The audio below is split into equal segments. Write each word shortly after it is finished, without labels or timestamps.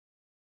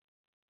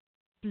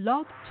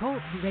Blog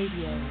Talk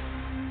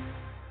Radio.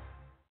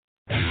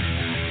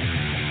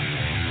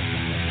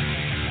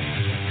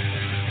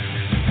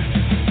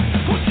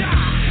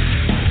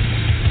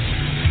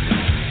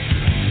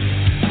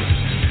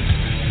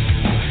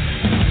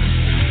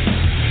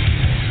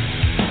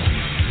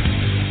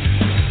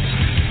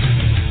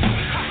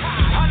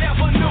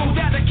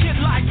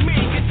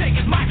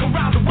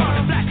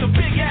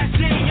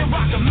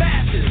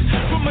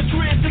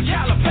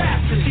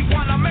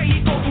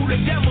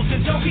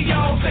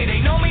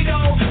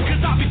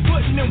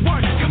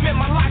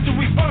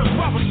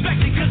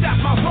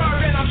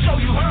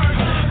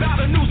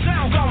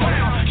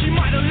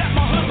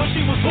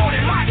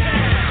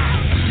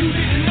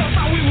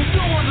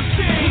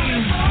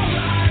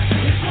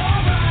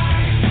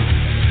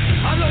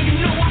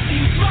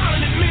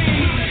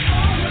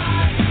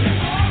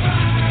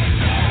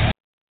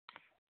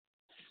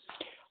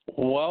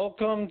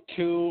 Welcome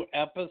to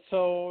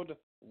episode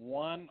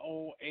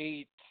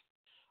 108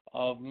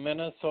 of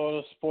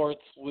Minnesota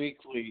Sports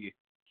Weekly.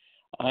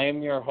 I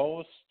am your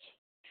host,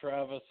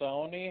 Travis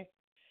Aoni,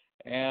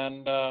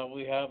 and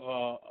we have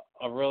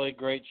a really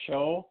great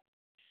show.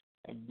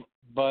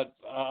 But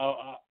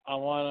I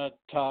want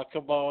to talk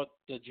about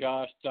the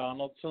Josh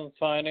Donaldson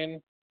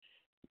signing.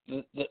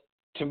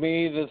 To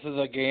me, this is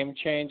a game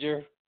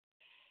changer.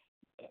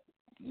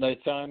 They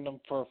signed him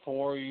for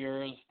 4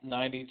 years,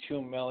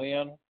 $92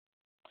 million.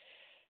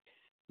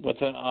 With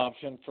an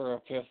option for a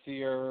fifth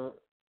year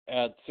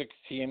at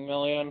 $16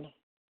 million.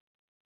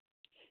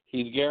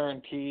 He's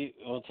guaranteed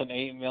with an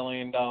 $8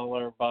 million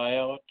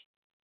buyout.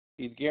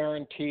 He's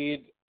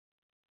guaranteed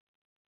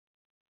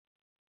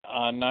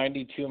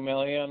 $92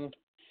 million,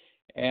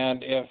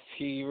 and if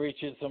he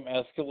reaches some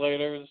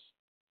escalators,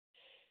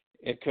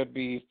 it could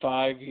be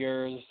 5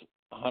 years,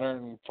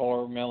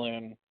 $104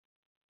 million.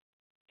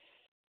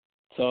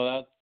 So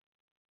that's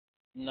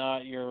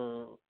not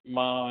your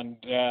mom and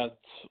dad's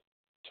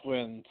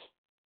Twins.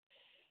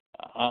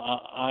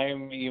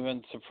 I'm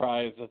even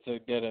surprised that they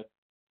did it.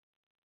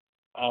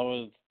 I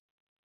was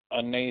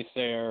a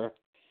naysayer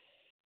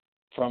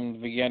from the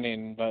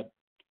beginning, but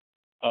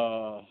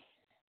I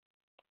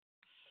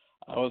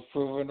was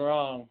proven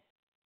wrong.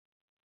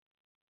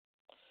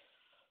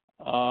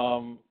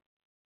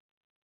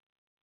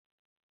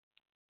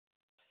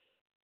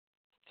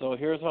 So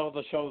here's how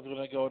the show's going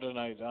to go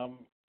tonight.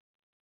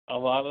 A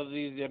lot of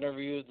these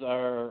interviews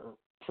are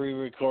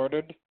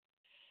pre-recorded.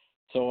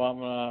 So I'm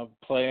going to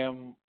play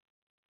them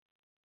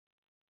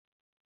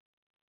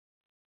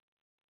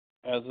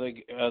as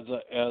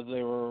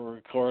they were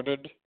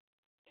recorded.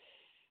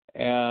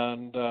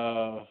 And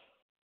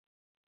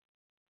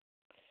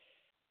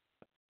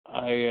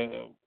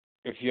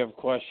if you have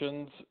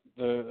questions,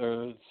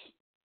 there's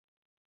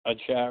a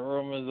chat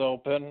room is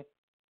open.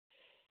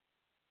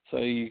 So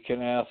you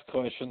can ask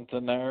questions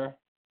in there.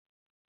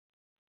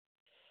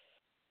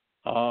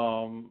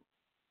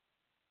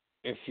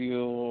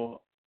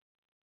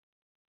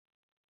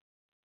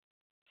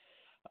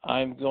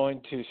 I'm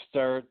going to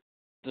start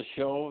the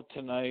show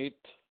tonight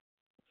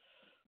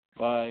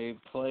by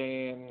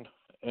playing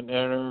an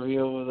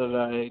interview that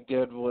I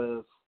did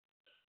with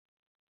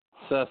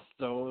Seth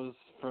Stowes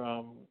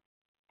from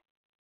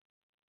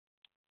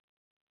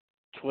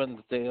Twins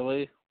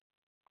Daily,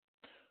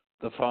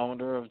 the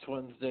founder of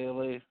Twins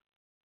Daily.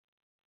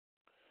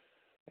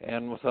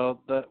 And with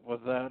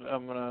that,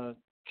 I'm going to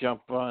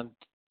jump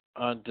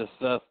onto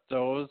Seth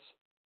Stowes.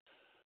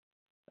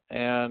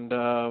 And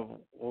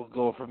we'll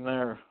go from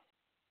there.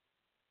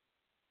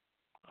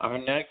 Our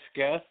next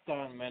guest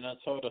on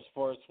Minnesota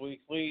Sports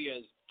Weekly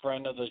is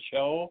friend of the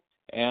show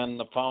and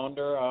the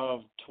founder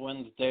of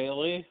Twins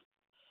Daily,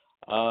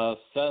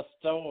 Seth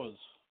Stowes.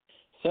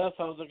 Seth,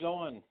 how's it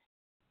going?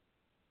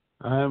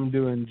 I'm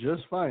doing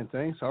just fine,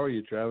 thanks. How are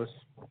you, Travis?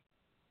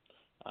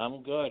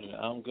 I'm good.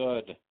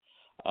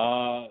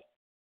 I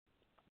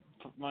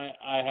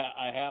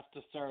have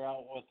to start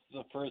out with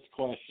the first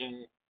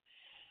question.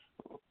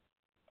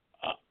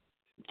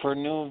 For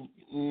new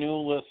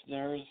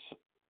listeners,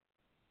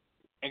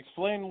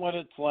 explain what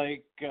it's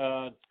like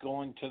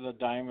going to the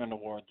Diamond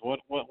Awards. What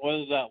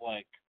is that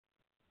like?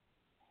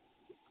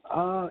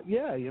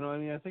 Yeah,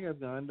 I think I've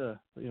gone to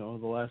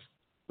the last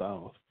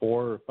 4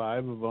 or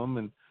 5 of them,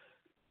 and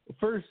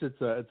first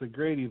it's a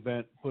great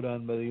event put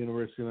on by the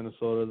University of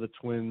Minnesota, the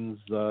Twins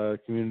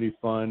Community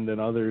Fund, and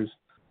others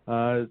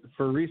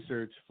for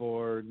research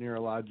for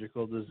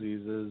neurological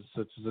diseases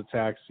such as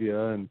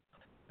ataxia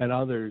and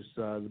others.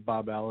 The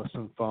Bob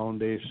Allison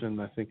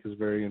Foundation, I think, is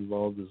very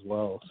involved as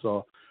well.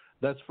 So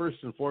that's first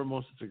and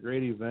foremost. It's a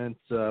great event,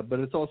 but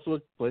it's also a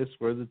place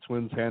where the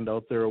Twins hand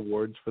out their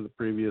awards for the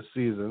previous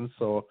season.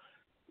 So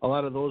a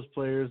lot of those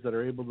players that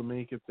are able to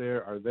make it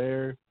there are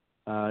there.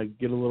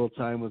 Get a little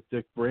time with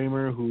Dick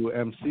Bramer, who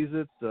MCs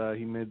it.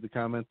 He made the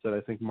comment that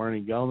I think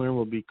Marnie Gellner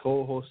will be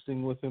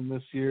co-hosting with him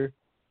this year.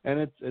 And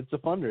it's a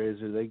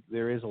fundraiser. They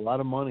raise a lot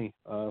of money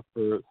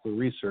for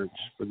research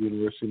for the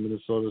University of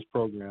Minnesota's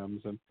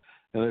programs, and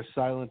there's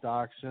silent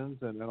auctions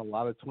and a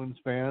lot of Twins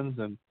fans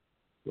and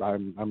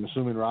I'm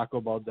assuming Rocco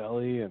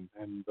Baldelli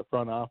and the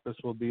front office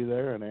will be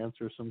there and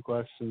answer some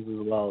questions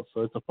as well.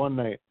 So it's a fun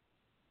night.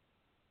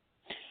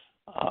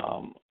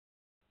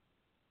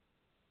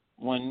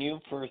 When you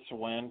first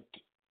went,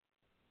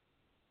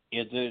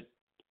 is it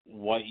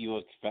what you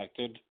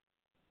expected?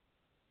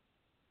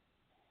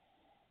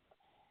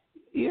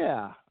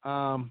 Yeah.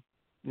 A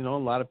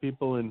lot of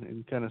people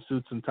in kind of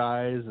suits and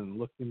ties and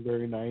looking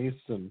very nice,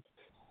 and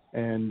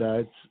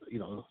it's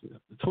the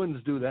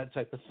Twins do that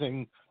type of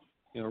thing,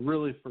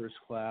 really first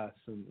class,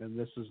 and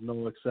this is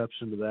no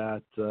exception to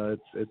that.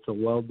 It's a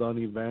well done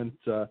event.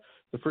 The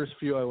first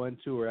few I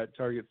went to were at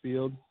Target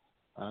Field.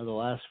 The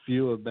last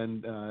few have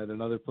been at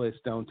another place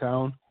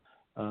downtown.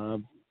 I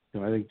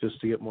think just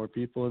to get more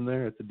people in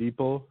there at the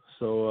depot.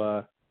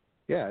 So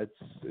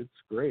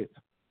it's great.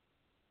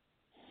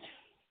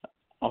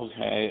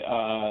 Okay.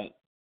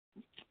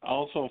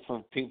 Also,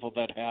 for people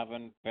that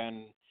haven't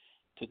been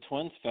to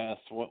Twins Fest,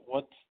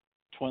 what's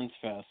Twins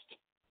Fest?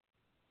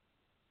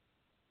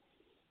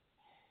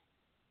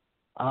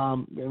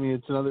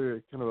 It's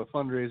another kind of a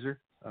fundraiser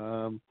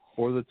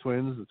for the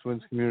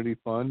Twins Community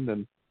Fund,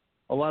 and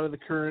a lot of the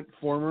current,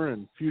 former,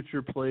 and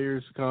future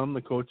players come,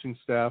 the coaching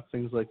staff,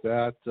 things like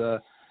that.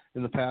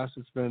 In the past,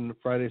 it's been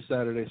Friday,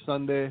 Saturday,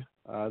 Sunday.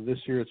 This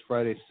year, it's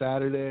Friday,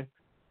 Saturday.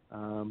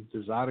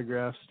 There's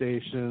autograph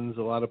stations,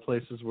 a lot of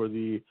places where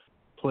the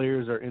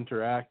players are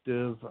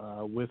interactive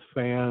with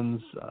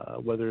fans,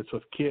 whether it's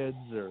with kids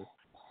or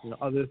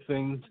other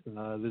things.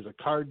 There's a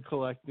card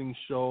collecting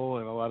show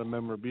and a lot of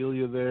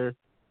memorabilia there.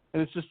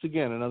 And it's just,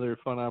 again, another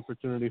fun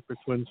opportunity for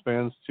Twins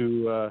fans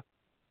to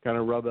kind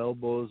of rub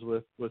elbows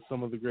with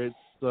some of the greats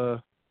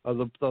of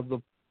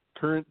the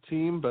current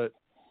team. But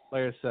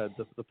like I said,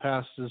 the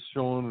past is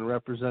shown and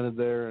represented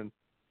there, and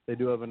they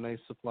do have a nice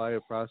supply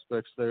of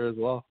prospects there as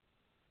well.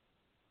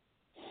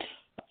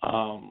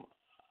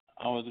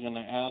 I was going to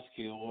ask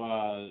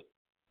you,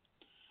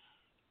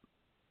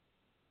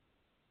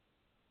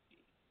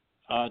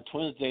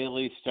 Twins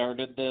Daily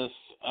started this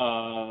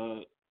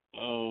 4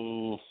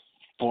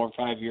 or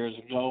 5 years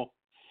ago.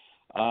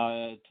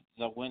 It's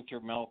the Winter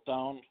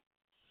Meltdown,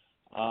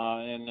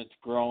 and it's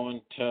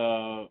grown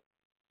to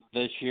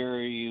this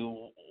year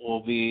you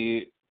will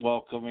be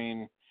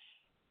welcoming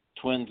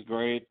Twins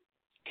great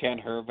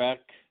Kent Hrbek.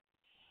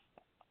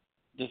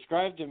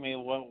 Describe to me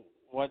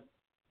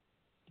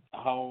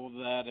how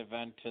that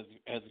event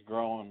has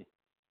grown.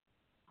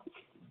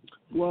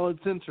 Well,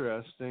 it's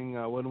interesting.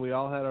 When we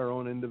all had our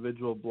own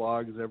individual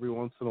blogs, every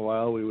once in a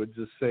while we would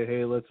just say,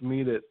 hey, let's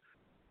meet at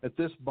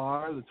this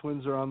bar. The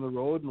Twins are on the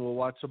road, and we'll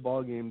watch a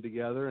ball game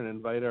together and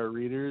invite our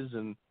readers.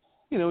 And,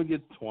 we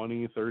get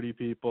 20, 30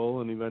 people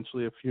and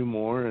eventually a few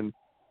more. And,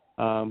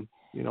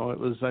 it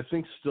was, I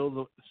think,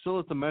 still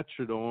at the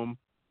Metrodome.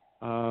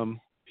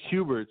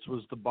 Hubert's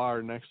was the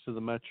bar next to the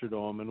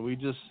Metrodome, and we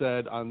just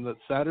said on the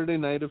Saturday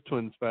night of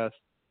Twins Fest,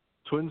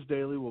 Twins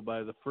Daily will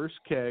buy the first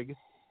keg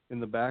in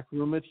the back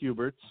room at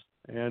Hubert's,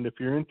 and if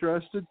you're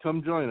interested,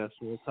 come join us,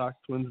 and we'll talk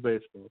Twins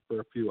baseball for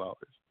a few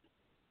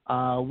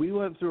hours. We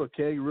went through a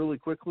keg really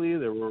quickly.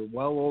 There were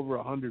well over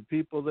 100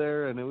 people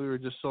there, and we were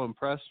just so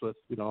impressed with,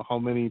 how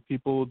many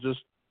people just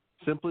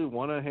simply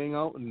want to hang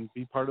out and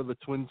be part of the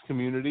Twins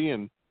community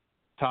and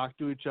talk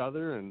to each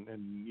other and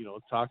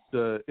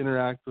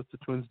interact with the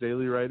Twins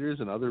Daily writers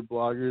and other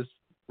bloggers,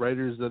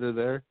 writers that are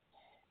there.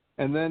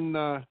 And then,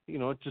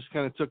 it just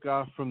kind of took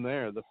off from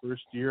there. The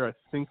first year I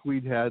think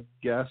we'd had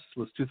guests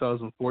was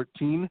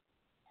 2014.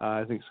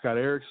 I think Scott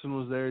Erickson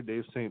was there,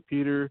 Dave St.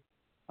 Peter.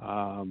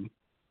 And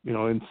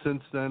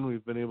since then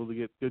we've been able to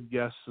get good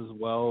guests as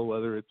well,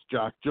 whether it's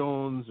Jock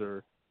Jones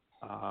or,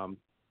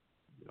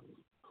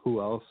 who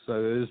else?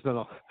 There's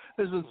been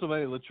so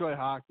many. LaTroy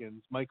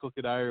Hawkins, Michael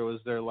Kadire was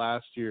there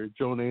last year,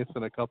 Joe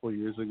Nathan a couple of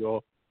years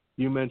ago.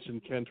 You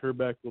mentioned Kent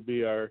Hrbek will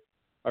be our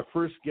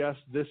first guest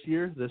this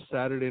year, this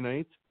Saturday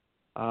night,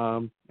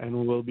 and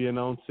we'll be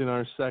announcing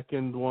our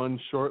second one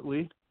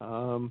shortly.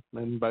 And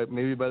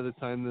maybe by the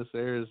time this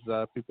airs,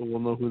 people will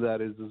know who that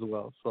is as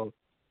well. So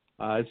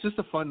it's just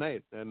a fun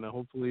night, and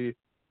hopefully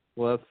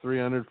we'll have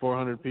 300,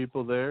 400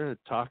 people there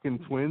talking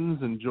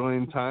Twins,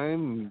 enjoying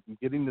time, and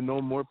getting to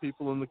know more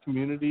people in the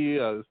community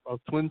of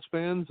Twins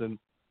fans, and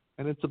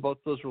it's about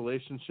those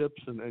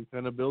relationships and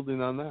kind of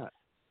building on that.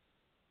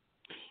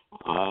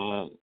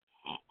 I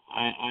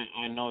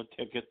know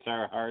tickets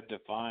are hard to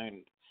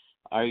find.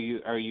 Are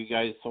you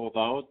guys sold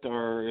out,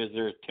 or is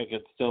there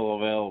tickets still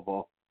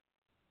available?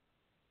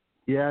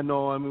 Yeah,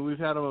 no, I mean, we've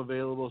had them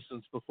available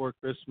since before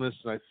Christmas,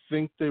 and I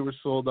think they were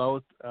sold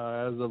out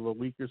as of a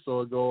week or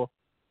so ago.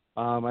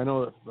 I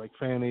know that, like,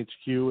 Fan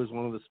HQ is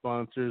one of the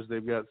sponsors.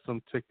 They've got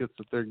some tickets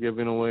that they're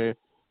giving away.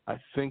 I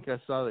think I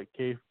saw that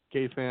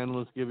K-Fan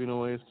was giving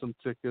away some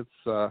tickets.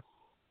 So,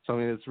 I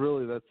mean,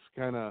 that's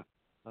kind of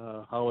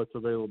how it's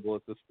available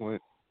at this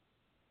point.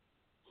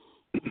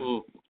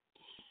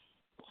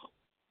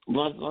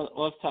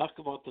 Let's talk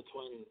about the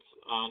Twins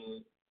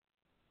on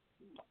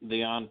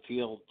the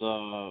on-field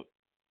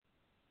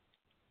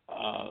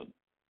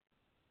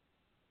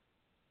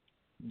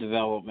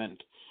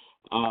development.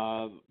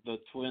 The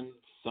Twins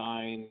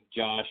signed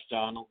Josh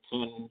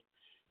Donaldson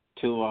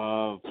to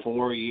a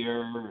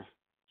 4-year,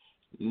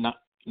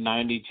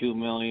 $92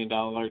 million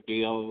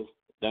deal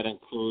that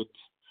includes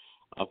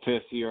a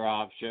 5th-year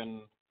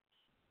option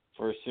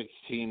for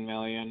 $16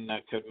 million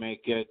that could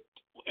make it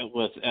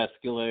with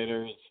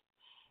escalators.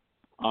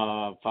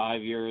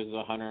 5 years,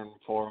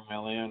 $104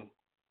 million.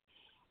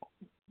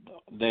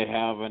 They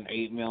have an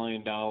 $8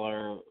 million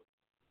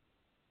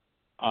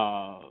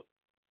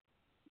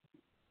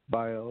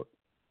buyout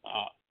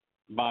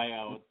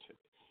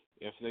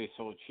if they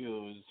so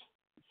choose.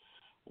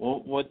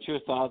 What's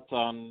your thoughts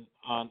on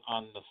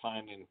the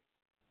signing?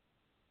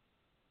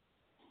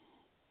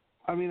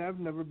 I mean, I've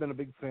never been a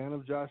big fan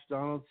of Josh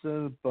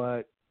Donaldson,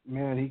 but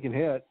man, he can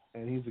hit,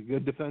 and he's a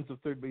good defensive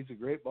third base, a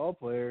great ball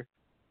player.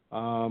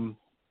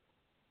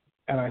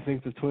 And I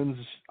think the Twins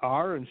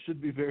are and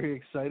should be very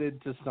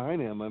excited to sign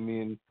him. I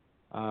mean,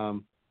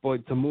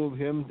 to move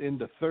him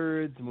into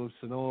third, to move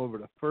Sano over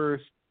to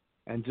first,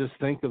 and just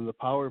think of the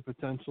power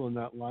potential in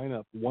that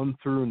lineup, 1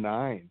 through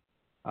 9,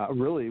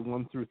 really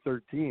 1 through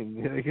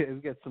 13.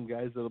 You've got some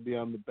guys that'll be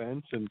on the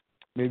bench and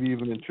maybe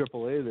even in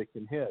AAA that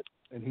can hit,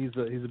 and he's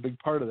a big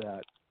part of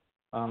that.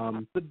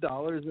 The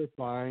dollars are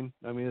fine.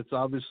 I mean, it's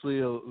obviously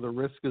the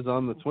risk is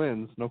on the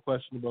Twins, no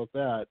question about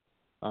that.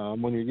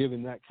 When you're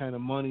giving that kind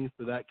of money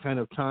for that kind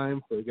of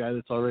time for a guy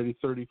that's already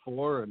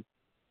 34 and,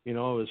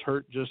 was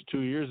hurt just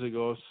 2 years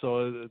ago.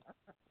 So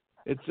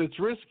it's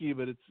risky,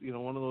 but it's,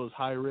 one of those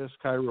high risk,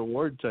 high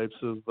reward types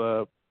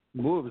of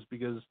moves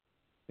because,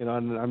 and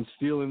I'm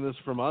stealing this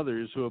from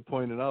others who have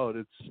pointed out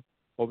it's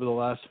over the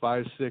last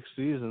 5-6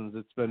 seasons,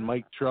 it's been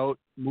Mike Trout,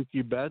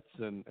 Mookie Betts,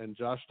 and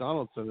Josh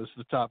Donaldson. This is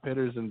the top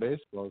hitters in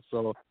baseball.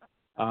 So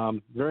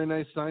very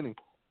nice signing.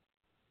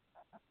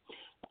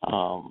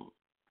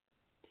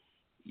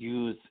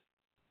 You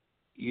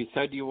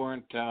said you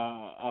weren't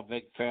a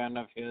big fan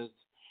of his,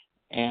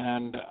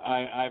 and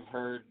I've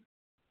heard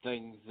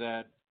things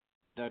that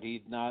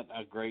he's not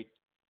a great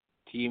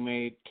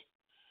teammate.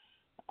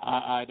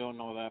 I don't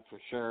know that for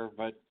sure,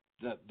 but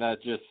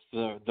that's just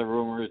the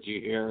rumors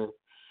you hear.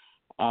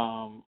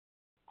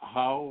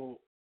 How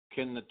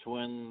can the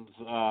Twins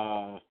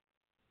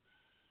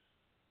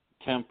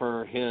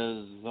temper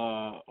his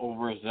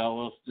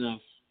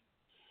overzealousness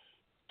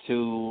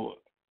to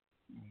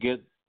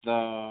get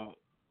the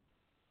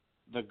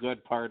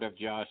good part of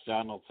Josh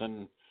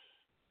Donaldson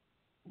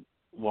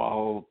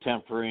while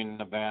tempering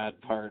the bad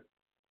part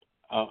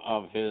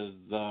of his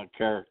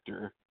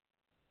character?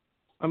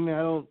 I mean,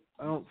 I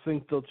don't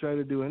think they'll try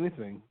to do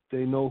anything.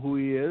 They know who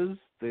he is.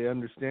 They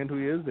understand who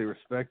he is. They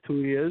respect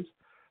who he is.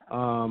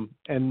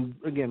 And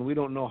again, we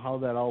don't know how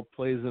that all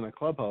plays in a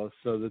clubhouse.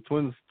 So the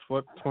Twins'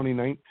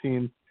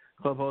 2019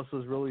 clubhouse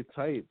was really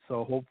tight.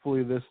 So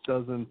hopefully this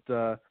doesn't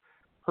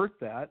hurt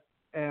that.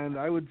 And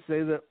I would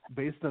say that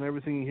based on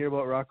everything you hear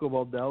about Rocco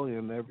Baldelli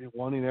and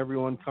wanting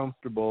everyone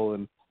comfortable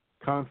and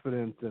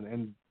confident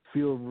and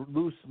feel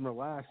loose and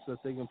relaxed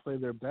that they can play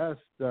their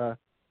best,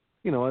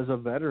 as a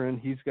veteran,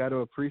 he's got to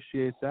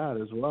appreciate that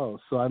as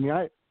well. So, I mean,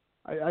 I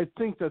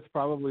think that's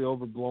probably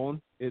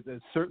overblown.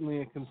 It's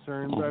certainly a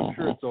concern, but I'm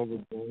sure it's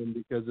overblown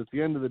because at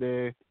the end of the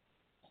day,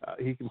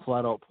 he can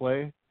flat out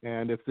play.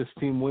 And if this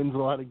team wins a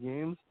lot of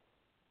games,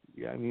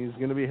 I mean, he's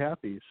going to be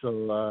happy.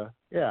 So,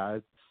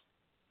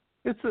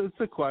 it's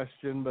a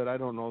question, but I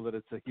don't know that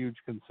it's a huge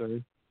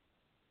concern.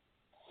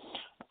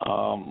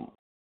 A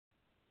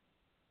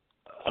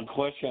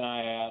question I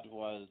had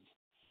was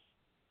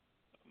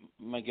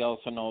Miguel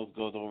Sano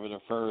goes over to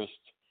first.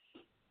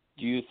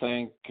 Do you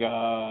think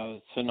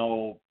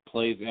Sano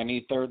plays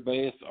any third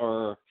base,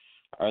 or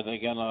are they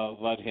going to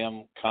let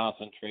him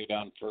concentrate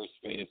on first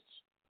base?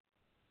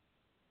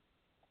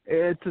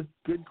 It's a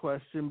good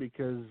question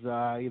because,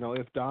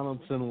 if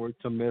Donaldson were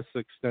to miss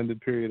an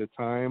extended period of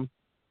time,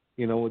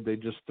 would they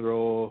just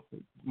throw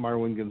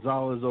Marwin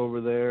Gonzalez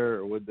over there,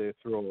 or would they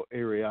throw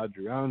Ari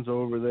Adrianza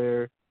over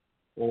there?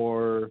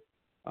 Or,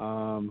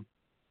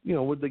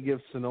 would they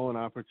give Sano an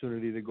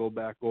opportunity to go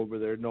back over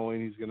there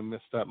knowing he's going to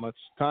miss that much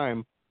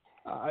time?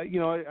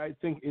 I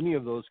think any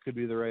of those could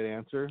be the right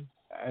answer.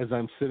 As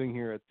I'm sitting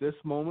here at this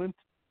moment,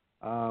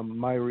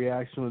 my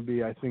reaction would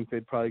be I think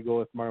they'd probably go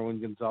with Marwin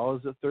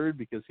Gonzalez at third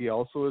because he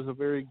also is a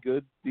very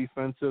good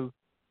defensive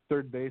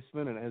third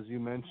baseman. And as you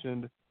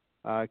mentioned,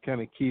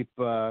 kind of keep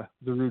the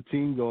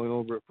routine going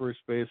over at first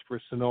base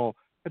for Sano.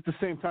 At the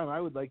same time,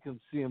 I would like to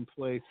see him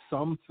play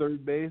some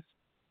third base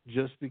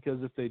just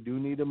because if they do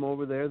need him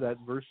over there, that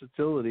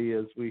versatility,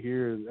 as we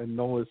hear and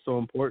know, is so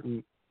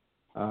important.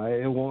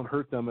 It won't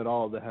hurt them at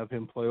all to have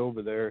him play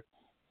over there,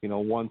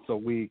 once a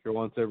week or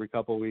once every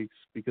couple of weeks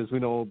because we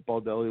know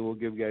Baldelli will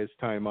give guys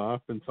time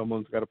off and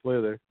someone's got to play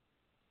there.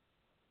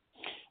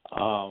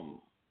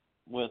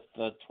 With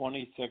the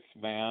 26th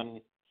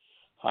man,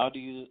 how do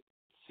you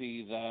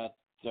see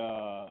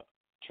that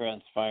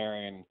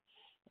transpiring?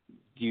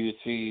 Do you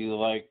see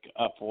like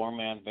a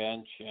 4-man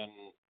bench and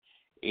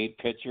 8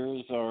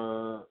 pitchers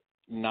or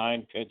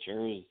 9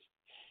 pitchers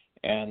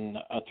and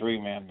a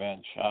 3-man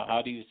bench?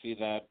 How do you see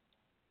that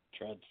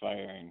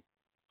transpiring?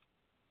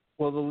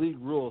 Well, the league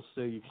rules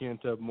say you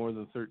can't have more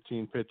than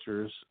 13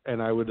 pitchers,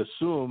 and I would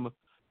assume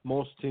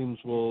most teams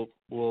will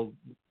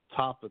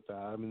top at that.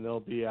 I mean, they'll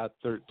be at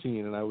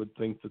 13, and I would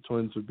think the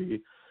Twins would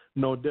be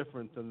no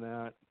different than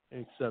that,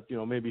 except,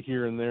 maybe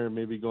here and there,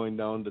 maybe going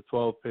down to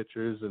 12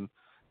 pitchers and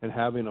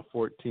having a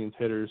 14th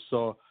hitter.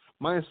 So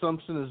my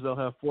assumption is they'll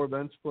have 4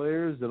 bench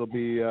players. It'll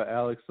be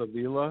Alex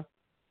Avila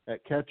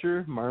at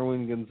catcher,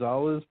 Marwin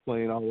Gonzalez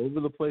playing all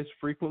over the place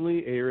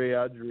frequently, A-Ray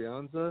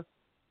Adrianza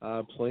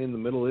playing the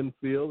middle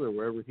infield or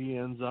wherever he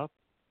ends up,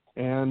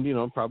 and,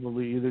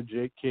 probably either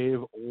Jake Cave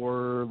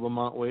or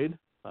Lamont Wade.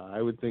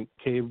 I would think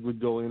Cave would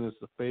go in as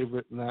the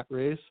favorite in that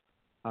race.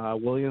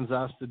 Williams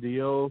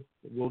Astudillo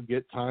will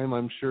get time,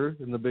 I'm sure,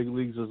 in the big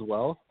leagues as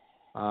well.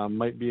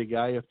 Might be a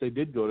guy, if they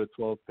did go to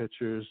 12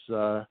 pitchers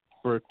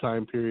for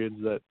time periods,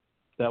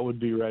 that would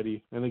be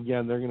ready. And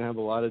again, they're going to have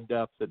a lot of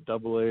depth at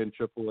AA and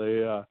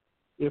AAA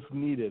if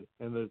needed,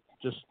 and it's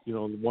just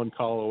one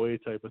call away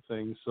type of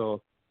thing.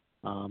 So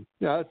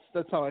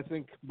that's how I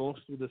think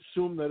most would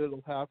assume that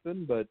it'll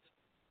happen. But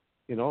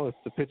if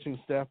the pitching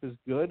staff is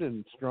good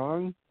and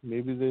strong,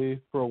 maybe they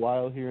for a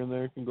while here and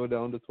there can go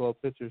down to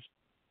 12 pitchers.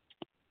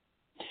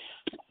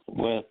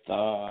 With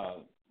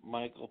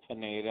Michael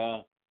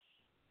Pineda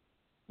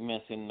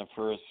missing the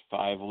first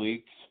 5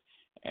 weeks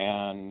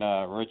and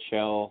Rich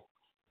Hill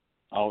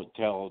out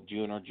till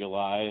June or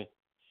July,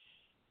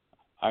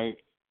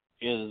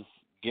 is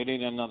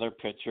getting another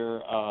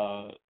pitcher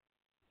a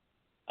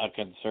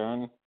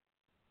concern?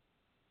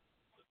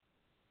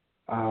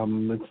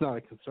 It's not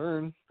a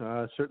concern.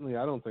 Certainly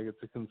I don't think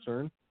it's a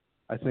concern.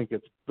 I think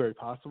it's very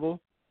possible,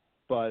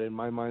 but in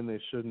my mind they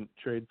shouldn't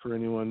trade for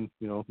anyone,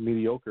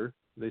 mediocre.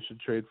 They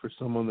should trade for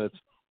someone that's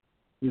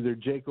either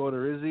Jake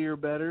Odorizzi or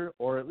better,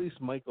 or at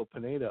least Michael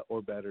Pineda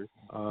or better,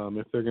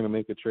 if they're going to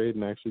make a trade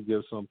and actually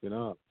give something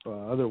up.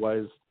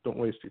 Otherwise, don't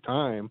waste your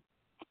time.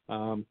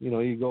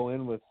 You go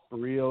in with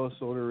Barrios,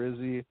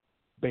 Odorizzi,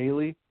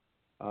 Bailey,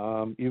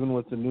 even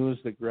with the news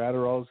that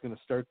Gratterall is going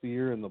to start the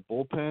year in the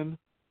bullpen.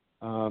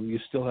 You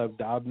still have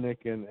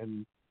Dobnik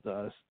and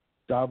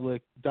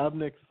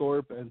Dobnik,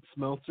 Thorpe, and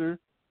Smeltzer,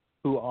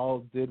 who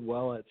all did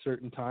well at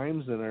certain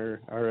times and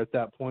are at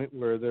that point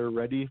where they're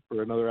ready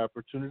for another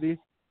opportunity.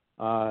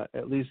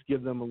 At least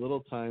give them a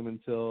little time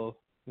until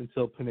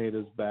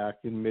Pineda's back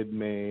in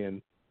mid-May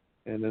and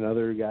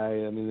another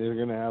guy. I mean, they're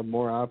going to have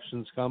more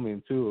options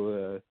coming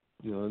too,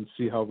 and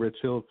see how Rich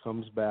Hill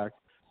comes back.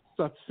 It's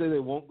not to say they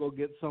won't go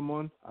get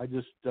someone. I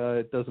just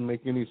it doesn't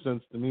make any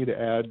sense to me to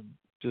add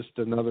just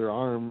another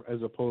arm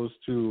as opposed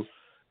to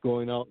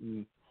going out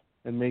and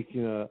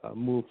making a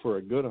move for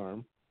a good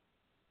arm.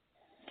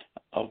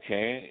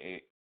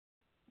 Okay.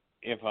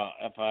 If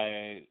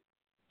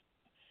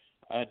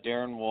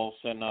Darren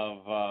Wolfson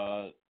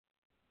of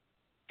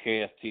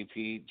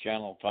KSTP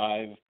Channel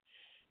 5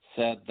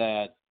 said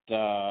that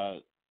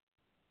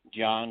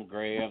John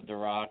Gray of the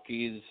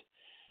Rockies,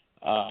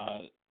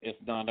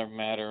 it's not a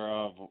matter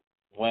of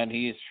when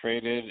he's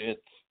traded,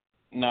 it's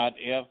not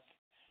if,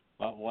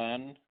 but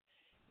when.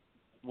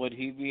 Would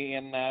he be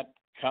in that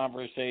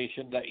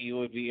conversation that you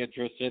would be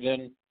interested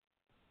in?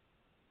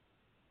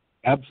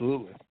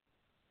 Absolutely.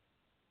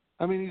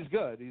 I mean, he's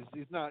good.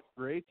 He's not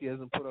great. He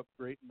hasn't put up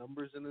great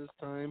numbers in his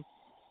time.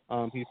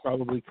 He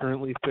probably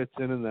currently fits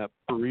in that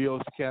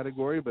Barrios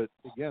category, but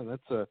again,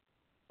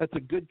 that's a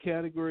good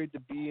category to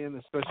be in,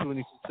 especially when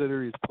you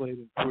consider he's played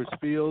in Coors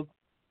Field,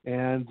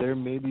 and there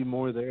may be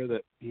more there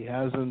that he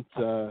hasn't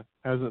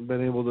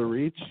been able to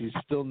reach. He's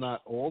still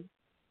not old.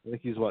 I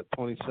think he's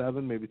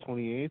 27, maybe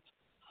 28,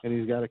 and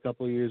he's got a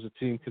couple of years of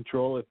team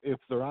control. If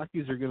the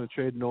Rockies are going to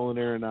trade Nolan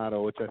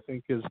Arenado, which I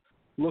think is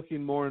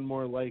looking more and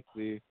more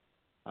likely,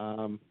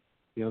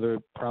 they're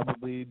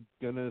probably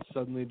going to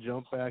suddenly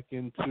jump back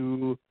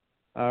into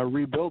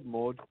rebuild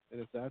mode, and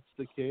if that's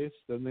the case,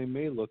 then they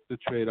may look to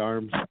trade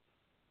arms.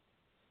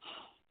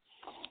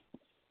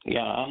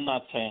 Yeah, I'm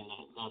not saying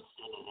that's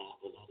going to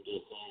happen. I'm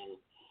just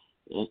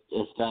saying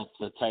if that's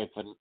the type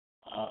of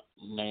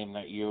name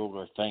that you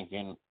were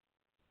thinking.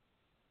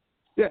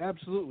 Yeah,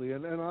 absolutely.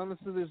 And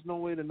honestly, there's no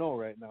way to know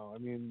right now. I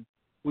mean,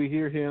 we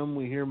hear him,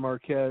 we hear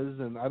Marquez,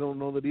 and I don't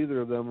know that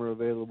either of them are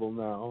available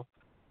now.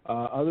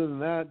 Other than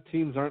that,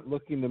 teams aren't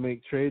looking to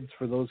make trades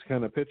for those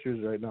kind of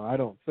pitchers right now, I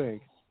don't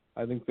think.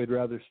 I think they'd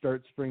rather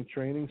start spring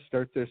training,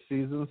 start their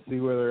season, see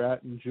where they're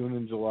at in June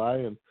and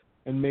July,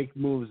 and make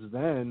moves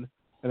then.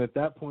 And at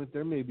that point,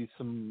 there may be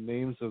some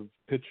names of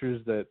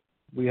pitchers that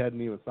we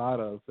hadn't even thought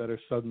of that are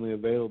suddenly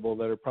available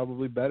that are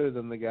probably better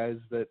than the guys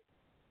that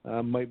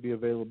might be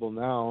available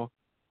now.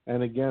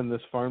 And again,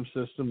 this farm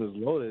system is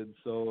loaded,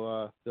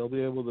 so they'll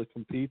be able to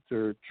compete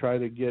or try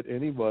to get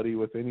anybody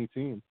with any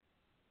team.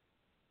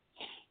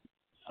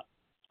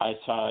 I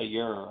saw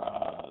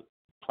your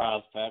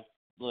prospect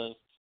list,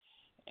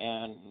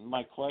 and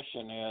my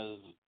question is,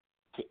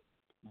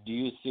 do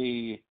you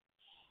see,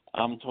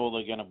 I'm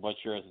totally going to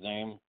butcher his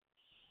name,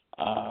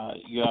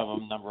 you have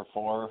him number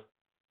 4,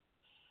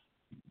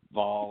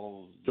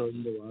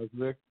 Jordan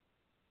Balazovic?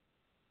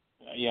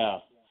 Yeah,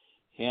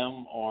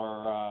 him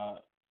or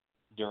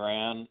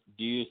Duran.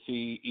 Do you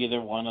see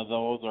either one of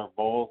those or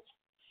both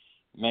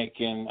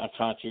making a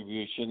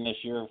contribution this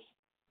year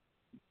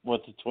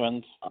with the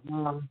Twins?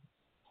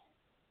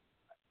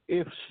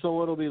 If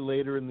so, it'll be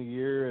later in the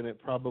year, and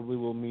it probably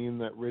will mean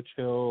that Rich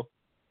Hill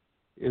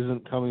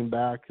isn't coming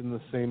back in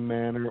the same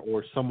manner,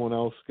 or someone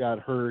else got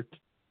hurt,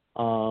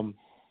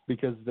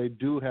 because they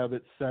do have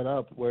it set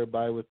up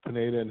whereby with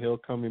Pineda and Hill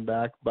coming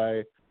back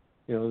by,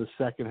 the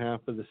second half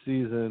of the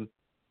season,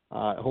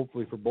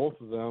 hopefully for both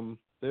of them,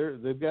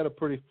 they've got a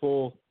pretty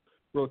full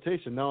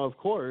rotation. Now, of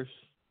course,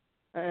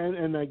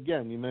 and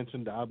again, you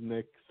mentioned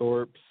Dobnik,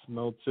 Thorpe,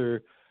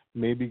 Meltzer,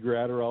 maybe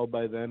Gratterall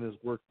by then has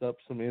worked up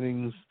some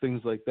innings,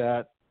 things like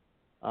that.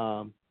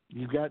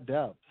 You've got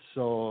depth.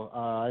 So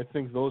I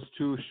think those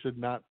two should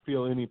not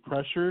feel any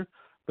pressure,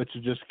 but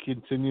to just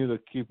continue to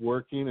keep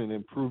working and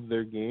improve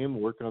their game,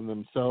 work on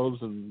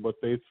themselves and what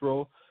they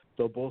throw.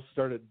 They'll both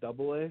start at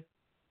Double-A.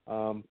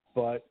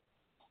 But,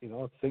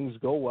 if things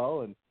go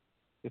well and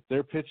if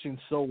they're pitching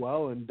so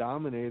well and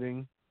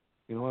dominating,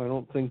 I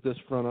don't think this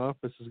front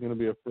office is going to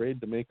be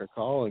afraid to make a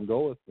call and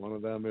go with one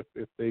of them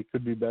if they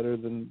could be better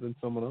than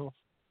someone else.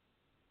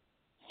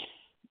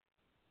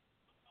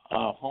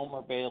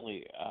 Homer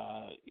Bailey,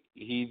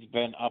 he's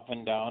been up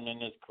and down in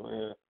his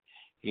career.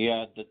 He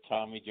had the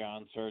Tommy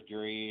John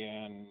surgery,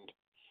 and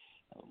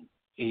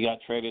he got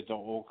traded to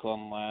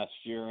Oakland last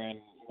year. And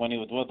when he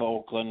was with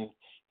Oakland,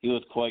 he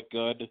was quite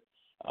good.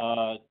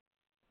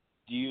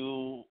 Do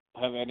you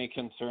have any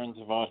concerns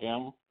about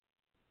him?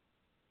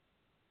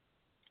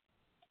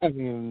 I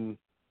mean,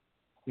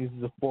 he's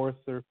the fourth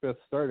or fifth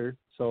starter,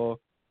 so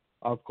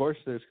of course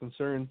there's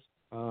concerns.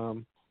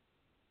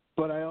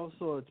 But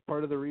it's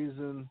part of the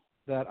reason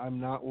that I'm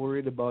not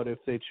worried about if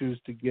they choose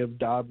to give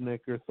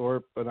Dobnik or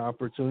Thorpe an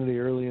opportunity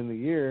early in the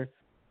year.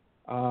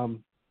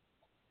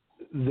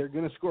 They're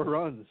going to score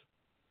runs,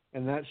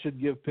 and that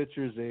should give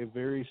pitchers a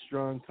very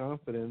strong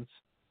confidence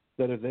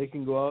that if they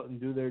can go out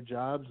and do their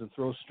jobs and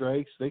throw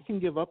strikes, they can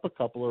give up a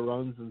couple of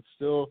runs and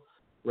still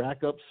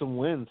rack up some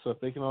wins. So if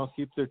they can all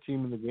keep their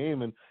team in the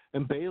game,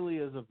 and Bailey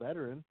is a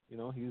veteran,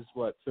 he's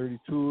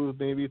 32,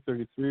 maybe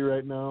 33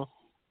 right now.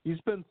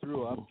 He's been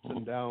through ups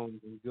and downs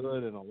and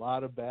good and a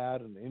lot of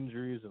bad and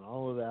injuries and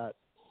all of that.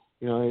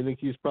 I think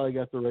he's probably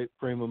got the right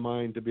frame of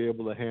mind to be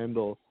able to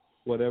handle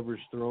whatever's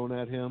thrown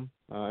at him.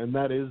 And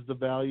that is the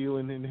value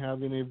in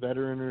having a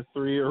veteran or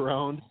three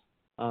around,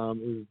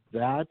 is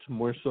that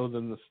more so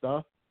than the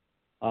stuff.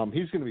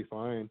 He's going to be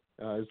fine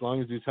as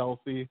long as he's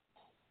healthy.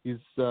 He's,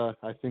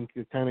 I think,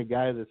 the kind of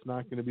guy that's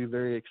not going to be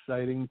very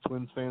exciting.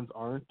 Twins fans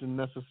aren't and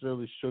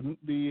necessarily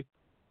shouldn't be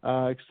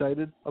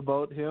excited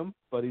about him,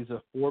 but he's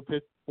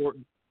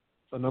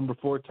a number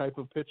 4 type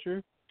of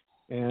pitcher,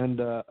 and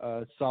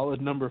a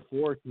solid number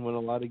 4 can win a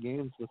lot of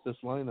games with this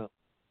lineup.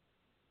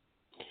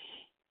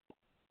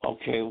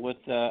 Okay, with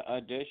the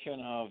addition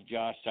of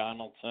Josh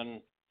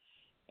Donaldson,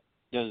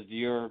 does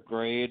your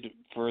grade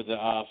for the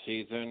off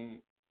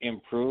season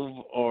improve,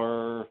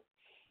 or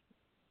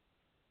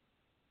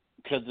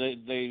because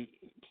they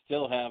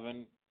still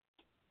haven't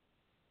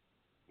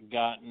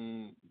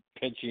gotten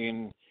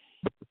pitching,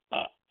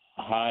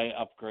 high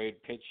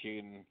upgrade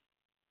pitching?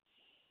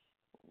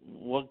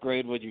 What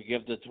grade would you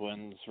give the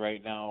Twins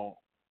right now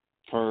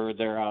for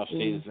their off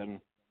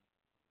season?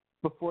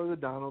 Before the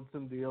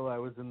Donaldson deal, I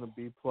was in the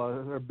B+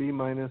 or B-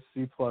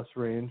 C+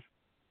 range,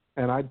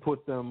 and I'd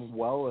put them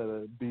well at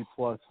a B+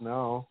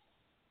 now.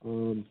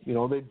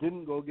 They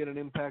didn't go get an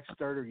impact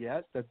starter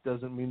yet. That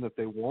doesn't mean that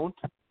they won't.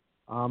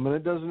 And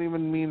it doesn't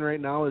even mean right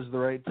now is the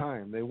right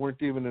time. They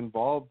weren't even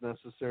involved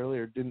necessarily,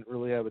 or didn't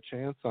really have a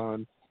chance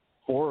on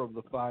 4 of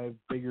the 5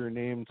 bigger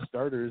named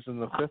starters,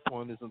 and the 5th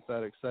one isn't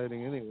that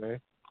exciting anyway.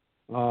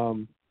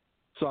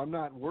 So I'm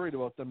not worried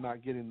about them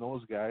not getting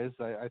those guys.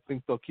 I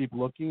think they'll keep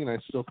looking, and I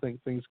still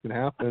think things can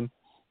happen.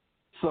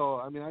 So,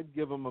 I'd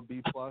give them a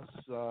B+.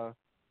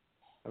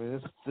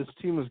 This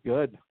team is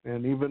good.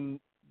 And even,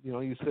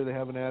 you say they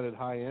haven't added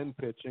high-end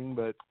pitching,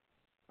 but,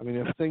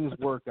 if things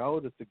work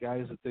out, if the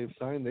guys that they've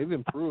signed, they've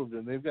improved,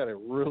 and they've got a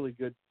really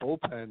good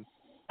bullpen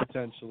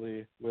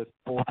potentially with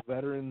both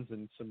veterans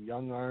and some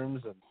young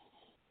arms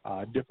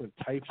and different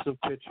types of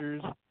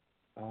pitchers.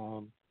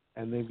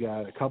 And they've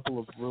got a couple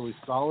of really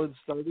solid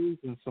starters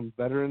and some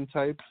veteran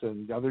types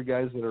and other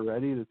guys that are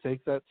ready to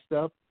take that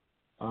step.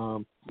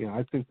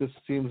 I think this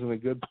team's in a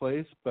good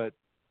place. But,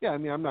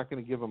 I'm not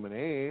going to give them an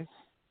A,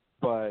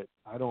 but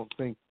I don't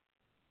think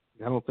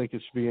it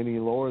should be any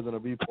lower than a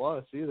B+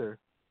 either.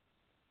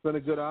 It's been a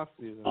good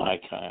offseason.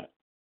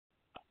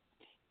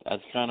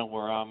 That's kind of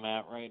where I'm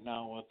at right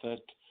now with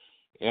it.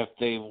 If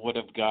they would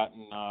have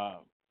gotten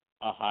a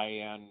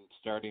high-end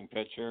starting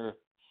pitcher,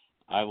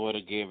 I would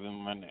have gave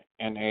him an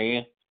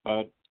A,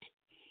 but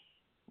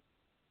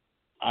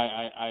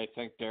I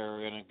think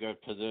they're in a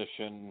good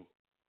position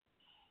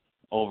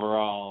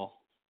overall,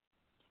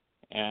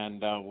 and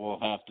we'll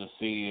have to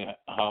see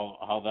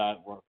how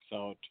that works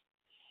out.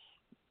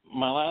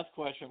 My last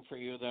question for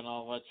you, then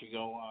I'll let you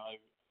go.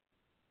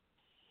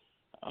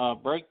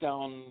 Break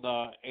down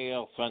the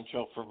AL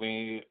Central for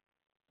me,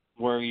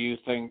 where you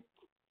think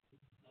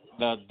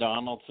the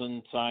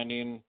Donaldson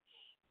signing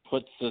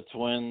puts the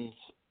Twins,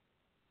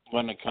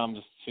 when it comes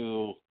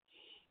to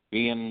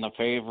being the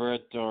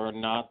favorite or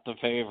not the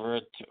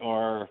favorite,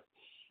 or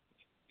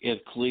is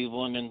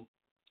Cleveland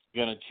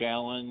going to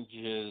challenge?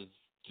 Is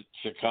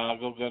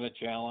Chicago going to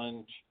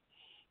challenge?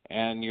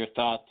 And your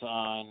thoughts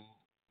on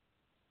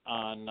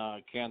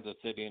Kansas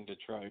City and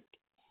Detroit?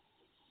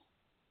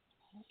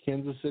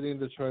 Kansas City and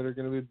Detroit are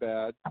going to be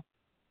bad.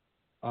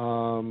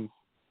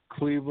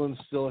 Cleveland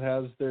still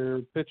has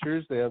their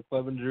pitchers. They have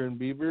Clevenger and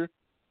Bieber,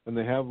 and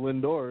they have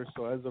Lindor.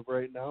 So as of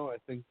right now, I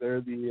think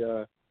they're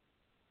the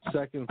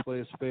second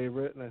place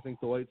favorite, and I think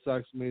the White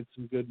Sox made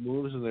some good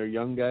moves, and their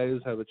young guys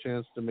have a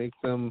chance to make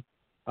them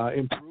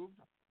improve.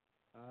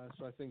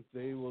 So I think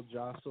they will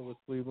jostle with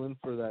Cleveland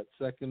for that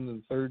second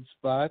and third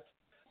spot,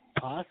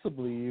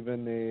 possibly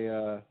even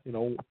a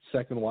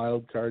second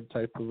wild card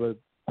type of a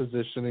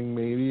positioning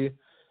maybe.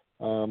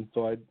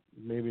 So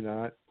maybe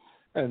not.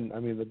 And, I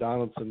mean, the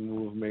Donaldson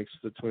move makes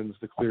the Twins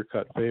the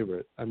clear-cut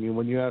favorite. I mean,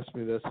 when you asked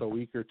me this a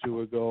week or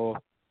two ago,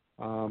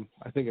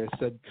 I think I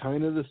said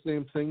kind of the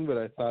same thing, but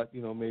I thought,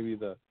 maybe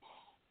the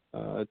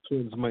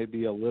Twins might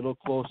be a little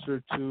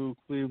closer to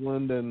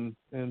Cleveland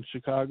and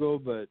Chicago,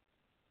 but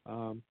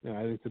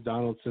I think the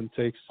Donaldson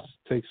takes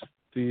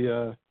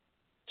the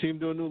team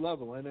to a new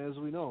level. And as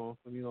we know,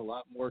 I mean, a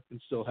lot more can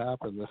still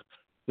happen.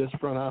 This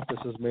front office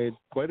has made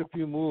quite a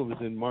few moves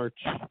in March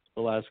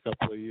the last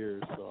couple of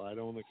years, so I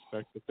don't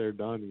expect that they're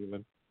done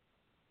even.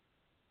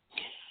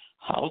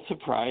 How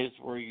surprised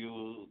were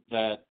you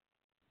that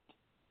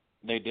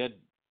they did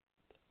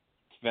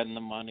spend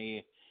the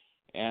money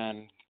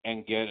and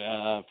get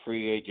a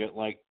free agent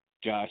like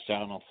Josh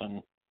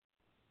Donaldson?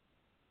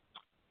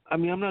 I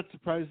mean, I'm not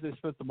surprised they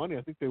spent the money.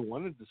 I think they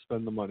wanted to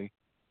spend the money.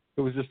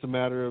 It was just a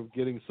matter of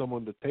getting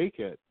someone to take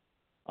it.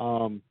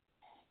 And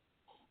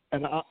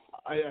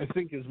I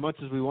think as much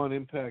as we want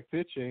impact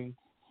pitching,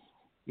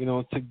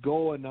 to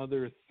go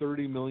another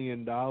 $30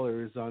 million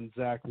on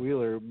Zach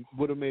Wheeler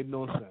would have made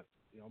no sense.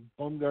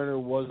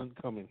 Bumgarner wasn't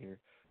coming here.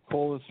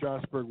 Cole and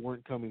Strasburg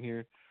weren't coming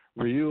here.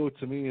 Ryu,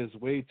 to me, is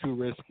way too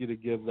risky to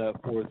give that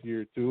fourth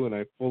year to, and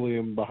I fully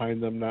am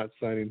behind them not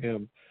signing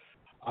him.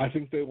 I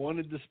think they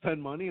wanted to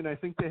spend money, and I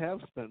think they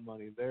have spent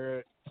money. They're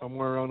at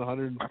somewhere around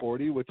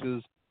 140, which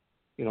is,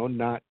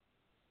 not.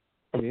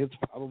 I mean, it's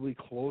probably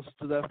close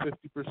to that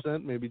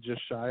 50%, maybe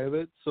just shy of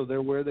it. So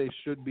they're where they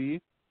should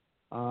be.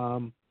 I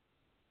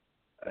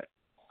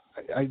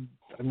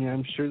mean,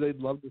 I'm sure they'd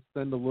love to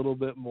spend a little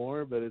bit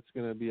more, but it's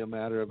going to be a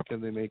matter of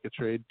can they make a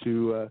trade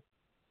to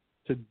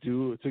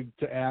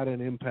add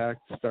an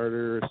impact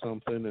starter or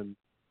something, and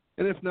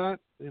if not,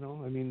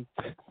 I mean,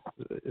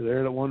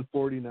 they're at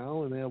 140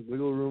 now, and they have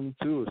wiggle room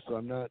too. So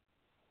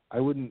I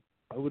wouldn't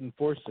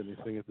force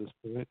anything at this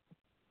point.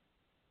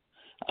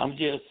 I'm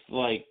just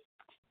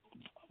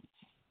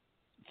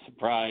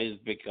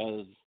surprised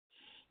because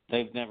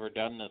they've never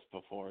done this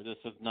before. This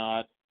is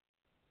not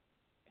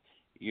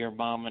your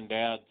mom and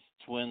dad's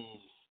Twins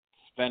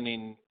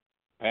spending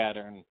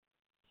pattern,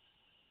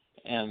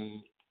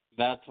 and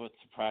that's what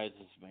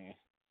surprises me.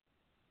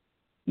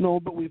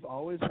 No, but we've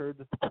always heard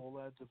that the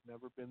Pohlads have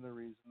never been the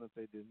reason that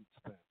they didn't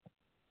spend.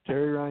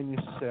 Terry Ryan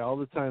used to say all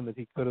the time that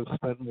he could have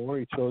spent more.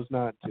 He chose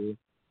not to.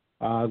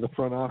 The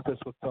front office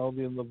with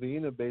Felvey and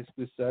Levine have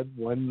basically said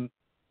when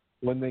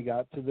they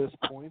got to this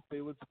point,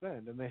 they would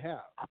spend, and they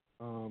have.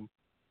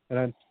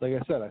 And like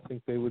I said, I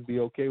think they would be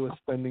okay with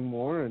spending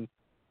more, and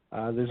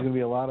there's going to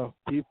be a lot of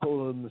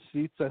people in the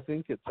seats, I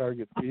think, at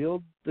Target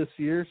Field this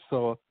year,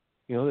 so,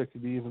 there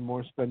could be even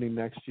more spending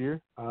next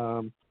year.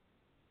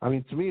 I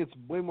mean, to me, it's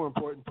way more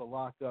important to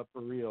lock up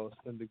Barrios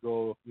than to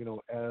go,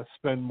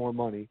 spend more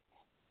money.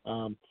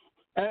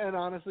 And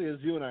honestly, as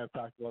you and I have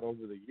talked about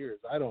over the years,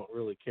 I don't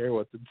really care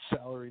what the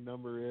salary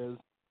number is.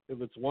 If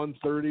it's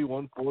 130,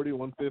 140,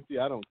 150,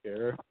 I don't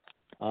care.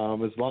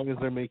 As long as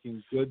they're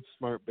making good,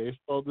 smart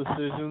baseball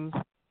decisions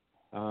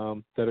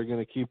that are going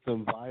to keep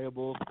them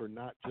viable for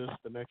not just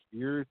the next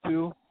year or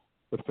two,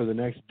 but for the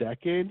next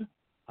decade,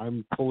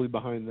 I'm fully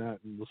behind that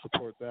and will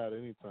support that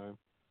anytime.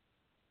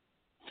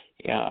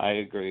 Yeah, I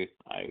agree.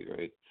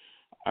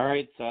 All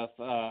right, Seth,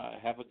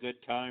 have a good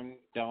time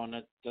down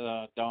in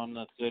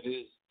the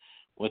cities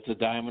with the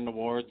Diamond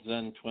Awards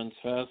and Twins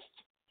Fest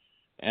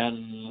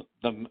and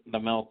the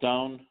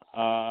Meltdown.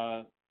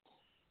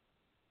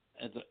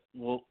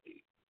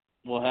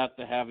 We'll have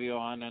to have you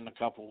on in a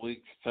couple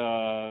weeks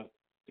to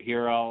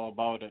hear all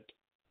about it.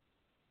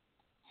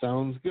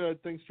 Sounds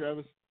good. Thanks,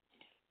 Travis.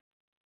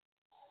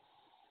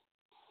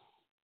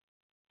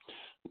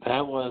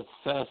 That was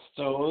Seth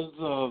Stowes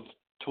of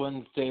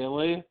Twins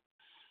Daily.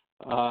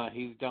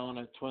 He's down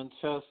at Twins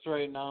Fest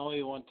right now.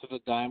 He went to the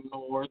Diamond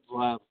Awards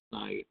last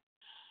night.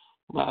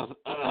 Last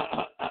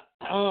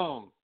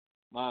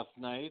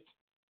night,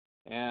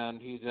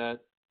 and he's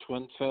at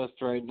Twins Fest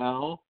right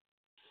now.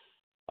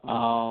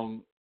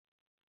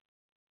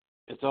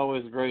 It's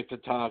always great to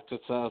talk to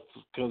Seth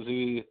because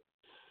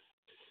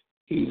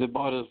he's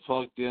about as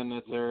plugged in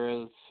as there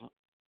is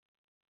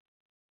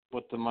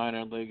with the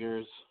minor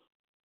leaguers.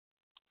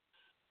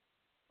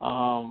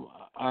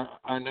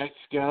 our next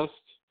guest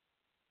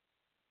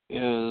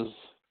is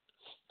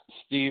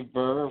Steve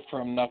Buhr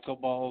from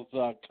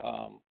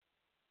Knuckleballs.com.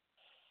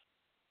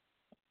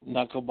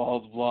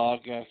 Knuckleballs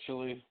blog,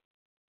 actually.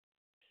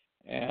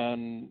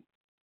 And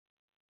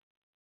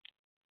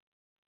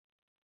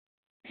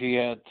he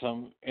had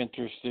some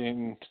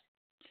interesting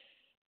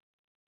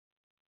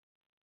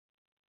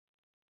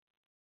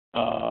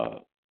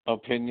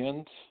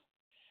opinions.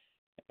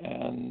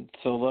 And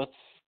so let's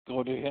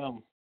go to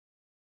him.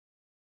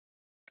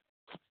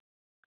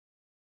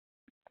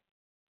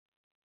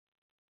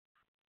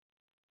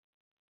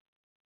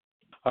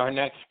 Our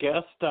next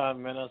guest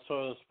on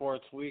Minnesota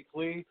Sports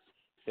Weekly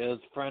is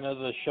friend of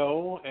the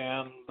show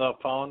and the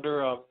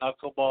founder of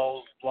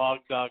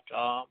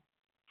knuckleballsblog.com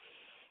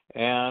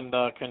and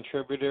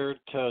contributor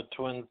to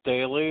Twins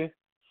Daily,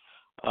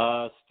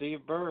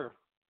 Steve Buhr.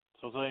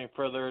 So without any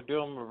further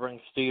ado, I'm going to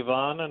bring Steve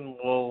on and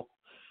we'll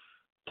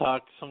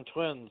talk some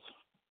Twins.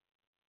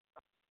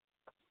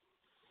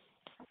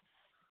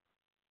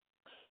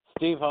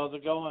 Steve, how's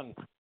it going?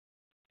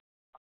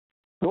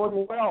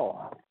 Going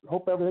well.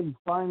 Hope everything's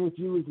fine with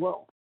you as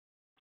well.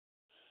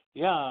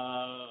 Yeah,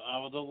 I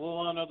was a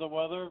little under the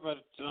weather,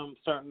 but I'm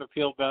starting to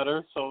feel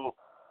better, so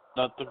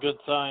that's a good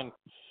sign.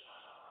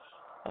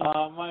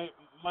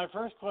 My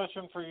first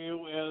question for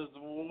you is,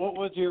 what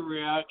was your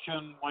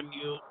reaction when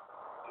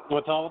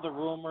with all the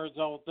rumors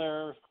out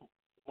there,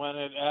 when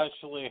it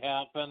actually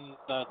happened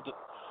that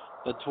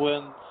the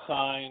Twins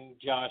signed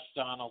Josh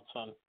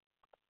Donaldson?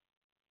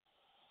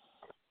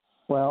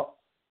 Well,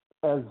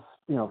 as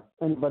you know,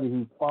 anybody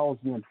who follows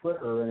me on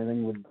Twitter or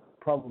anything would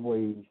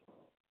probably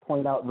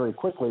point out very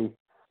quickly,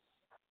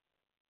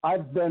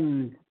 I've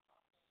been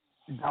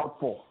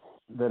doubtful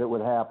that it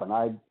would happen.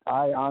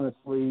 I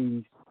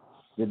honestly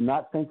did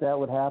not think that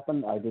would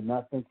happen. I did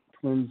not think the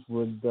Twins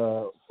would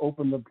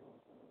open the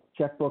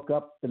checkbook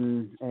up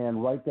and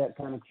write that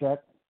kind of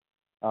check.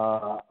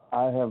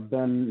 I have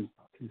been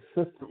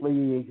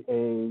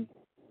consistently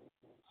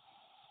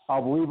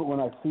I'll believe it when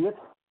I see it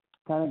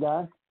kind of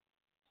guy.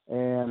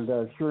 And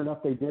sure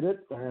enough, they did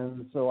it,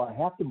 and so I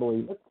have to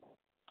believe it.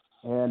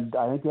 And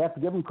I think you have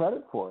to give him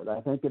credit for it. I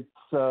think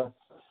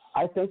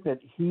I think that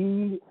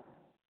he,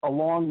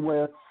 along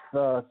with,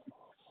 the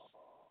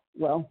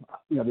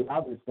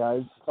obvious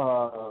guys,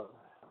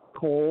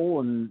 Cole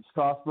and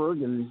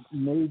Strasburg and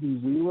maybe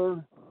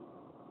Wheeler,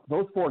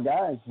 those four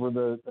guys were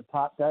the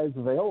top guys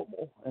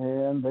available,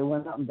 and they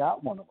went out and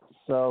got one of them.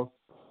 So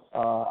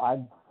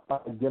I'd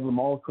give them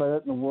all the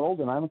credit in the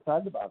world, and I'm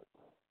excited about it.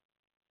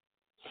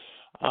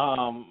 I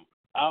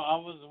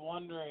was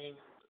wondering,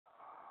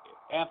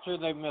 after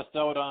they missed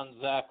out on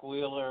Zach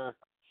Wheeler,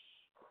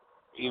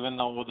 even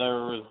though there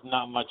was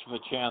not much of a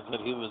chance that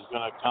he was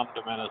going to come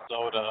to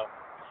Minnesota,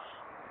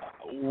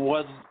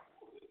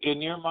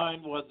 in your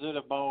mind, was it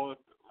about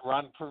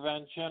run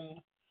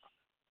prevention,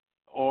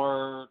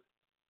 or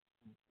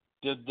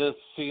did this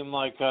seem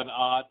like an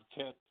odd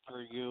fit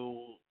for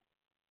you,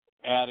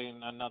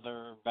 adding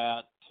another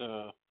bat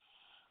to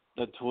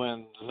the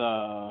Twins'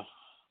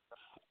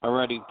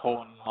 already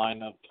potent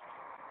lineup?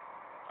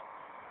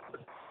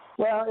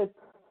 Well,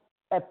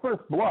 at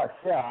first blush,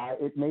 yeah,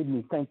 it made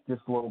me think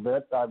just a little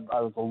bit. I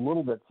was a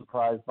little bit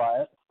surprised by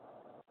it.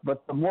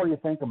 But the more you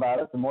think about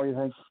it, the more you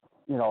think,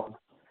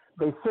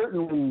 they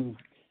certainly,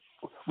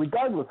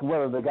 regardless of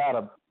whether they got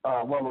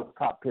one of the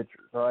top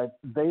pitchers, all right,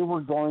 they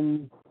were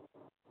going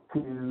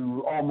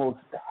to almost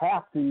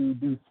have to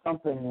do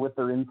something with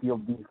their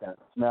infield defense.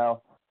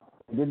 Now,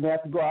 they didn't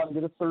have to go out and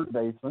get a third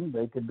baseman.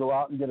 They could go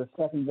out and get a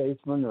second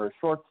baseman or a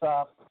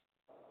shortstop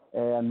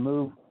and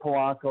move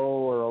Polanco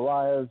or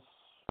Elias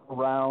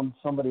around.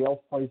 Somebody else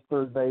plays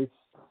third base.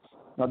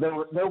 Now, there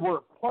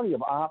were plenty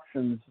of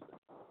options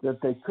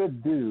that they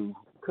could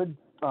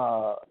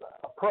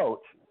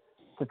approach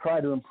to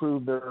try to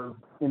improve their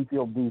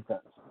infield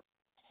defense.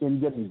 In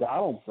getting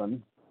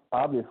Donaldson,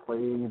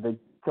 obviously, they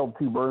killed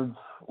two birds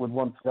with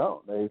one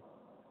stone. They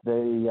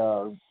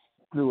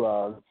threw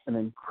an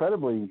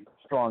incredibly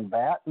strong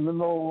bat in the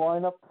middle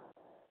of the lineup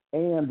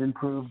and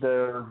improved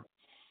their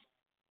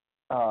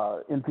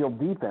infield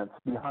defense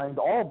behind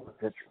all the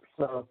pitchers.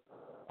 So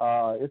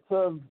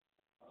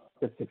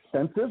it's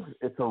expensive.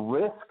 It's a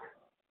risk,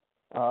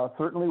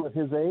 certainly with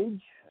his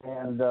age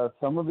and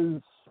some of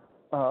his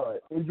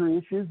injury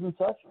issues and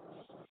such.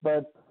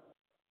 But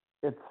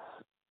it's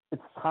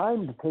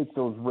time to take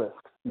those risks.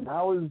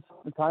 Now is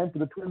the time for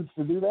the Twins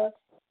to do that,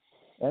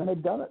 and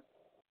they've done it.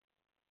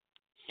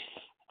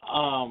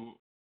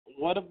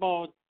 What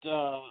about,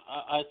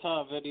 I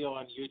saw a video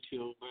on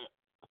YouTube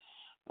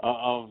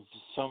of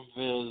some of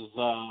his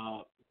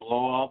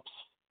blow-ups.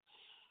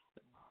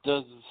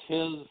 Does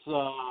his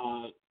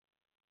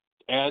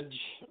edge,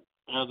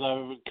 as I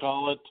would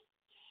call it,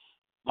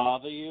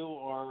 bother you,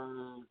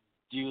 or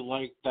do you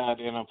like that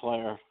in a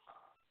player?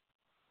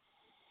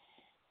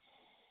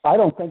 I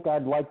don't think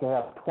I'd like to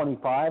have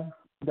 25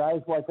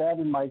 guys like that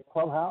in my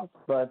clubhouse,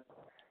 but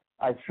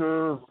I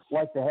sure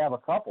like to have a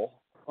couple.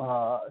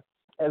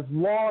 As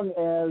long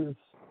as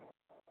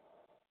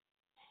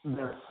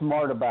they're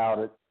smart about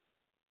it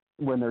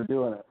when they're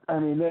doing it. I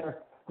mean,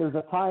 there's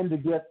a time to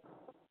get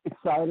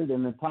excited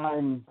and a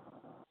time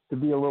to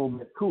be a little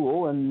bit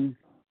cool, and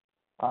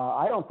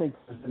I don't think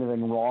there's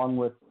anything wrong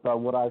with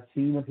what I've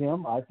seen of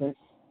him. I think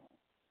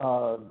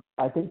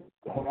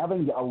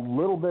having a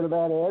little bit of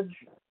that edge,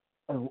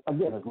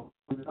 again,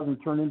 it doesn't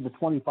turn into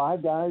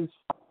 25 guys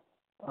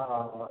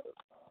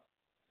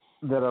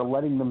that are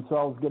letting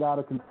themselves get out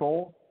of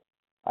control,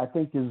 I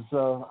think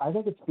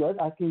it's good.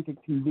 I think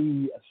it can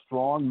be a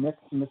strong mix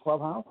in the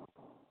clubhouse.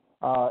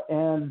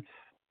 And,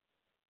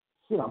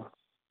 you know,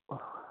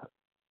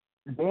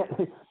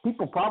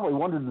 people probably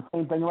wondered the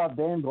same thing about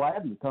Dan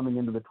Gladden coming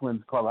into the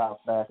Twins clubhouse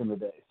back in the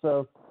day.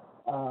 So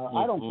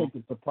I don't think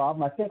it's a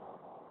problem. I think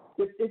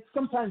it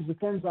sometimes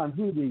depends on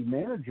who the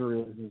manager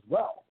is as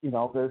well. You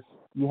know,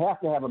 you have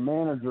to have a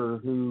manager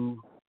who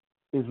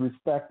is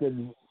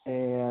respected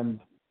and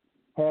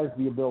has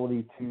the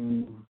ability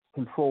to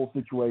control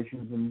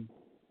situations and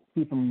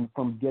keep them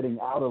from getting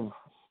out of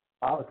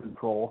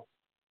control.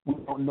 We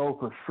don't know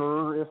for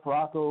sure if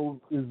Rocco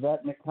is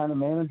that kind of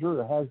manager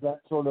or has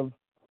that sort of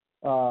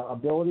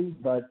ability,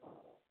 but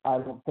I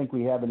don't think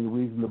we have any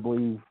reason to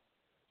believe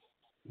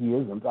he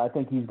isn't. I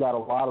think he's got a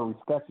lot of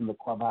respect in the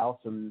clubhouse,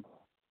 and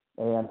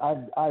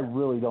I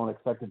really don't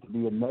expect it to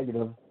be a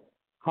negative.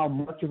 How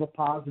much of a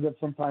positive?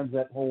 Sometimes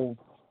that whole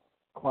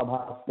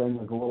clubhouse thing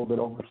is a little bit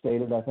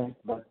overstated, I think,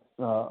 but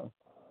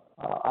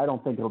I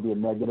don't think it'll be a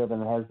negative,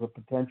 and it has the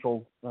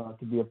potential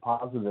to be a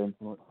positive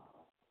influence.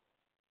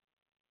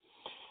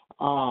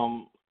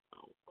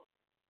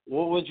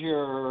 What was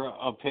your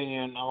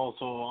opinion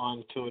also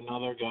on to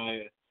another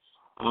guy,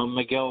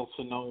 Miguel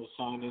Sano,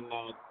 signing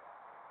that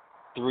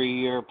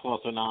 3-year plus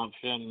an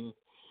option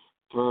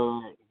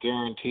for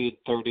guaranteed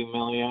 $30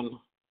 million?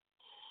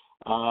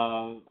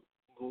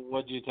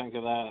 What do you think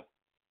of that?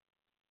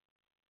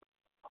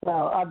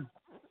 Well, I've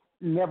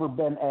never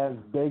been as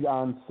big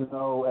on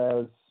Sano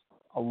as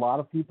a lot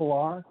of people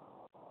are,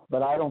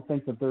 but I don't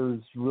think that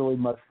there's really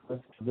much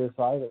risk to this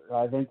either.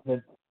 I think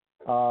that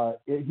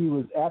he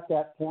was at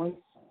that point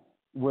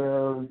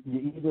where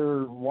you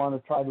either want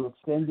to try to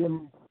extend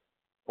him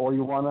or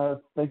you want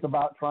to think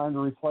about trying to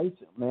replace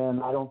him.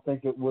 And I don't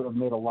think it would have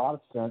made a lot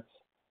of sense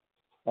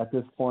at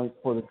this point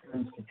for the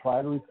Twins to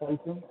try to replace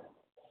him.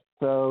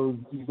 So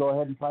you go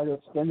ahead and try to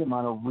extend him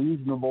on a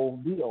reasonable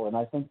deal, and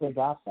I think they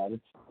got that.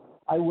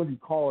 I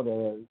wouldn't call it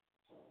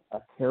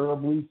a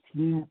terribly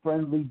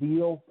team-friendly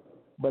deal,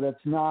 but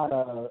it's not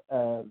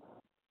an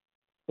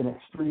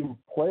extreme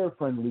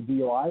player-friendly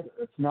deal either.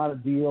 It's not a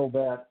deal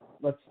that,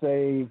 let's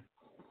say,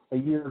 a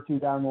year or two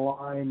down the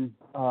line,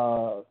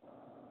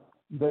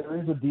 there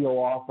is a deal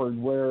offered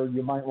where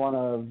you might want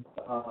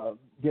to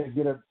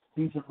get a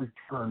decent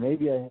return,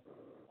 maybe a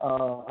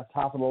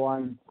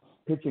top-of-the-line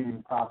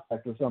pitching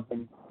prospect or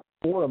something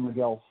for a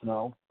Miguel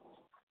Sano.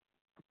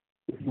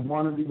 If you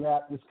want to do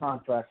that, this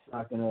contract's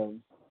not going to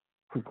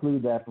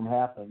preclude that from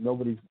happening.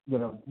 Nobody's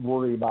going to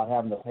worry about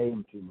having to pay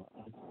him too much.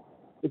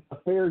 It's a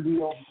fair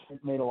deal.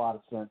 It made a lot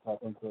of sense, I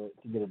think, to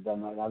get it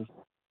done right.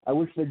 I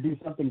wish they'd do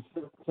something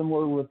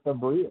similar with the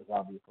Barrios,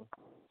 obviously.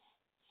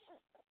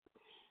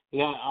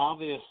 Yeah,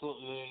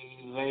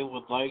 obviously they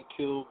would like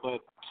to,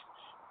 but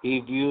he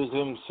views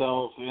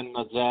himself in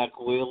the Zach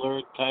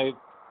Wheeler type.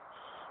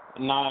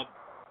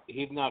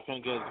 He's not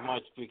going to get as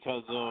much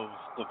because of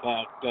the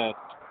fact that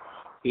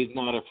he's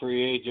not a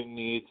free agent.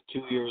 He's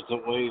 2 years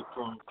away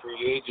from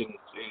free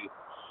agency.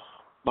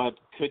 But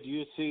could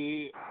you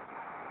see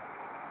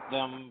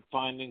them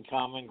finding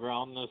common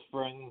ground this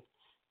spring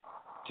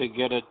to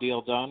get a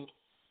deal done?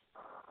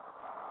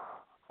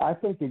 I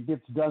think it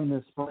gets done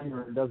this spring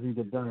or it doesn't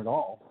get done at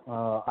all.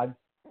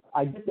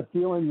 I get the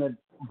feeling that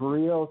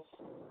Barrios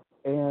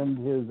and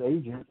his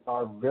agent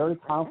are very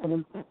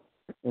confident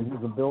in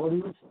his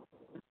abilities,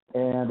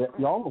 and it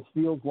almost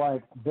feels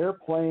like they're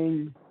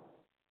playing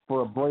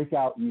for a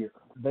breakout year.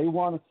 They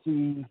want to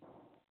see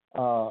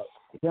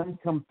him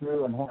come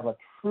through and have a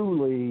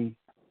truly,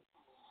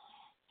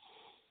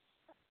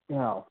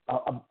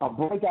 a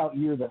breakout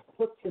year that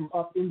puts him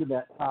up into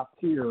that top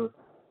tier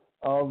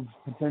of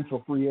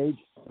potential free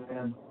agents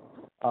and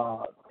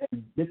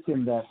gets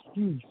him that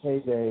huge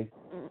payday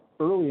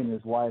early in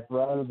his life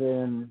rather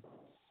than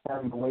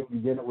having to wait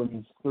and get it when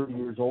he's 30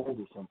 years old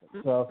or something.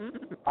 So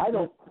I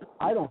don't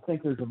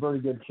think there's a very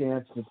good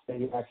chance that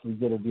they actually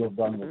get a deal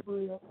done with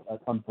Barrios,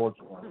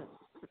 unfortunately.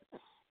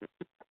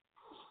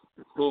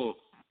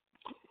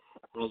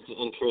 That's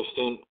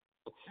interesting.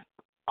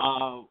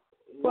 I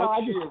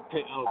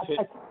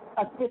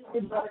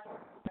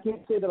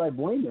can't say that I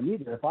blame him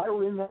either. If I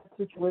were in that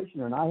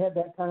situation and I had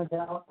that kind of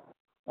talent,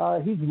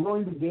 he's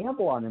willing to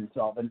gamble on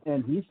himself,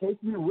 and he's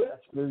taking a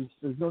risk.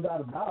 There's no doubt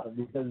about it,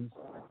 because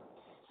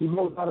he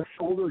blows out a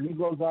shoulder and he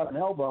blows out an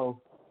elbow,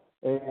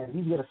 and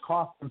he's going to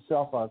cost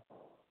himself a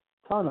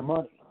ton of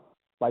money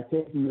by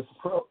taking this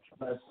approach.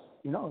 But,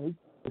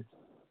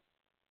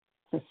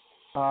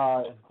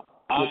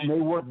 it may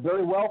work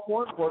very well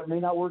for him, or it may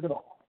not work at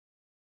all.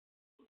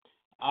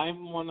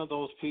 I'm one of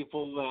those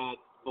people that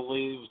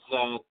believes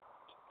that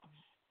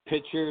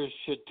pitchers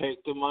should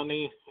take the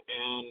money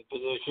and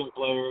position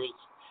players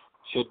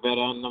should bet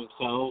on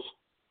themselves?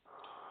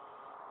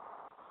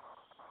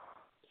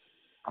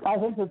 I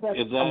think that's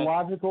a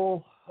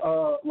logical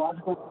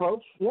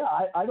approach. Yeah,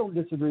 I don't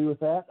disagree with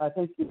that. I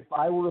think if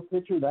I were a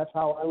pitcher, that's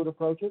how I would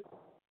approach it.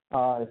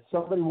 If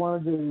somebody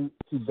wanted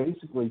to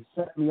basically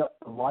set me up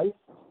for life,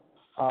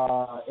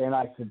 and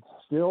I could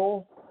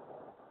still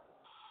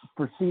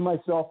foresee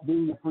myself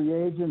being a free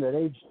agent at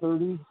age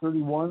 30,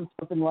 31,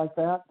 something like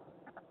that,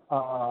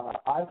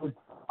 I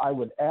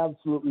would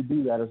absolutely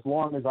do that as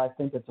long as I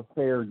think it's a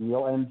fair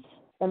deal. And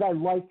I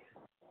like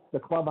the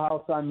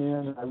clubhouse I'm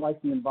in, and I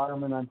like the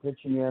environment I'm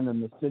pitching in,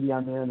 and the city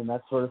I'm in, and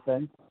that sort of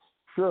thing.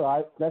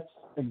 Sure, that's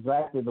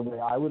exactly the way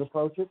I would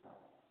approach it.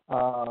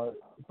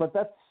 But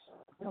that's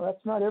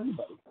not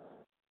everybody.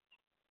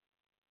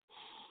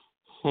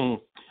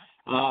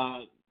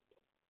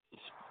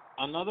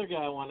 Another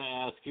guy I want to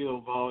ask you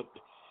about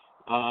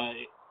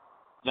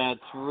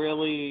that's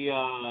really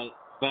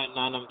betting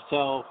on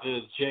himself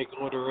is Jake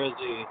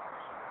Odorizzi.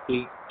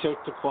 He took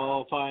the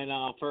qualifying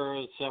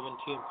offer,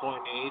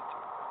 17.8,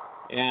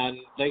 and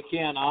they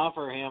can't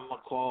offer him a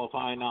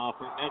qualifying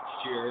offer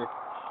next year.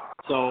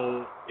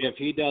 So if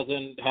he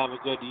doesn't have a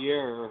good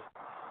year,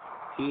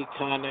 he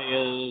kind of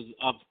is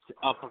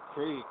up a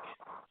creek.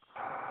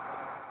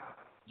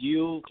 Do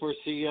you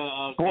foresee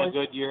a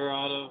good year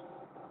out of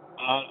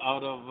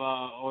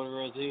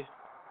Odorizzi?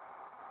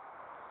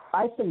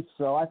 I think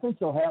so. I think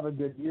he'll have a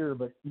good year,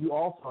 but you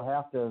also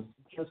have to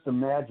just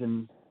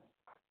imagine,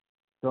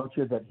 don't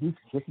you, that he's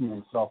kicking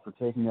himself for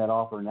taking that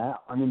offer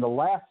now. I mean,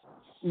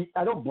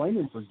 I don't blame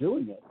him for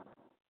doing it,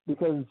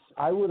 because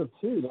I would have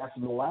too after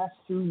the last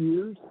 2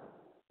 years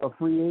of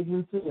free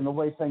agency and the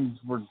way things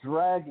were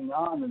dragging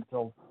on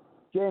until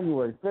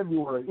January,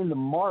 February, into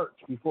March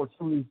before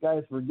some of these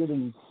guys were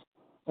getting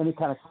any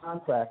kind of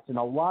contracts. And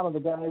a lot of the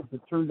guys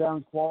that turned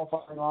down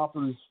qualifying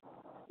offers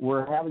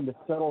were having to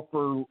settle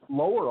for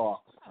lower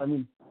offers. I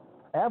mean,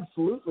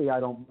 absolutely, I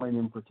don't blame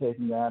him for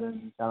taking that.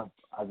 And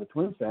as a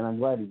Twins fan, I'm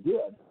glad he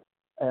did.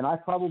 And I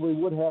probably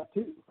would have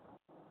too.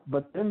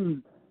 But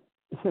then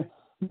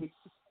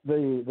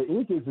the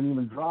ink isn't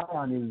even dry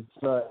on his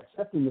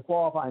accepting the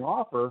qualifying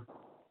offer,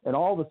 and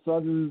all of a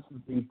sudden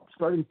the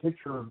starting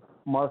pitcher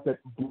market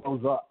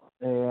blows up,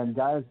 and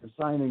guys are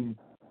signing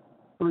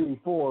 3,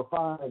 4,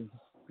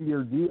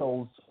 5-year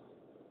deals.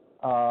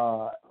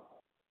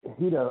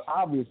 He'd have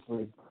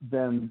obviously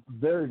been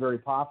very, very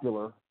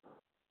popular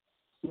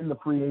in the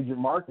free agent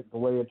market the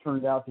way it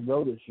turned out to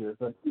go this year.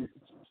 But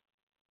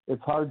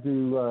it's hard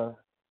to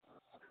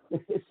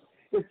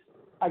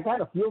I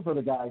kind of feel for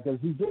the guy, because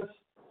he just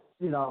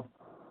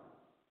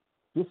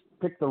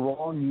picked the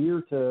wrong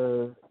year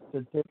to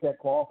take that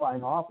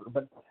qualifying offer.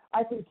 But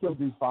I think he'll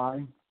do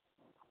fine.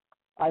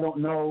 I don't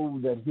know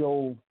that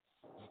he'll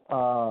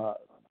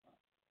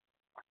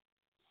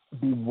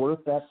be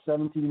worth that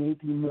 $17,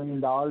 $18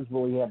 million.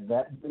 Will he have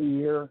that good a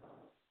year?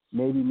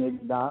 Maybe, maybe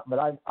not.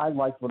 But I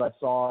liked what I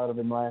saw out of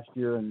him last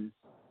year, and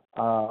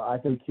I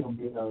think he'll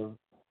be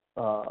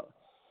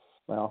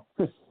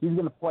he's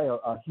going to play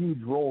a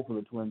huge role for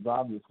the Twins,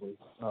 obviously,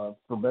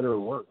 for better or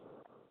worse.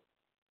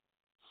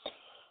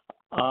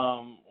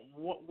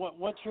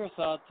 What's your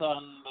thoughts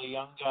on the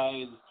young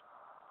guys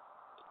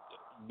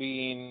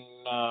being,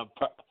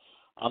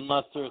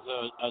 unless there's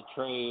a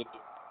trade,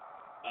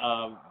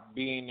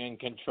 being in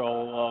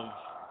control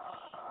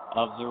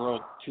of the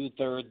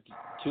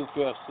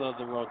 2/5 of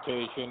the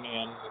rotation,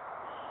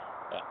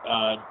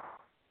 and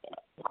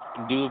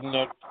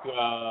Dubnyk,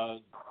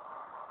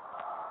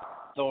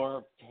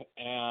 Thorpe,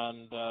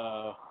 and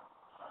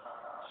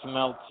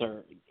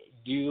Smeltzer?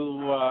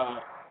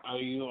 Are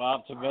you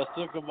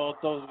optimistic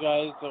about those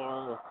guys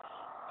or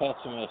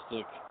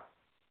pessimistic?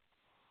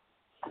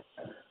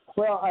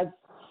 Well,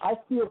 I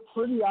feel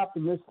pretty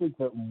optimistic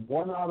that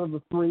one out of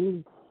the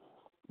three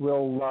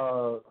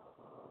will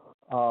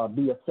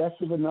be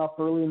effective enough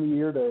early in the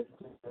year to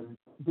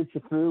get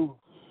you through.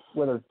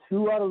 Whether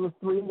 2 out of the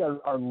 3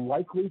 are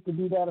likely to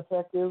be that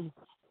effective,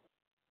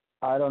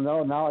 I don't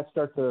know. Now I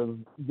start to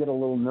get a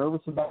little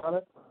nervous about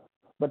it.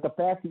 But the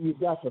fact that you've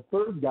got the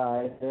third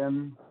guy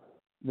then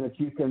that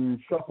you can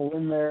shuffle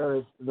in there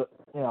at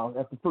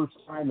the first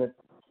time that,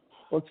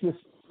 let's just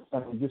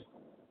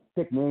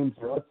pick names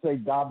here. Let's say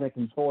Dubnyk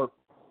and Thorpe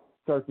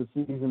start the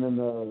season in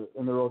the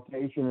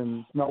rotation,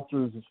 and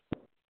Smeltzer's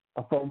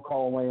a phone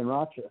call away in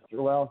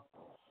Rochester. Well,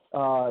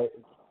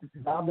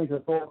 Dubnyk or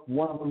Thorpe,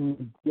 one of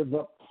them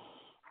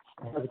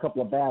has a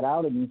couple of bad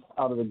outings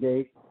out of the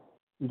gate.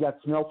 You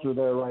got Smeltzer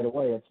there right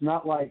away. It's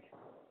not like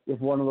if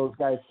one of those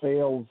guys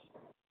fails,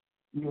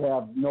 you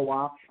have no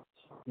options,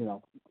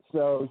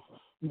 So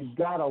you've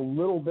got a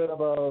little bit of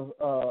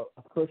a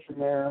cushion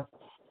there.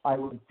 I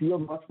would feel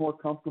much more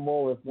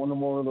comfortable if one of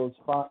those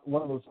spots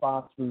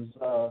was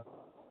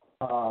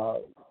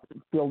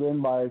filled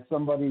in by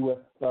somebody with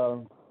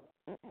a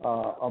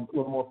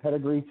little more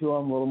pedigree to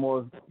them, a little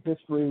more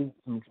history,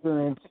 some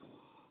experience.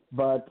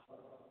 But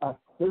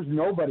there's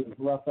nobody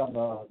left on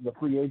the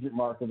free agent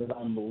market that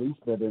I'm the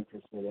least bit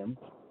interested in.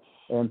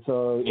 And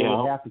so it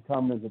would have to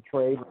come as a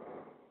trade.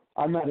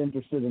 I'm not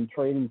interested in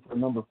trading for a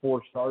number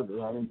 4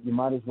 starter. I mean, you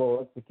might as well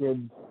let the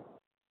kids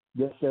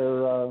get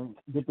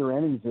their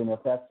innings in if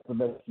that's the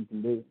best you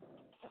can do.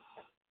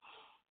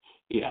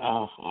 Yeah,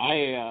 I'm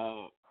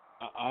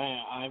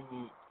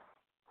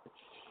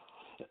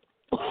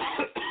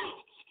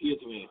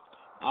excuse me.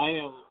 I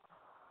am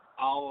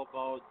all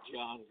about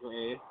John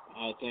Gray.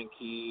 I think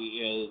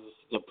he is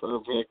the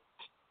perfect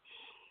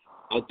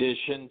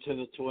addition to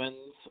the Twins,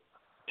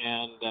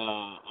 and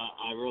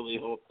I really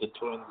hope the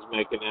Twins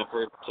make an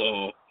effort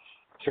to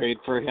trade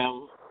for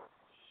him.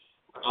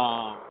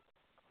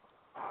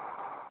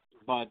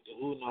 But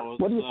who knows?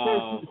 What do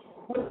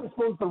you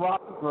suppose the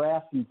Rockies are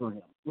asking for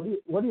him?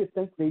 What do you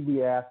think they'd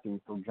be asking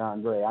for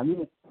John Gray? I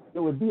mean, it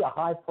would be a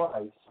high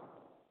price,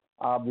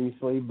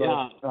 obviously, but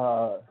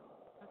yeah.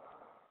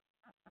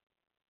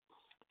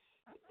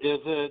 Is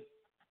it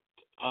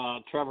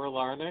Trevor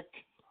Larnach?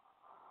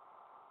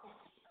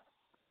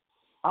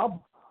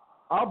 I'll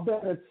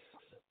bet it's.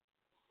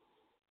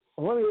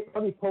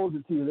 Let me pose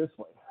it to you this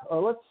way.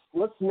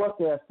 Let's look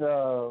at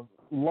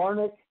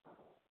Larnach,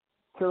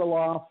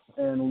 Kirilloff,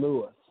 and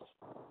Lewis.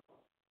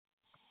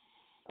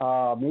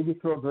 Maybe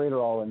throw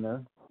Graterol in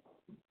there.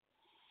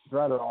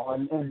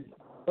 And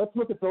let's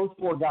look at those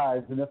 4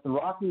 guys. And if the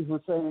Rockies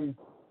were saying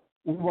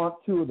we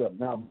want 2 of them,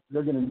 now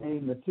they're going to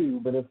name the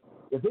 2. But if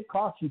it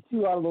costs you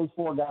 2 out of those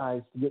 4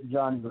 guys to get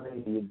John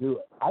Gray, you'd do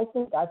it. I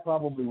think I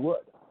probably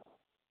would.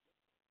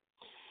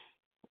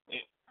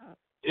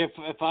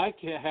 If I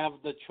could have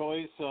the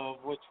choice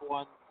of which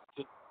one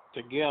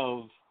to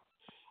give,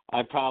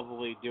 I'd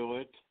probably do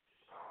it.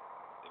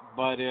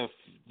 But if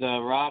the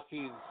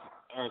Rockies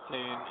are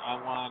saying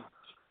I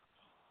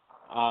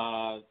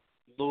want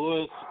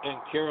Lewis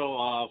and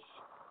Kirilloff,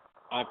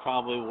 I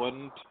probably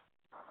wouldn't.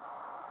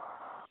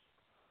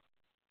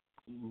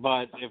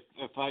 But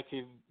if I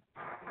could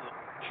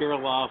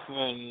Kirilloff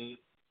and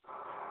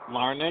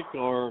Larnach,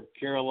 or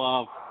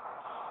Kirilloff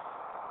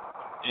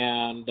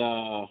and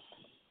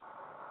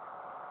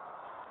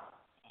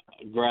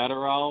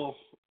Graterol,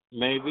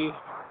 maybe.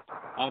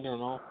 I don't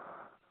know.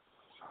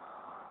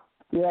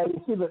 Yeah,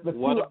 you see,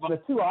 the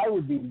two I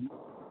would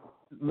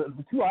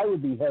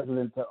be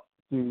hesitant to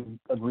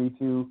agree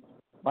to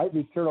might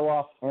be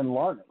Kirilloff and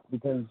Larnach,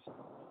 because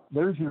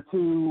there's your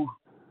 2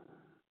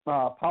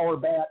 power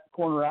bat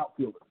corner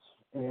outfielders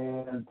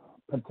and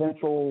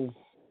potential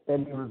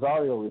Eddie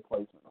Rosario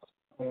replacements.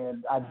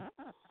 And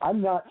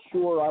I'm not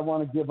sure I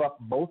want to give up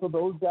both of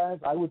those guys.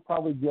 I would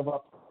probably give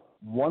up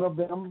one of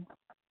them.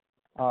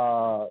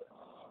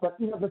 But,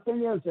 the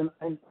thing is,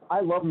 and I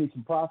love me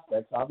some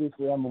prospects.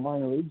 Obviously, I'm a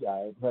minor league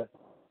guy, but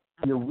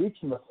you're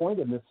reaching the point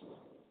in this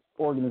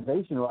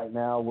organization right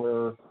now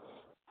where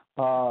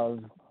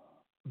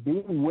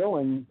being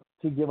willing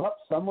to give up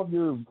some of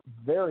your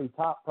very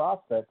top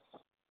prospects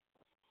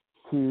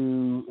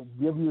to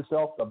give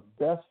yourself the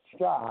best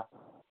shot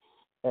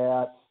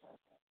at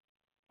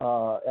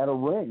a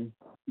ring,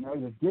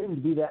 it's getting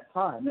to be that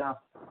time. Now,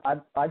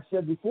 I've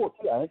said before,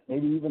 too, I think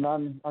maybe even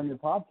on your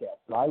podcast,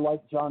 I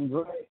like John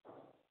Gray.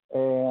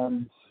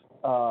 And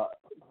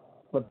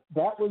but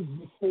that was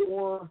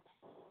before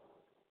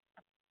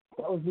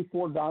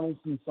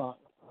Donaldson signed.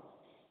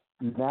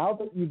 Now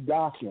that you've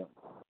got him,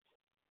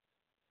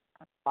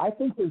 I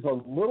think there's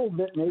a little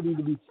bit maybe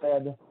to be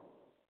said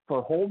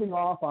for holding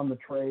off on the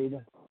trade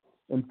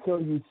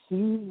until you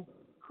see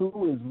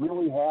who is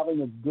really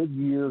having a good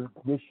year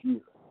this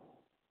year.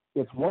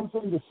 It's one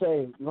thing to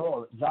say,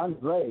 John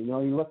Gray, he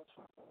looked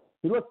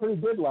pretty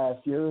good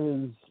last year.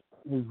 His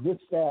this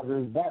stat or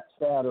his that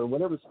stat or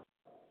whatever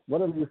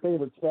your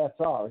favorite stats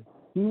are,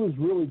 he was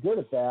really good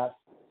at that.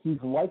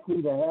 He's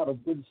likely to have a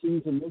good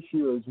season this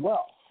year as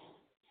well.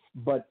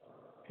 But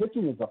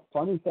pitching is a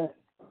funny thing,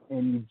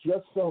 and you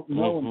just don't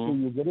know until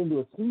you get into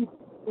a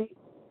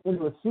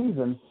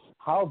season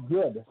how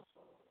good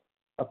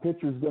a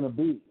pitcher's going to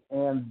be.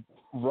 And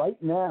right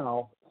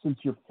now, since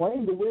you're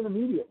playing to win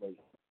immediately,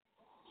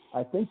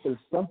 I think there's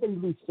something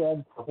to be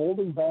said for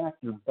holding back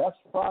your best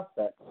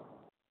prospects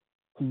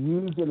to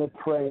use in a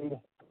trade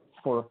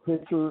for a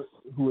pitcher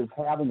who is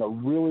having a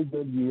really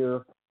good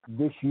year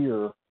this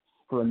year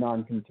for a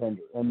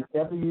non-contender. And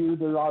every year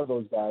there are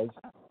those guys.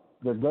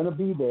 They're going to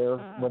be there,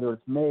 whether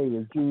it's May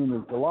or June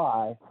or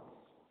July.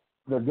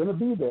 They're going to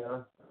be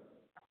there.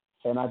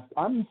 And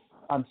I'm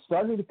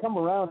starting to come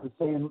around to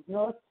saying,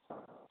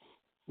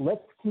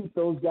 let's keep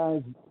those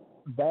guys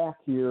back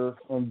here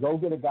and go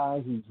get a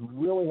guy who's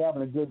really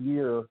having a good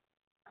year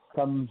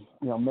come,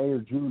 May or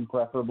June,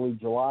 preferably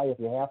July if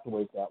you have to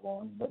wait that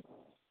long. But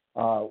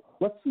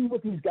let's see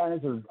what these guys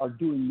are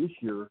doing this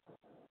year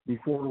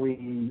before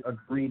we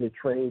agree to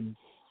trade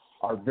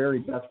our very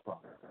best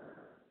product.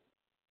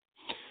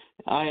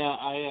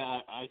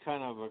 I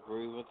kind of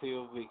agree with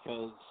you,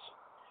 because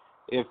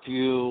if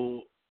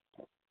you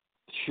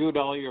shoot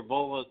all your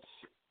bullets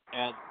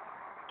at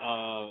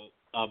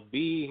a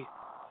B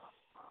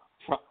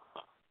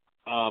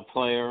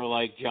player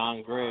like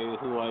John Gray,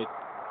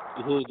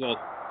 who's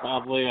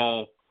probably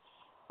a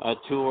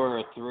 2 or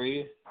a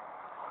 3,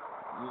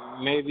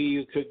 maybe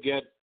you could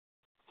get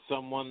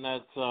someone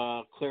that's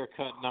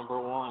clear-cut number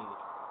one.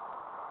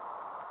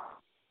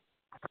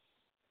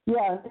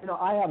 Yeah,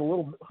 I have a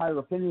little higher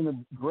opinion of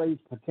Gray's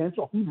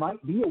potential. He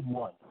might be a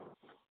 1,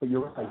 but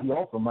you're right, he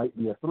also might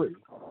be a 3.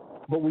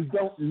 But we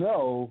don't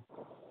know.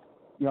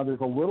 There's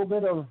a little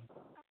bit of,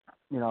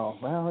 we're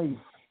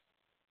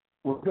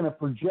going to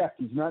project.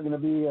 He's not going to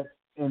be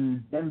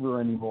in Denver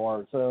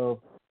anymore,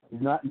 so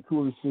he's not in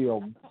Coors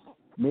Field.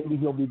 Maybe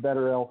he'll be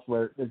better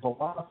elsewhere. There's a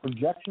lot of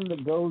projection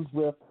that goes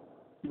with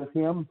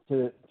him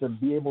to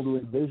be able to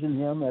envision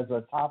him as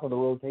a top of the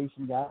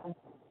rotation guy.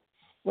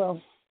 Well,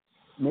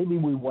 maybe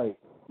we wait.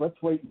 Let's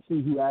wait and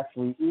see who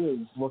actually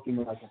is looking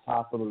like a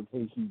top of the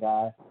rotation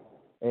guy.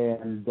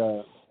 And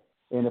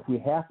if we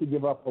have to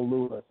give up a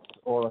Lewis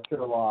or a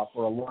Kirilloff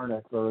or a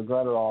Larnach or a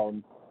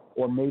Gretterall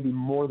or maybe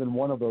more than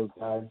one of those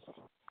guys,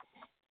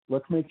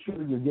 let's make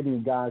sure you're getting a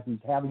guy who's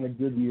having a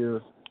good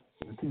year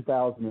in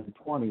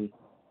 2020,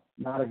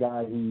 not a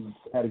guy who's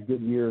had a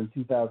good year in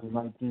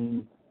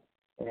 2019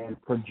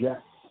 and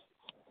projects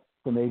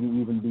to maybe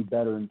even be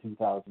better in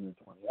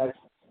 2020.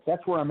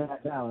 That's where I'm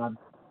at now.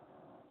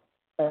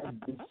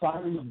 And the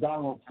signing of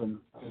Donaldson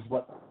is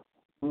what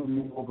moved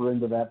me over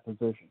into that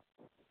position.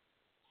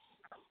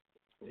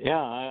 Yeah,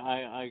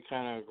 I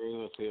kind of agree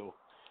with you.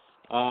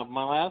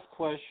 My last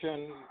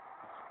question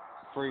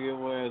for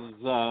you is,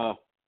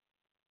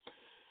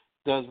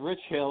 does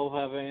Rich Hill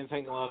have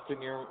anything left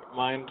in your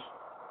mind?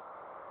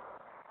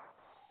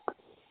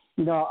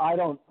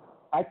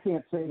 I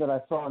can't say that I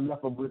saw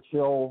enough of Rich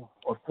Hill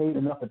or paid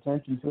enough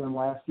attention to him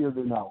last year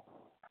to know.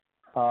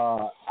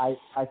 I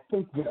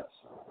think this,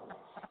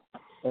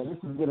 and this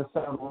is going to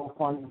sound a little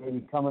funny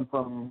maybe coming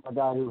from a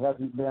guy who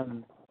hasn't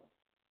been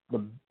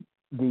the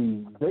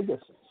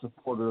biggest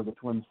supporter of the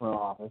Twins front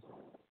office,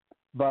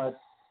 but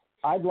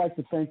I'd like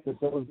to think that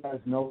those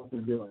guys know what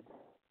they're doing.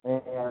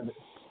 And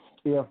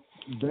if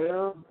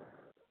their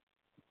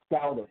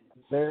scouting,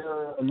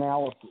 their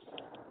analysis,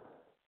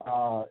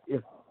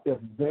 if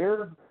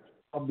they're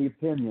of the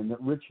opinion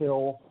that Rich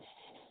Hill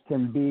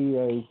can be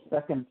a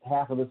second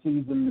half of the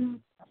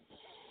season,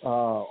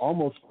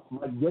 almost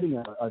like getting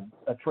a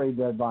trade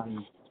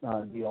deadline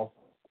deal,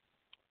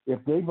 if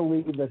they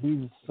believe that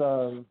he's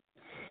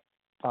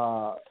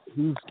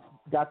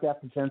got that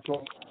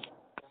potential,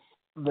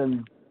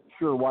 then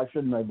sure, why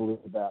shouldn't I believe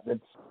that?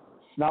 It's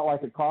not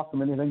like it costs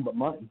them anything but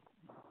money.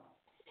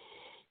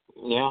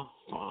 Yeah,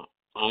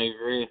 I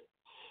agree.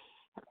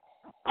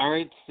 All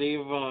right, Steve,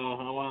 I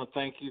want to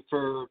thank you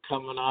for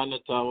coming on.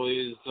 It's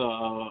always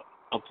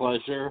a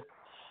pleasure.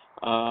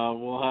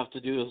 We'll have to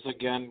do this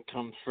again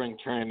come spring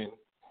training.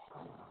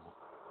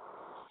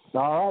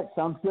 All right,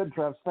 sounds good,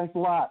 Travis. Thanks a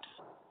lot.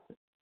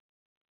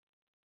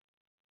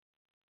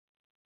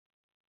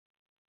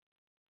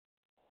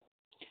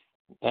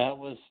 That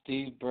was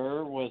Steve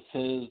Buhr with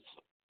his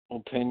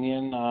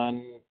opinion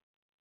on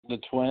the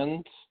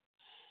Twins.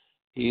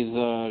 He's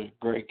a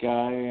great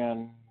guy,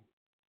 and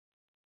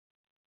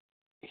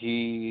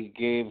he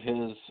gave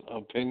his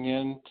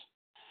opinion,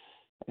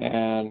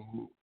 and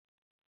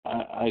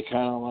I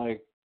kind of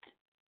like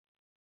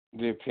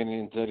the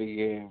opinions that he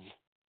gave.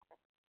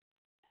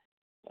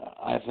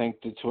 I think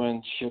the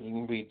Twins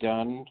shouldn't be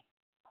done,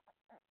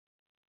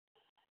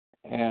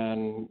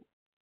 and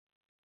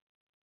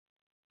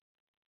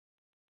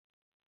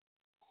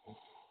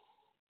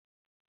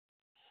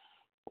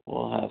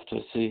we'll have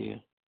to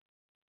see.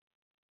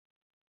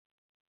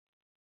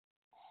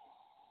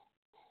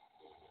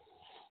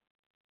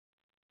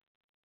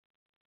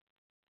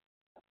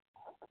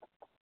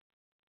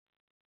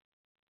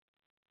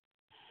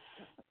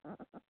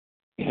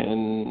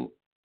 In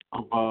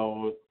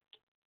about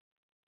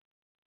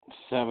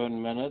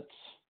 7 minutes,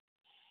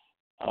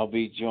 I'll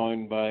be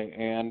joined by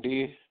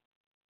Andy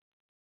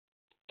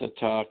to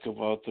talk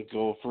about the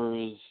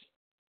Gophers'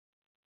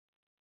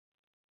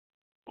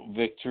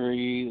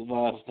 victory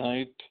last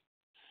night.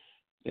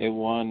 They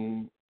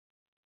won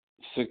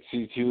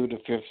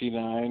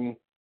 62-59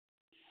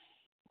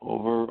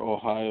 over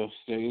Ohio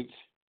State.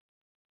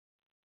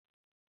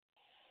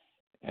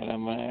 And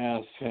I'm going to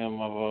ask him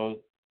about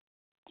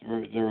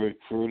the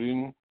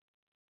recruiting.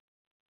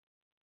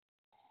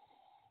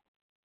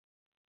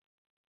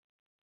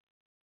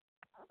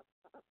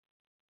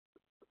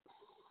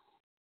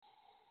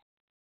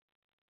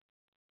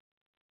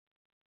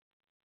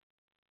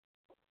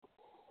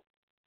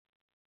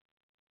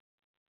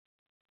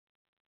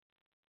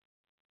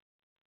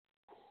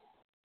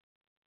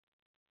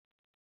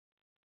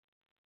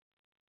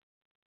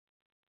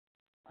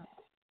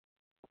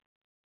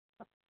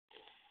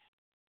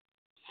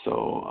 So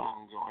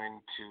I'm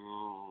going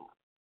to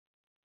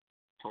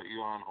put you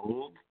on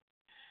hold,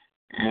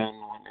 and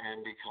when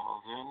Andy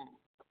calls in,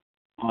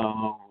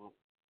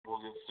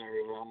 we'll get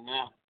started on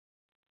that.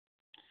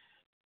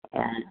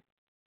 All right.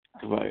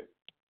 Goodbye.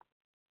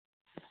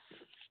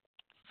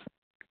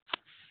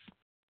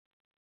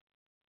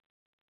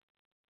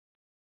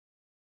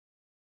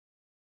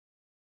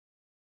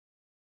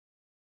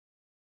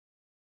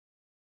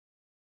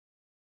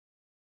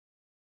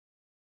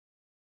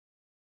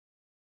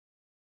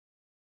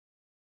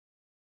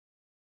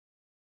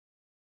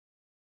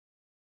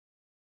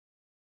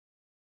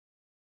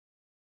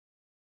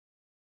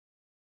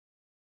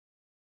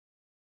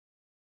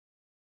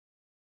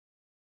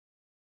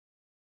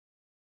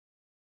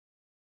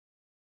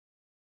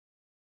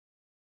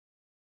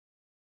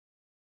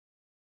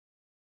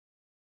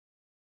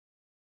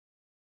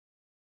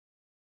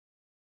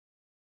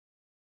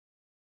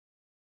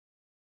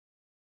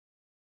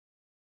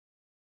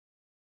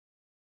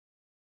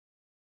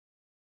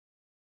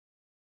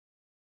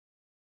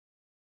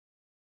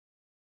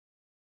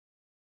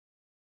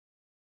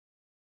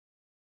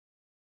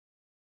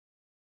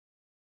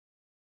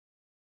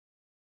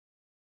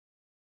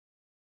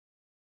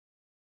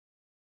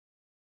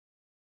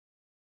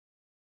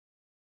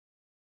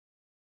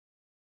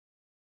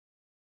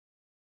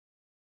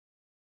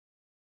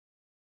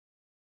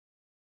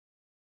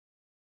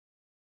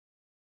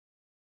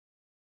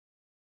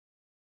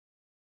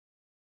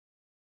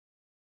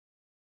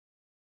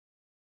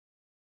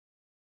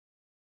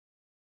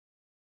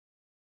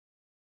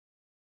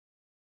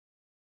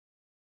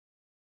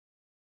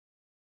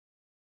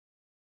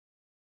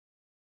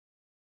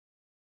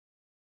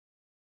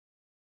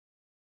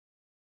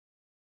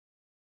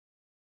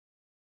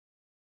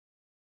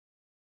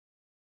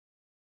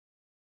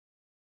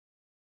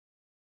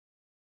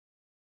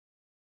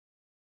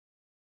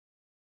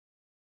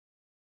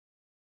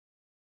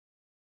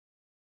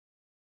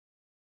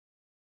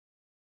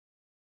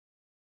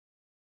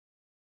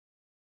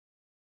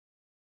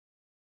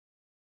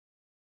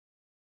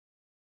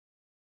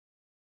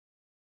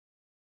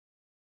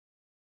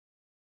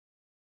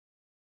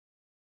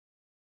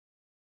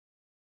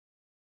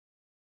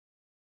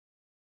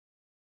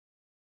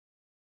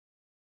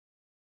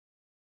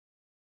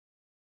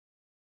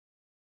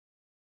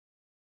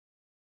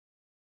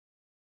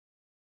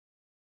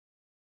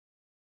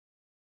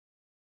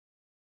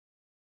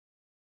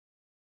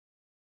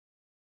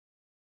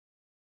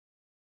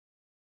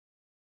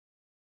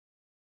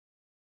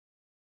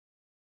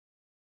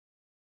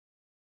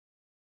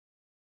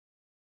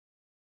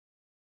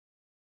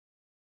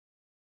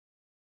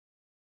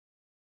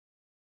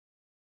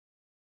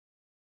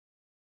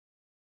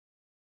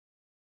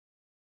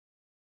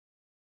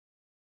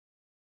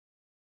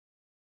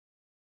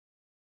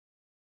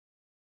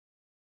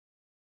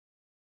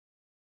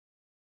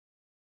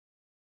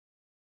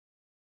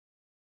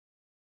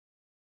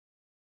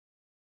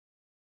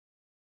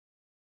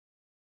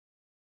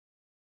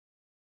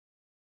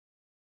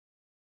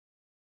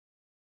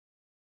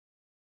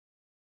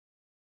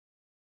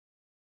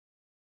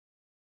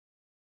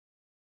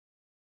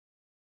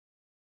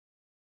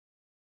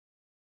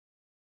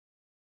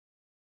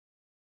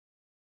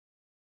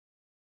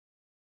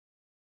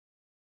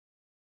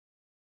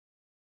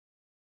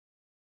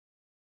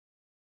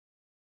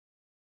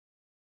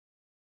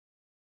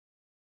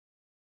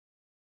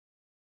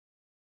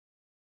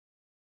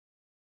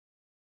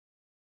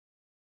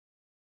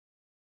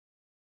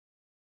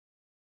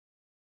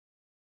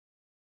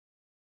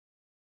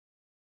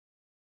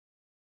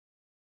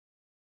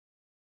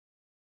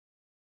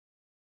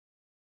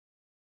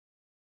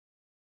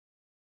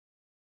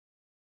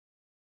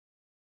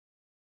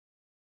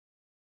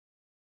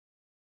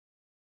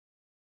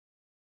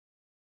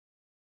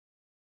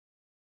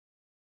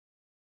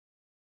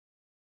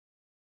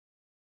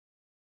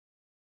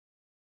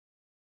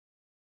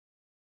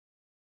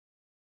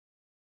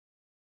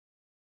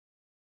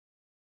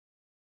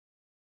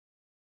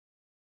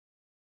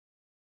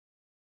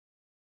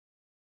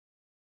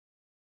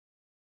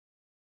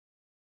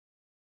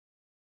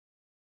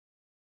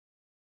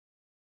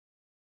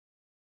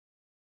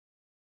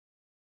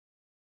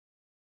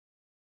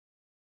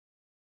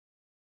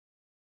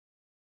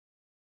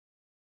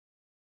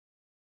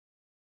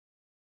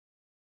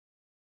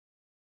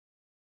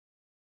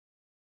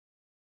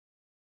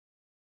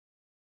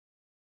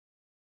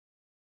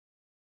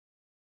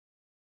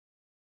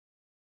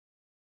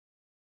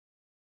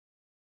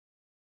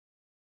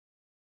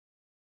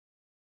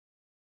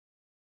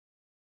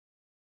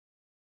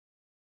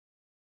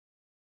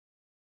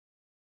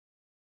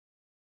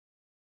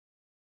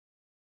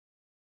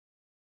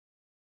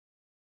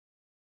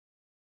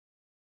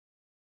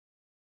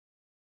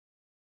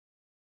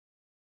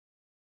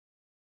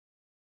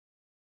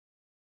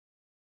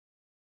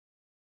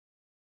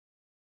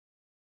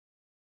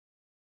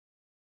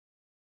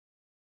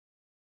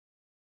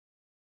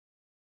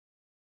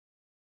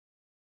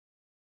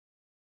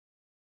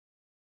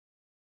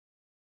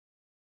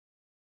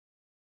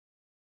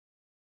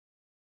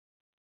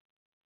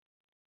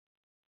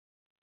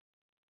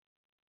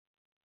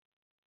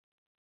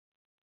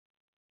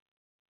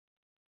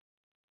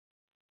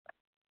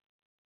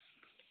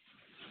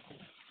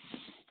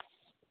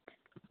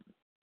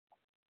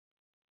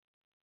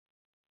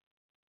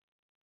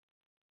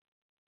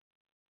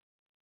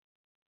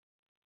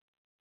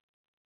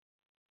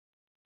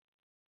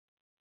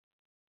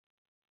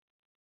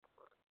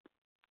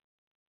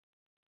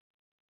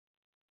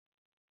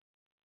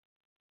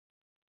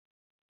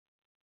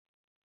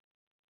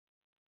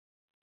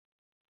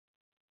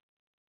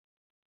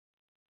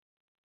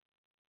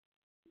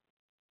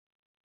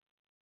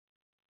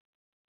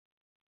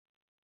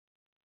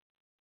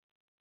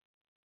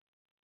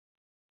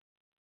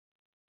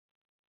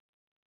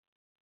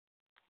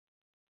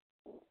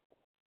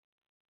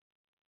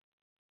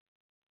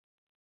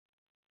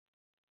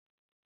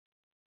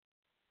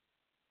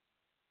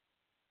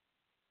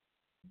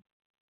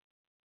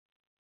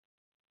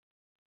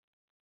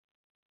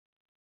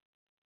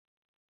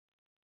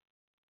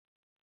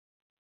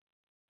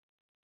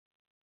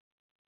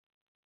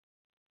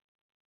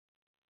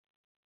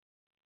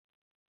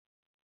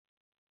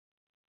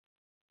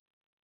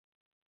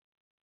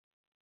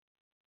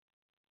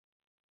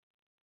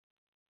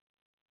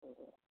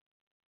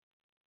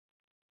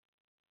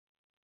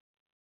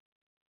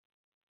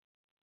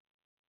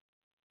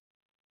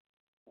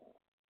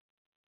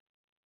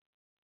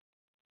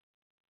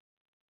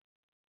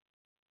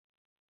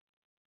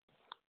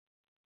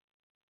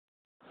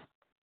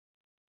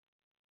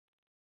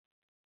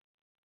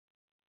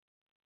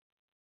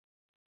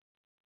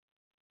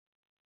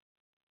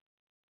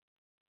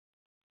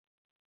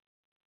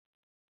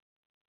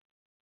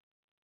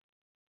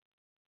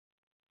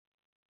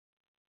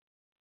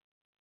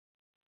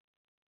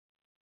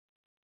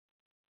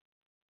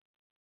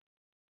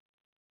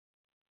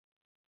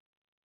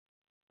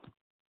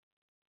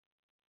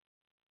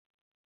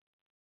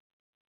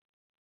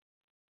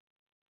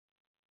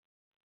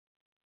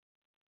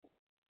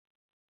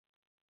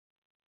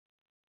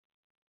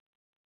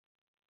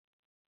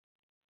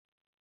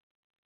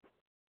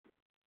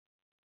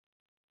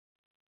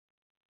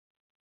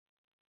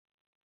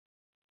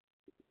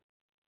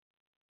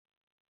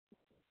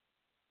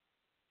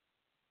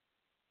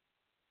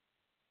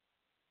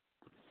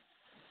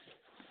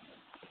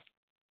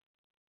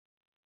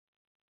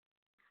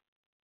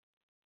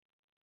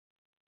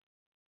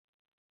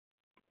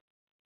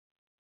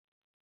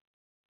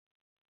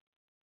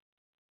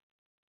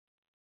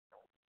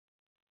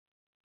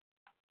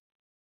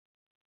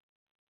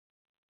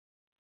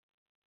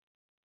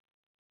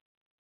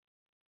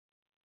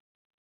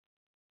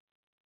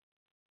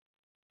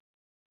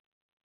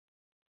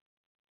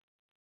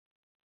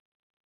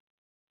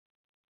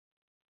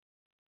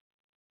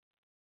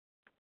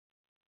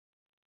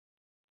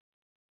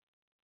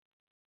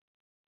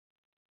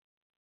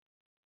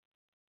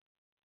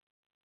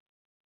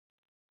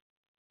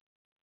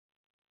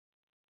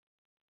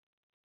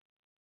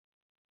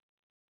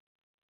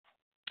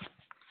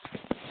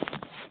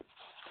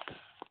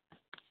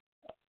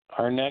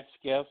 Our next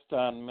guest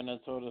on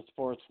Minnesota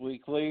Sports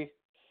Weekly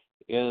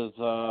is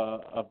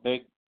a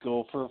big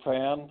Gopher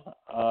fan.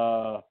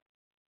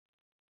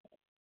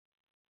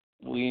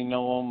 We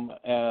know him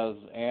as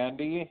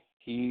Andy.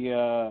 He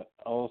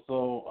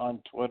also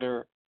on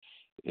Twitter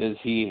is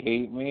He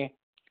Hate Me.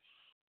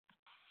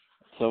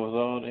 So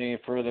without any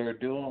further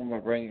ado, I'm going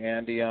to bring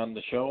Andy on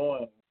the show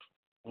and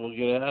we'll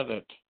get at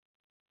it.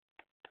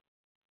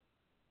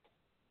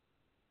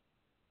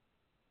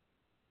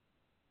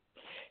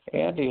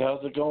 Andy,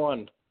 how's it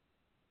going?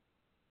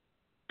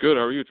 Good.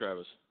 How are you,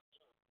 Travis?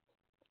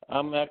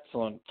 I'm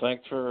excellent.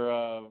 Thanks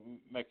for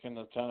making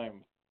the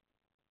time.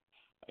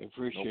 I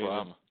appreciate No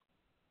problem.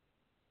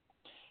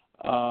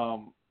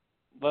 it.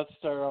 Let's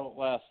start out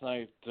last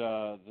night.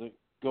 The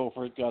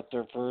Gophers got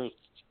their first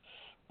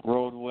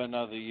road win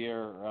of the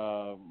year.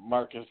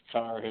 Marcus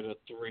Carr hit a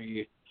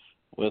 3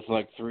 with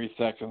like 3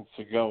 seconds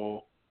to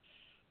go.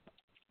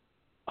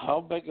 How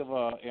big of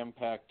an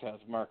impact has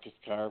Marcus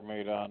Carr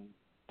made on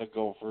the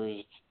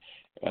Gophers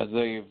as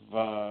they've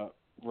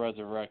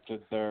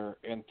resurrected their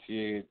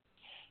NCAA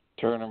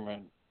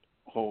tournament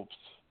hopes?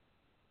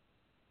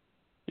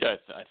 Yeah,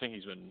 I think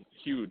he's been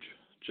huge.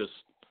 Just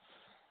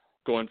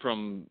going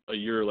from a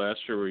year last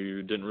year where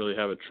you didn't really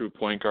have a true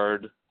point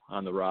guard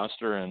on the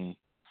roster, and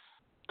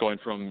going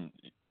from,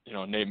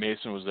 Nate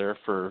Mason was there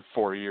for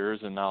 4 years,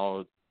 and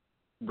now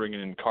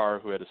bringing in Carr,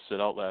 who had to sit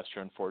out last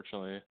year,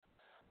 unfortunately.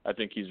 I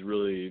think he's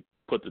really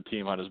put the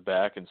team on his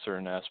back in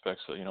certain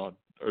aspects.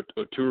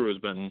 Oturu has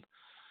been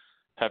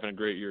having a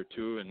great year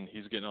too, and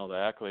he's getting all the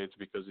accolades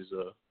because he's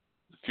a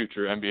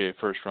future NBA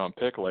first-round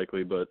pick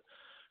likely. But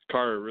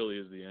Carr really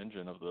is the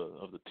engine of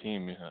the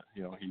team.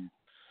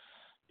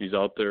 He's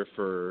out there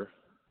for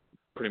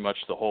pretty much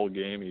the whole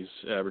game.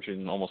 He's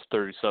averaging almost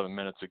 37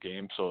 minutes a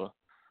game, so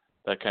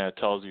that kind of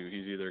tells you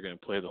he's either going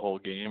to play the whole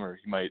game or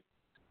he might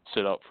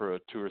sit out for a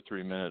 2 or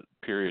 3 minute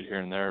period here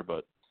and there.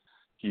 But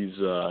he's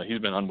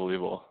been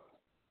unbelievable.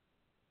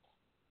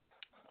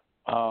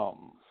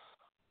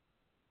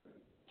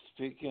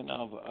 Speaking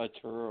of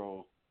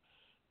Oturu,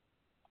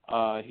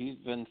 he's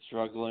been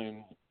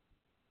struggling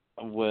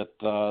with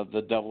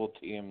the double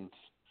teams.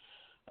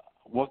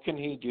 What can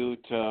he do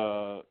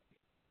to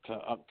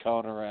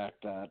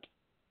counteract that?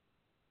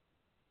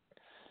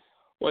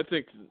 Well, I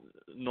think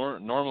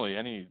normally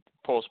any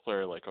post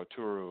player like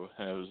Oturu,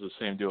 and it was the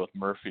same deal with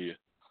Murphy,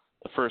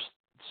 the first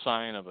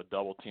sign of a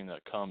double team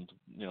that comes,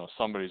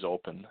 somebody's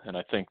open. And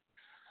I think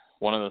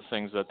one of the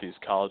things that these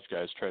college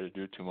guys try to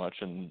do too much,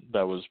 and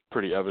that was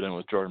pretty evident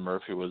with Jordan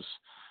Murphy, was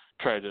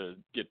try to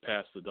get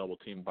past the double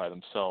team by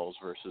themselves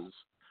versus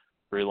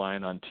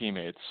relying on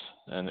teammates.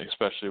 And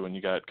especially when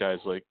you got guys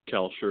like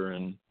Kalsher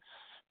and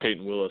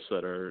Peyton Willis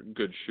that are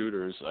good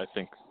shooters, I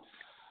think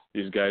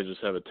these guys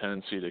just have a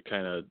tendency to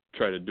kind of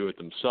try to do it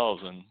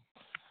themselves. And,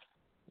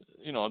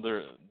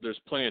 there's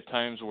plenty of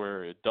times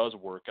where it does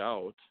work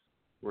out,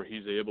 where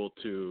he's able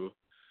to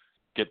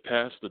get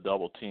past the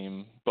double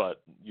team,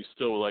 but you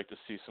still would like to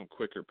see some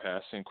quicker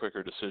passing,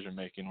 quicker decision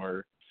making,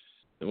 where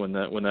when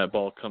that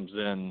ball comes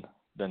in,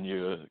 then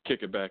you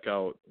kick it back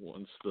out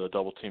once the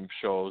double team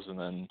shows, and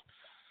then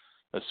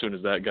as soon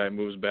as that guy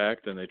moves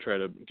back, then they try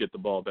to get the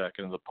ball back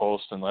into the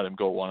post and let him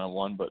go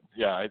one-on-one. But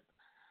yeah,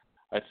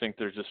 I think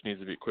there just needs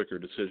to be quicker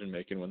decision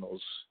making when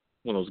those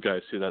when those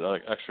guys see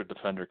that extra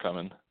defender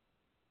coming.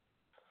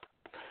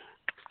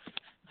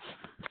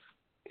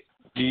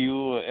 Do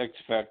you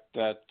expect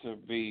that to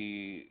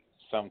be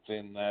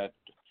something that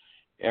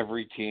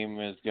every team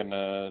is going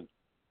to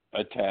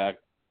attack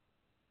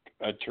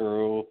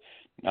Arturo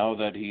now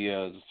that he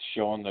has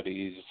shown that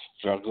he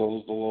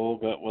struggles a little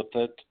bit with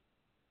it?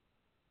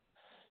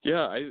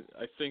 Yeah, I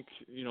think,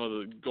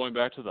 going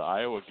back to the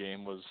Iowa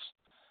game was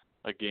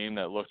a game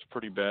that looked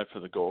pretty bad for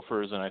the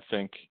Gophers, and I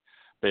think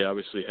they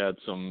obviously had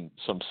some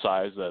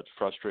size that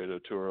frustrated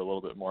Arturo a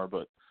little bit more,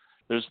 but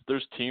there's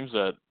teams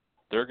that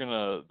they're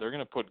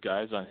gonna put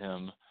guys on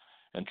him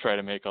and try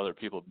to make other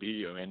people beat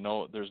you. I mean,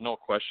 there's no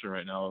question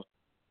right now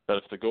that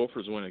if the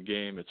Gophers win a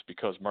game, it's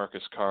because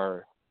Marcus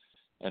Carr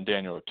and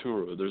Daniel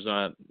Arturo. There's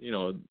not,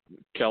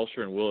 Kelcher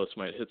and Willis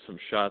might hit some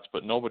shots,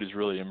 but nobody's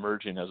really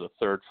emerging as a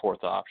third,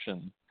 fourth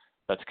option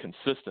that's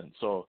consistent.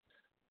 So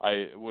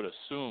I would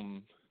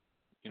assume,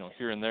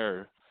 here and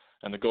there,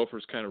 and the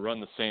Gophers kind of run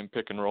the same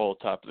pick and roll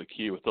top of the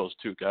key with those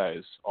two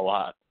guys a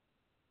lot.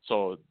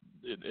 So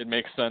it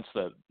makes sense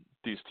that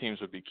these teams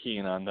would be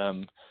keen on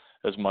them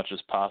as much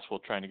as possible,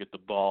 trying to get the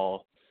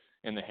ball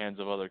in the hands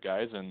of other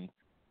guys. And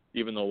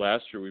even though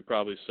last year we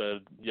probably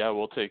said, yeah,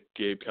 we'll take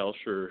Gabe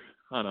Kelcher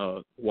on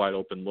a wide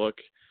open look,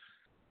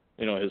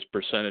 his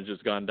percentage has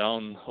gone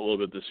down a little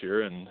bit this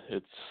year, and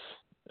it's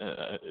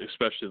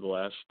especially the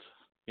last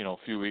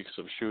few weeks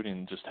of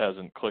shooting just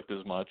hasn't clicked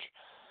as much.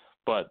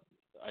 But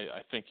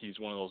I think he's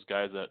one of those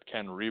guys that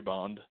can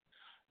rebound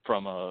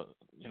from a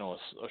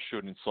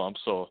shooting slump.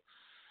 So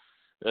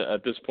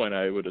at this point,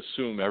 I would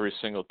assume every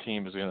single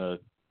team is going to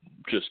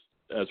just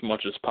as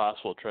much as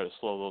possible try to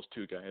slow those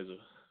two guys,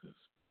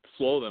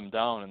 slow them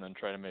down, and then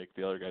try to make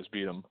the other guys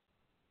beat them.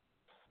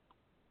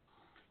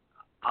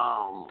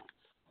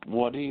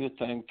 What do you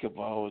think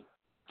about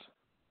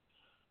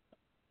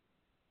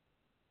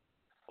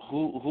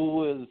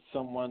who is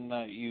someone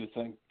that you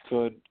think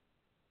could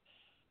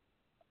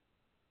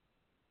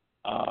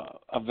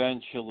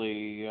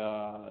eventually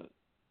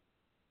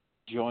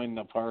join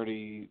the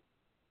party?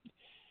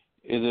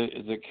 Is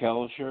it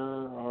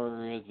Kelcher,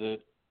 or is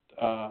it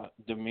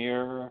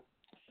Demir?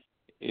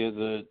 Is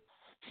it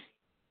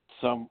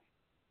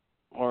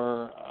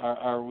or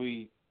are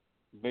we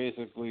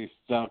basically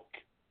stuck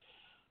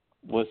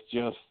with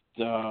just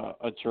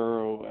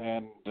Arturo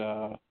and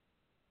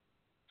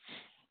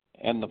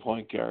the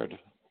point guard?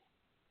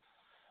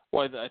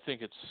 Well, I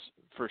think it's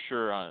for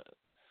sure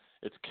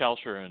it's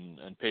Kelcher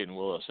and Peyton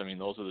Willis. I mean,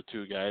 those are the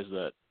two guys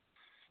that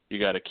you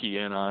got to key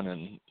in on,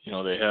 and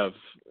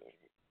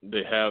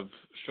they have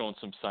shown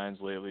some signs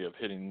lately of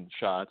hitting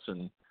shots,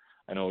 and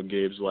I know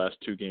Gabe's last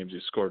two games he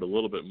scored a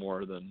little bit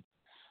more than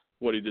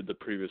what he did the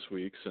previous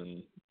weeks,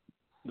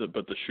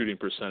 but the shooting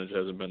percentage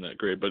hasn't been that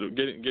great. But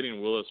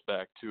getting Willis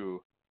back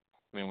too,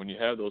 I mean, when you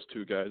have those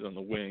two guys on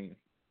the wing,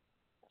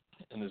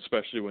 and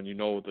especially when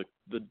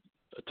the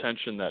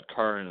attention that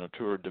Carr and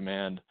Arturo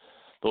demand,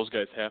 those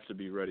guys have to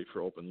be ready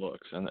for open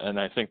looks, and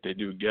I think they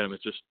do get them.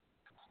 It's just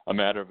a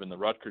matter of in the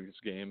Rutgers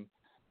game,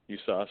 you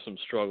saw some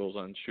struggles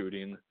on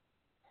shooting.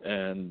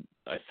 And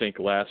I think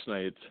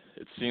it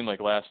seemed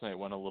like last night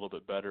went a little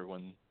bit better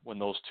when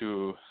those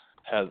two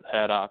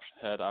had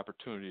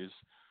opportunities.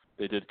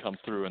 They did come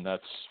through, and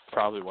that's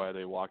probably why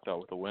they walked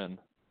out with a win.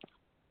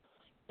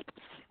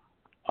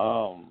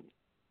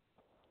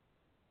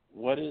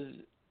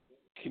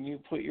 Can you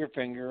put your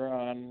finger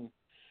on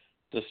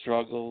the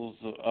struggles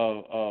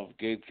of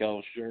Gabe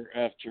Kelcher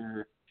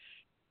after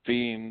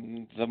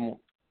being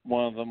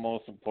one of the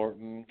most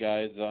important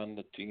guys on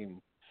the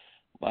team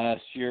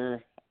last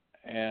year?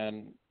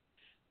 And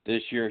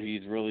this year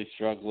he's really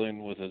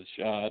struggling with his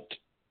shot.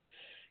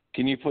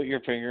 Can you put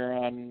your finger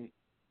on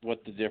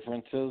what the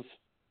difference is?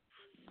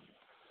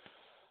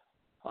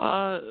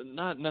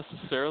 Not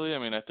necessarily. I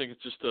mean, I think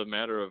it's just a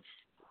matter of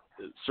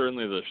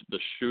certainly the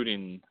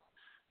shooting.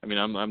 I mean,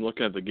 I'm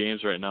looking at the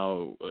games right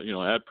now.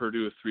 At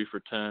Purdue, 3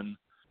 for 10,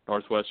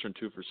 Northwestern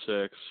 2 for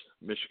 6,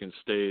 Michigan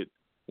State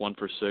 1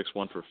 for 6,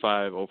 1 for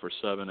 5, 0 for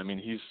 7. I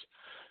mean,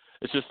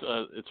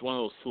 it's one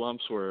of those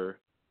slumps where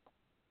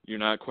you're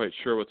not quite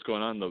sure what's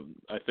going on.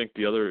 I think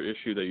the other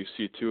issue that you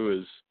see too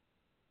is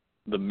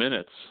the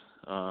minutes.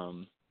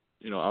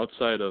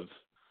 Outside of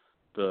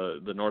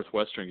the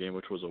Northwestern game,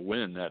 which was a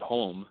win at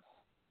home,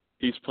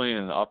 he's playing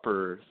in the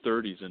upper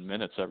 30s in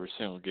minutes every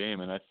single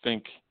game, and I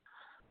think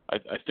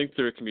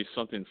there can be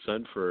something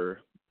said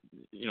for,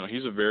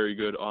 he's a very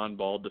good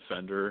on-ball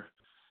defender,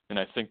 and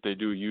I think they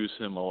do use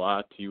him a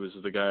lot. He was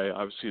the guy,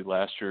 obviously,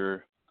 last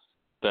year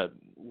that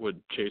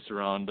would chase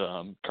around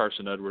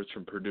Carson Edwards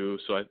from Purdue.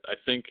 So I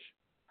think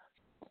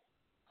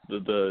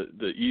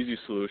the easy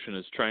solution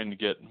is trying to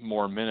get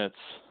more minutes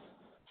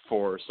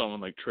for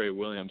someone like Trey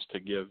Williams to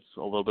give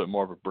a little bit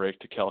more of a break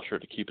to Kelcher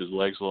to keep his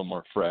legs a little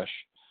more fresh.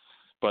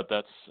 But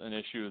that's an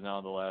issue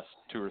now the last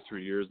 2 or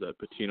 3 years that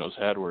Pitino's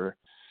had, where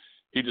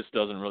he just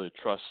doesn't really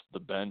trust the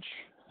bench,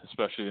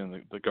 especially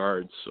in the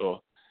guards.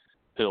 So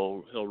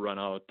he'll run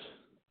out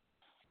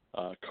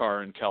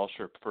Carr and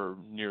Kelcher for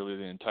nearly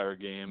the entire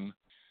game.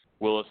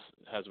 Willis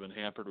has been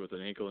hampered with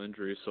an ankle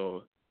injury,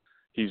 so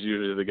he's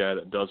usually the guy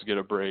that does get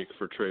a break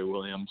for Trey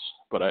Williams.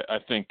 But I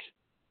think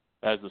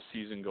as the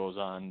season goes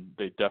on,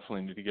 they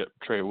definitely need to get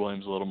Trey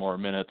Williams a little more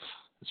minutes,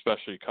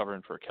 especially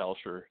covering for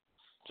Kelcher,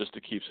 just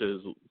to keep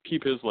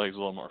his legs a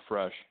little more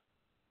fresh.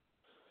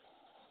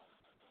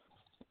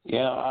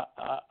 Yeah,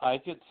 I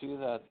could see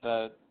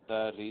that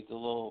he's a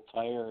little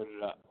tired,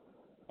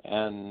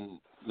 and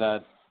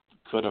that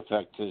could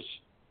affect his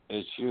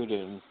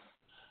shooting.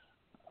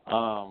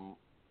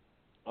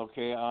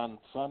 Okay, on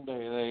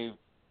Sunday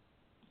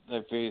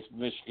they face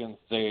Michigan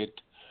State,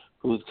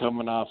 who's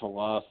coming off a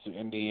loss to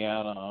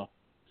Indiana.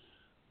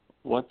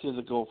 What do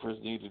the Gophers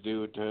need to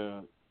do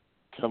to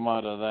come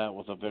out of that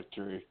with a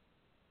victory?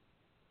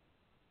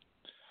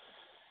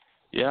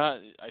 Yeah,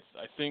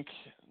 I think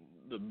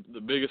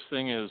the biggest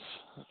thing is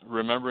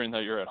remembering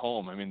that you're at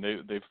home. I mean,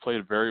 they've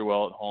played very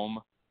well at home.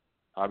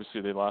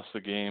 Obviously, they lost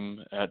the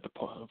game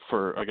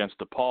against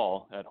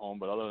DePaul at home,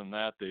 but other than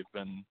that, they've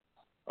been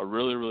a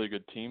really, really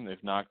good team.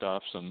 They've knocked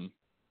off some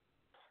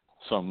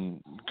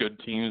good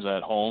teams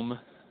at home,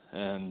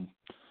 and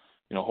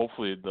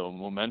hopefully the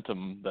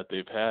momentum that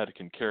they've had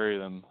can carry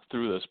them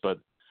through this. But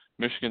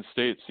Michigan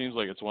State seems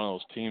like it's one of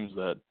those teams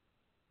that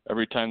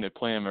every time they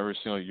play them every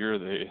single year,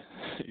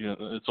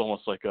 it's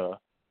almost like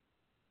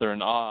they're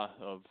in awe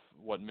of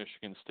what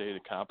Michigan State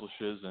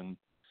accomplishes, and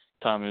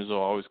Tom Izzo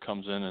always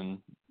comes in, and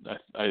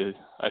I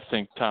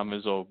think Tom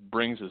Izzo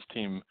brings his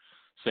team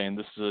saying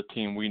this is a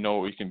team we know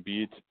we can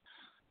beat.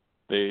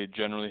 They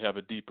generally have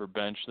a deeper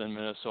bench than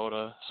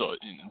Minnesota, so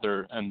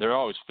they're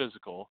always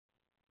physical,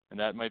 and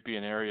that might be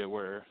an area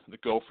where the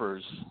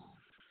Gophers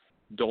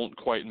don't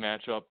quite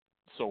match up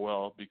so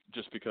well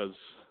just because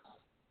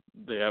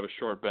they have a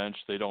short bench.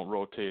 They don't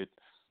rotate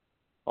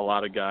a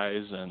lot of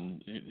guys,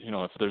 and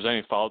if there's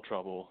any foul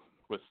trouble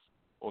with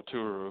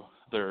Oturu,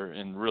 they're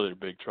in really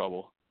big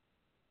trouble.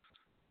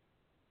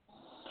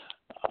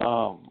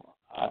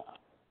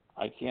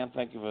 I can't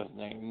think of his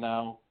name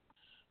now.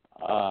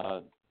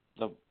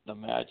 The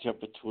matchup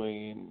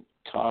between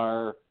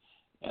Carr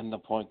and the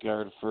point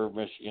guard for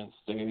Michigan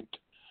State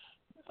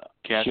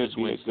should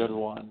be a good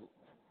one.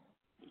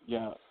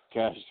 Yeah,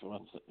 Cassius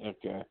Winston.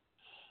 Okay.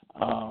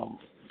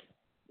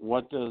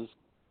 What does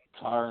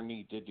Carr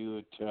need to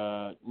do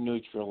to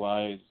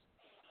neutralize,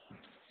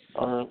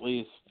 or at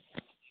least?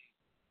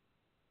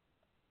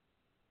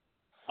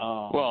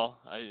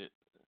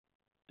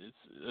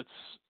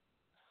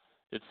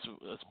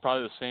 It's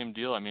probably the same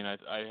deal. I mean,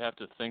 I have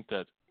to think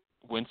that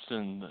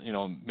Winston,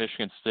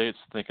 Michigan State's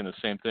thinking the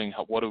same thing.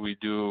 What do we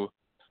do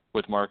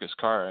with Marcus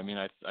Carr? I mean,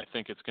 I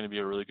think it's going to be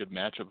a really good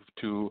matchup of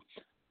two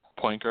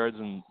point guards,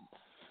 and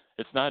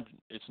it's not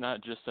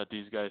just that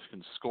these guys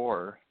can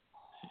score.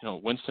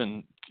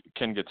 Winston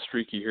can get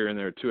streaky here and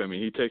there too. I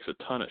mean, he takes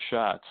a ton of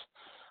shots,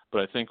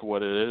 but I think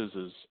what it is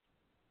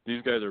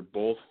these guys are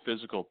both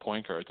physical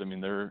point guards. I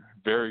mean, they're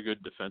very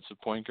good defensive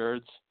point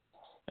guards,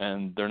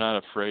 and they're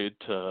not afraid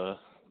to,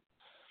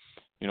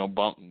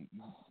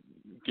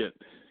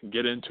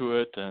 get into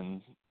it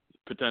and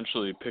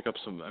potentially pick up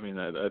some. I mean,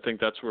 I think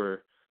that's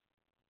where,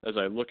 as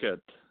I look at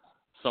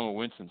some of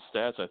Winston's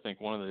stats, I think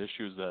one of the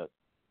issues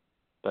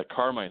that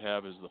Carr might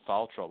have is the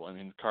foul trouble. I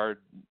mean, Carr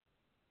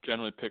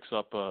generally picks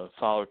up a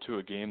foul or two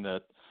a game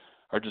that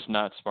are just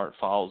not smart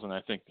fouls, and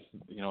I think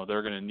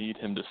they're going to need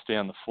him to stay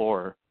on the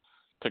floor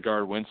to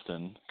guard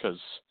Winston, because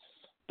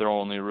their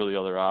only really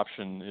other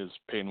option is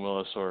Peyton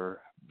Willis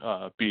or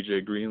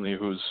B.J. Greenlee,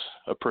 who's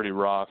a pretty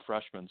raw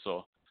freshman.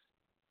 So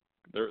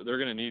they're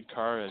going to need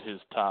Carr at his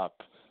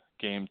top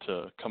game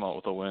to come out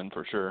with a win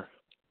for sure.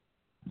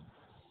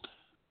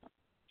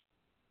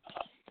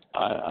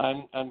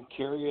 I'm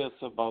curious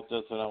about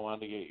this, and I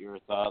wanted to get your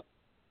thoughts.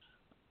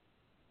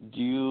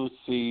 Do you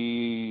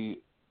see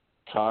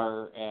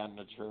Carr and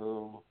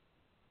Naturu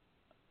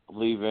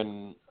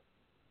leaving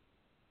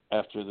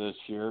after this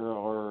year,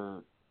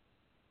 or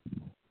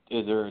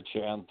is there a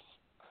chance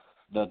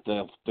that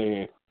they'll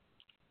stay?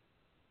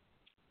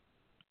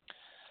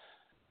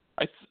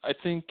 I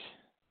think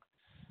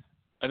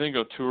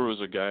Oturu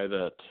is a guy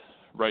that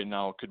right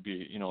now could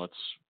be, it's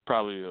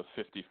probably a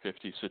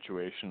 50-50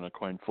 situation, a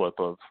coin flip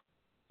of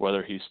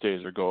whether he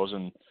stays or goes.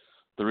 And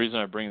the reason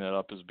I bring that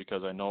up is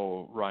because I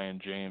know Ryan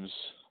James,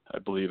 I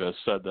believe, has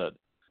said that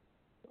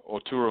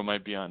Oturu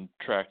might be on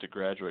track to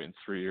graduate in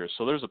 3 years.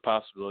 So there's a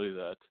possibility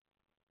that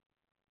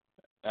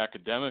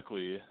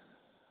academically,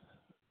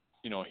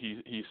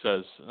 he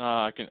says,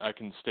 I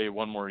can stay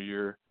one more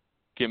year,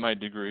 get my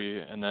degree,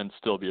 and then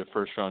still be a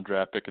first-round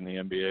draft pick in the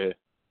NBA.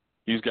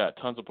 He's got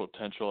tons of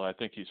potential. I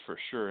think he's for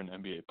sure an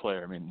NBA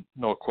player. I mean,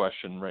 no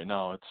question right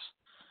now.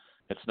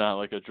 It's not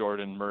like a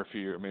Jordan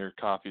Murphy or Amir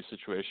Coffey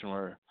situation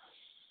where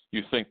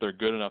you think they're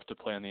good enough to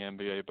play in the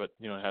NBA, but,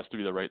 it has to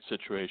be the right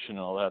situation and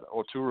all that.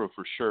 Oturu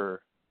for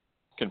sure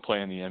can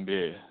play in the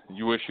NBA.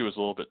 You wish he was a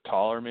little bit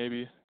taller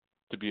maybe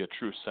to be a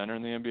true center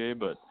in the NBA,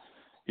 but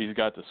he's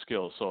got the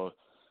skill. So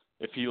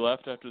if he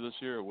left after this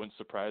year, it wouldn't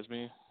surprise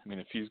me. I mean,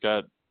 if he's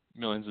got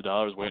millions of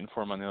dollars waiting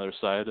for him on the other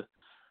side,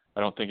 I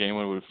don't think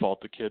anyone would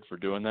fault the kid for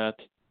doing that.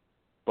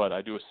 But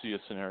I do see a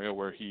scenario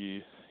where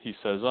he he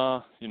says,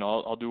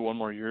 I'll do one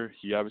more year.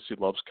 He obviously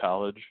loves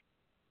college.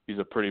 He's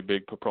a pretty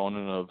big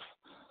proponent of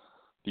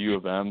the U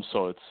of M,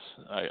 so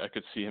I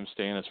could see him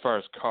staying. As far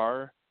as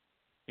Carr,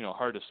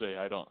 hard to say.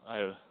 I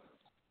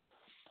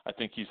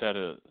think he's had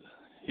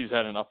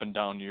an up and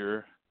down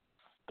year.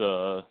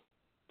 The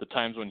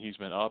times when he's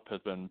been up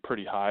has been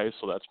pretty high,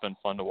 so that's been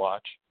fun to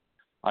watch.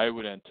 I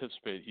would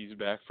anticipate he's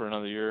back for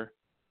another year,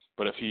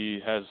 but if he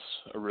has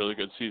a really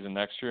good season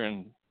next year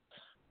and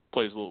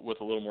plays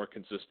with a little more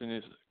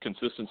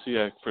consistency,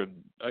 I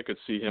could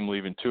see him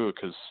leaving too,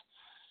 because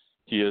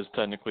he is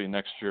technically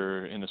next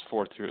year in his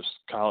fourth year of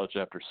college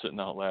after sitting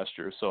out last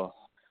year. So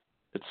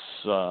it's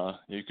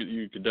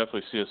you could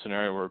definitely see a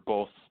scenario where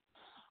both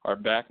are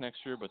back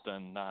next year, but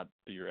then not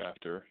the year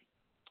after.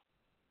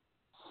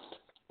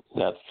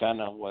 That's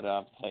kind of what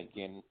I'm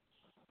thinking,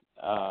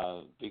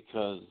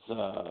 because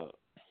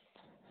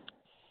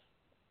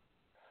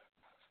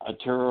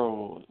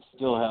Arturo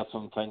still has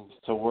some things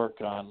to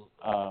work on,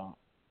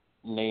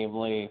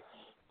 namely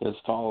his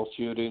foul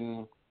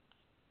shooting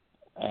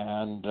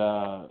and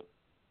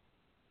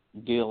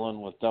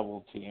dealing with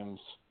double teams.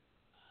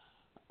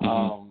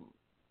 I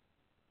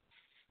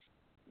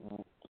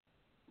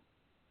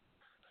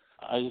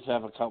just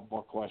have a couple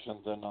more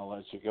questions, and I'll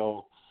let you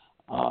go.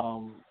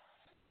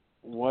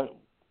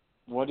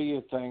 What do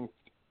you think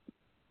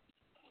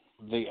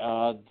the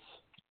odds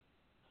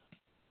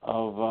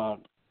of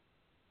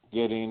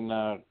getting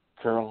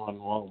Carolyn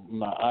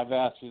Walton? I've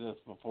asked you this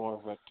before,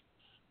 but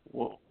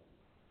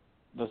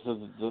this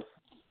is the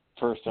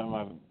first time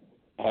I've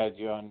had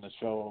you on the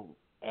show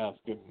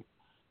asking,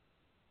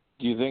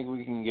 do you think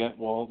we can get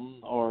Walton,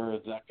 or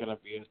is that going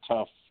to be a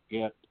tough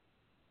get?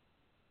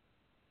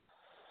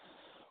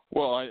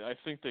 Well, I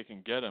think they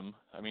can get him.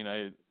 I mean,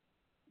 I'd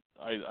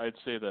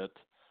say that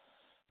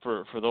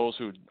for those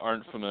who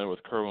aren't familiar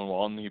with Kerwin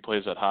Walton, he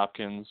plays at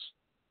Hopkins.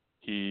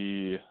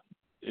 He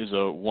is he's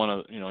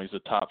a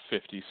top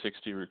 50,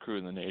 60 recruit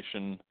in the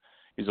nation.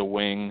 He's a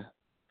wing.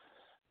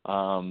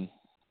 For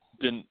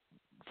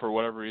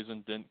whatever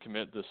reason, didn't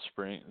commit this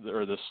spring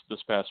or this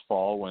past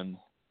fall when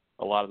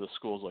a lot of the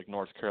schools like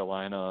North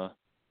Carolina,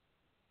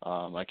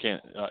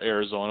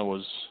 Arizona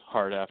was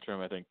hard after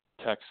him. I think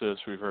Texas,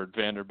 we've heard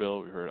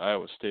Vanderbilt, we've heard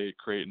Iowa State,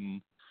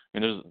 Creighton,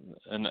 and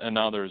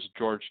now there's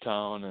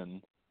Georgetown,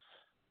 and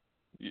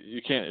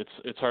you can't.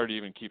 It's hard to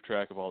even keep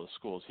track of all the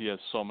schools. He has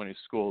so many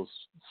schools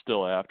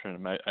still after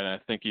him, and I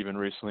think even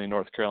recently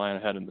North Carolina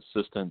had an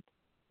assistant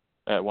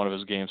at one of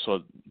his games, so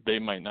they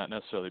might not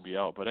necessarily be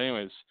out. But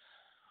anyways,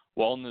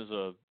 Walton is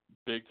a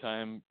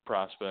big-time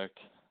prospect.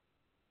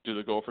 Do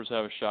the Gophers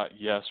have a shot?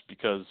 Yes,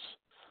 because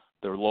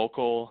they're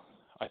local.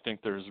 I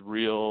think there's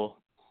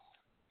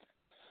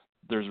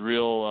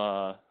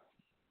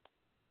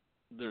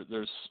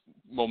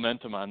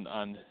momentum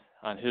on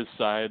his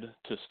side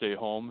to stay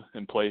home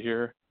and play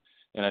here,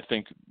 and I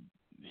think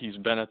he's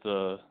been at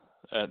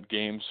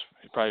games,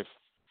 probably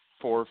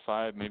 4 or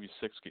 5, maybe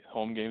 6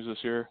 home games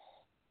this year.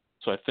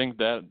 So I think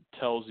that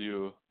tells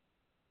you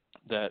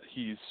that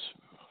he's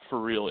for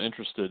real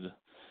interested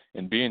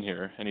in being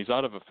here, and he's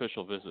out of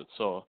official visits.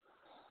 So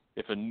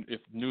if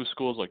new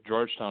schools like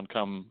Georgetown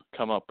come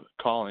up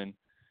calling,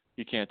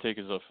 he can't take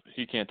a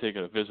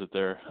visit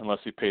there unless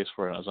he pays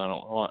for it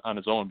on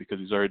his own, because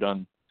he's already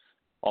done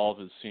all of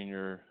his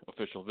senior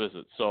official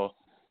visits. So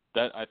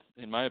that,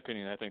 in my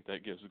opinion, I think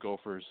that gives the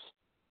Gophers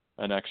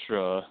an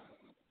extra,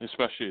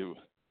 especially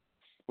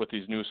with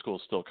these new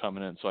schools still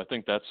coming in. So I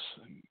think that's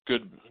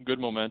good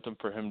momentum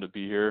for him to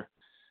be here.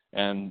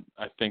 And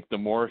I think the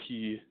more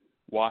he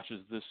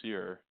watches this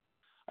year,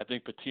 I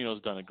think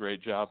Pitino's done a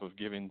great job of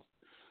giving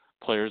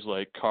players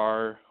like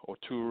Carr,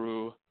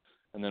 Oturu,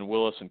 and then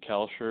Willis and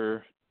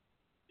Kalsher,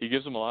 he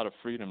gives them a lot of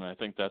freedom, and I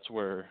think that's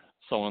where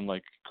someone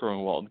like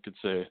Kerwin Walton could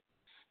say,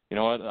 you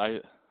know what,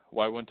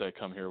 why wouldn't I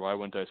come here? Why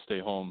wouldn't I stay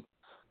home?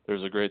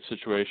 There's a great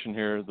situation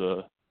here.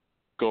 The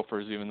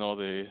Gophers, even though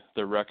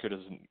their record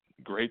isn't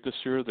great this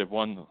year, they've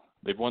won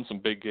some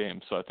big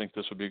games, so I think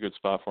this would be a good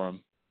spot for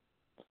them.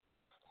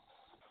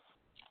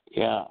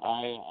 Yeah,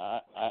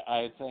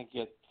 I think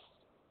it's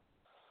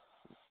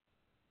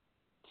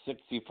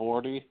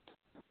 60-40.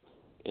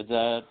 Is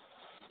that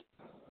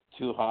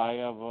too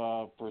high of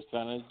a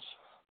percentage?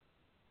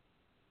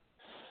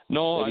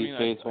 No, I mean,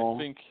 I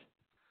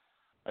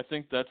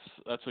think that's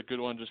a good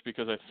one, just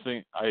because I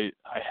think I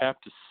have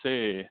to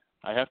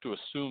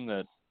assume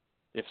that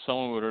if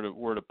someone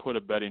were to put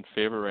a betting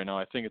favor right now,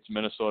 I think it's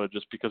Minnesota,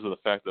 just because of the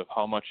fact of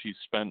how much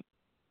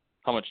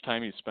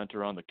time he's spent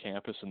around the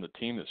campus and the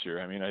team this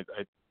year. I mean,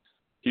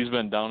 he's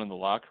been down in the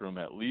locker room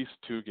at least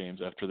 2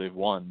 games after they've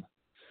won,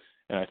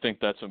 and I think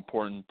that's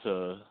important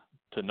to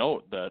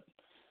note, that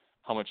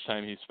how much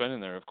time he's spending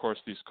there. Of course,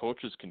 these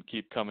coaches can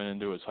keep coming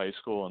into his high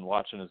school and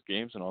watching his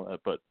games and all that,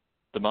 but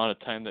the amount of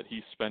time that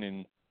he's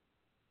spending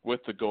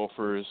with the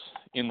Gophers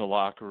in the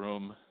locker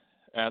room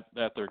at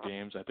their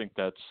games, I think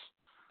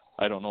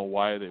I don't know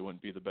why they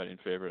wouldn't be the betting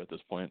favorite at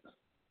this point.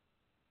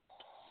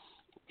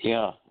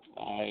 Yeah,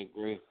 I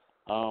agree.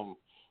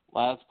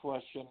 Last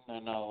question,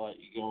 and I'll let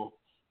you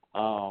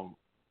go.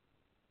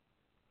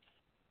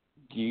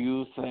 do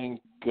you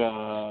think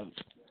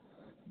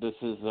this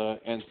is a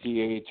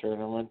NCAA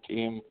tournament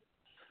team?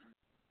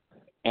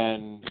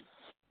 And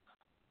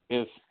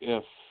if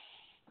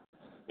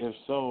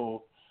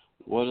so,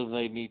 what do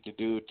they need to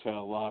do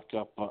to lock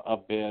up a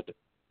bid?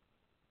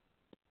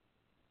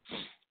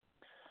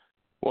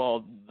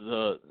 Well,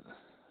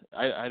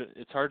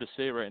 it's hard to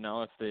say right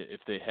now if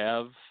they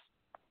have.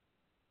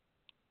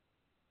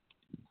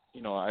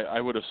 You know, I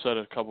would have said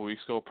a couple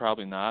weeks ago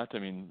probably not. I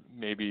mean,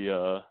 maybe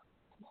a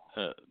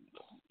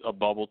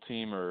bubble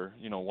team or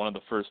one of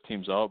the first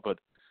teams out. But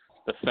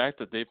the fact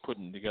that they've put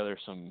together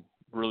some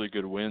really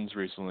good wins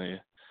recently,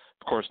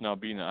 of course, now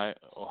beating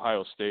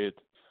Ohio State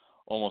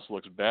almost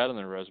looks bad on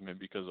their resume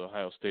because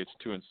Ohio State's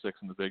 2-6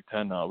 in the Big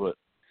Ten now. But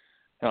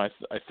I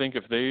think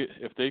if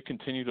they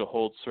continue to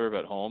hold serve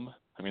at home,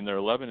 I mean they're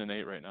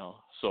 11-8 right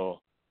now,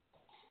 so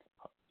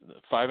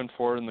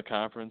 5-4 in the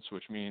conference,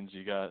 which means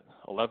you got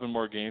 11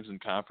 more games in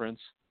conference.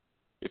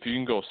 If you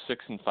can go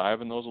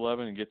 6-5 in those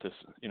 11 and get to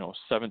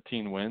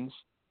 17 wins,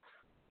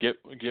 get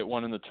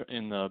one in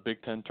the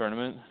Big Ten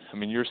tournament. I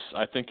mean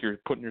I think you're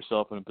putting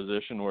yourself in a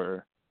position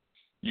where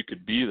you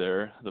could be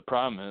there. The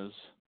problem is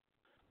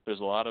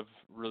there's a lot of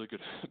really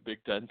good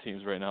Big Ten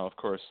teams right now. Of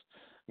course,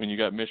 I mean you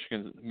got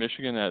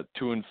Michigan at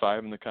 2-5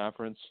 in the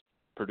conference,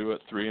 Purdue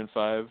at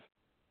 3-5,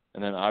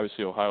 and then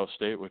obviously Ohio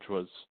State, which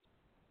was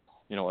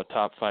a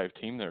top 5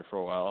 team there for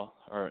a while.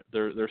 Or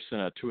they're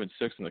sitting at 2-6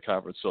 in the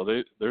conference. So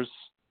it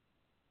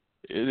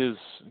is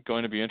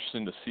going to be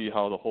interesting to see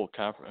how the whole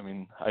conference. I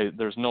mean,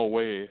 there's no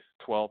way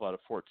 12 out of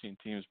 14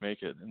 teams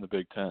make it in the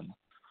Big Ten.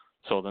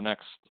 So the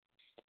next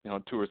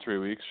 2 or 3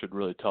 weeks should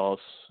really tell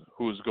us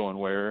who's going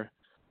where.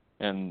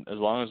 And as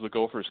long as the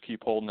Gophers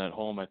keep holding at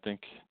home, I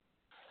think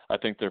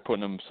they're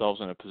putting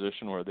themselves in a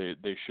position where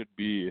they should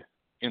be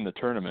in the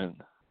tournament.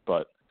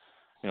 But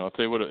if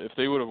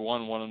they would have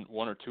won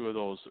one or two of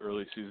those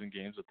early season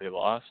games that they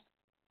lost,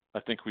 I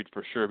think we'd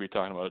for sure be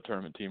talking about a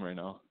tournament team right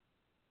now.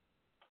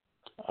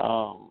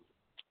 Joe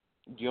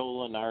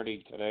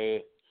Lenardi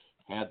today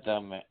had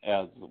them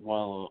as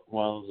one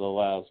of the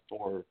last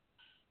 4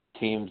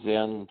 teams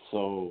in,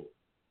 so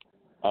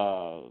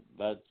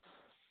that's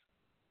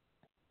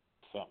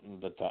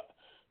something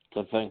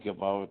to think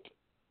about.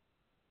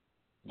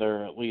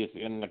 They're at least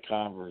in the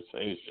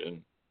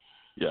conversation.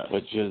 Yes.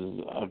 Which is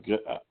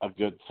a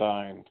good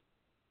sign.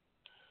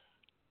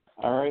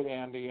 All right,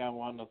 Andy, I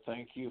want to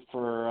thank you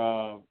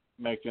for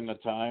making the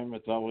time.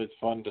 It's always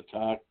fun to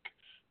talk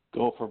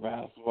Gopher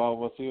basketball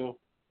with you.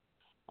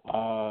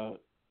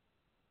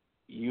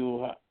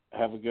 You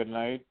have a good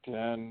night,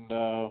 and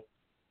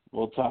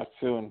we'll talk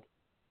soon.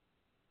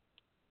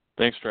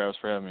 Thanks, Travis,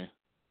 for having me.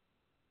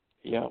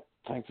 Yep,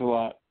 thanks a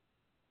lot.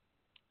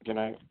 Good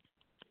night.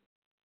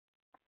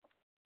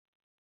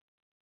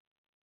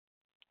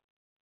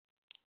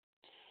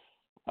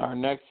 Our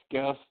next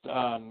guest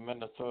on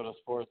Minnesota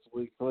Sports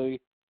Weekly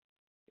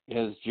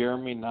is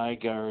Jeremy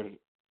Nygaard.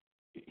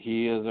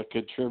 He is a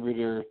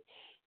contributor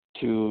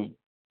to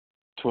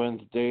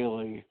Twins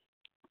Daily.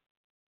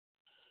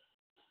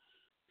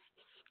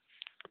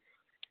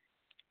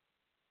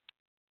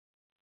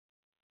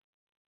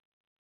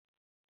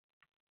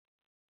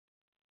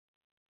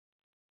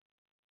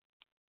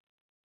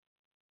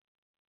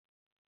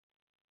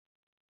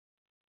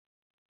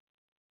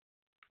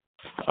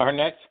 Our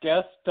next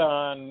guest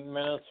on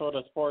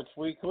Minnesota Sports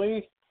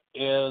Weekly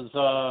is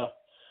a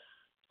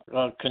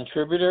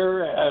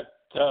contributor at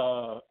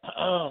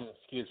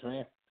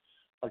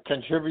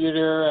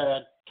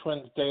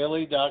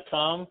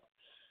twinsdaily.com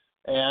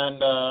and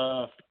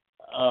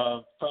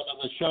friend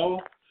of the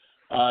show,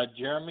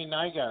 Jeremy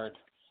Nygaard.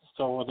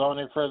 So without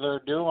any further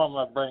ado, I'm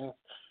going to bring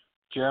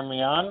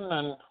Jeremy on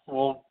and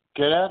we'll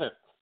get at it.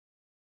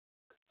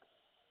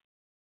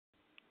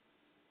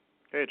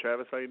 Hey,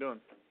 Travis, how you doing?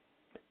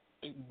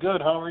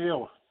 Good. How are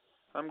you?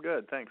 I'm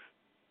good, thanks.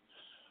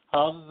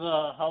 How's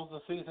the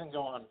season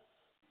going?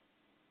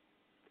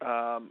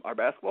 Our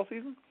basketball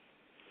season?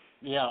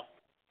 Yeah.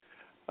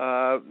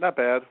 Not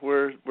bad.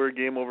 We're a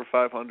game over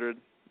 500,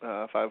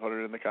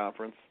 500 in the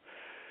conference.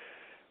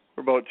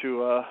 We're about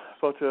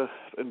to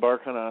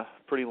embark on a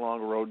pretty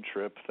long road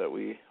trip that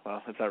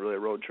it's not really a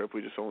road trip.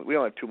 We only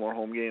have 2 more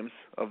home games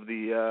of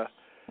the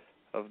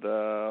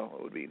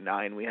what would be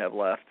 9 we have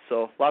left.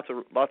 So lots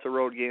of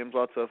road games,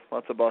 lots of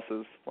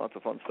buses, lots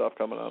of fun stuff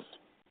coming up.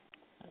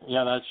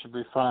 Yeah, that should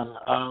be fun.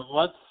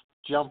 Let's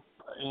jump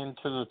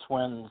into the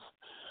Twins.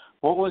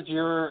 What was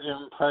your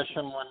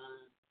impression when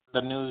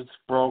the news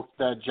broke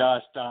that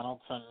Josh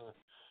Donaldson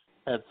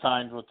had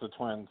signed with the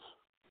Twins?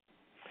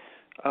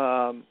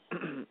 I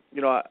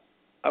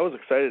was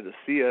excited to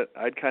see it.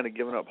 I'd kind of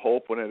given up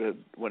hope when it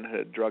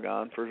had drug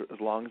on for as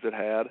long as it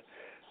had.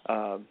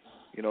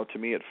 To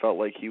me, it felt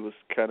like he was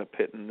kind of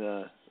pitting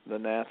the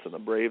Nats and the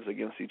Braves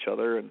against each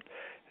other, and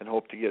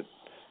hoped to get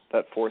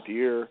that 4th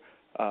year.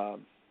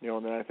 And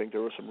then I think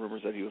there were some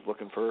rumors that he was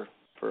looking for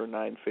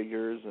 9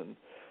 figures, and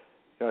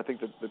I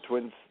think that the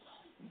Twins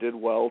did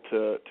well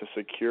to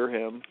secure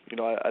him.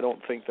 I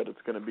don't think that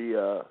it's going to be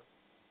a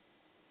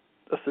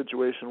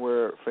situation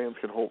where fans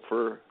can hope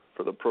for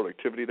for the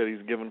productivity that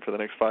he's given for the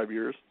next 5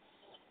 years.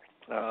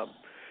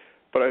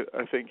 But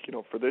I think,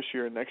 for this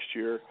year and next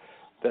year,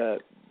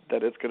 that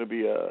it's going to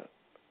be a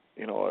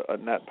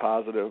net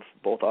positive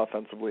both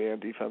offensively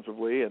and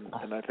defensively,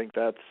 and I think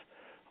that's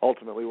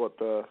ultimately what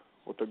the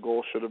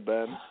goal should have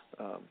been.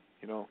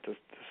 To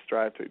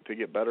strive to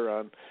get better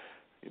on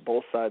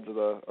both sides of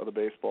the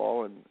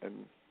baseball,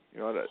 and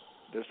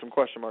there's some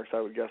question marks,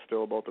 I would guess,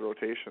 still about the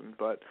rotation,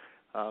 but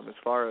as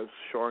far as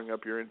shoring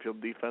up your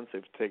infield defense,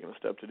 they've taken a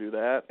step to do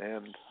that,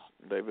 and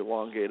they've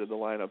elongated the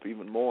lineup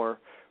even more,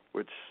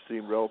 which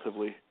seemed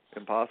relatively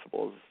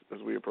impossible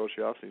as we approach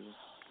the offseason.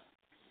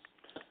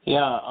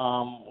 Yeah.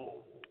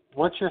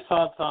 What's your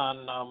thoughts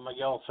on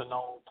Miguel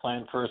Sano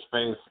playing first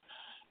base?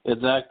 Is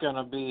that going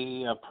to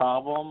be a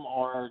problem,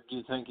 or do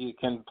you think he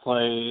can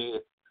play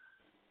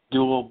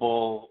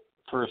doable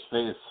first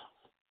base?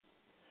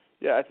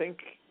 Yeah, I think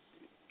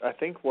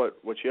what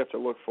you have to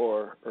look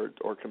for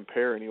or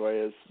compare anyway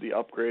is the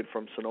upgrade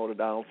from Sano to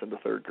Donaldson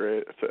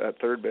at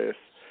third base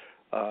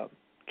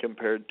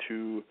compared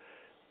to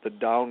the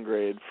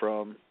downgrade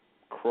from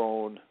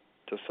Crone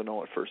to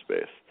Sano at first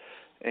base.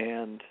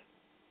 And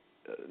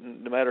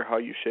no matter how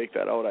you shake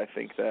that out, I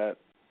think that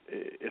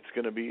it's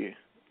going to be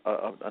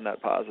a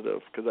net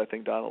positive, because I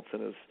think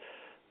Donaldson is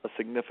a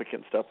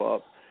significant step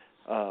up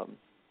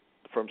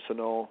from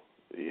Sano.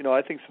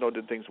 I think Sano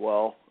did things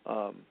well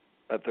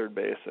at third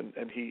base,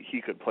 and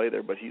he could play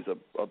there, but he's a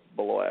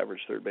below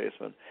average third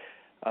baseman,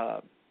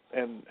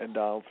 and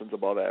Donaldson's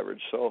above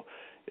average. So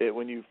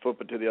when you flip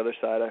it to the other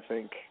side, I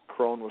think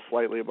Crone was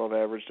slightly above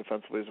average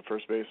defensively as a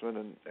first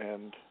baseman,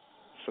 and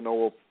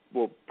Sano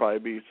will probably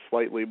be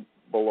slightly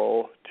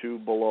below,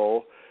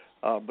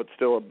 but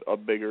still a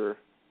bigger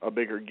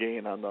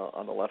gain on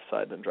the left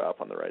side than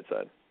drop on the right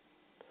side.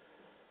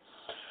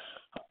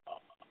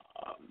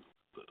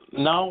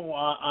 Now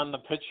on the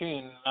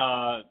pitching,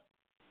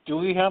 do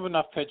we have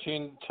enough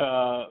pitching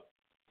to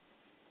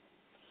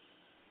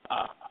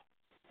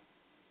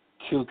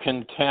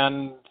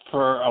contend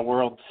for a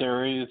World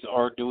Series,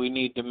 or do we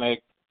need to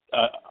make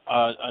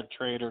a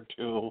trade or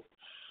two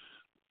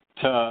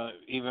to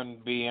even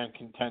be in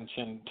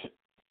contention?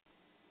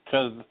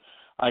 Because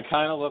I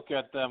kind of look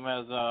at them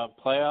as a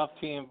playoff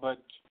team, but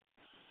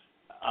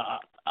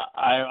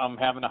I'm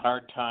having a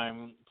hard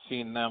time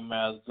seeing them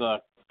as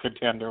a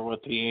contender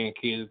with the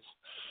Yankees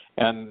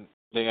and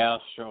the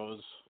Astros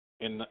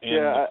in the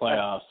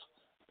playoffs.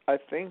 I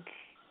think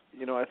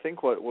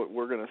what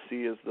we're going to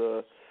see is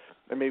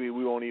and maybe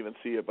we won't even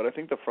see it, but I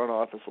think the front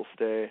office will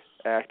stay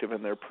active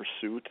in their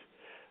pursuit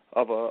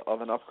of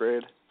an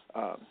upgrade,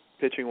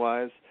 pitching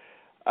wise.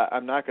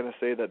 I'm not going to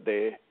say that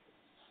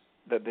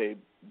they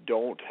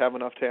don't have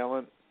enough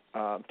talent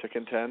to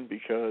contend,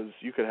 because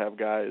you could have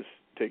guys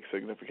take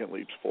significant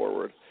leaps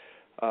forward.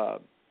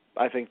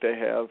 I think they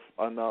have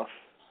enough.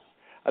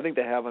 I think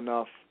they have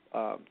enough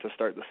to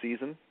start the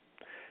season.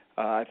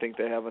 I think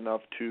they have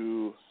enough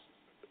to,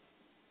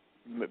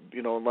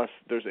 unless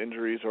there's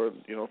injuries or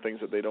things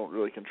that they don't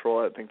really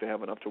control, I think they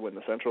have enough to win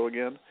the Central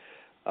again.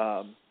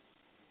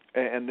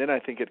 And then I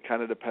think it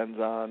kind of depends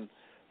on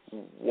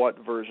what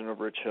version of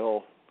Rich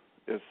Hill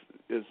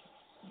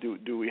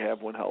do we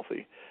have when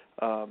healthy.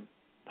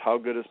 How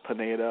good is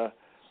Pineda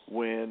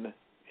when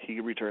he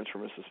returns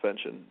from a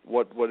suspension?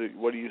 What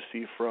do you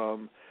see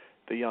from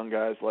the young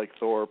guys like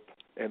Thorpe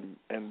and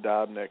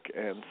Dobnik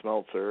and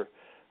Smeltzer?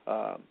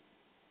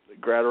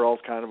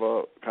 Gratterall's kind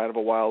of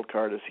a wild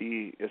card. Is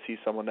he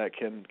someone that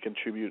can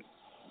contribute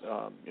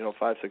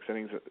 5-6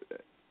 innings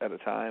at a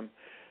time?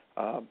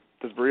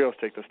 Does Barrios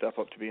take the step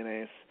up to be an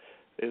ace?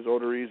 Is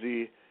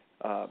Odorizzi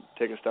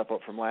take a step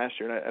up from last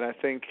year? And I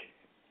think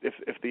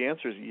if the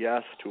answer is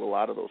yes to a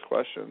lot of those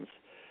questions,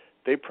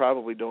 they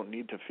probably don't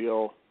need to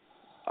feel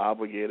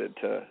obligated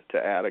to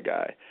add a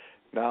guy.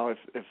 Now,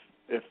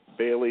 if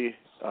Bailey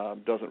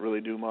doesn't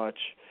really do much,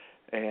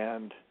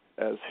 and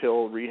as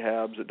Hill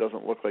rehabs, it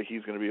doesn't look like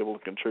he's going to be able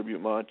to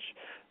contribute much,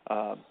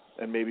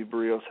 and maybe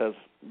Barrios has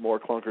more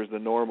clunkers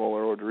than normal,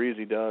 or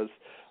Odorizzi does,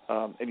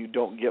 and you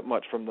don't get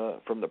much from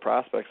the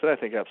prospects, then I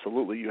think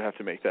absolutely you have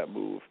to make that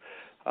move.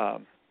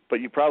 But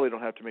you probably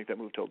don't have to make that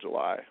move till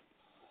July,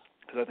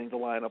 because I think the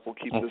lineup will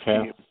keep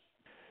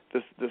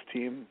this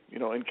team,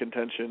 in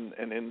contention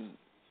and in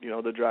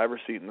the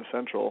driver's seat in the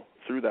Central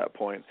through that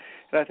point.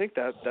 And I think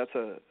that's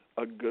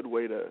a good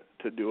way to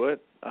do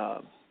it.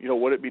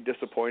 Would it be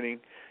disappointing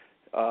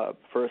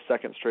for a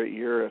second straight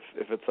year if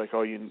it's like,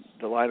 the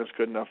lineup's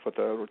good enough but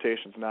the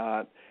rotation's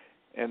not,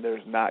 and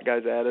there's not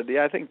guys added?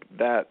 Yeah, I think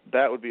that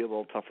would be a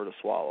little tougher to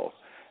swallow.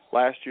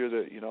 Last year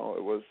it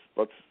was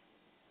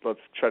let's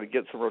try to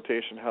get some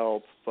rotation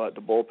help, but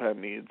the bullpen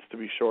needs to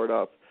be shored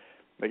up.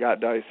 They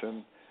got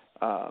Dyson,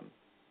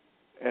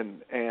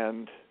 and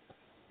it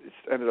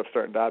ended up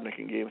starting Dobnik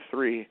in Game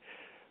 3,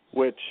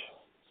 which,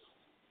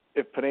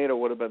 if Pineda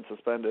would have been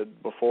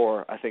suspended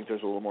before, I think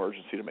there's a little more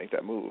urgency to make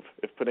that move.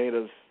 If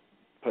Pineda's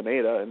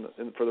Pineda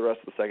and for the rest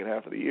of the second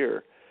half of the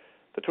year,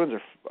 the Twins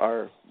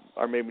are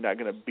maybe not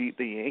going to beat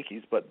the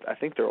Yankees, but I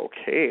think they're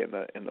okay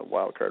in the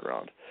wild card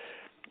round.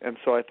 And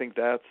so I think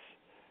that's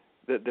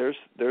that there's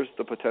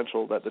the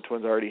potential that the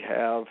Twins already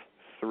have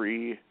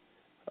three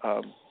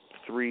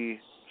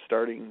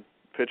starting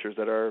pitchers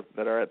that are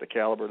at the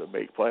caliber to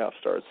make playoff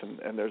starts,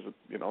 and there's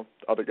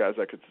other guys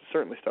that could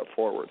certainly step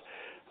forward.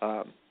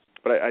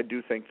 But I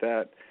do think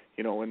that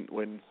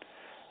when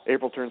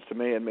April turns to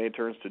May and May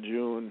turns to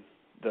June,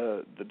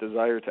 the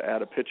desire to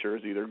add a pitcher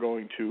is either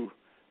going to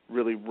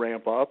really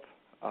ramp up,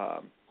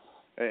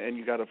 and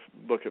you got to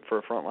look for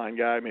a frontline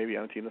guy, maybe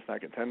on a team that's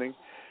not contending,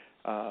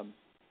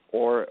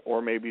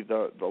 or maybe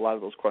a lot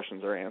of those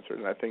questions are answered.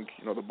 And I think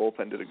the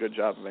bullpen did a good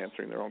job of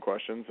answering their own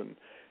questions,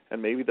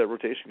 and maybe the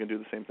rotation can do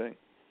the same thing.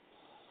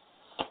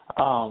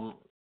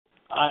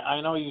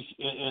 I know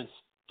it's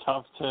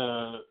tough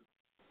to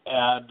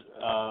add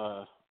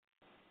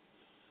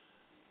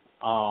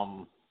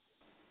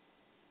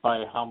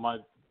by how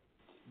much,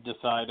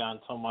 decide on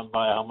someone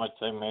by how much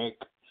they make,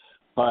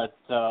 but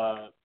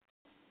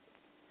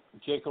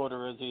Jake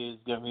Odorizzi is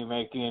going to be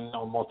making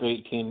almost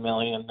 $18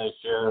 million this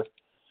year.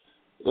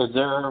 Is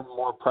there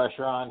more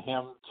pressure on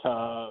him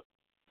to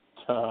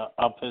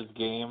up his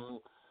game,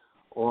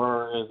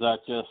 or is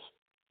that just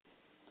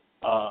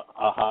a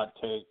hot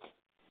take?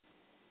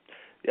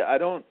 Yeah, I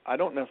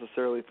don't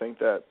necessarily think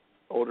that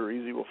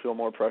Odorizzi will feel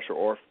more pressure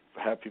or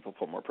have people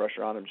put more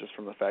pressure on him just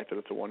from the fact that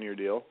it's a one-year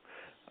deal.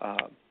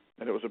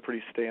 And it was a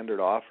pretty standard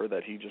offer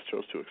that he just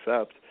chose to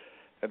accept,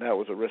 and that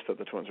was a risk that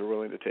the Twins were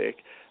willing to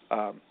take.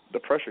 The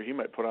pressure he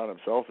might put on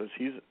himself is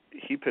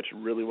he pitched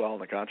really well in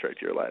the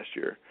contract year last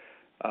year.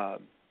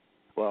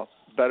 Well,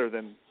 better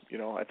than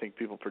I think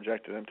people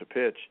projected him to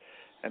pitch,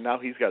 and now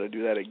he's got to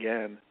do that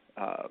again.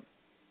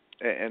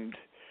 And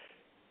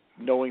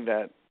knowing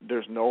that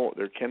there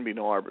can be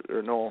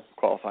no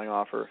qualifying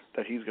offer,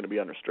 that he's going to be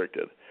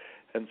unrestricted,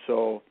 and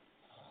so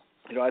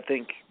I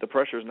think the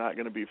pressure is not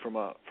going to be from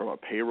a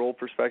payroll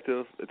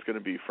perspective. It's going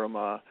to be from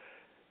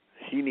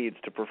he needs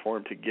to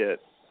perform to get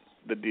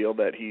the deal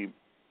that he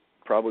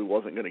probably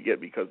wasn't going to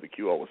get because the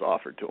QL was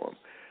offered to him,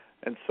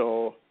 and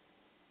so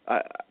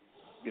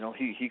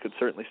he could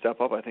certainly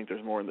step up. I think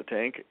there's more in the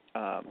tank.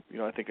 I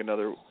think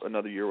another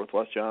year with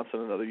Wes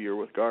Johnson, another year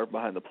with Garb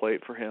behind the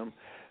plate for him.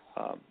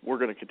 We're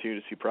going to continue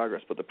to see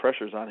progress, but the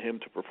pressure's on him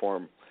to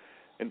perform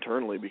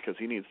internally because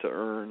he needs to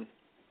earn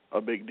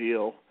a big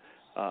deal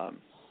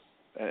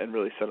and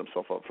really set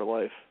himself up for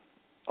life.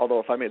 Although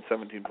if I made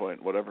 17 point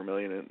whatever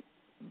million in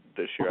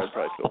this year, I'd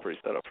probably feel pretty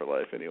set up for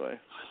life anyway.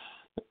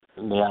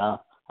 Yeah.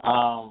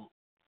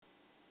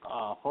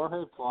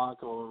 Jorge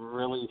Polanco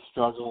really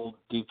struggled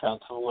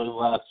defensively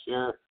last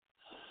year.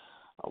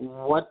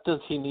 What does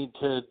he need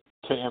to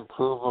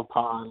improve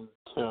upon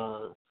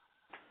to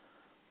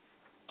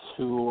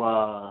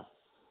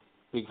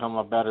become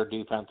a better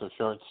defensive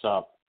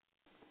shortstop?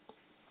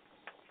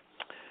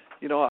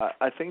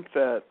 I think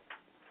that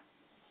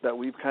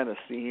we've kind of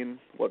seen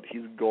what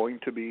he's going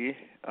to be,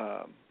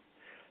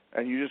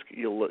 and you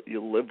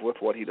live with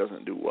what he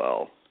doesn't do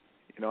well.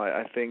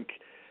 I think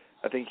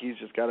he's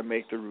just got to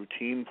make the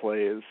routine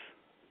plays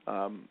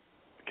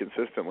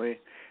consistently,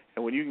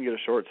 and when you can get a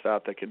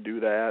shortstop that can do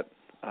that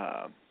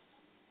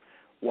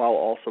while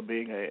also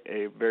being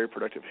a very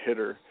productive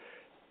hitter,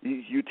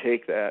 you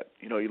take that.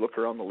 You look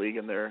around the league,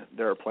 and there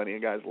are plenty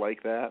of guys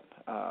like that.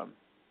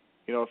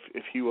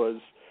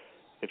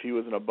 If he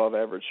was an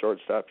above-average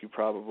shortstop, you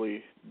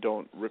probably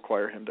don't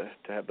require him to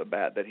have the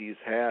bat that he's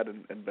had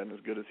and been as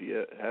good as he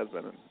has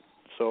been. And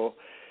so,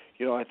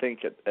 I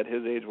think at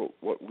his age,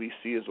 what we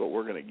see is what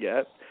we're going to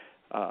get.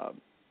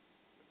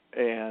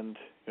 And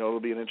it'll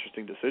be an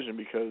interesting decision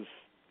because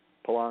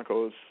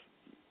Polanco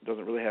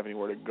doesn't really have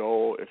anywhere to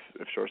go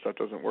if shortstop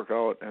doesn't work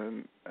out.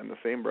 And in the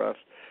same breath,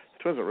 the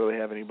Twins don't really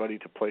have anybody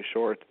to play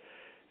short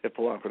if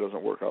Polanco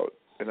doesn't work out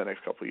in the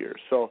next couple of years.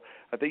 So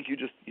I think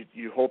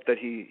you hope that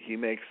he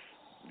makes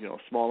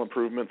small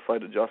improvements,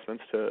 slight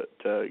adjustments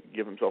to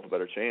give himself a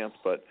better chance.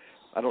 But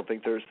I don't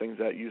think there's things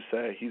that you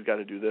say he's got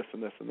to do this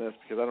and this and this,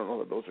 because I don't know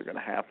that those are going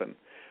to happen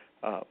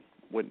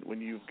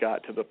when you've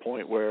got to the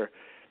point where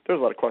there's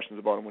a lot of questions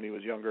about him when he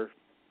was younger.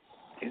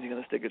 Is he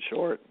going to stick it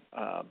short?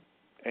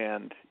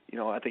 And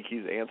I think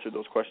he's answered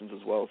those questions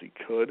as well as he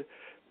could,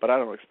 but I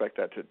don't expect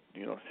that to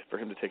for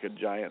him to take a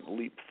giant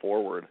leap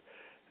forward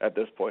at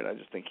this point. I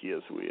just think he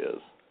is who he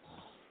is.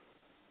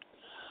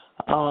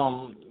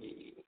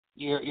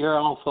 You're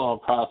also a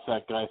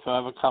prospect guy, so I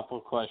have a couple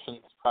of questions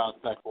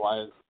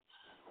prospect-wise.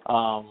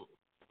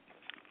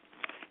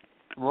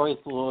 Royce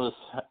Lewis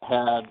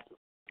had,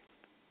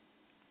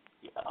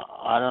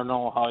 I don't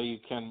know how you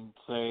can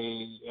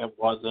say it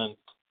wasn't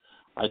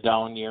a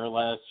down year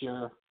last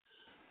year.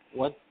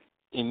 What,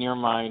 in your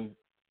mind,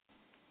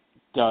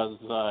 does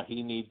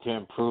he need to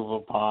improve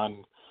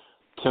upon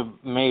to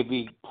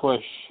maybe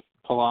push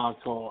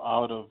Polanco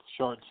out of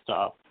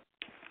shortstop?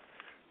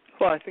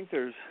 Well, I think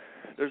there's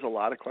a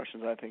lot of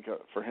questions. I think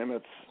for him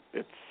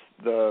it's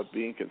the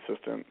being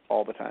consistent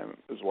all the time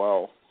as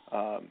well.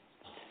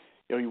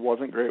 He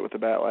wasn't great with the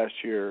bat last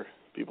year.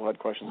 People had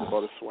questions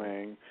about his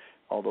swing,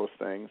 all those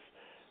things.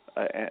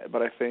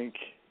 But I think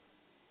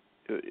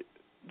the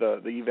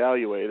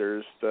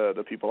evaluators,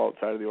 the people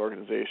outside of the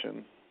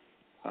organization,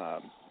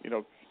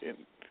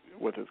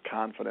 with his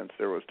confidence,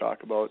 there was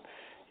talk about,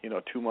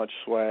 too much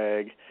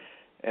swag,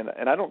 and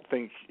I don't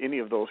think any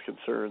of those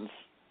concerns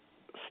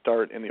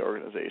start in the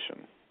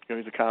organization.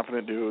 He's a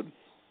confident dude.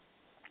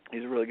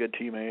 He's a really good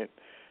teammate.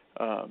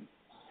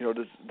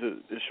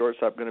 Is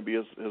shortstop going to be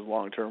his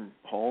long-term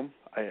home?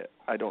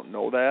 I don't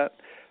know that.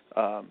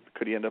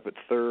 Could he end up at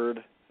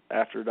third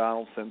after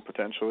Donaldson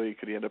potentially?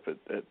 Could he end up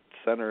at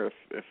center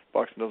if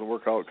Buxton doesn't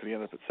work out? Could he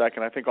end up at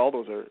second? I think all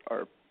those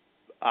are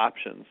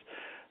options.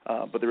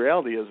 But the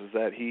reality is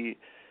that he,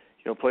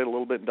 played a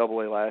little bit in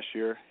Double-A last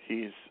year.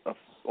 He's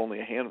only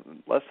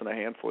less than a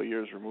handful of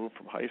years removed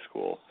from high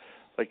school.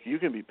 Like, you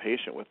can be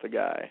patient with the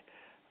guy.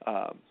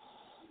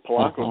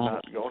 Polanco's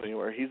not going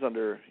anywhere. He's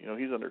under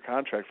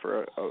contract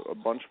for a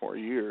bunch more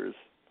years.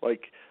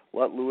 Like,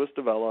 let Lewis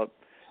develop.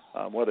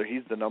 Whether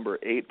he's the number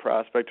 8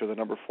 prospect or the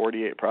number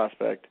 48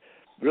 prospect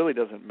really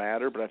doesn't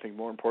matter. But I think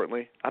more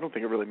importantly, I don't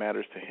think it really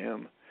matters to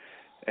him.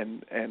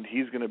 And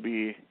he's going to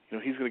be,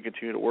 he's going to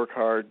continue to work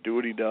hard, do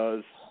what he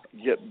does,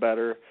 get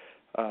better.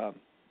 And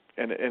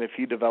if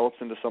he develops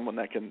into someone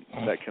that can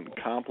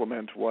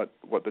complement what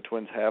the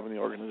Twins have in the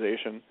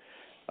organization,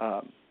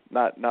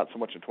 not so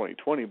much in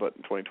 2020, but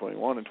in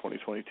 2021 and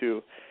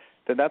 2022,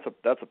 then that's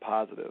a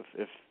positive.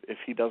 If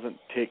he doesn't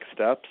take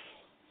steps,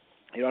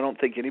 I don't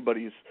think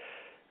anybody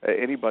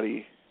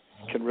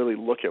can really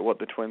look at what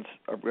the Twins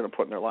are going to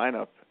put in their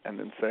lineup and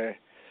then say,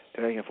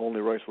 dang, if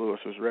only Royce Lewis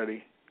was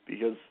ready,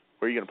 because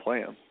where are you going to play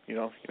him? You're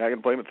not going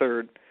to play him at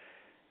third.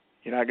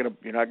 You're not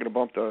going to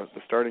bump the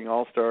starting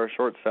all-star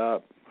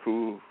shortstop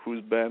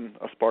who's been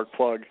a spark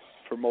plug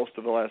for most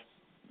of the last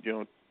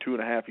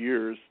 2.5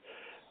 years.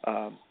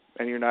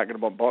 And you're not going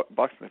to bump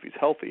Buxton if he's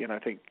healthy. And I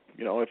think,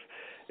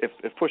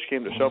 if push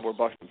came to shove where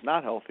Buxton's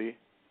not healthy,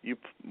 you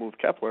move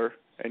Kepler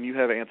and you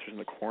have answers in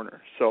the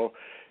corner. So,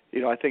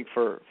 I think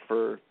for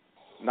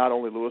not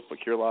only Lewis but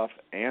Kirilloff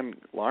and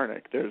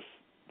Larnach,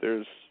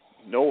 there's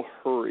no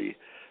hurry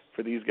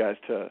for these guys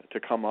to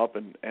come up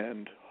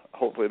and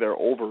hopefully they're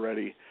over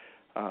ready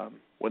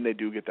when they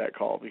do get that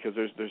call, because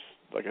there's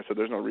like I said,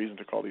 there's no reason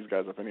to call these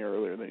guys up any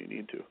earlier than you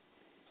need to.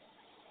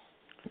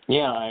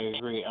 Yeah, I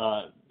agree.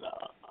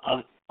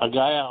 A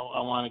guy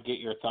I want to get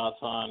your thoughts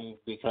on,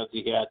 because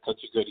he had such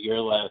a good year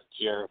last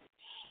year,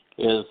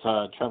 is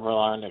Trevor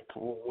Larnach.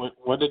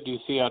 What did you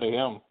see out of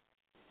him?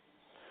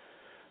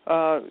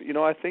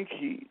 I think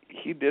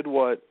he did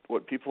what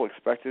people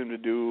expected him to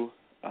do.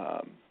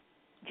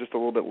 Just a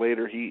little bit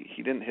later, he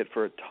didn't hit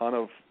for a ton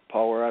of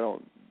power. I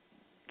don't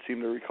seem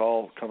to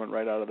recall coming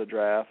right out of the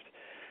draft,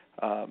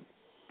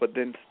 but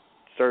then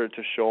started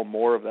to show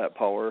more of that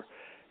power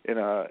in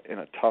a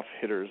tough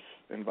hitters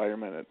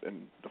environment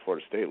in the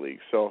Florida State League.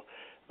 So,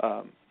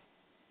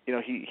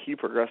 he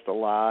progressed a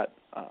lot,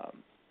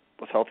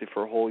 was healthy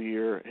for a whole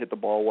year, hit the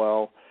ball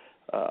well,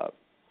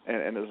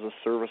 and is a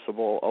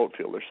serviceable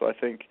outfielder. So I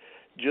think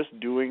just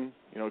doing,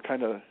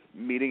 kind of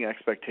meeting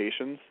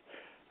expectations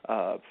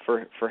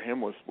for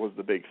him was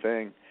the big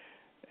thing.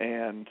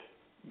 And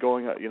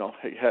going,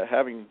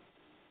 having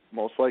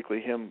most likely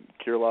him,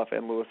 Kirilloff,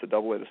 and Lewis at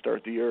Double-A to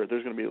start the year,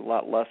 there's going to be a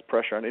lot less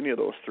pressure on any of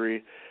those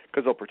three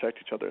because they'll protect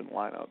each other in the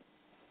lineup.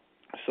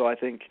 So I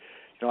think,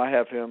 I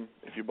have him.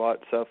 If you bought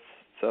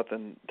Seth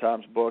and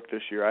Tom's book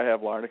this year, I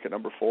have Larnach at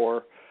number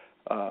 4,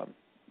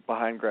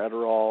 behind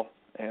Gratterall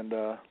and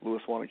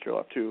Lewis 1 and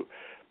Kirilloff 2.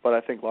 But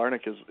I think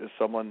Larnach is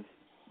someone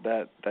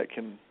that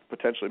can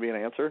potentially be an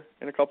answer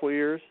in a couple of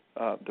years,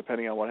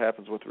 depending on what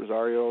happens with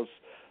Rosario's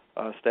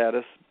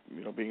status,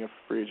 being a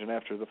free agent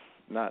after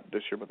not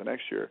this year but the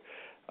next year.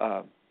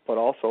 But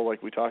also,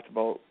 like we talked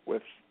about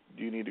with,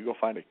 do you need to go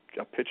find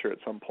a pitcher at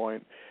some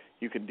point?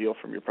 You can deal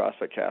from your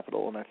prospect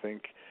capital, and I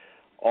think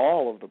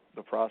all of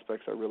the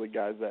prospects are really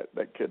guys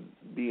that could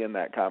be in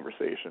that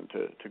conversation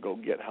to go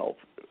get help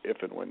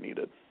if and when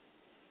needed.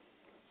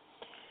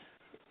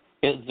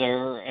 Is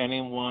there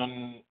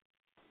anyone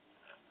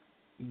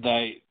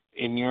that,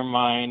 in your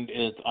mind,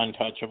 is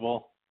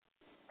untouchable?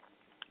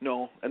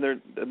 No, and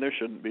there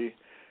shouldn't be.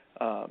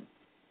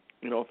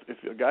 If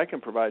a guy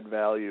can provide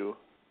value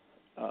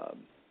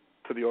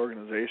to the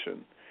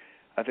organization,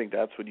 I think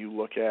that's what you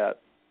look at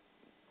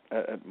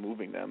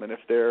moving them. And if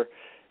their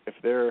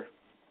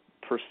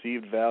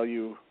perceived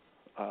value,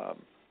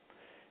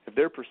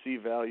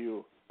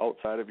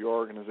 outside of your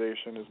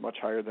organization is much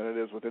higher than it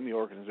is within the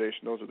organization,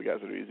 those are the guys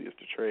that are easiest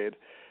to trade.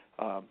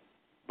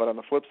 But on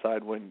the flip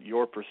side, when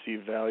your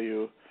perceived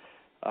value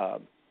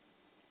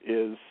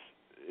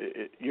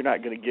you're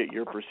not going to get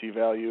your perceived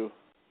value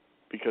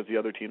because the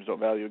other teams don't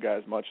value a guy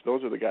as much,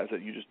 those are the guys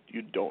that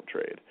you don't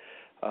trade.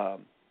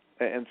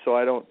 And so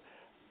I don't.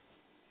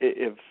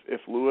 If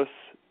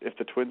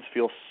the Twins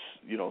feel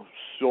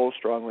so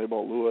strongly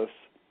about Lewis,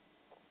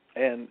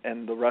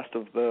 and the rest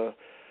of the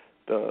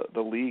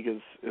league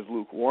is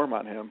lukewarm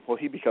on him, well,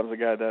 he becomes a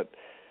guy that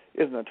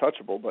isn't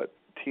untouchable, but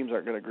teams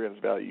aren't going to agree on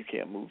his value. You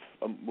can't move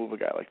a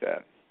guy like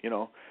that,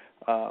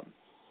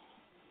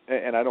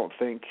 and I don't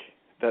think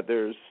that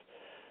there's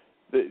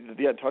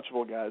the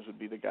untouchable guys would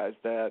be the guys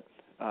that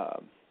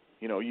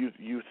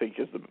you think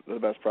is the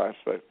best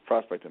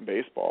prospect in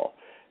baseball,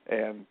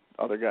 and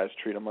other guys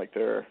treat them like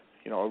they're,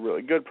 a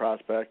really good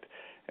prospect,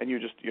 and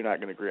you're not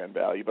going to agree on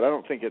value. But I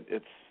don't think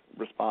it's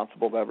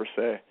responsible to ever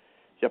say,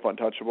 yep,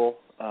 untouchable.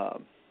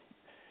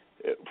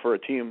 For a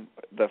team,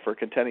 for a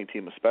contending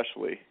team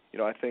especially,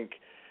 I think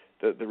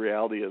the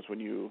reality is when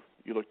you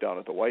look down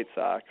at the White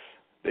Sox,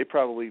 they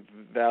probably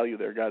value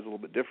their guys a little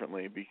bit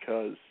differently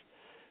because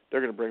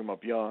they're going to bring them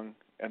up young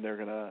and they're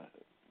going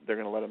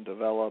to let them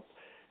develop.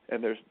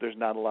 And there's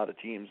not a lot of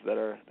teams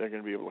they're going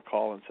to be able to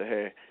call and say,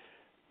 hey,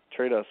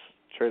 trade us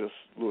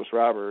Lewis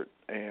Robert,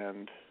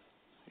 and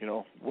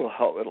it'll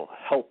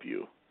help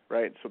you,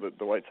 right? So that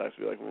the White Sox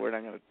will be like, well, we're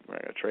not going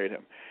to trade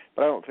him.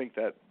 But I don't think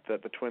that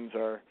the Twins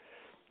are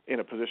in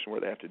a position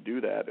where they have to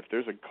do that. If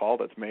there's a call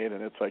that's made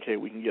and it's like, hey,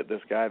 we can get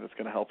this guy that's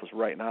going to help us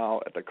right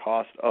now at the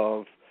cost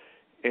of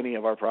any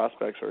of our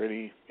prospects or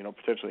any,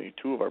 potentially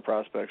two of our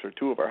prospects or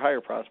two of our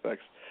higher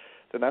prospects,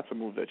 then that's a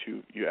move that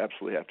you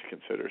absolutely have to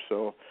consider.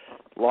 So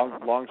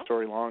long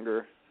story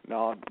longer,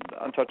 no,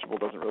 untouchable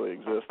doesn't really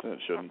exist, and it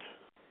shouldn't.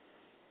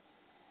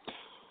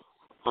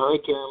 All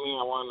right, Jeremy,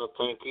 I want to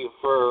thank you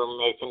for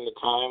making the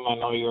time. I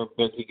know you're a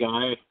busy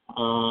guy.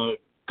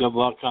 Good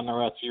luck on the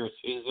rest of your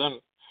season.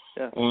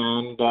 Yeah.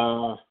 And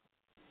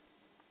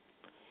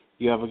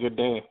you have a good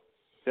day.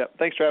 Yeah.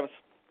 Thanks, Travis.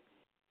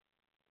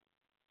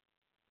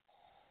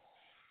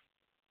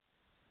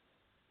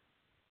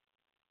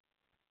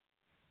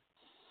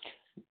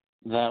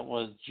 That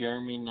was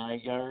Jeremy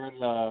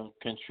Nygaard,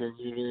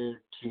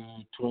 contributor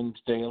to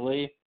Twins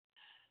Daily.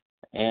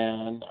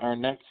 And our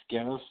next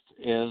guest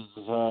is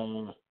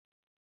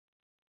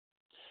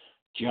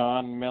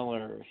John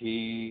Miller.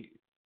 He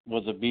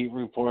was a beat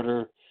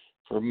reporter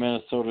for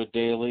Minnesota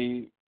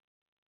Daily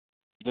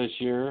this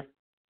year.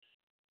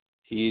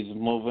 He's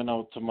moving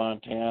out to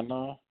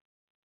Montana,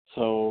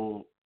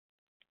 so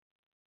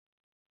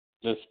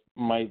this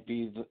might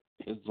be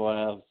his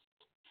last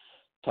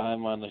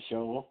time on the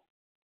show.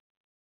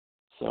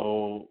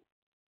 So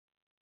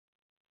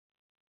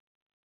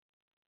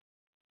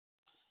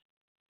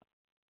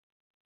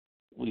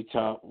we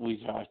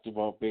talked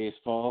about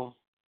baseball.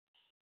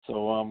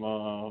 So I'm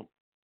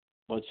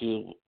let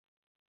you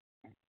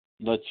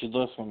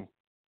listen.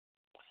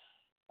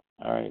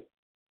 All right.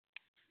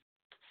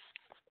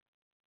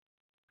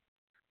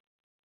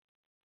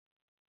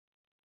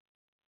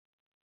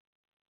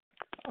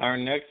 Our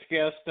next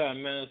guest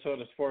on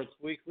Minnesota Sports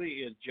Weekly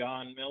is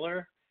John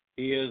Miller.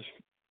 He is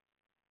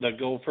the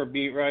Gopher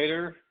beat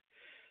writer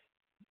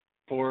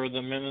for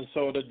the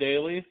Minnesota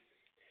Daily.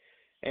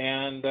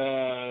 And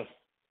so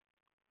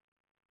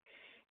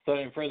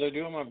without further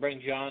ado, I'm going to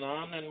bring John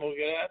on and we'll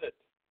get at it.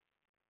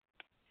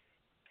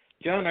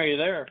 John, are you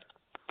there?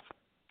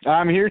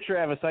 I'm here,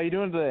 Travis. How you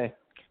doing today?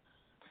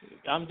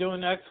 I'm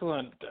doing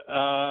excellent.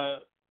 How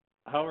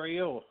are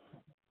you?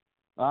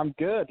 I'm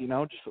good,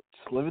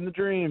 just living the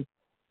dream.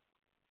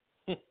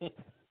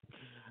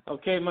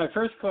 Okay, my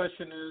first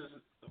question is,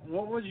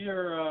 what was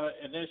your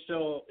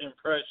initial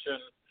impression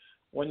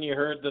when you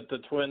heard that the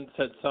Twins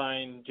had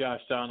signed Josh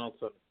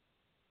Donaldson?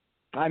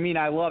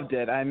 I loved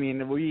it.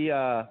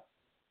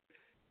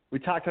 We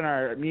talked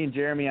me and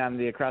Jeremy on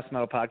the Across the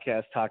Meadow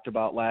podcast talked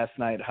about last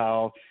night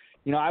how,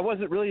 I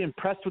wasn't really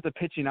impressed with the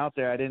pitching out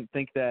there. I didn't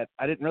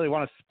really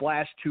want to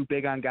splash too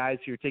big on guys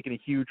who you're taking a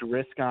huge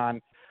risk on,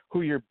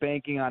 who you're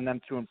banking on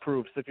them to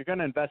improve. So if you're going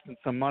to invest in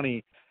some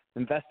money,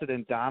 invest it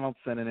in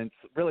Donaldson, and it's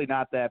really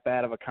not that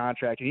bad of a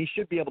contract. And he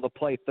should be able to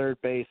play third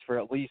base for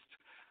at least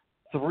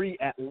three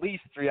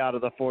out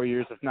of the 4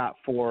 years, if not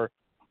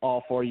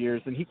all 4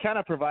 years. And he kind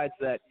of provides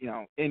that,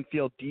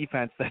 infield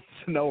defense that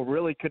Sano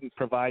really couldn't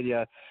provide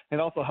you.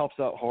 It also helps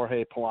out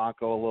Jorge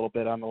Polanco a little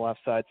bit on the left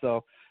side.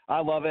 So I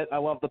love it. I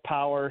love the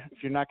power.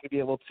 If you're not going to be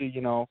able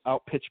to,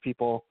 out-pitch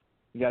people,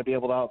 you got to be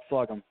able to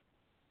out-slug them.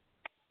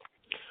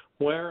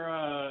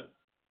 Where,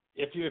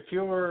 if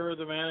you were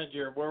the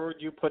manager, where would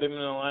you put him in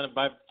the lineup?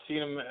 I've seen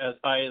him as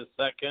high as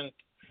second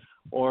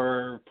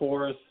or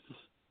fourth.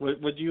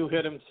 Would you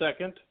hit him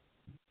second?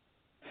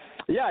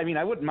 Yeah,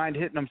 I wouldn't mind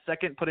hitting him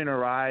second, putting a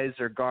Rise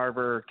or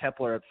Garver or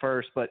Kepler at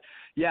first. But,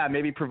 yeah,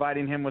 maybe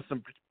providing him with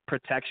some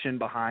protection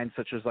behind,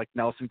 such as like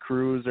Nelson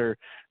Cruz or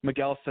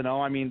Miguel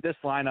Sano. This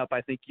lineup,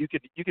 I think you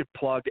could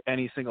plug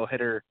any single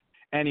hitter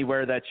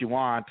anywhere that you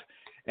want.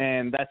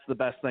 And that's the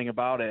best thing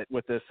about it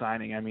with this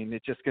signing.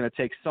 It's just going to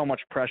take so much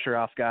pressure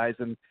off guys.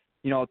 And,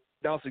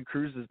 Nelson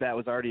Cruz's bat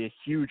was already a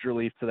huge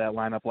relief to that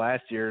lineup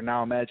last year.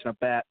 Now imagine a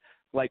bat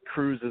like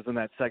Cruz's in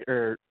that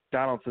or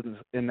Donaldson's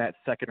in that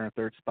second or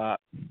third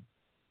spot.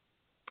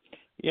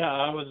 Yeah,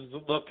 I was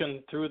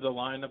looking through the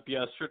lineup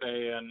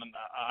yesterday, and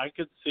I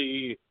could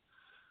see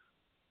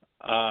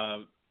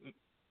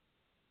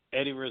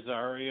Eddie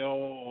Rosario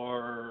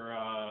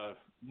or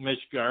Mitch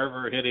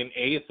Garver hitting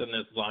eighth in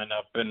this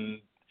lineup, and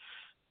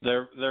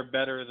they're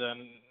better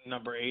than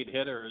number 8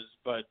 hitters,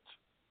 but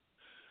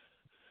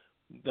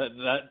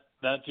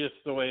that's just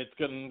the way it's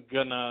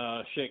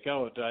gonna shake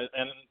out.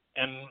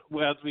 And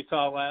as we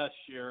saw last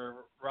year,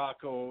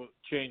 Rocco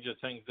changes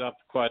things up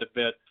quite a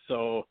bit,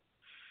 so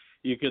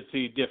you could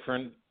see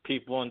different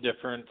people in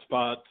different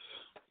spots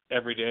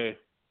every day.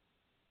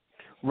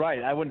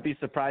 Right. I wouldn't be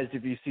surprised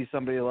if you see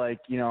somebody like,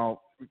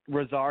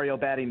 Rosario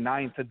batting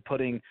ninth and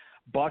putting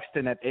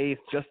Buxton at eighth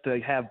just to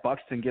have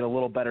Buxton get a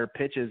little better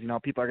pitches.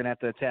 People are going to have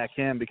to attack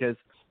him because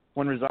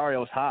when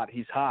Rosario's hot,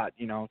 he's hot.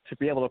 To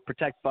be able to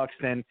protect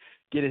Buxton,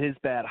 get his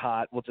bat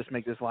hot will just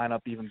make this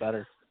lineup even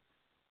better.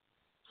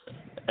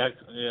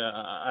 Yeah,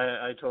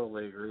 I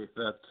totally agree.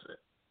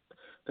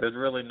 There's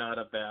really not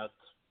a bad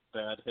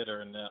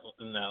hitter in that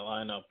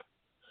lineup.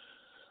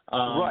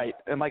 Right.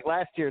 And like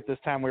last year at this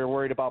time, we were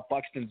worried about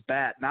Buxton's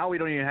bat. Now we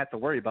don't even have to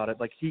worry about it.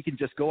 Like he can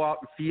just go out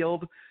and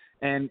field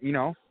and,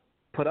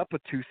 put up a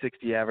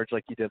 260 average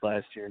like he did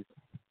last year.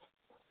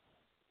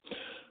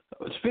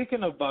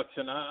 Speaking of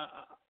Buxton,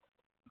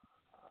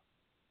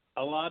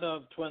 a lot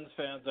of Twins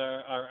fans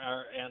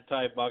are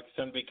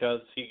anti-Buxton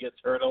because he gets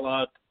hurt a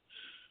lot.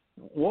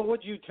 What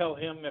would you tell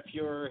him if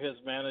you're his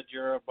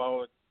manager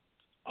about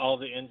all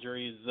the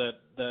injuries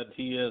that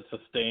he has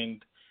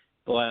sustained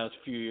the last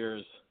few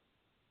years?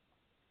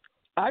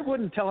 I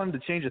wouldn't tell him to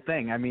change a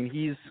thing. I mean,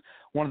 he's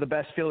one of the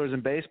best fielders in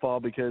baseball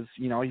because,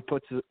 he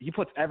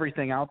puts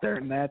everything out there,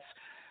 and that's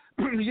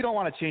you don't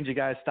want to change a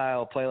guy's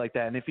style of play like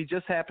that. And if he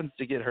just happens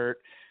to get hurt,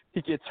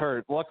 he gets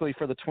hurt. Luckily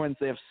for the Twins,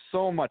 they have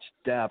so much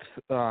depth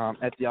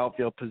at the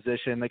outfield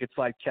position. They could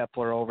slide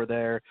Kepler over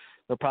there.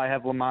 They'll probably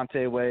have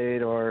Lamonte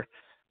Wade or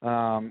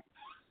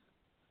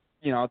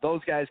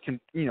those guys can,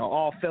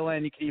 all fill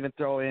in. You can even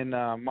throw in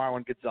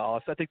Marwin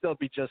Gonzalez. I think they'll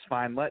be just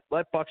fine.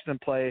 Let Buxton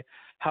play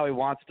how he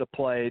wants to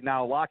play.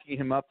 Now, locking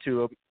him up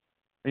to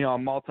a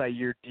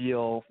multi-year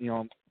deal,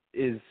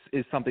 is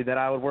something that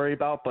I would worry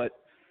about. But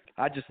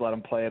I just let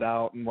him play it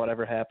out, and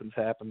whatever happens,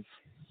 happens.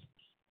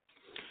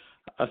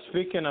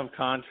 Speaking of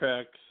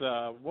contracts,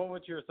 what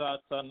was your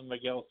thoughts on the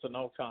Miguel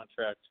Sano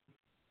contract?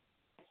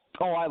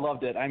 Oh, I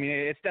loved it. I mean,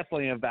 it's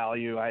definitely a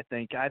value, I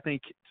think. I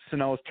think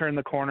Sano's turned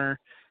the corner.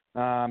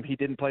 He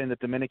didn't play in the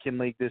Dominican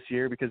League this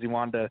year because he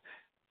wanted to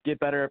get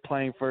better at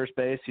playing first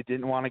base. He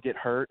didn't want to get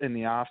hurt in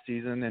the off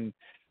season, and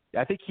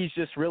I think he's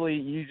just really,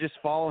 you just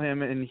follow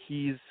him, and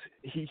he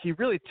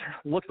really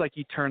looks like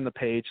he turned the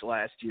page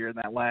last year in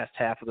that last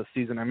half of the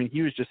season. I mean,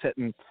 he was just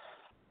hitting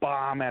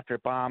bomb after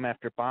bomb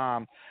after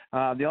bomb.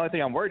 The only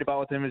thing I'm worried about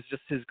with him is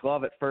just his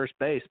glove at first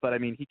base. But, I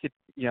mean, he could,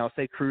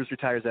 say Cruz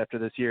retires after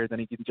this year, then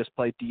he can just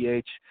play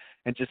DH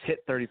and just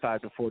hit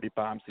 35 to 40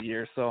 bombs a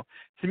year. So,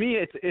 to me,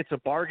 it's a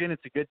bargain.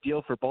 It's a good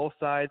deal for both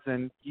sides,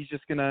 and he's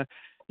just going to,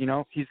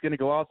 he's going to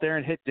go out there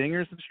and hit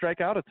dingers and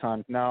strike out a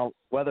ton. Now,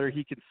 whether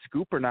he can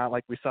scoop or not,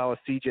 like we saw with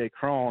C.J.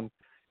 Cron,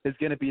 is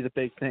going to be the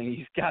big thing.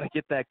 He's got to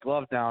get that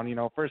glove down.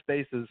 First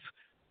base is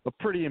a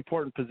pretty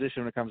important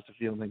position when it comes to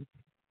fielding.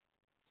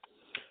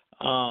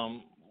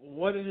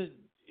 What do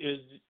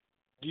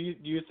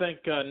you think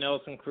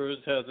Nelson Cruz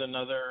has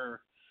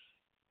another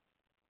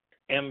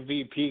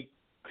MVP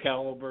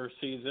caliber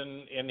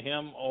season in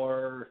him,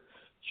 or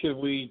should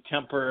we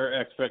temper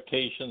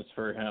expectations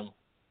for him?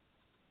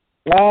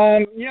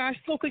 I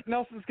still think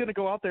Nelson's going to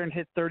go out there and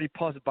hit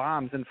 30-plus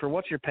bombs, and for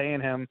what you're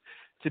paying him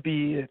to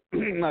be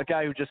a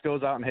guy who just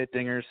goes out and hit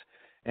dingers,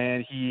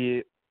 and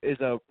he is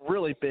a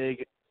really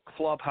big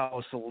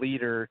clubhouse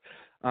leader.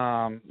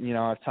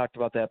 I've talked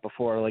about that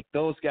before. Like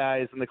those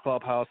guys in the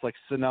clubhouse, like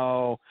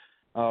Sano,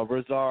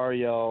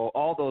 Rosario,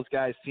 all those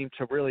guys seem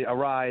to really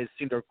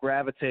seem to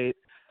gravitate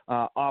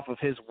off of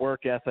his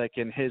work ethic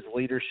and his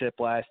leadership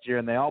last year,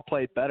 and they all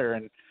played better.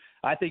 And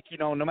I think,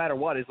 no matter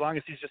what, as long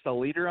as he's just a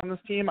leader on this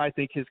team, I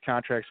think his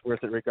contract's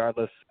worth it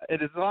regardless.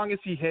 And as long as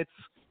he hits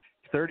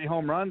 30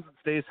 home runs and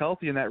stays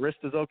healthy and that wrist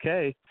is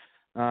okay,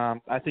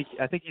 I think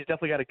he's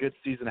definitely got a good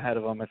season ahead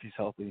of him if he's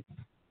healthy.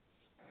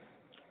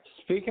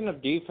 Speaking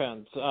of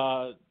defense,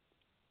 I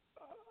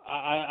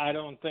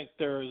don't think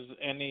there's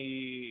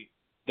any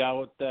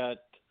doubt that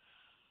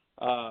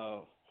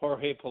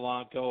Jorge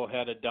Polanco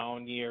had a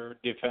down year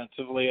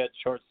defensively at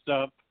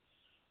shortstop.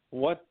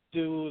 What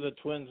do the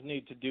Twins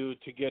need to do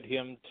to get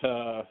him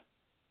to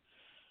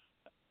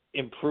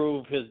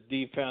improve his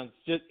defense,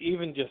 just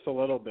a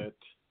little bit?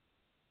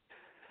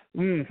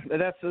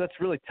 That's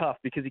really tough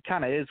because he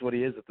kind of is what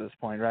he is at this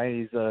point, right?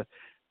 He's a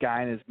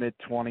guy in his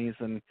mid-20s,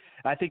 and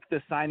I think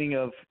the signing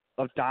of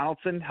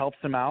Donaldson helps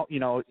him out.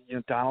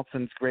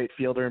 Donaldson's a great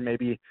fielder.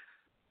 Maybe,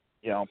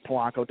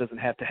 Polanco doesn't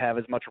have to have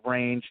as much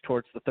range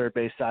towards the third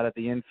base side of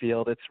the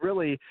infield. It's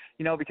really,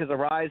 because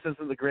Arise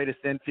isn't the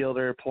greatest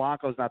infielder,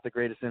 Polanco's not the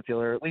greatest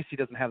infielder. At least he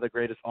doesn't have the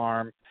greatest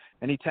arm,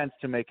 and he tends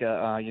to make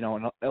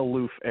an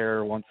aloof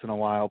error once in a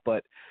while.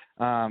 But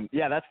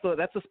that's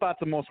the spots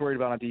I'm most worried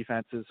about on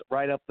defense is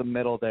right up the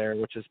middle there,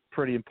 which is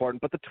pretty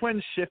important. But the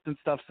Twins shift and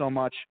stuff so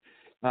much.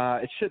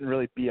 It shouldn't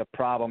really be a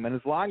problem. And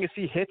as long as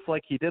he hits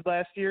like he did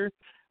last year,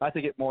 I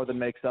think it more than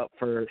makes up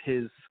for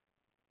his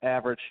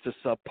average to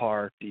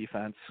subpar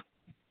defense.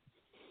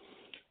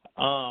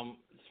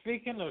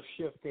 Speaking of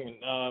shifting,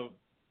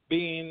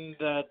 being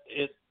that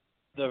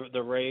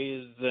the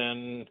Rays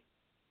and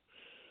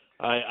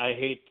I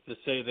hate to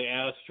say the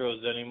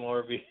Astros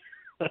anymore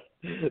because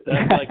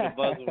that's like a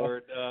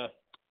buzzword.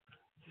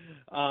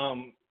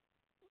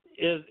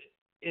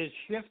 Is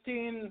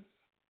shifting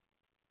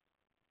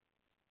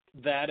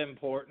that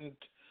important,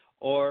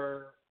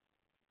 or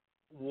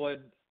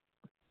would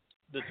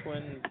the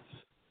Twins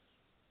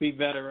be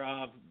better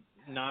off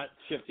not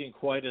shifting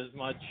quite as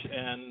much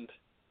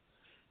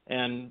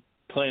and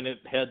playing it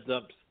heads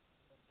up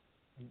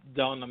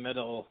down the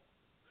middle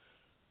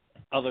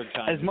other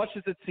times? As much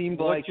as it seemed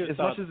like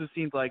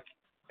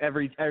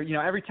every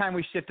time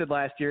we shifted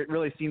last year, it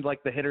really seemed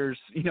like the hitters,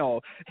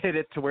 hit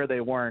it to where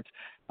they weren't.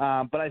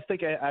 But I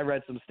think I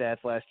read some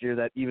stats last year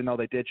that even though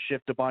they did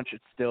shift a bunch,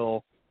 it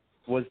still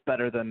was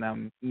better than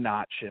them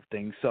not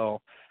shifting.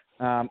 So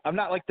I'm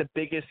not like the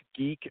biggest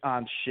geek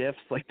on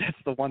shifts. Like that's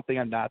the one thing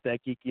I'm not that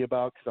geeky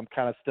about because I'm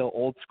kind of still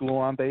old school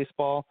on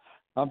baseball.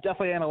 I'm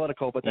definitely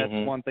analytical, but that's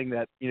one thing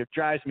that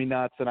drives me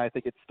nuts, and I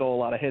think it stole a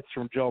lot of hits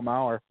from Joe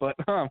Mauer. But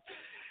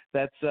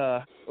that's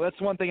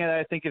one thing that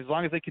I think as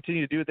long as they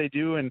continue to do what they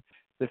do, and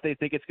if they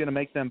think it's going to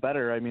make them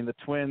better, I mean the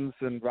Twins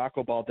and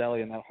Rocco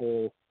Baldelli and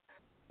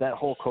that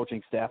whole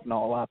coaching staff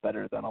know a lot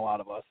better than a lot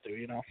of us do.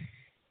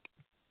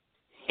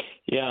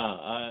 Yeah,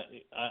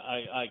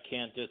 I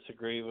can't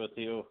disagree with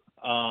you.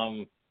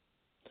 I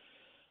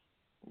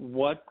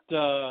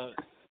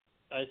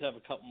just have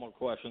a couple more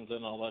questions,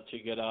 and I'll let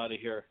you get out of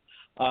here.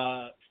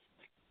 I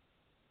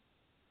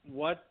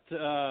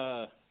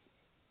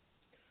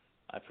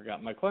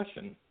forgot my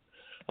question.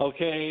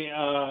 Okay,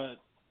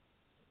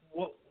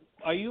 what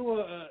are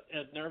you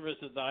as nervous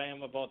as I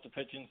am about the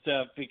pitching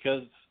staff?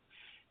 Because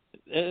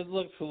it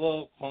looks a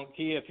little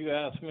funky, if you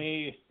ask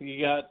me.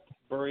 You got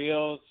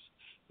Barrios,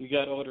 you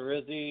got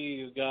Odorizzi,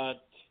 you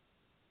got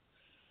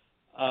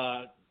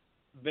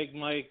Big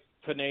Mike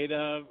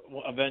Pineda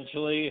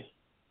eventually,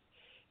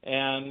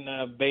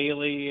 and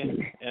Bailey,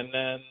 and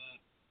then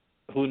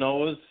who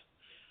knows?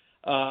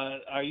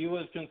 Are you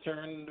as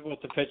concerned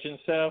with the pitching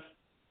staff?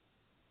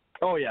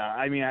 Oh yeah,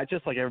 I mean,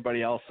 just like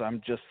everybody else,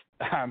 I'm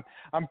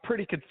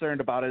pretty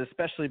concerned about it,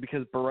 especially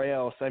because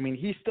Barrios. I mean,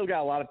 he's still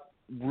got a lot of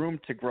room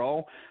to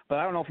grow, but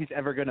I don't know if he's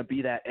ever going to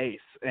be that ace.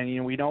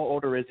 And we know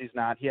Odorizzi's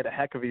not. He had a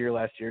heck of a year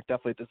last year.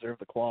 Definitely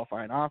deserved the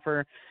qualifying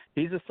offer.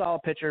 He's a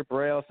solid pitcher.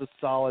 Barrios is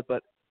solid,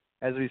 but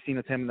as we've seen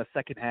with him in the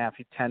second half,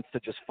 he tends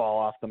to just fall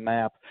off the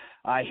map.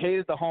 I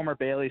hated the Homer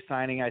Bailey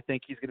signing. I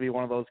think he's going to be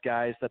one of those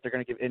guys that they're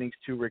going to give innings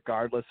to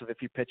regardless of if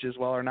he pitches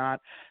well or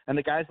not. And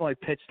the guy's only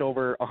pitched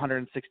over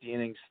 160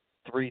 innings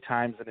 3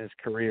 times in his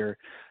career.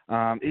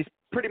 He's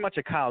pretty much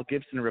a Kyle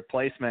Gibson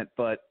replacement,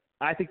 but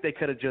I think they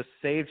could have just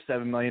saved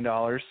 $7 million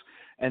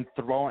and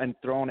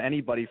thrown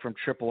anybody from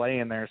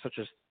AAA in there, such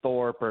as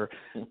Thorpe or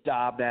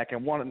Dobnak,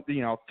 and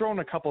thrown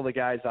a couple of the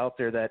guys out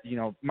there that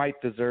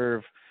might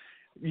deserve,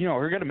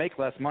 are going to make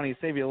less money,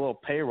 save you a little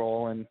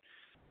payroll, and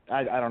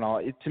I don't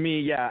know. To me,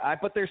 yeah.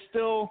 But there's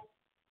still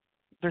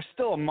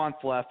a month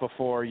left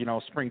before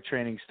spring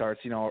training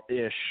starts.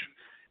 Ish.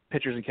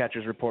 Pitchers and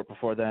catchers report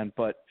before then,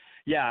 but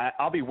yeah,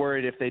 I'll be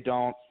worried if they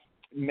don't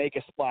make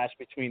a splash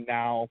between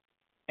now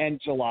and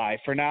July.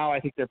 For now, I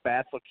think their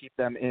bats will keep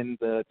them in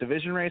the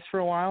division race for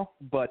a while,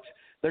 but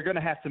they're going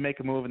to have to make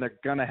a move, and they're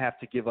going to have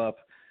to give up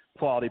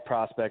quality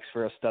prospects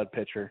for a stud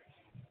pitcher.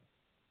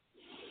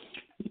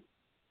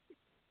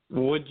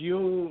 Would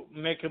you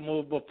make a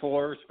move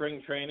before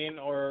spring training,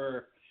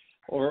 or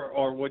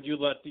would you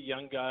let the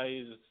young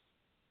guys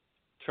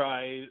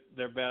try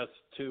their best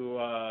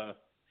to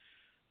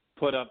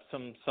put up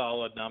some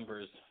solid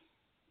numbers?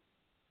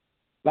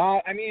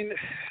 I mean,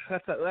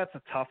 that's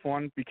a tough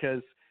one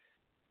because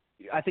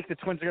I think the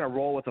Twins are going to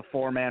roll with a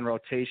 4-man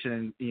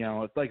rotation,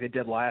 like they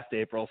did last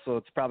April. So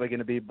it's probably going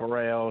to be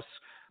Barrios,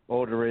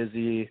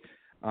 Odorizzi,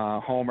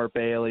 Homer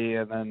Bailey,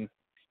 and then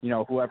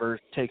whoever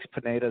takes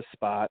Pineda's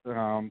spot.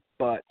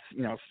 But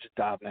it's just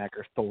Dobnak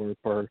or Thorpe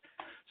or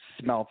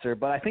Smeltzer.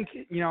 But I think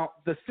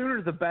the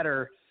sooner the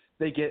better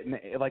they get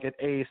like an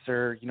ace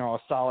or a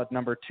solid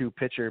number 2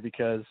 pitcher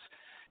because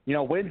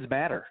wins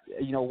matter.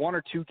 1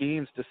 or 2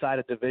 games decide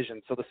a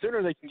division. So the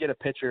sooner they can get a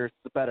pitcher,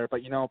 the better.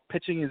 But,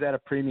 pitching is at a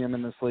premium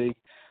in this league.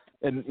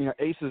 And,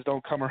 aces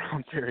don't come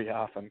around very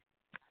often.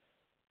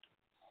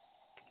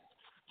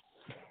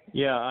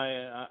 Yeah,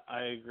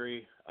 I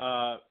agree.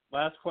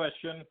 Last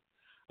question.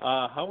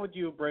 How would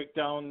you break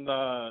down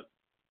the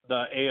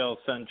AL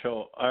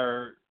Central?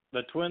 Are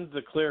the Twins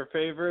the clear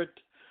favorite,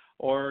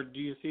 or do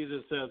you see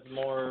this as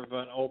more of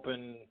an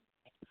open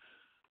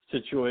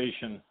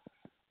situation?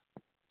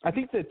 I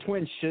think the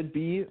Twins should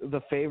be the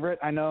favorite.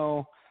 I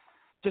know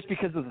just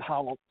because of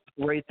how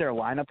great their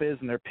lineup is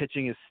and their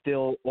pitching is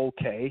still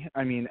okay.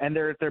 I mean, and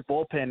their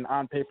bullpen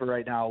on paper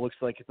right now looks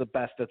like it's the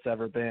best it's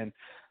ever been.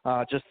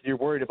 Just you're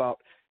worried about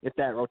if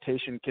that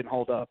rotation can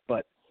hold up,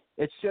 but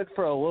it should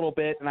for a little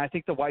bit. And I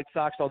think the White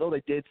Sox, although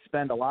they did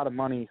spend a lot of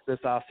money this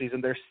offseason,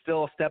 they're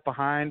still a step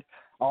behind.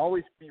 I'll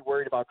always be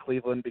worried about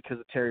Cleveland because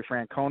of Terry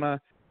Francona.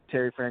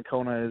 Terry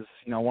Francona is,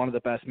 one of the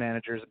best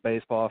managers in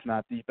baseball, if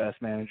not the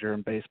best manager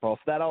in baseball.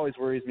 So that always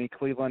worries me.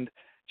 Cleveland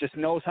just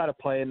knows how to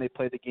play, and they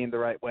play the game the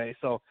right way.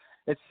 So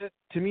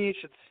to me, it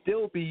should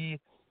still be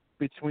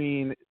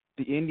between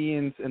the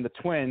Indians and the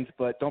Twins,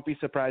 but don't be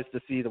surprised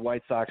to see the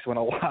White Sox win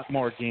a lot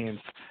more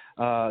games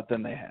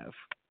than they have.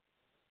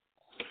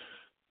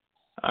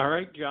 All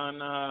right,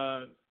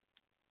 John.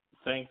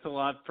 Thanks a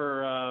lot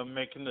for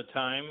making the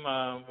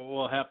time.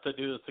 We'll have to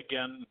do this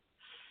again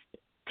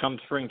come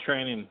spring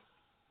training.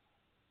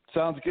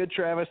 Sounds good,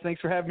 Travis.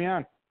 Thanks for having me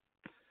on.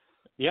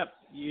 Yep.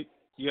 You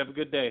have a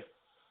good day.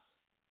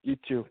 You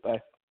too.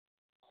 Bye.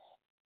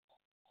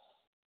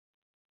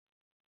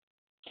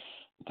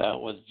 That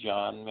was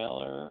John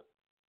Miller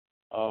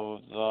of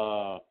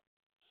the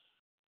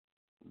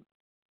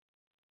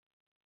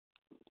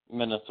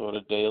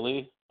Minnesota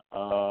Daily.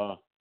 I'm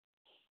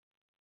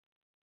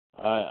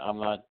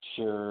not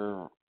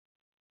sure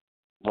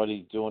what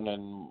he's doing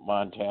in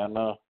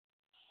Montana.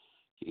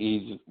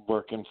 He's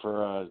working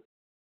for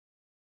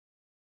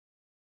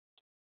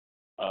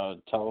a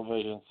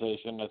television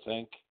station, I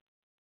think.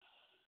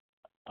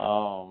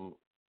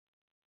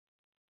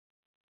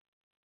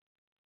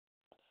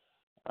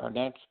 Our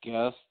next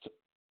guest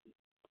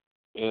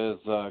is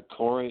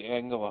Cory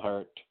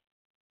Englehardt.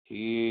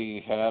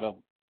 He had a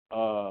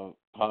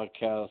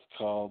podcast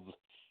called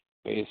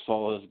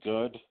Baseball is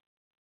Good,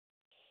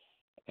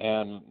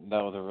 and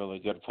that was a really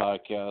good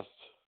podcast.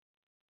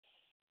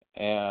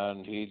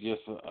 And he's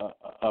just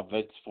a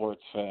big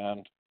sports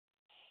fan,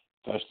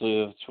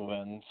 especially the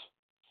Twins.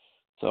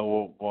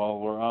 So while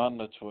we're on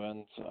the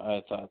Twins,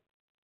 I thought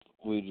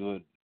we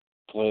would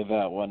play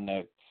that one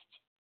next.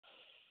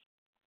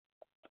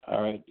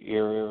 All right,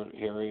 here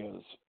he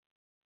is.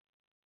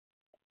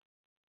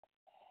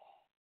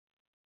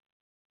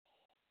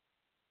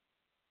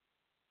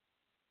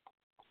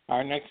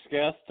 Our next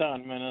guest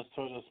on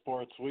Minnesota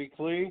Sports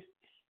Weekly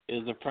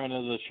is a friend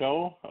of the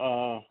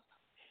show.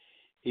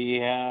 He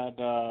had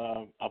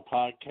a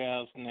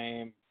podcast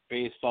named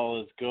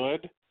Baseball is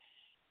Good,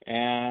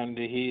 and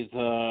he's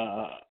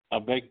a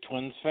big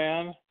Twins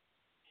fan.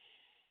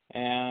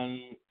 And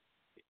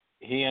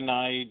he and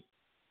I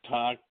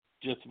talk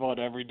just about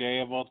every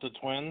day about the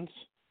Twins.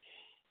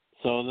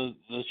 So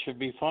this should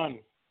be fun.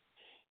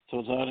 So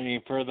without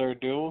any further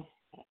ado,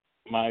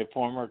 my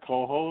former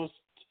co-host,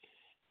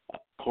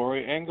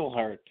 Cory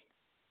Englehardt.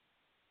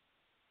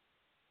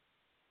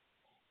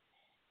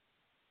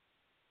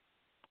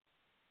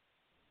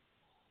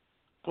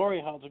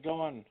 Cory, how's it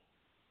going?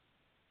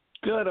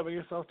 Good. How about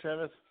yourself,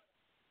 Travis?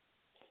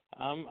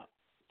 I'm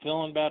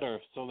feeling better,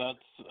 so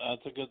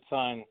that's a good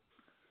sign.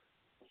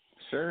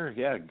 Sure.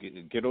 Yeah.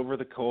 Get over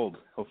the cold.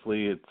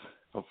 Hopefully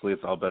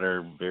it's all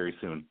better very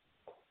soon.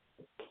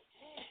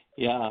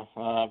 Yeah,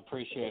 I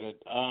appreciate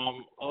it.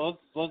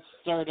 Let's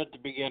start at the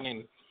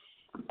beginning.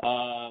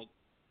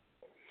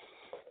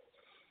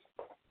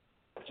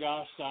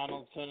 Josh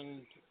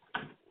Donaldson,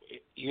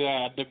 you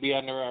had to be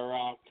under a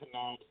rock to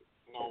not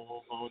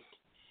know about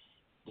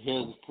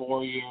his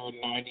 4-year,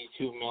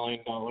 $92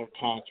 million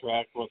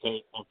contract with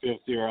a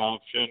fifth-year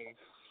option.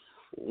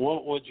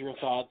 What was your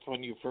thoughts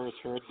when you first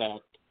heard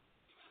that?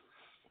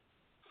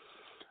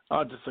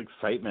 Oh, just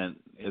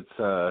excitement. It's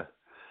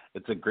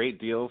a great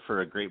deal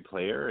for a great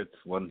player.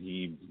 It's one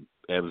he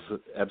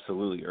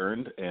absolutely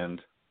earned,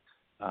 and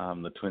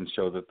the Twins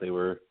showed that they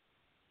were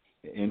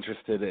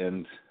interested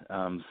and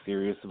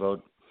serious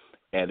about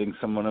adding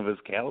someone of his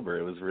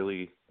caliber. It's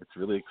really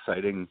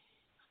exciting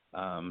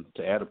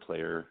to add a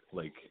player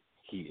like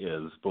he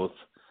is, both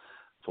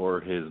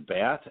for his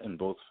bat and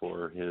both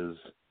for his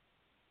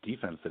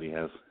defense that he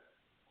has.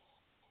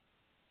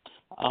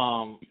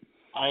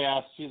 I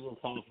asked you the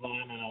South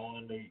Line, and I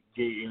wanted to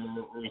get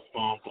your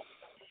response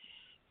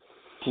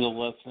to the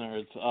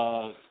listeners.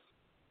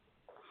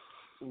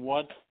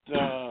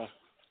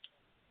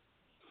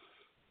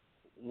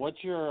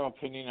 What's your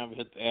opinion of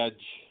his edge?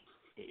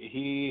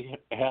 He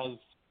has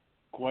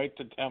quite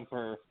the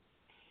temper.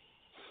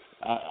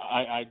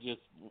 I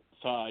just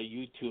saw a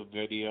YouTube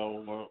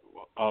video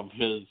of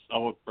his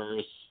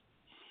outbursts,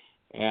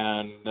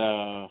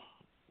 and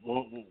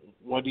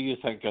what do you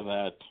think of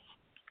that?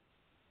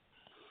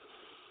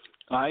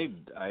 I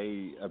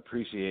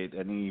appreciate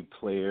any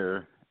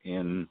player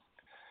in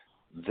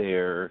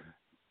their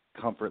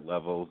comfort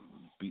level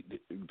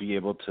be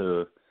able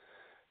to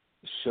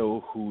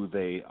show who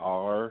they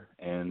are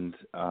and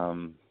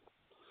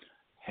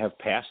have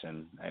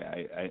passion.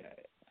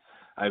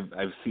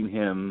 I've seen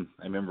him.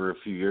 I remember a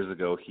few years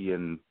ago, he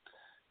and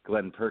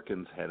Glenn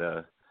Perkins had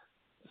a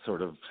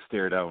sort of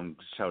stare down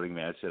shouting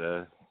match at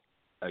a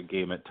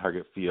game at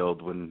Target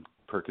Field when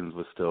Perkins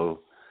was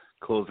still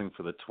closing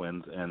for the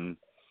Twins. And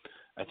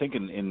I think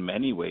in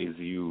many ways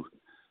you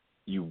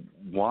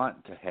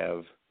want to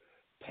have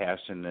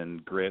passion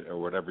and grit, or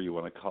whatever you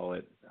want to call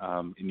it,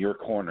 in your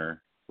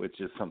corner, which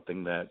is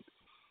something that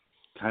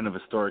kind of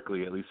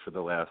historically, at least for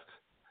the last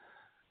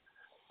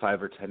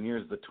 5 or 10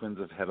 years, the Twins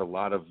have had a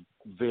lot of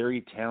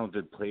very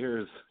talented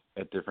players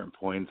at different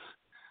points,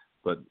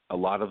 but a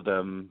lot of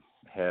them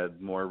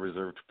had more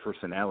reserved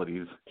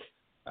personalities,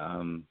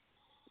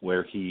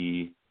 where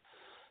he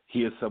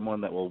is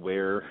someone that will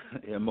wear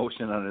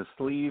emotion on his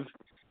sleeve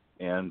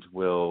and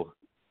will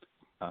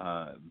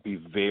be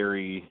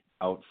very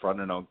out front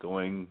and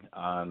outgoing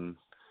on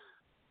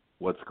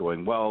what's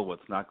going well,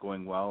 what's not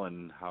going well,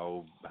 and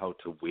how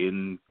to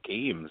win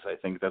games. I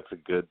think that's a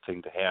good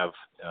thing to have.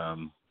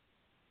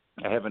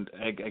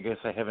 I guess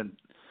I haven't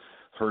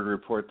heard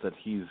reports that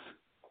he's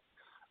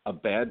a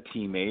bad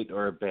teammate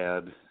or a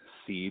bad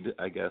seed.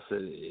 I guess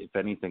if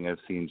anything, I've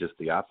seen just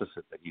the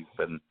opposite, that he's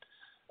been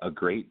a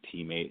great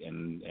teammate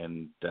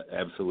and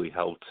absolutely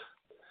helped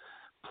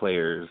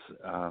players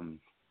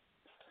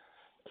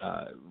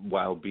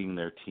while being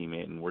their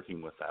teammate and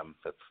working with them.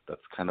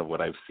 That's kind of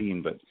what I've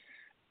seen, but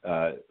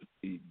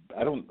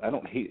I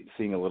don't hate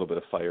seeing a little bit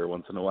of fire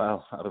once in a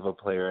while out of a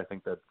player. I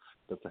think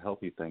that's a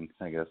healthy thing,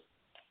 I guess.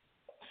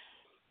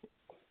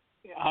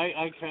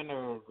 I kind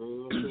of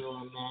agree with you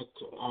on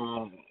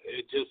that.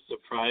 It just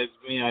surprised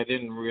me. I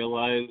didn't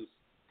realize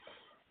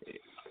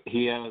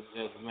he has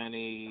as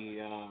many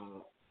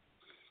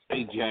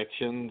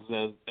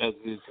ejections as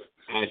he's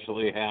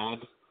actually had.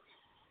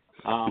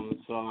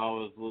 So I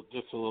was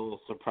just a little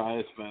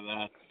surprised by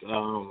that.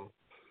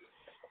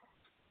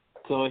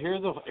 So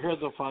here's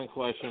a fun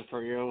question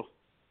for you.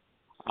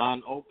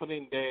 On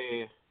opening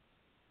day,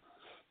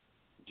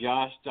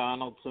 Josh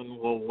Donaldson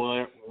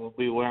will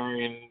be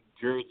wearing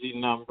jersey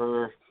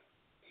number.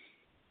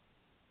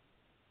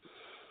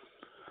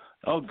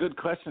 Oh, good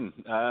question.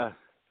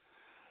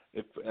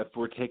 If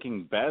we're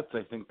taking bets,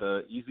 I think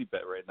the easy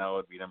bet right now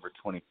would be number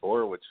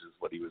 24, which is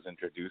what he was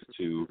introduced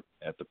to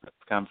at the press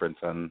conference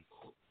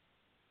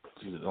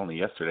only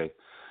yesterday.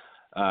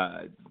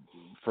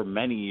 For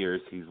many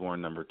years, he's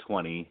worn number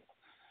 20,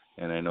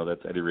 and I know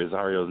that's Eddie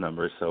Rosario's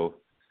number. So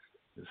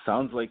it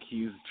sounds like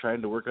he's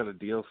trying to work out a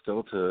deal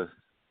still to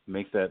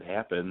make that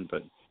happen.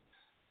 But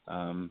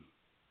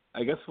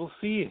I guess we'll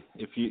see.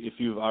 If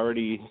you've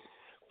already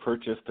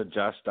purchased a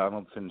Josh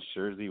Donaldson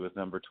jersey with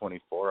number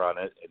 24 on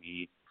it, and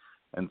he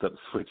ends up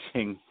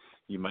switching,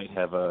 you might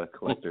have a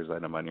collector's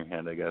item on your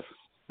hand, I guess.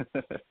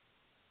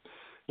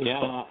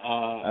 Yeah.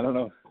 I don't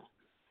know.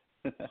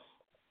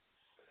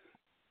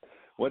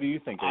 What do you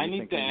think? Are you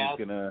thinking he's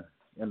going to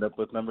end up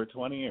with number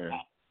 20? Or?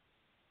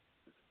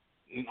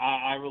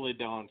 I really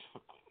don't.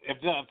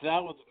 If that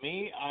was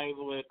me, I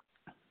would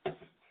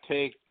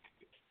take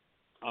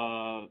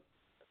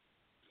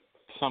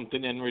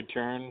something in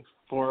return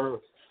for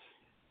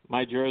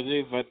my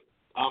jersey, but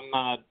I'm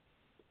not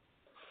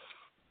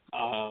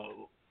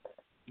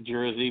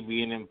jersey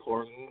being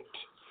important,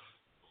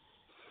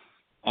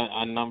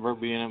 a number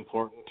being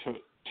important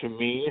to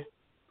me,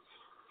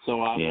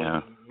 so I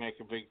wouldn't make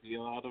a big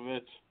deal out of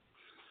it.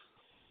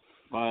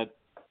 But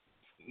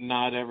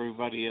not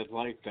everybody is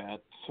like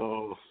that,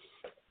 so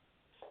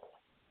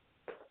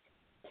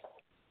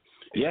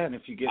yeah, and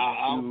if you get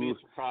I'll be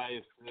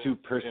surprised two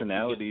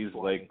personalities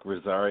like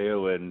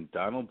Rosario and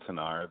Donaldson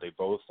are, they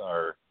both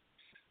are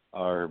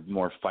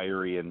more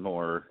fiery and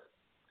more,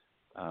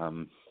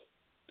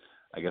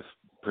 I guess,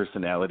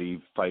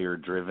 personality fire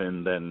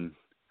driven than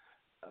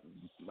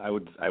I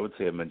would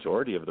say a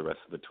majority of the rest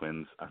of the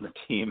Twins on the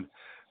team.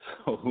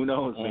 So who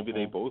knows? Maybe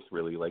they both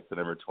really like the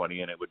number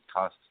 20, and it would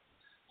cost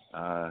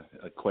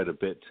quite a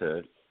bit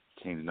to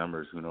change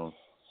numbers. Who knows?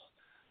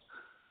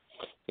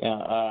 Yeah,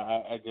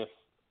 I just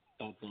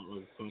thought that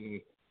was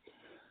funny.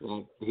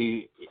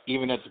 He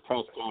even at the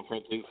press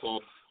conference he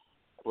said,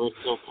 "We're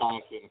still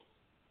talking."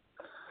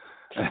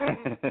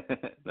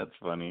 That's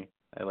funny.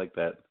 I like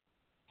that.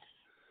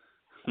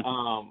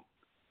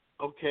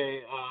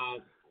 Okay.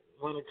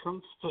 When it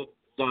comes to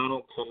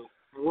Donaldson,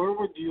 where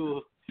would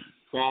you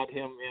bat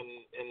him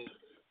in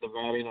the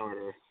batting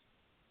order?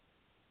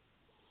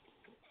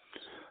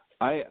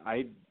 I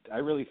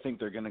really think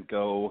they're going to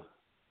go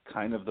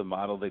kind of the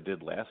model they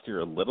did last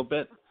year a little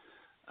bit,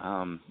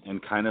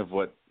 and kind of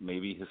what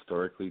maybe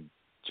historically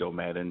Joe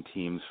Madden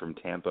teams from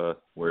Tampa,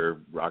 where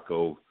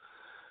Rocco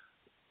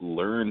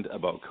learned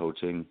about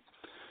coaching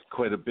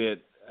quite a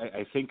bit.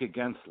 I think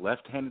against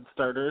left-handed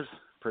starters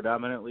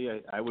predominantly,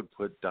 I would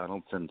put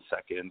Donaldson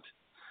second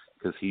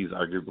because he's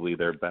arguably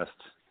their best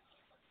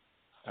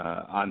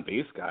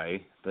on-base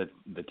guy that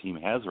the team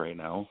has right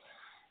now.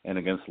 And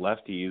against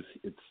lefties,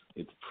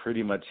 it's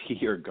pretty much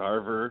he or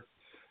Garver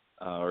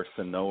or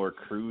Sano or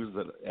Cruz,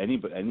 that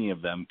any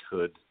of them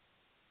could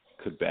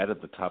bat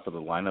at the top of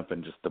the lineup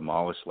and just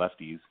demolish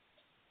lefties.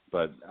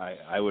 But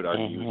I would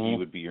argue he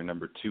would be your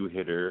number 2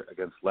 hitter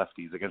against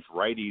lefties. Against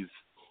righties,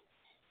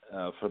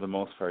 for the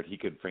most part, he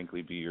could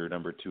frankly be your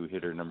number 2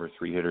 hitter, number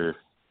 3 hitter,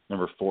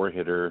 number 4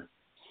 hitter,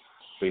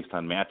 based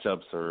on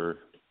matchups or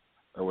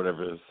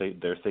whatever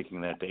they're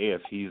thinking that day.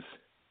 If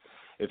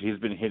he's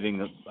been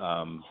hitting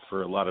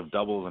for a lot of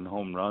doubles and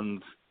home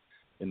runs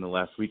in the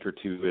last week or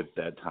two at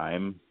that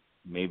time,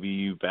 maybe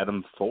you bat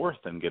him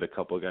 4th and get a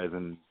couple of guys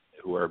in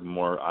who are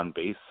more on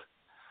base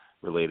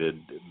related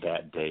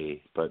that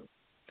day. But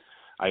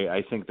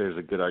I think there's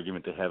a good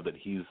argument to have that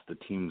he's the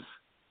team's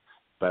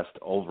best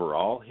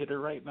overall hitter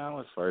right now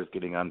as far as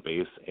getting on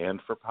base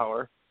and for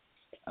power.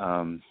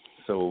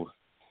 So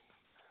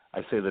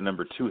I say the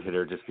number 2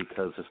 hitter just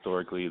because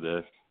historically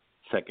the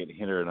second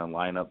hitter in a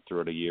lineup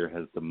throughout a year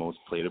has the most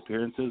plate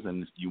appearances,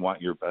 and you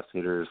want your best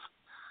hitters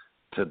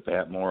to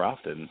bat more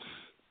often.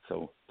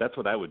 So that's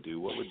what I would do.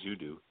 What would you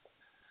do?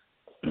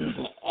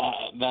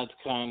 That's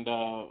kind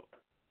of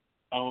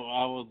I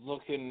was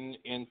looking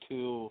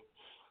into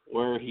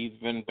where he's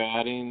been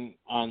batting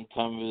on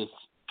some of his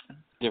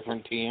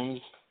different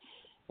teams,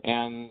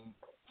 and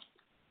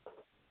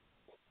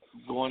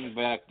going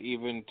back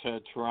even to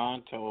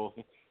Toronto,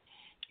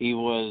 he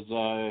was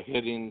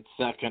hitting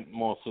second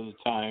most of the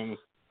time.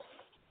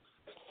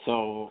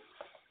 So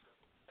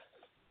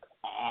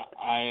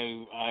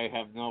I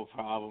have no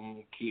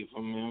problem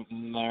keeping him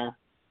in there.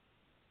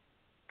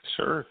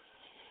 Sure.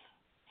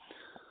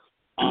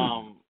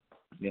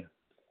 Yeah.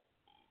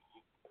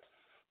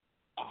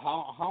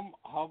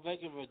 How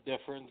big of a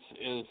difference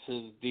is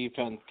his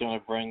defense going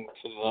to bring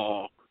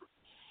to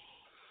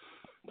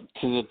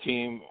the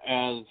team?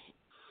 As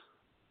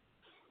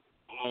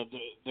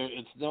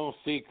it's no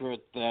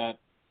secret that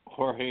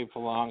Jorge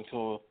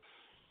Polanco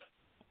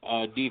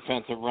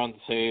defensive run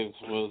saves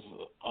was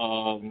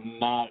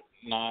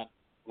not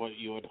what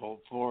you would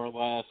hope for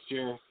last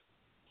year.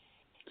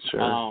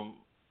 Sure.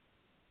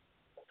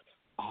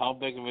 How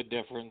big of a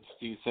difference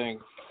do you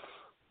think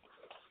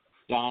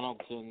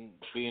Donaldson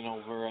being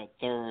over at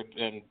third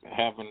and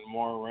having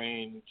more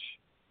range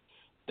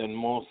than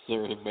most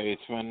third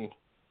basemen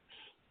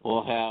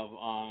will have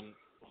on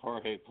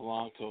Jorge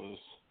Polanco's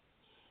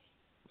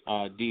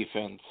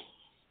defense?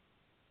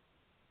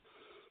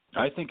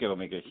 I think it'll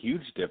make a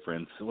huge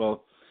difference.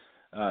 Well,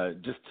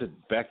 just to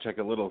backtrack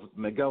a little,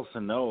 Miguel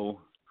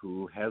Sano,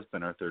 who has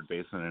been our third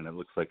baseman and it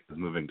looks like he's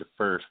moving to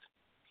first,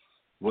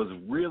 was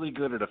really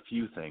good at a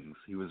few things.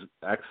 He was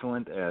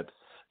excellent at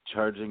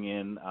charging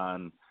in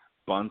on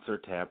bunts or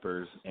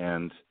tappers,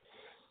 and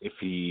if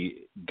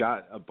he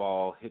got a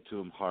ball hit to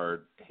him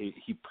hard,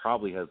 he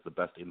probably has the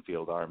best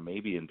infield arm,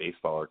 maybe in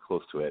baseball or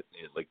close to it.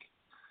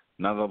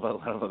 Not a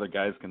lot of other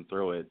guys can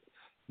throw it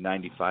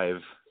 95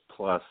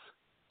 plus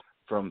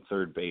from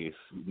third base.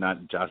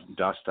 Not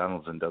Josh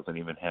Donaldson doesn't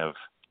even have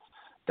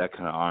that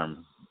kind of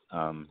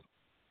arm.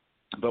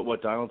 But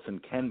what Donaldson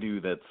can do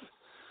that's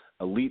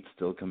elite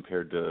still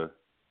compared to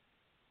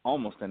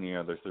almost any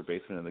other third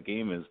baseman in the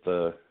game is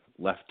the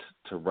left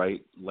to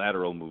right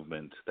lateral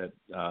movement that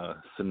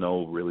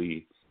Sano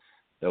really,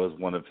 that was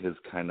one of his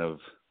kind of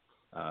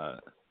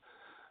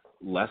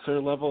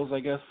lesser levels, I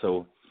guess.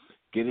 So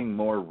getting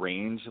more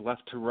range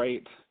left to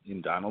right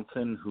in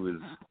Donaldson, who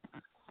is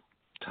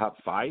top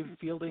 5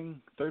 fielding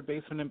third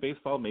baseman in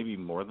baseball, maybe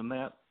more than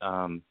that,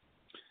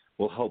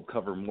 will help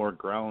cover more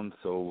ground.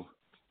 So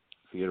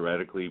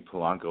theoretically,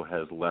 Polanco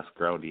has less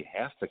ground he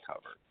has to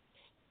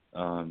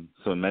cover.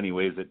 So in many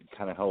ways, it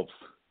kind of helps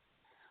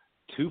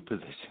two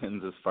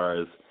positions as far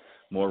as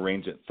more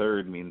range at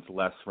third means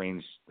less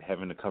range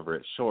having to cover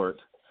it short.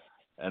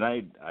 And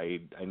I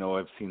know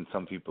I've seen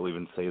some people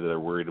even say that they're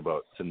worried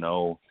about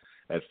Sano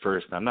at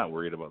first. I'm not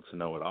worried about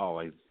Sano at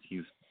all.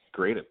 He's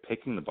great at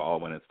picking the ball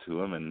when it's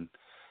to him, and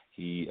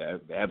he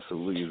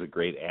absolutely is a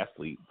great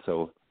athlete.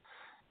 So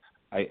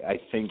I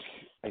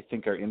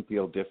think our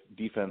infield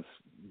defense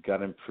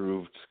got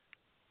improved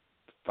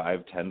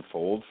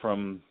 5-10-fold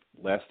from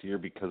last year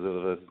because of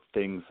the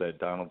things that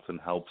Donaldson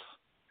helps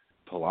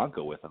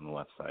Polanco with on the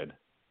left side.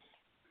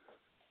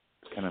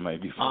 It's kind of my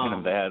viewpoint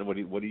of that. What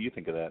do you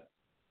think of that?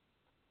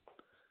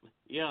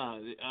 Yeah,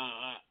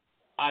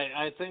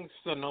 I think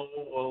Sano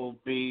will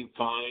be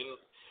fine.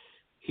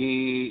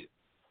 He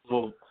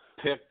will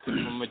pick the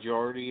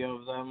majority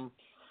of them,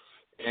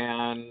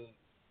 and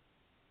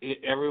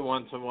every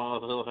once in a while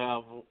he'll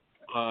have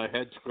a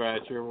head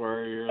scratcher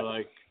where you're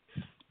like,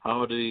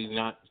 how did he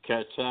not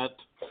catch that?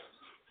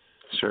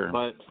 Sure.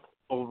 But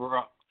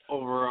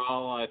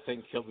overall, I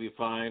think he'll be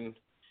fine.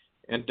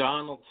 And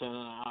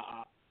Donaldson,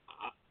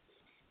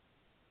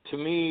 to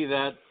me,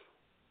 that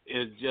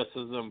is just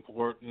as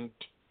important,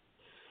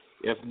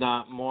 if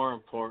not more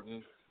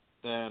important,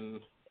 than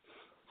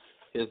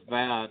his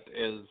bat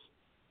is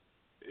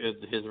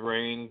his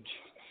range.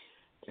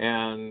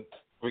 And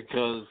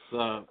because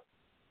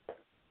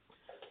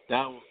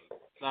that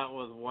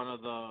was one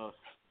of the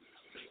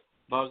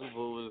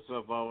bugaboos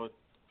about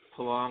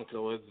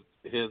Polanco, is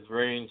his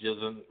range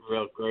isn't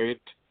real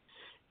great.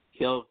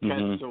 He'll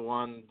catch the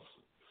ones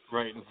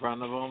right in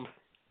front of him,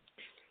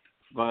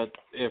 but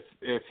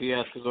if he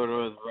has to go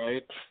to his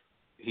right,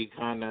 he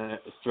kind of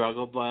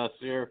struggled last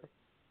year.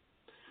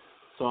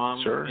 So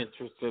I'm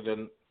interested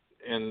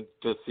in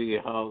to see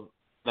how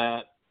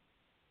that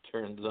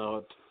turns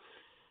out.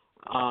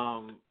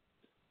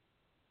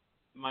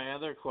 My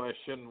other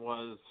question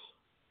was,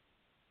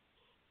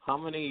 how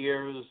many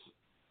years,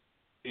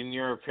 in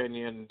your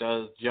opinion,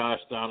 does Josh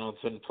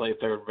Donaldson play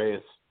third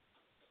base?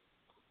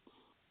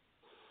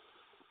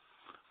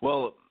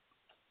 Well,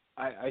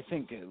 I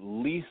think at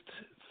least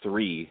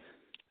 3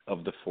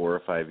 of the 4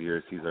 or 5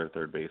 years he's our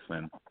third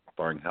baseman,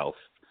 barring health.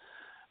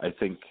 I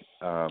think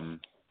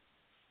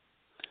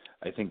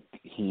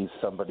he's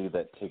somebody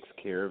that takes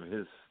care of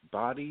his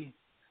body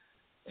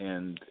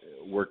and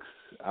works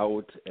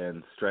out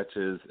and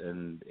stretches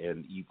and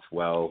eats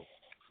well,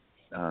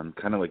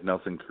 kind of like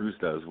Nelson Cruz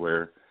does,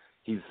 where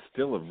he's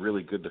still a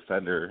really good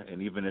defender,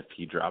 and even if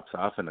he drops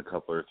off in a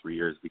couple or 3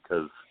 years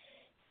because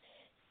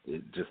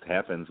it just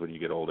happens when you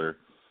get older,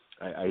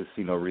 I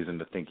see no reason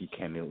to think he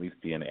can at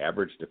least be an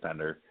average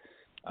defender.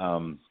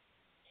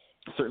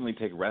 Certainly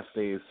take rest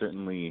days,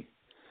 certainly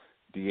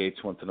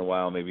DH once in a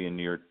while, maybe in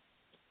year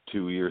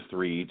 2, year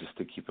 3, just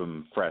to keep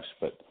him fresh.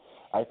 But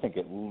I think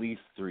at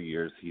least 3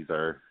 years he's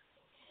our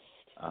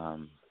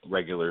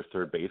regular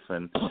third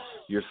baseman.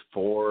 Years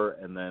 4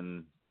 and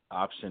then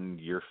option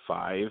year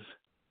 5.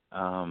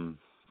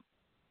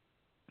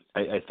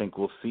 I think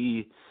we'll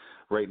see.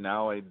 Right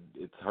now,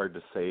 it's hard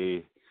to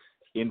say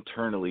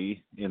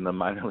internally in the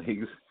minor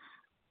leagues.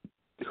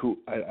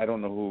 I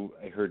don't know who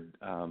I heard.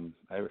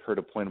 I heard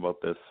a point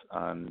about this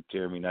on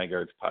Jeremy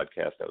Nygaard's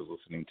podcast I was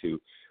listening to.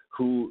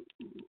 Who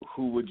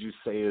would you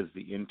say is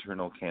the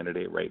internal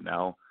candidate right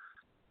now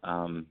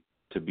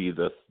to be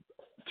the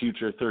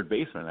future third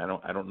baseman?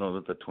 I don't know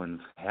that the Twins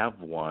have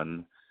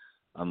one,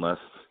 unless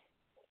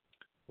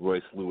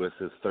Royce Lewis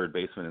is third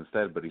baseman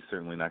instead. But he's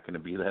certainly not going to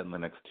be that in the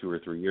next 2 or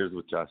 3 years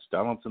with Josh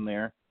Donaldson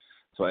there.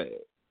 So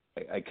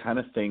I kind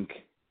of think.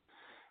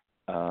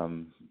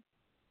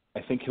 I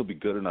think he'll be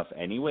good enough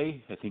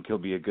anyway. I think he'll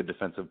be a good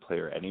defensive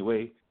player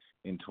anyway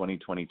in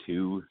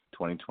 2022,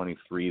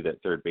 2023. That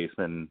third base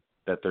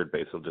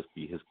will just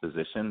be his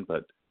position.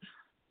 But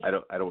I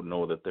don't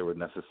know that there would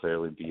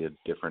necessarily be a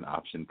different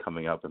option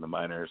coming up in the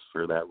minors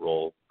for that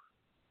role,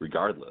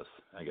 regardless,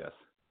 I guess.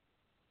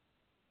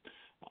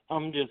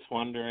 I'm just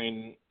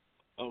wondering.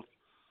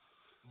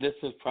 This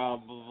is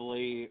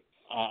probably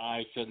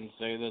I shouldn't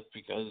say this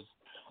because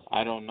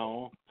I don't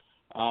know,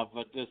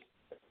 but this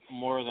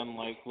more than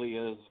likely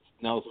is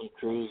Nelson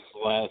Cruz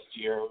last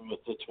year with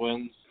the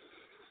Twins.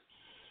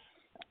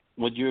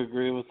 Would you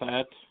agree with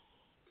that?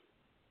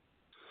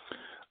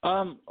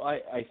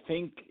 I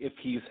think if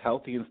he's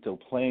healthy and still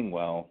playing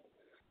well,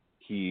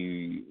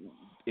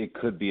 it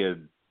could be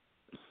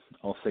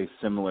I'll say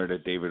similar to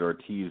David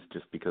Ortiz,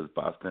 just because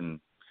Boston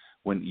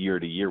went year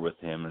to year with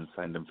him and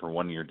signed him for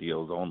 1-year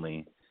deals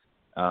only.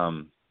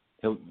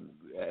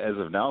 As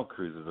of now,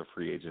 Cruz is a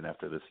free agent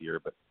after this year,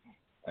 but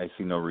I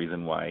see no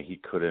reason why he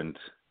couldn't,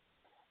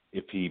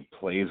 if he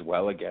plays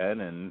well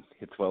again and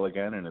hits well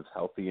again and is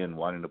healthy and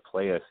wanting to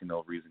play, I see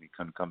no reason he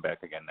couldn't come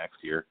back again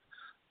next year.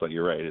 But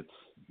you're right,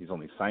 he's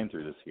only signed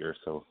through this year,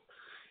 so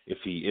if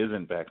he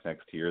isn't back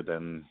next year,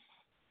 then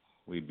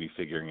we'd be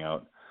figuring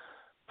out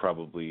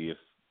probably if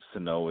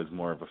Sano is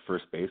more of a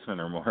first baseman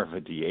or more of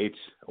a DH,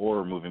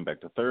 or moving back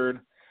to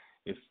third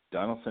if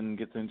Donaldson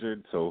gets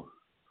injured. So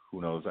who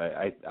knows?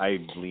 I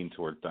lean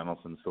towards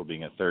Donaldson still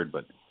being at third,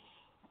 but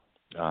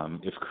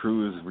if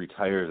Cruz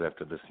retires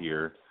after this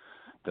year,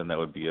 then that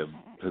would be a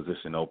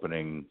position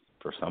opening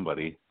for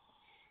somebody.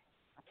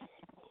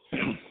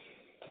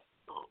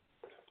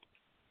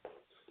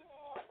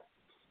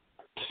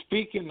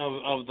 Speaking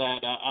of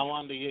that, I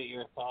wanted to get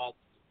your thoughts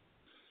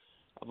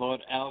about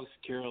Alex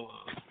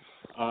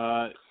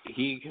Kirilloff.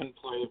 He can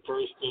play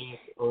first base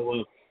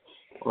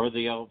or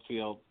the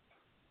outfield.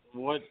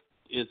 What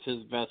is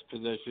his best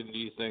position, do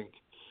you think?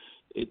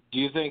 Do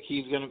you think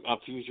he's a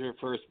future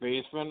first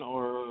baseman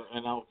or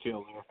an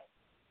outfielder?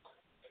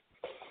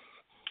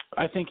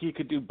 I think he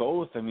could do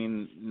both. I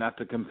mean, not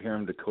to compare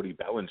him to Cody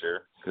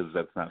Bellinger, because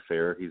that's not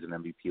fair. He's an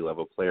MVP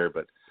level player,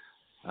 but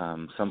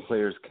some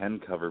players can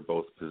cover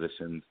both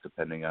positions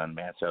depending on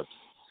matchups.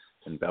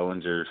 And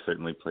Bellinger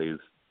certainly plays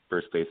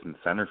first base and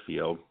center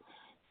field.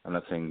 I'm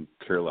not saying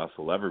Kirilloff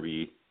will ever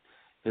be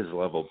his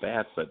level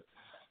bat, but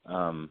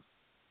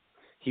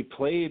he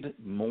played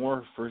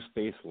more first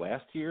base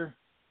last year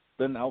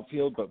than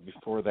outfield, but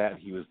before that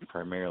he was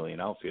primarily an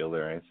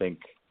outfielder. I think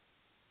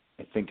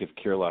if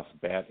Kirilloff's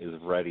bat is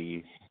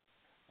ready,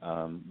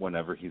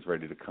 whenever he's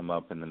ready to come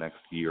up in the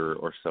next year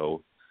or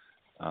so,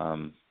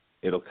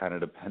 it'll kind of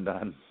depend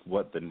on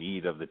what the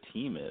need of the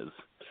team is,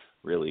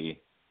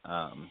 really.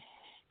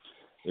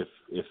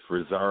 If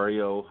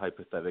Rosario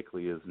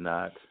hypothetically is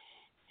not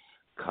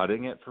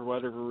cutting it for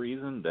whatever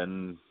reason,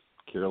 then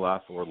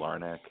Kirilloff or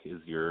Larnach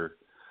is your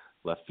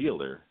left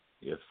fielder.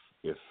 If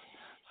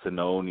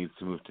Sano needs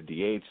to move to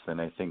DH, then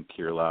I think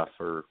Kirilloff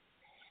or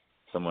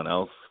someone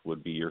else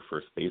would be your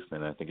first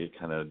baseman. I think it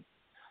kind of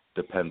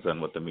depends on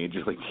what the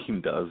major league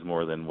team does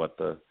more than what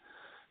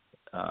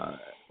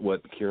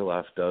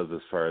Kirilloff does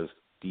as far as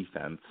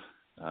defense.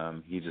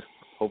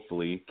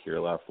 Hopefully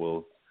Kirilloff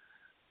will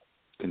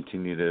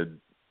continue to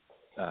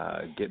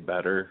get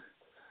better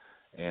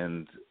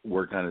and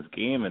work on his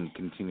game and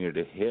continue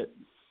to hit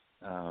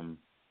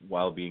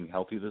while being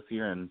healthy this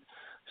year, and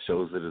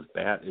shows that his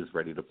bat is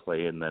ready to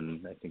play, and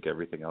then I think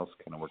everything else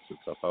kind of works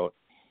itself out.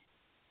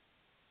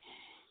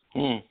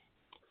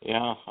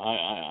 Yeah,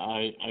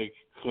 I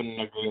couldn't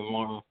agree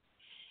more.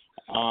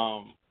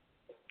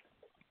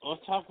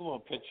 Let's talk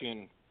about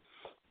pitching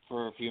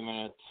for a few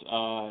minutes.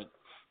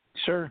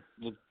 Sure.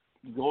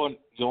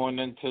 Going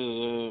into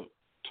the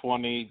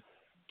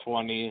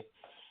 2020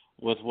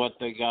 with what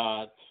they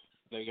got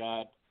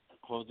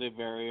Jose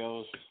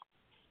Barrios,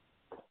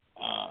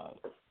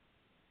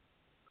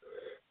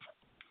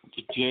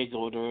 Jake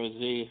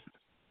Odorizzi,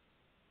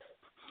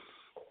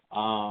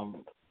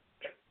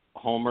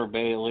 Homer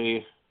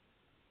Bailey,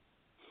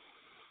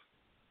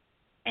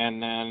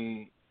 and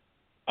then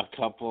a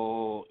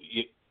couple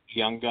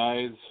young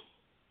guys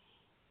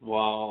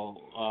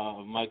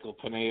while Michael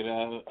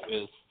Pineda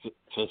is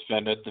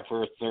suspended the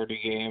first 30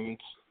 games,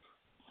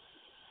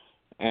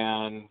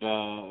 and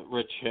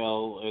Rich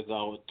Hill is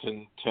out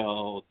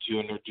until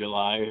June or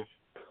July.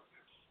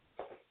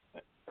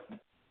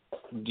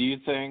 Do you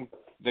think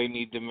they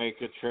need to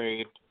make a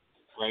trade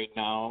right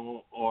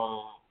now,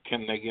 or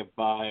can they get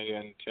by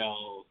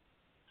until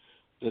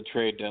the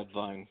trade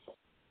deadline?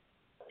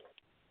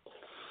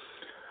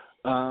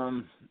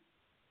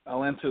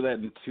 I'll answer that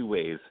in two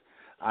ways.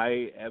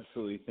 I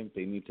absolutely think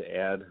they need to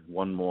add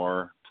one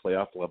more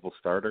playoff level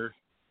starter,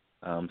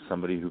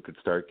 somebody who could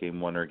start game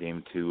 1 or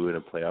game 2 in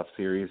a playoff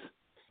series.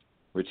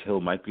 Rich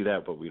Hill might be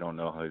that, but we don't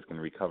know how he's going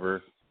to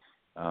recover.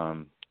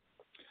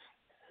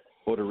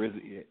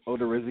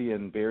 Odorizzi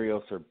and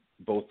Barrios are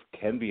both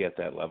can be at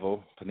that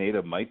level.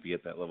 Pineda might be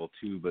at that level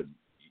too, but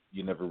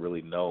you never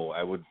really know.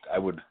 I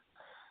would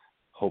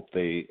hope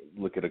they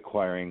look at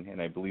acquiring,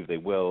 and I believe they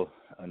will,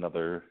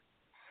 another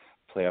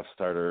playoff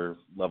starter,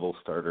 level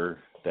starter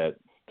that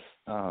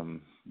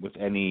with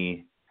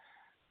any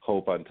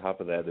hope on top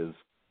of that is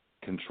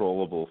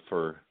controllable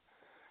for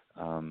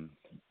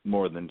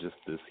more than just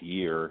this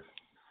year.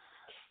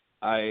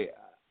 I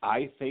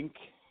think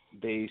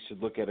they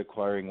should look at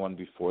acquiring one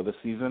before the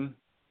season,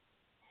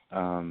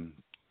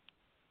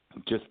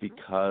 just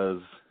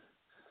because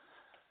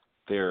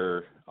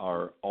there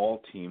are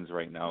all teams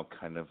right now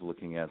kind of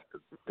looking at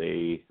that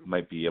they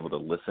might be able to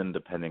listen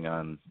depending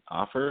on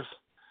offers.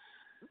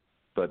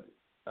 But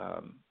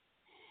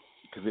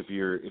because if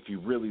you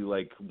really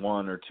like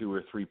 1 or 2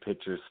 or 3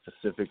 pitchers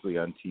specifically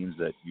on teams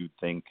that you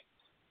think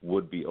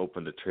would be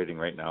open to trading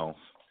right now,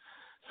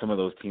 some of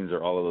those teams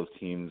or all of those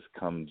teams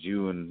come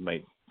June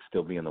might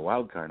still be in the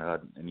wild card,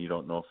 and you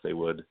don't know if they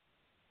would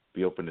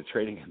be open to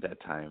trading at that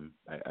time.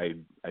 I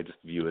just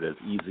view it as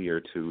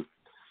easier to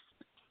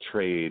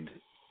trade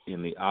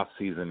in the off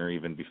season or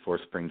even before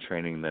spring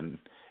training than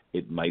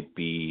it might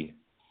be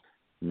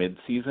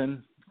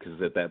mid-season,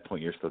 because at that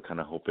point you're still kind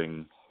of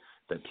hoping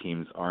that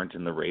teams aren't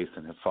in the race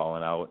and have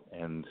fallen out,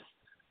 and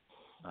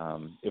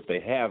if they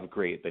have,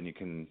 great, then you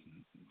can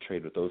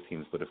trade with those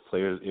teams. But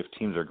if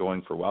teams are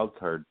going for wild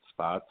card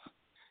spots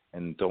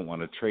and don't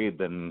want to trade,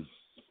 then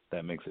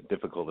that makes it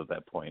difficult at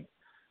that point.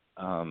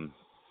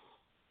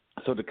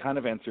 So to kind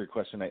of answer your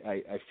question,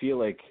 I feel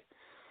like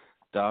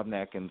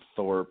Dobnak and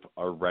Thorpe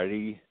are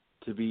ready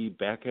to be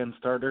back-end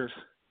starters.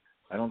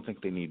 I don't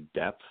think they need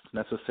depth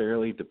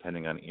necessarily,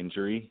 depending on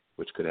injury,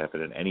 which could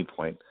happen at any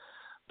point.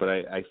 But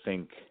I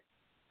think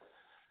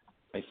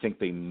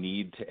they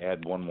need to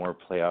add one more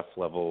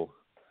playoff-level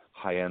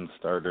high-end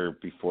starter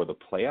before the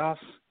playoffs.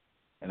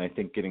 And I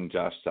think getting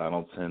Josh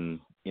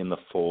Donaldson in the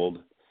fold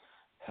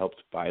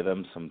helped buy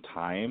them some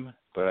time.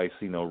 But I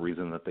see no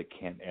reason that they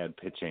can't add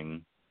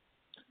pitching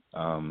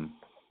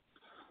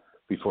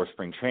before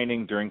spring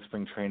training, during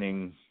spring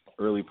training,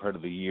 early part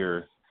of the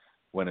year,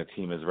 when a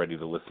team is ready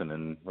to listen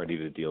and ready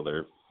to deal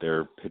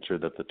their pitcher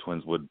that the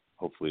Twins would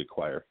hopefully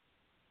acquire.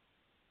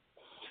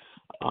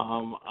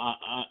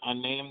 A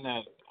name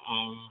that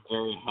I'm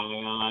very high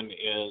on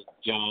is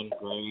John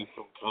Gray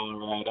from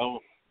Colorado.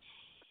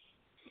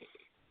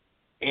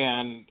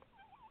 And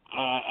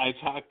I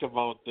talked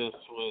about this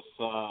with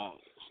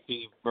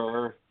Steve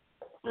Buhr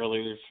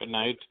earlier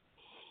tonight.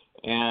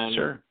 And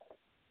sure.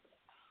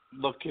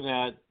 Looking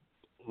at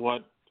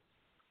what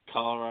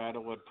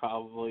Colorado would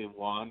probably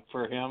want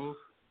for him,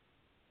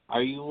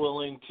 are you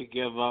willing to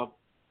give up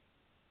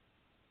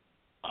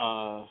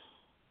a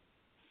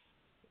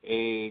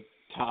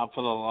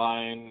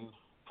top-of-the-line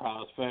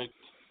prospect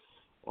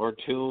or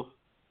two?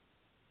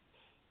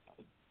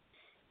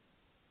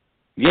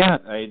 Yeah,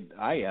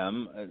 I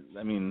am.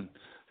 I mean,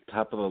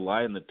 top of the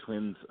line, the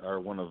Twins are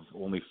one of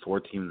only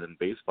 4 teams in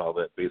baseball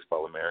that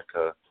Baseball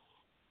America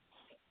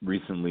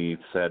recently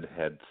said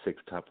had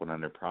 6 top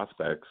 100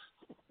 prospects.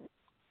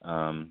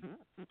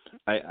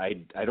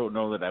 I don't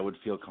know that I would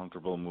feel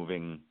comfortable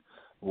moving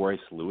Royce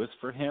Lewis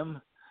for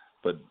him,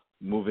 but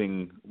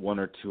moving 1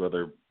 or 2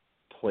 other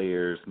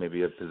players,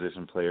 maybe a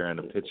position player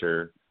and a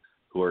pitcher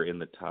who are in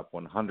the top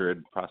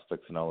 100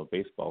 prospects in all of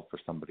baseball for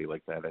somebody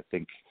like that, I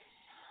think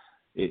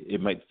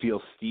it might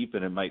feel steep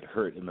and it might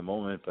hurt in the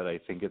moment, but I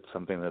think it's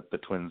something that the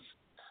Twins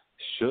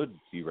should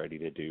be ready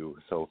to do.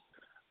 So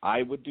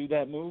I would do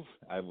that move.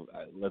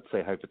 Let's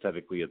say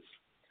hypothetically it's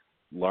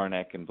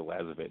Larnach and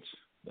Velazovich.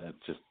 That's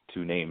just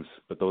 2 names,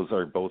 but those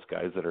are both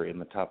guys that are in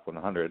the top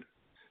 100.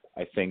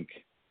 I think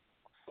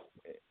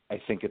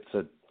it's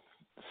a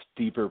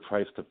steeper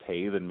price to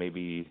pay than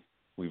maybe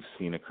we've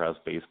seen across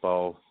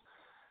baseball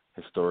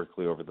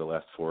historically over the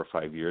last 4 or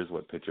 5 years,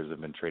 what pitchers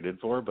have been traded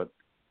for. But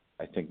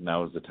I think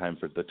now is the time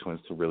for the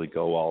Twins to really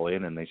go all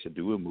in, and they should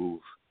do a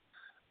move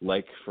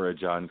like for a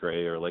John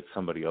Gray or like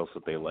somebody else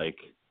that they like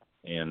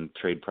and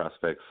trade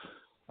prospects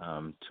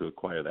to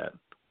acquire that.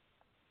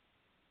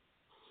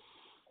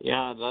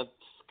 Yeah, that's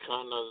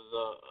kind of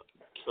the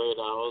trade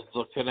I was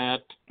looking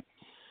at.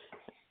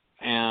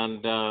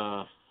 And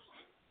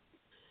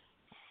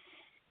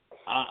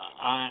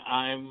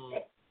I'm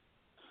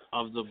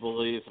of the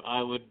belief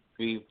I would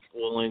be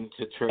willing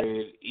to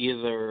trade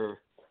either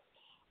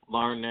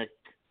Larnach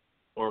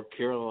or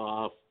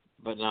Kirilloff,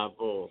 but not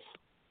both.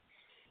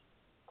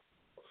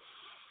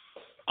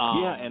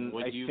 And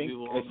would I you think be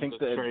willing to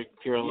that trade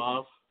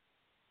Kirilloff?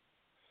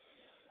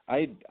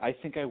 I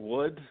think I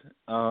would.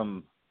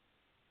 I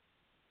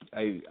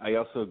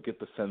also get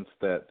the sense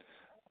that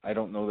I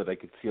don't know that I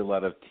could see a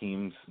lot of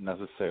teams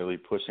necessarily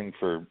pushing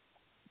for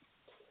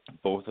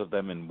both of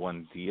them in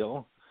one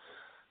deal,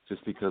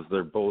 just because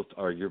they're both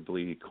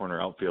arguably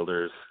corner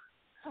outfielders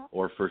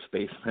or first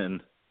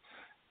basemen,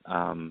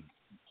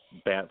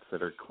 bats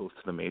that are close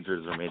to the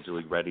majors or major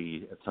league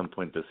ready at some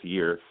point this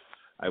year.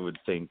 I would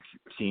think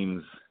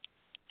teams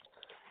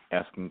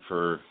asking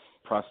for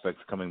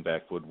prospects coming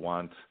back would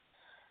want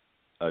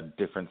a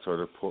different sort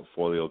of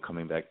portfolio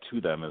coming back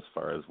to them as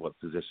far as what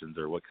positions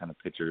or what kind of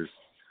pitchers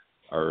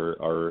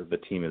are the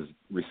team is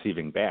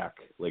receiving back.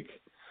 Like,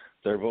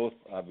 they're both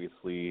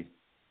obviously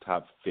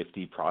top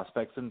 50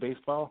 prospects in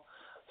baseball,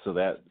 so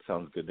that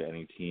sounds good to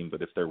any team.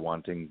 But if they're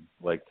wanting,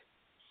 like,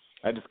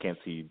 I just can't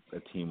see a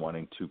team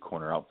wanting two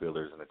corner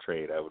outfielders in a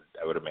trade. I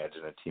would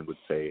imagine a team would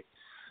say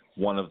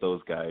one of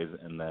those guys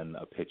and then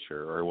a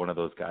pitcher, or one of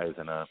those guys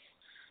and a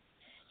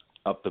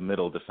up the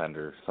middle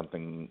defender,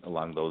 something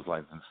along those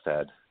lines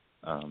instead.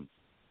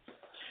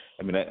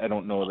 I mean, I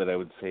don't know that I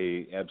would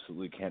say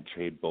absolutely can't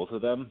trade both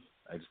of them.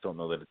 I just don't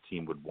know that a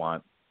team would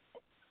want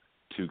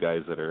two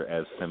guys that are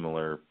as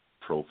similar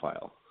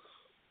profile.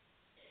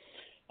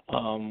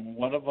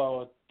 What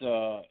about,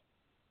 do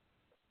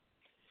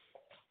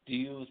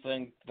you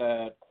think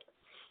that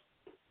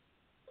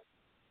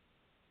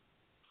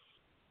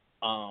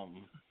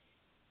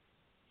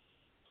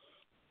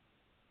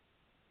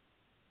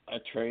a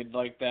trade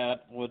like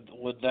that,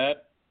 would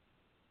that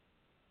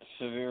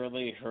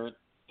severely hurt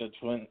the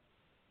Twins?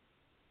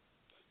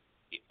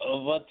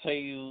 Let's say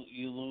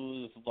you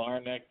lose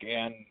Larnach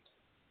and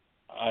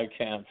I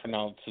can't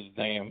pronounce his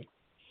name.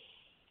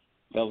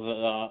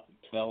 Belzadovich.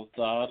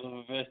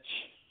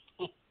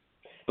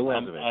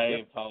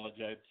 I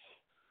apologize.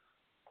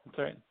 That's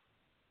all right.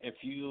 If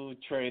you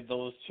trade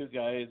those two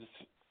guys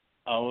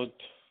out,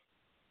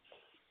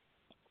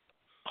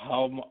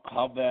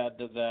 how bad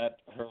does that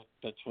hurt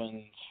the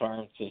Twins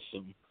farm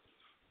system?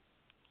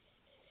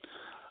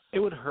 It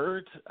would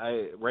hurt.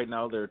 Right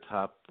now they're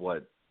top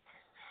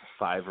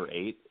 5 or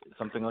 8,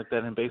 something like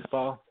that in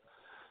baseball.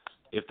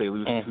 If they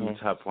lose two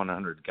top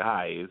 100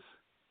 guys,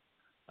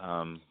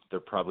 they're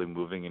probably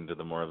moving into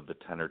the more of the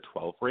 10 or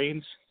 12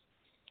 range.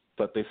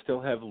 But they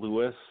still have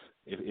Lewis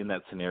in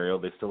that scenario.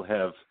 They still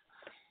have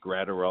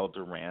Gratterall,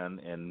 Duran,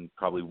 and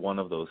probably one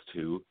of those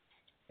two.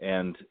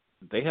 And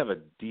they have a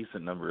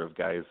decent number of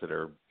guys that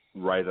are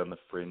right on the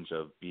fringe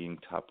of being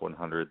top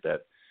 100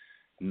 that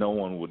no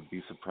one would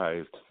be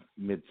surprised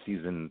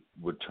mid-season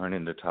would turn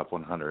into top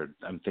 100.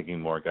 I'm thinking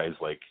more guys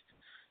like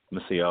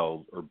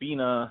Maciel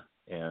Urbina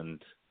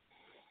and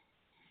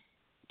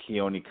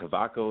Keone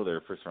Cavaco,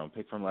 their first-round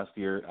pick from last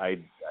year.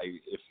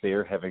 If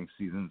they're having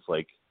seasons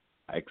like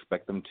I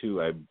expect them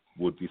to, I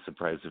would be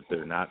surprised if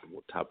they're not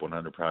top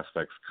 100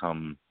 prospects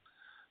come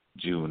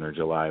June or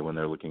July when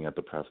they're looking at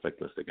the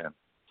prospect list again.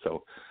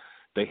 So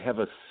they have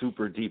a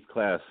super deep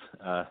class.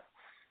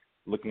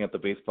 Looking at the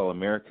Baseball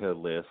America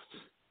list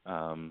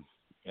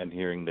and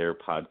hearing their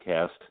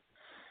podcast,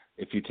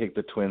 if you take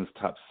the Twins'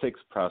 top 6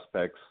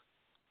 prospects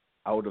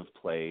out of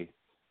play,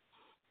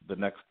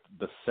 the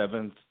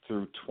 7th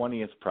through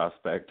 20th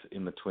prospect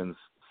in the Twins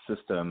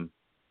system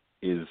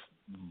is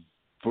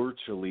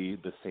virtually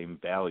the same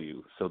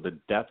value. So the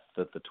depth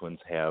that the Twins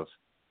have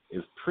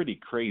is pretty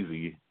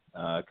crazy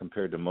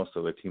compared to most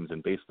other teams in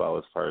baseball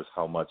as far as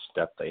how much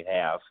depth they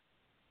have.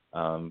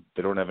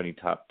 They don't have any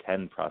top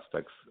 10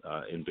 prospects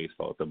in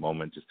baseball at the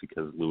moment just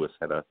because Lewis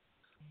had a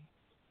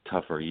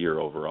tougher year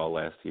overall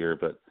last year.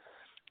 But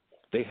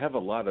they have a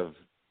lot of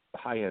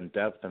high-end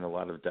depth and a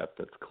lot of depth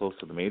that's close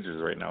to the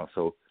majors right now.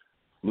 So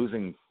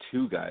losing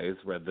 2 guys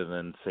rather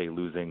than, say,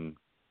 losing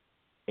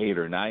 8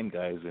 or 9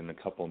 guys in a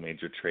couple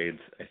major trades,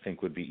 I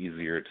think would be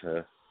easier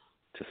to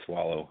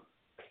swallow.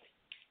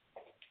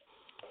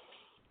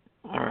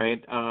 All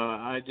right.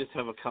 I just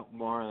have a couple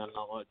more, and then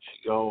I'll let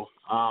you go.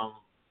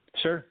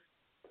 Sure.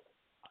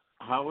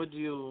 How would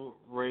you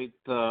rate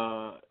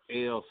the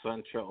AL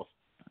Central?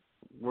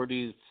 Where do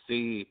you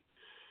see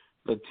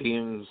the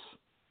teams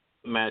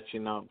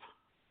matching up?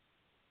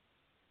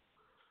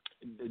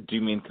 Do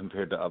you mean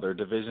compared to other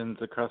divisions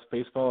across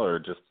baseball, or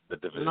just the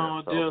division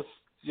itself? No,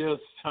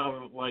 just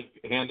how,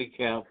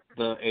 handicap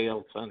the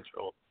AL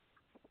Central.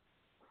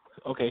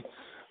 Okay.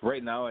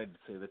 Right now, I'd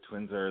say the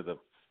Twins are the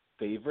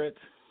favorite.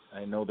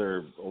 I know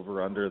their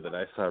over-under that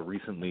I saw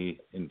recently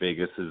in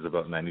Vegas is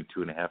about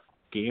 92.5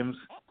 games.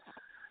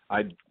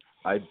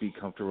 I'd be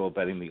comfortable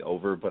betting the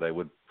over, but I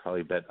would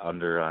probably bet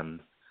under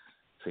on,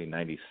 say,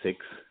 96.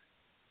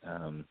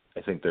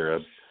 I think they're a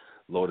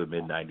low to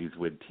mid-90s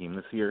win team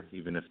this year,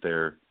 even if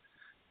they're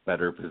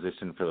better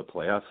positioned for the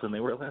playoffs than they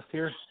were last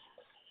year.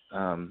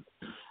 I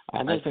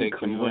think they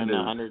can win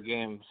 100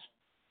 games.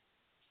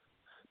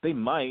 They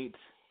might.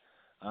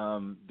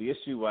 The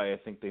issue why I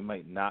think they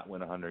might not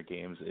win 100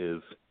 games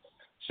is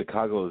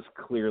Chicago is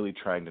clearly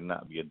trying to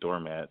not be a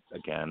doormat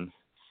again,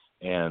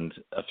 and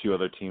a few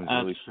other teams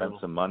really spent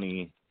some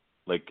money.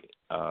 Like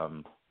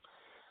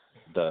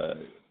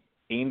the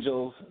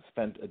Angels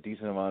spent a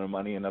decent amount of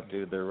money and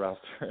updated their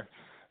roster.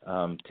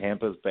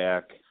 Tampa's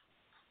back.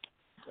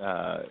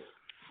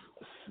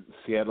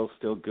 Seattle's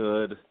still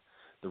good.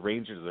 The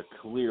Rangers are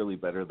clearly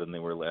better than they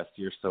were last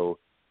year. So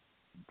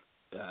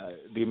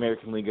the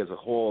American League as a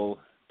whole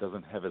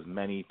doesn't have as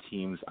many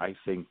teams, I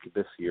think,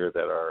 this year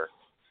that are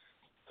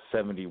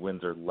 70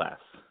 wins or less.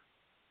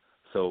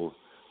 So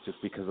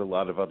just because a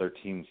lot of other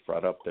teams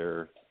brought up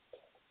their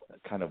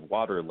kind of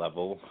water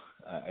level,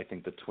 I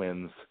think the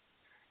Twins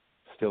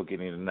still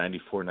getting to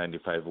 94,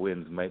 95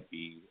 wins might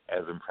be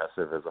as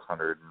impressive as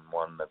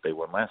 101 that they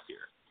won last year.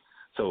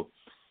 So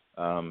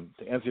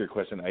to answer your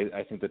question,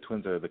 I think the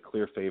Twins are the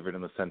clear favorite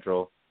in the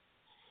Central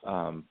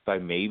by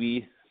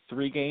maybe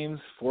 4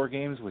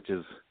 games, which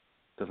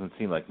doesn't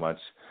seem like much.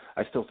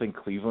 I still think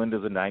Cleveland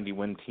is a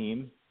 90-win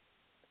team,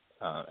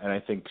 and I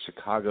think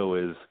Chicago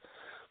is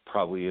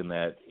probably in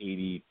that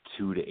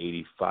 82 to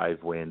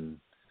 85 win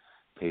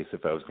pace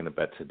if I was going to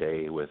bet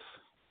today, with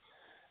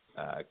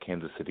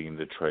Kansas City and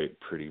Detroit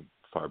pretty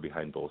far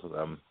behind both of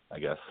them, I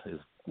guess,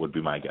 would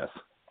be my guess.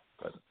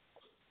 But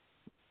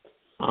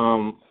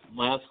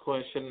last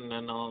question, and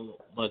then I'll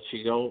let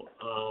you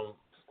go.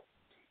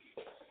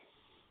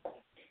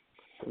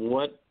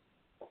 What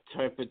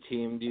type of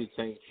team do you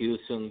think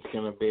Houston's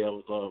going to be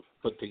able to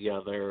put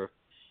together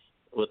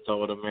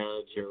without a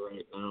manager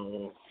right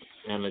now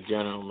and a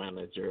general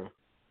manager?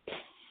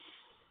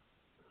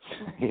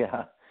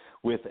 Yeah,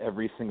 with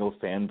every single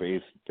fan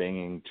base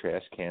banging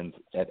trash cans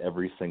at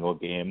every single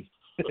game,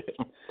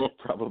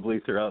 probably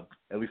throughout,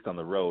 at least on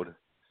the road.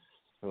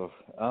 So,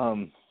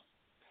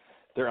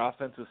 their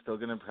offense is still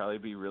going to probably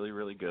be really,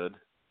 really good.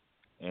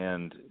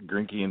 And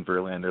Greinke and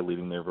Verlander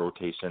leading their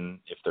rotation,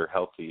 if they're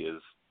healthy,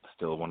 is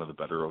still one of the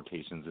better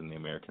rotations in the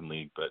American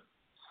League. But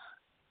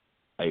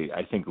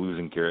I think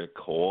losing Garrett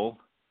Cole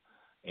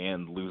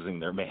and losing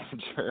their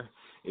manager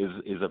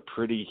is a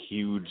pretty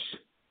huge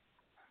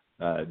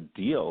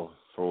deal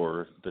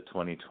for the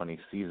 2020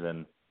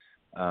 season.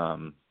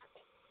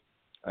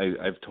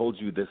 I've told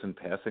you this in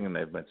passing, and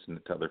I've mentioned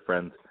it to other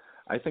friends.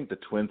 I think the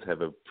Twins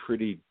have a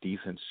pretty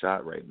decent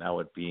shot right now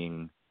at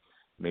being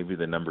maybe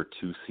the number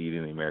 2 seed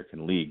in the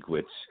American League,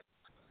 which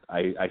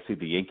I see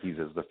the Yankees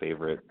as the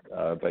favorite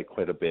by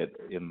quite a bit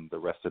in the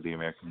rest of the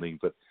American League.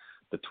 But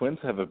the Twins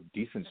have a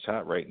decent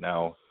shot right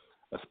now,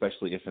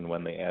 especially if and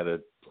when they add a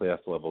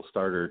playoff-level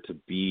starter, to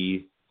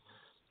be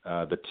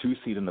the 2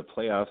 seed in the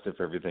playoffs if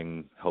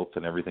everything helps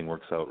and everything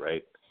works out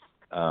right,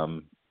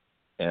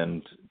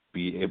 and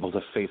be able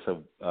to face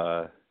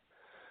a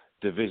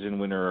division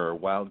winner or a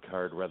wild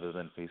card rather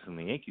than facing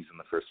the Yankees in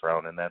the first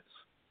round. And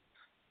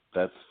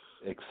that's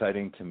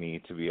exciting to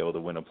me, to be able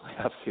to win a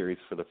playoff series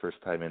for the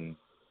first time in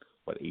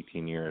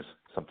 18 years,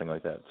 something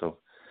like that. So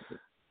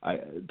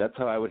that's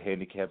how I would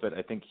handicap it.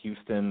 I think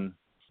Houston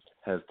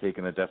has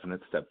taken a definite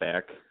step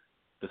back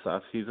this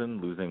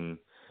offseason, losing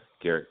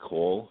Garrett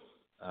Cole.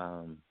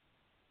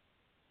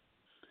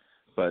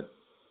 But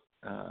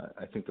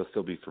I think they'll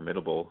still be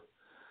formidable.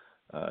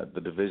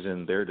 Their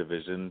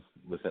division,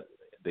 with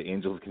the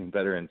Angels getting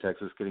better and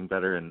Texas getting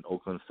better and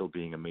Oakland still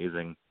being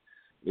amazing,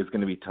 is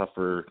going to be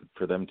tougher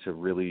for them to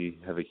really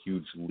have a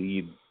huge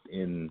lead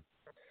in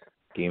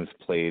games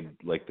played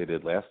like they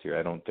did last year.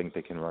 I don't think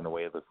they can run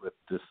away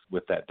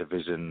with that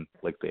division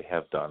like they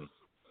have done.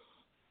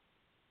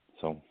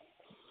 So,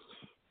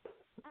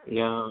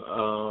 yeah.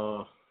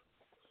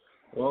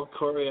 Well,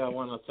 Cory, I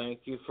want to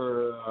thank you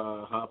for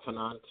hopping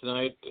on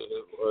tonight.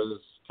 It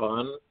was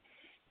fun,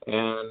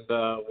 and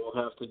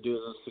we'll have to do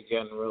this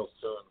again real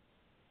soon.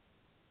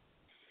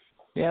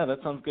 Yeah,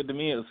 that sounds good to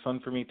me. It was fun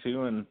for me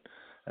too, and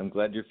I'm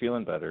glad you're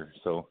feeling better.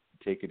 So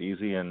take it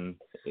easy, and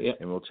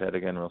we'll chat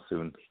again real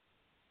soon.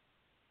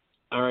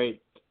 All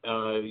right.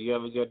 You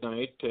have a good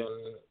night,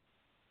 and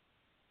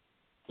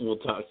we'll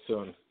talk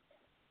soon.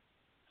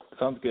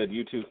 Sounds good.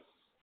 You too.